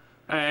 sentence.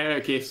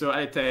 Okay, so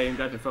at the time,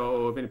 Grand Theft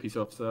Auto, being a peace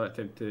officer,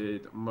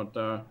 attempted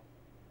murder.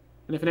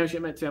 Anything else you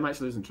meant to? I'm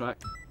actually losing track.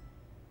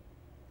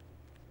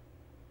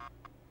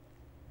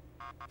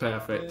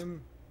 Perfect.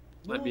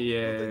 Let me.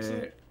 Does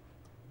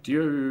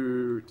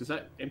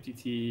that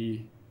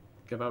MTT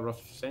give a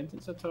rough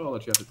sentence at all, or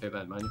do you have to take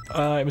that in mind?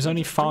 It was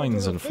only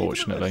fines,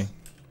 unfortunately.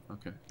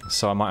 Okay.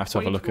 So I might have to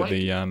have a look at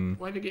the.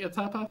 Why did you get your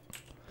tap up?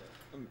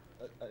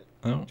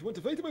 Oh. Do you want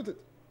to fight about it?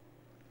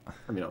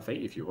 I mean, I'll fight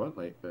you if you want,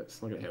 like, but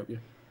it's not going to help you.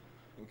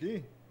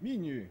 Okay, me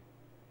and you.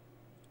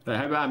 Right,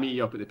 how about I meet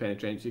you up at the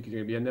penitentiary, because you're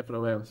going to be in there for a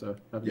while, so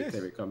have a good Yes.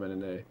 time to come in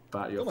and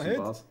batter you Come up ahead.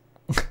 some bars.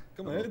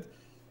 Come ahead.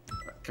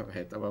 Come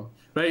ahead, I will.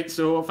 Right,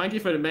 so thank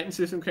you for admitting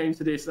to some crimes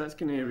today, so that's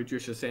going to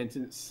reduce your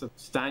sentence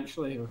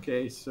substantially,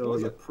 okay? So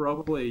you're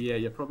probably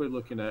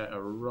looking at a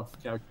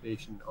rough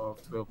calculation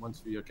of 12 months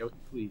for your guilty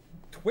plea.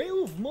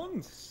 12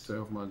 months?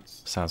 12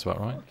 months. Sounds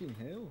about right. Fucking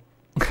hell.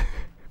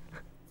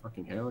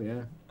 Fucking hell,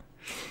 yeah.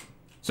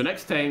 So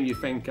next time you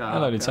think a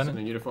Hello, person Lieutenant.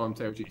 in uniform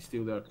tells you to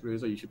steal their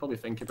cruiser, you should probably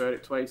think about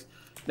it twice.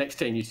 Next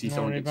time you see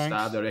someone get Banks.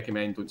 stabbed, I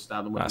recommend don't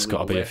stab them with That's an got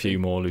to illegal be a weapon. few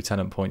more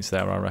lieutenant points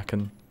there, I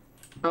reckon.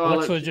 Oh,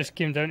 Literally look, just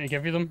came down to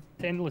give you them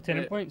 10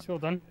 lieutenant points. Well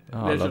done.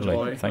 Oh, there's your lovely.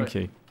 boy. Thank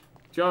you.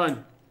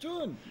 John,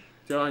 John.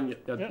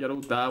 your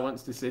old dad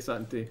wants to say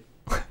something to you.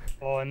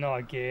 Oh, not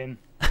again.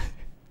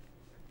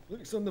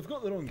 Look, son, they've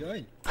got the wrong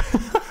guy.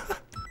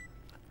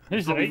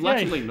 Who's the Oh, right guy?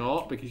 literally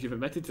not, because you've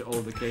admitted to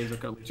all the crimes are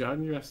currently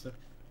charging you with. So.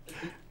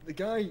 The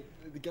guy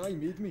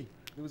made me.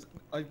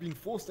 I've been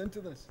forced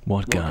into this.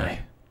 What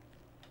guy?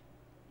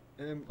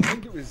 I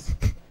think it was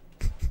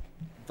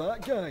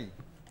that guy.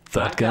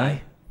 That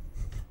guy?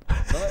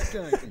 That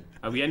guy.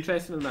 Are we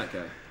interested in that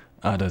guy?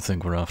 I don't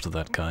think we're after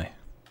that guy.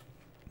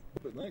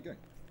 But that guy.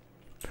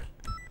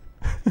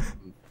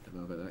 Don't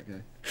know about that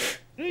guy.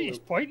 He's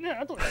pointing it.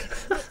 I don't.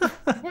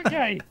 What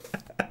guy?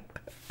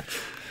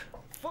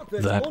 Fuck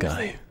this. That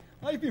honestly, guy.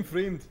 I've been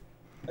framed.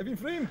 I've been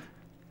framed.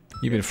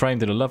 You've been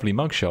framed in a lovely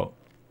mugshot.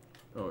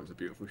 Oh, it was a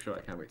beautiful shot.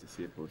 I can't wait to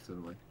see it posted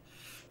online.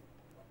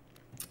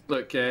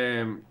 Look,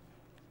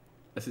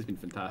 this has been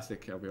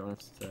fantastic, I'll be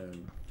honest.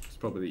 It's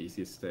probably the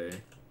easiest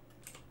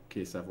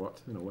case I've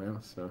worked in a while,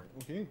 so...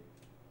 Okay.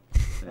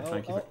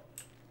 Thank you.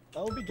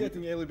 I'll be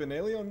getting Ellie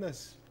Benelli on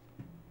this.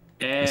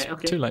 It's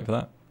okay. too late for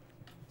that.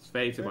 It's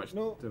very too much.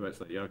 No. Too much.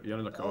 Like you're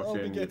in the car. I'll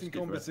be getting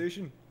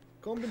compensation.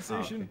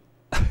 Compensation.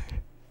 You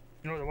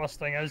know what the worst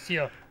thing is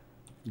here?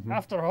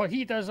 After all,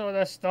 he does all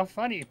this stuff,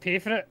 I need to pay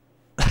for it.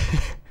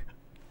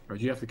 Or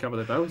do you have to cover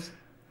the bills?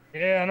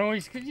 Yeah, I know.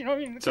 He's, you know, I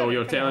mean, So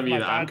you're telling me my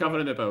that I'm dad.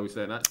 covering the bills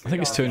then? That's I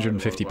think it's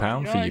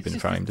 £250 for you being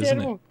framed,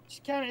 isn't it?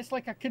 Just can't, it's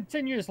like a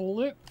continuous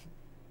loop.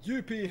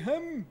 You pay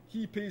him,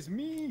 he pays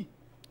me.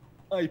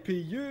 I pay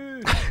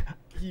you,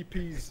 he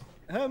pays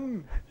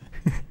him.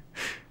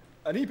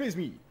 And he pays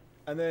me.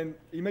 And then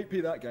he might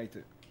pay that guy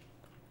too.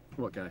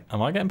 What guy?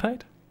 Am I getting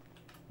paid?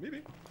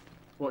 Maybe.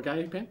 What guy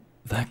are you paying?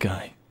 That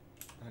guy.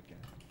 That guy.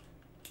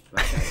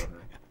 That guy.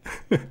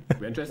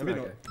 We're interested in Maybe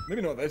that not. guy.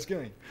 Maybe not this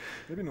guy.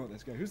 Maybe not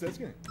this guy. Who's this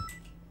guy?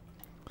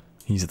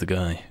 He's the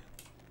guy.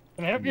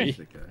 Can I help you? He's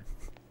the guy.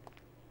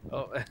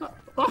 Oh,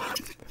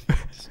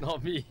 it's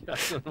not me. I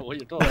don't know what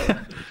you're talking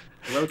about.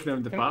 Welcome to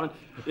the department.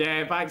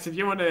 Yeah, Bags, if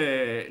you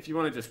wanna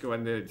just go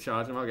in there and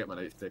charge him, I'll get my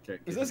nice ticket.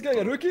 Is this guy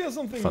a rookie or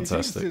something?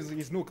 Fantastic. He seems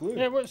he's no clue.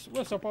 Yeah, what's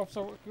up,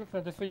 officer? What can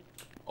I do for you?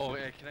 Oh,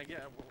 can I get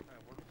a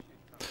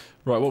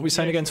Right, what were we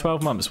saying again?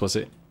 12 months, was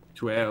it?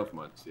 12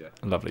 months, yeah.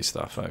 Lovely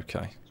stuff,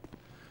 okay.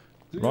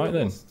 Do you Right know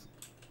then. this?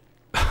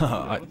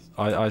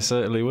 I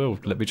certainly will.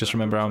 Let me just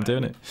remember how I'm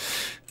doing it.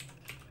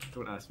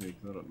 Don't ask me,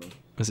 'cause I don't know.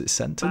 Was it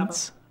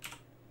sentence?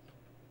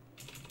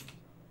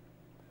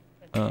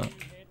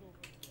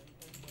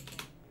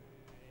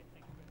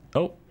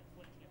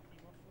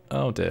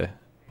 Oh dear.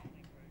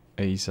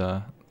 He's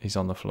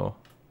on the floor.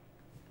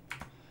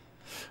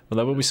 Well,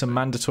 there will be some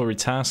mandatory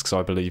tasks,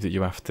 I believe, that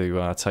you have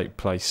to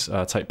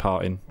take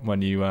part in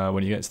when you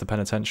get to the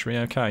penitentiary.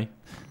 Okay.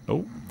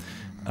 Oh.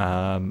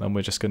 And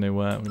we're just going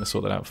to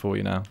sort that out for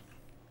you now.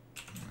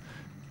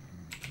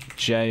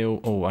 Jail.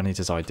 Oh, I need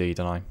his ID,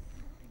 don't I?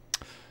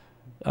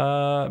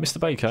 Mr.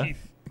 Baker, Chief,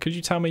 could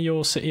you tell me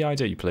your city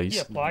ID, please? He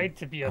applied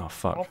to be an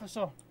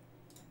officer.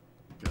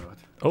 God.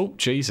 Oh,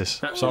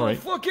 Jesus. Sorry. Oh,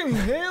 fucking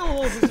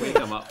hell! Wake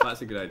him up.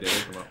 That's a good idea.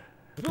 Wake him up.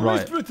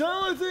 Right.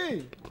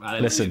 Brutality!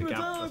 Listen,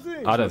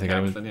 brutality! I don't think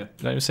anyone don't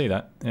even see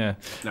that. Yeah.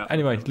 No.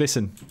 Anyway,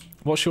 listen.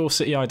 What's your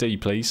city ID,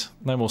 please?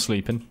 No more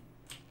sleeping.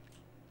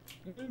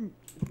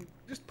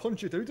 Just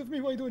punch it out of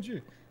me, why don't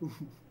you?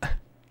 Are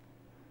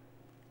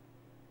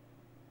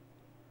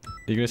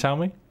you going to tell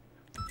me?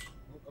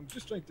 I'm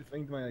just trying to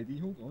find my ID.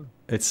 Hold on.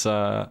 It's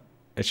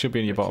it should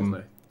be in your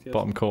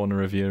bottom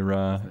corner of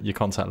your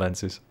contact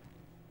lenses.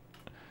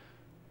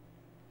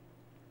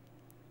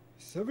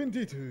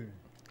 72.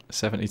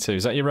 72.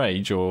 Is that your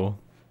age or?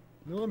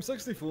 No, I'm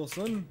 64,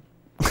 son.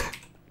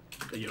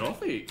 You're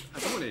awfully. I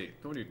don't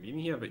want to mean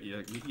here, but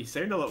you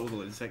sound a lot older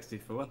than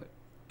 64.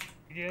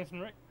 You do anything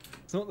right?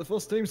 It's not the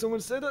first time someone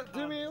said that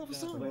to me,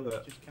 officer.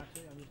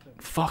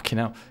 Fucking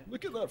hell.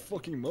 Look at that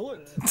fucking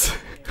mullet.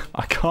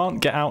 I can't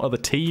get out of the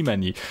T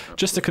menu.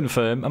 Just to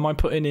confirm, am I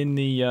putting in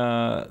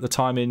the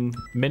time in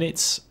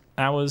minutes,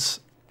 hours,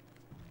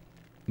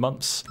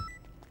 months?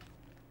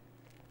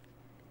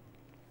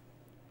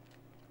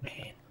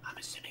 I'm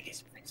assuming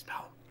it's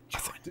principal.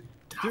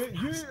 Do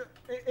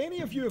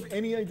any of you have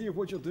any idea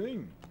what you're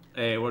doing?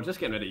 We're just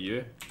getting rid of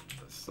you.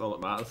 That's all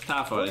that matters.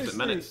 Taffer, is it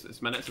minutes?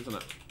 It's minutes, isn't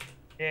it?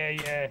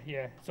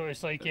 Yeah. So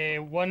it's like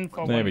 1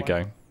 for 1. There we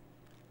go.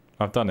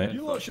 I've done it.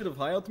 You lot should have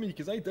hired me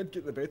because I did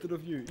get the better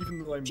of you,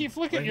 even though I'm. Chief,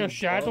 look at your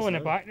shadow in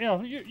the back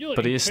there. You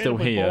But he is still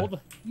here.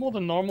 Bald, more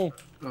than normal.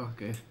 Oh,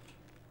 okay.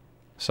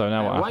 So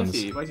now what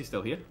happens? Why is he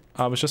still here?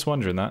 I was just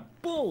wondering that.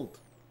 Bald.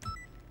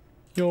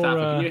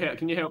 Taffer,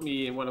 can you help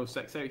me in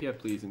 106 out here,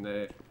 please?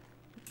 And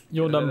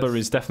your number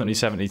is definitely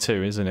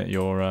 72, isn't it?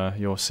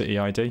 Your city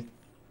ID.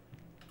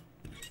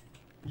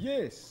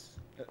 Yes.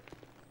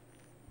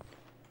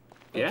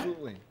 Yeah?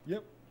 Absolutely.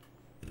 Yep.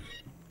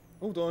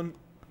 Hold on.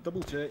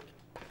 Double check.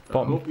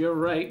 I hope you're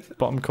right.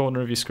 Bottom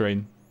corner of your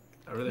screen.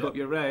 I really hope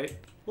you're right.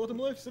 Bottom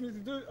left,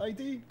 72.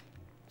 ID.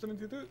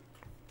 72.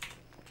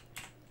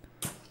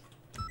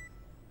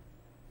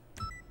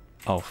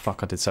 Oh,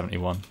 fuck, I did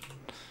 71.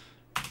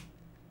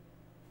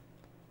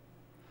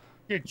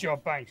 Good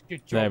job, Banks.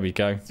 Good job. There we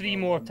go. 3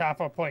 more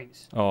Taffer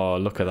points. Oh,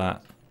 look at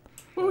that.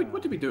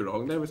 What did we do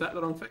wrong there? Was that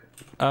the wrong thing?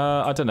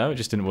 I don't know. It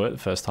just didn't work the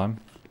first time.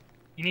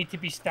 You need to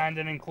be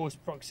standing in close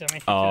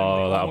proximity.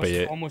 Oh, that'll be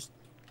it.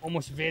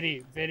 Almost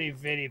very, very,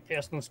 very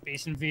personal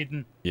space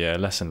invading. Yeah,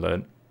 lesson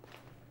learned.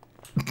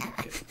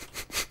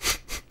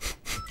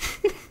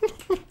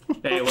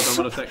 Hey, well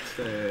done,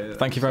 106.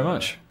 Thank you very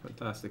much.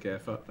 Fantastic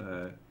effort.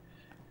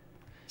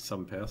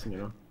 Some person, you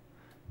know.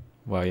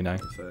 Well, you know.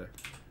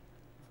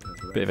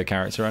 Bit of a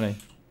character, isn't he?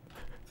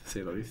 To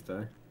say the least,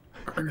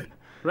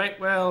 Right,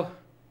 well,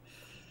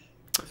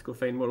 let's go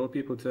find more old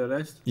people to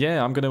arrest.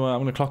 Yeah, I'm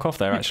gonna clock off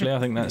there. Actually, I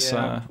think that's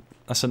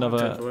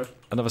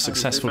another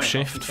successful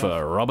shift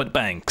for Robert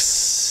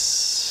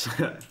Banks.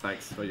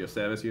 Thanks for your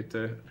service, you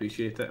two.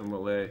 Appreciate it, and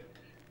we'll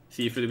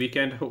see you for the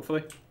weekend,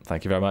 hopefully.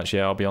 Thank you very much.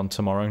 Yeah, I'll be on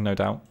tomorrow, no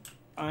doubt.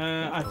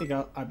 I think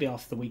I'll be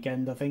off the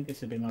weekend. I think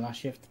this will be my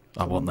last shift.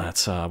 I want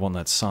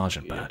that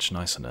sergeant badge,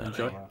 nice and early.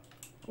 Enjoy.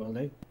 Will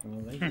do.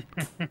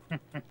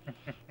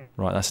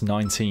 Right, that's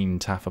 19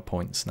 Taffer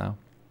points now.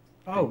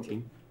 Oh,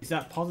 19. Is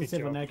that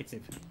positive or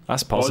negative?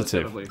 That's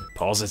positive.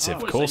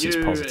 Positive, of course it's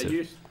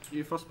positive.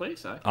 You first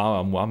place, eh? Oh,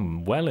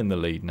 I'm well in the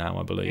lead now,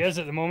 I believe. He is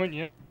at the moment,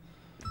 yeah.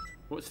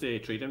 What's the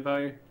trading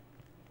value?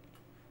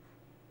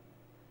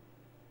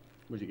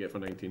 What did you get for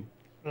 19?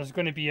 There's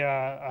going to be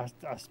a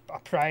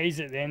prize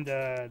at the end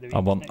of the week.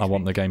 I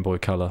want the Game Boy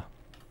Color.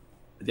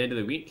 At the end of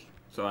the week?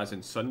 So as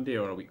in Sunday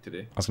or a week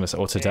today? I was going to say,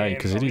 or today,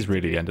 because it is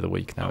really the end of the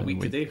week now. A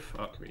week today?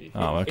 Fuck me.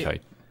 Oh, okay.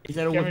 Is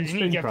there a wooden spoon prize?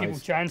 You need to give people a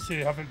chance who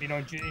haven't been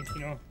on duty,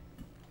 you know.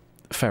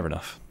 Fair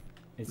enough.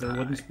 Is there a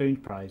wooden spoon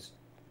prize?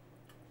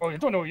 Oh, you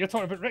don't know what you're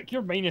talking about, Rick.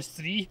 You're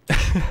 -3.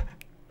 I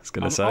was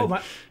going to say. Oh,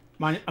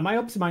 am I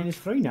up to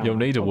 -3 now? You'll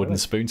need a wooden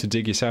spoon to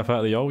dig yourself out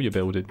of the hole you're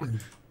building.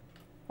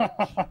 Good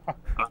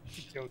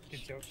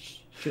joke.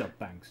 Shut up,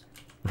 Banks.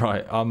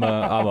 Right, I'm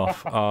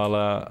off.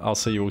 I'll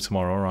see you all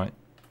tomorrow. All right.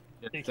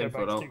 Yeah, take care,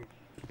 Banks.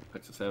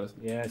 Thanks for service.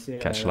 Yeah, see you.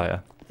 Catch you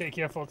later. Take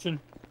care, Fortune.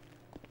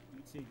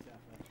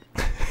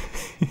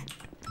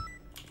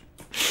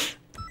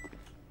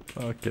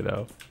 Fucking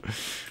hell.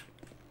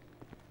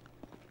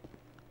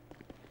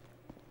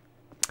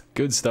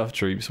 Good stuff,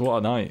 troops. What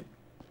a night.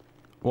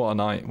 What a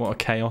night. What a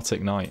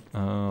chaotic night.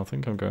 I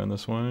think I'm going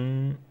this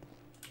way.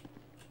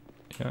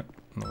 Yeah,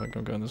 I think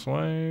I'm going this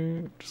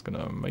way. Just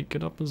gonna make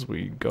it up as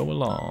we go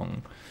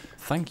along.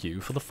 Thank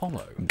you for the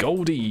follow.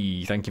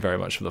 Goldie, thank you very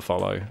much for the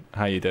follow.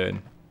 How you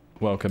doing?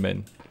 Welcome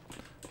in.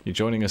 You're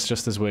joining us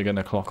just as we're going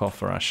to clock off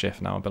for our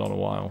shift now. I've been on a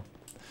while.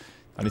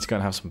 I need to go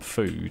and have some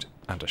food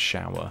and a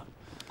shower.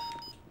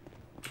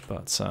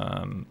 But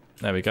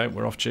there we go.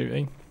 We're off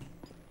duty.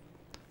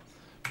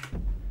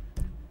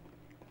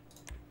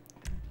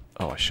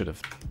 Oh, I should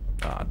have.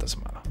 It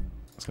doesn't matter.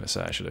 I was going to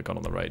say I should have gone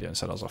on the radio and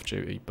said I was off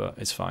duty, but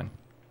it's fine.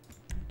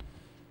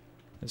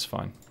 It's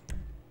fine.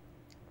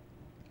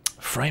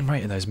 Frame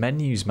rate in those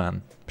menus,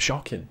 man.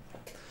 Shocking.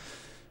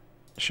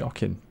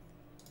 Shocking.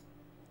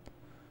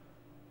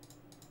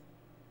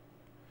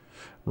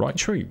 Right,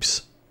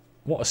 troops.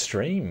 What a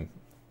stream.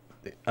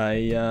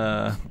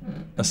 A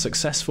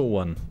successful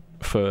one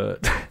for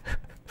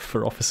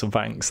for Officer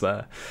Banks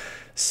there.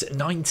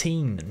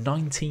 19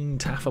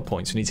 Taffa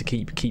points. We need to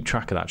keep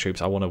track of that,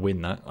 troops. I want to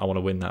win that. I want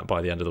to win that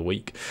by the end of the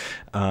week.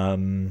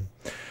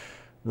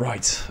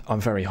 Right,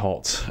 I'm very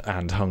hot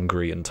and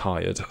hungry and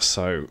tired,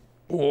 so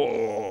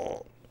I'm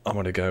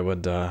gonna go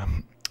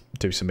and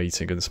do some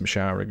eating and some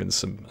showering and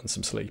some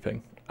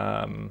sleeping.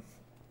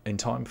 In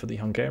time for the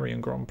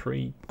Hungarian Grand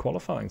Prix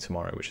qualifying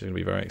tomorrow, which is going to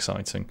be very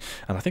exciting.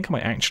 And I think I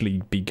might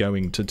actually be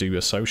going to do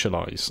a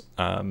socialise,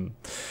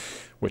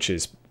 which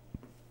is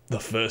the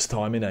first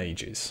time in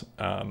ages.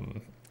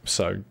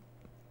 So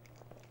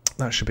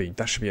that should be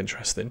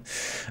interesting.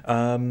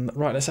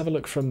 Right, let's have a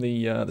look from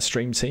the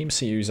stream team.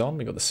 See who's on.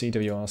 We've got the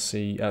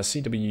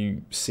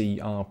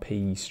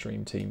CWCRP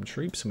stream team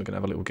troops, and we're going to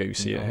have a little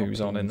goosey at who's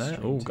on in there.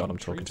 Oh God, I'm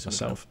talking to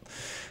myself.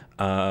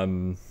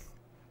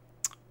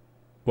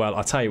 Well,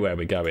 I'll tell you where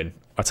we're going.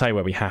 I'll tell you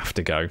where we have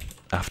to go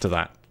after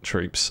that,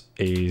 troops,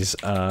 is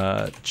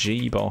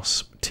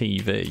G-Boss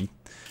TV,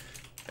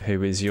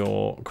 who is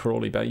your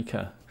Crawley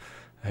Baker,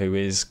 who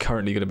is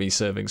currently going to be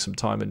serving some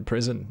time in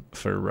prison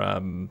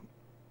for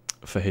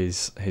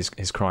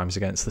his crimes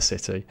against the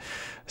city.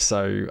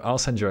 So I'll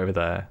send you over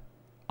there.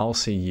 I'll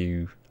see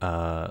you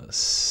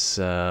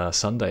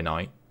Sunday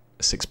night,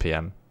 6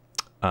 PM.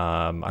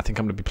 I think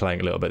I'm going to be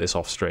playing a little bit of this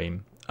off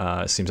stream.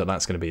 It seems like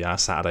that's going to be our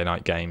Saturday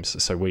night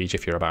games. So Weege,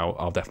 if you're about,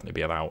 I'll definitely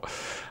be about.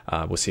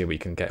 We'll see if we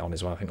can get on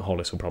as well. I think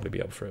Hollis will probably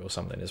be up for it or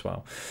something as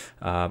well.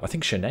 I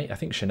think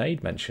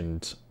Sinead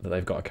mentioned that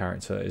they've got a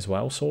character as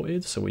well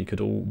sorted, so we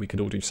could all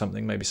do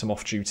something, maybe some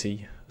off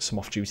duty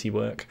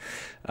work.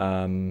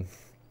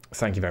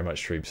 Thank you very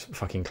much, troops.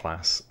 Fucking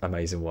class,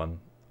 amazing one.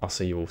 I'll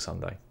see you all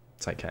Sunday.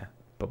 Take care.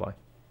 Bye bye.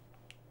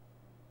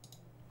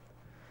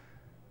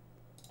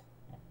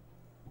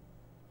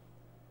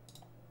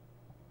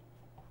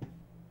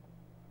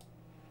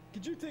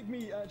 Could you take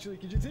me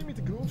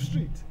to Grove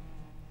Street?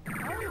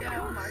 Oh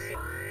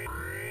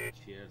yeah,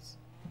 cheers.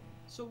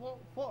 So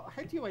what?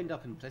 How do you end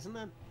up in prison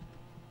then?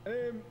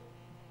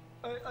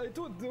 I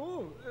don't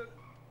know.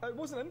 I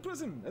wasn't in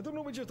prison. I don't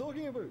know what you're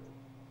talking about.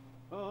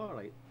 Oh, all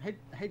right.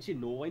 How do you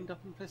know end up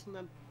in prison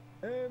then?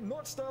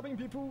 Not stabbing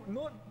people,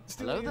 not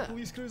stealing a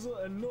police cruiser,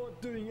 and not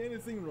doing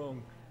anything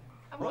wrong.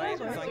 Right,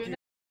 thank you.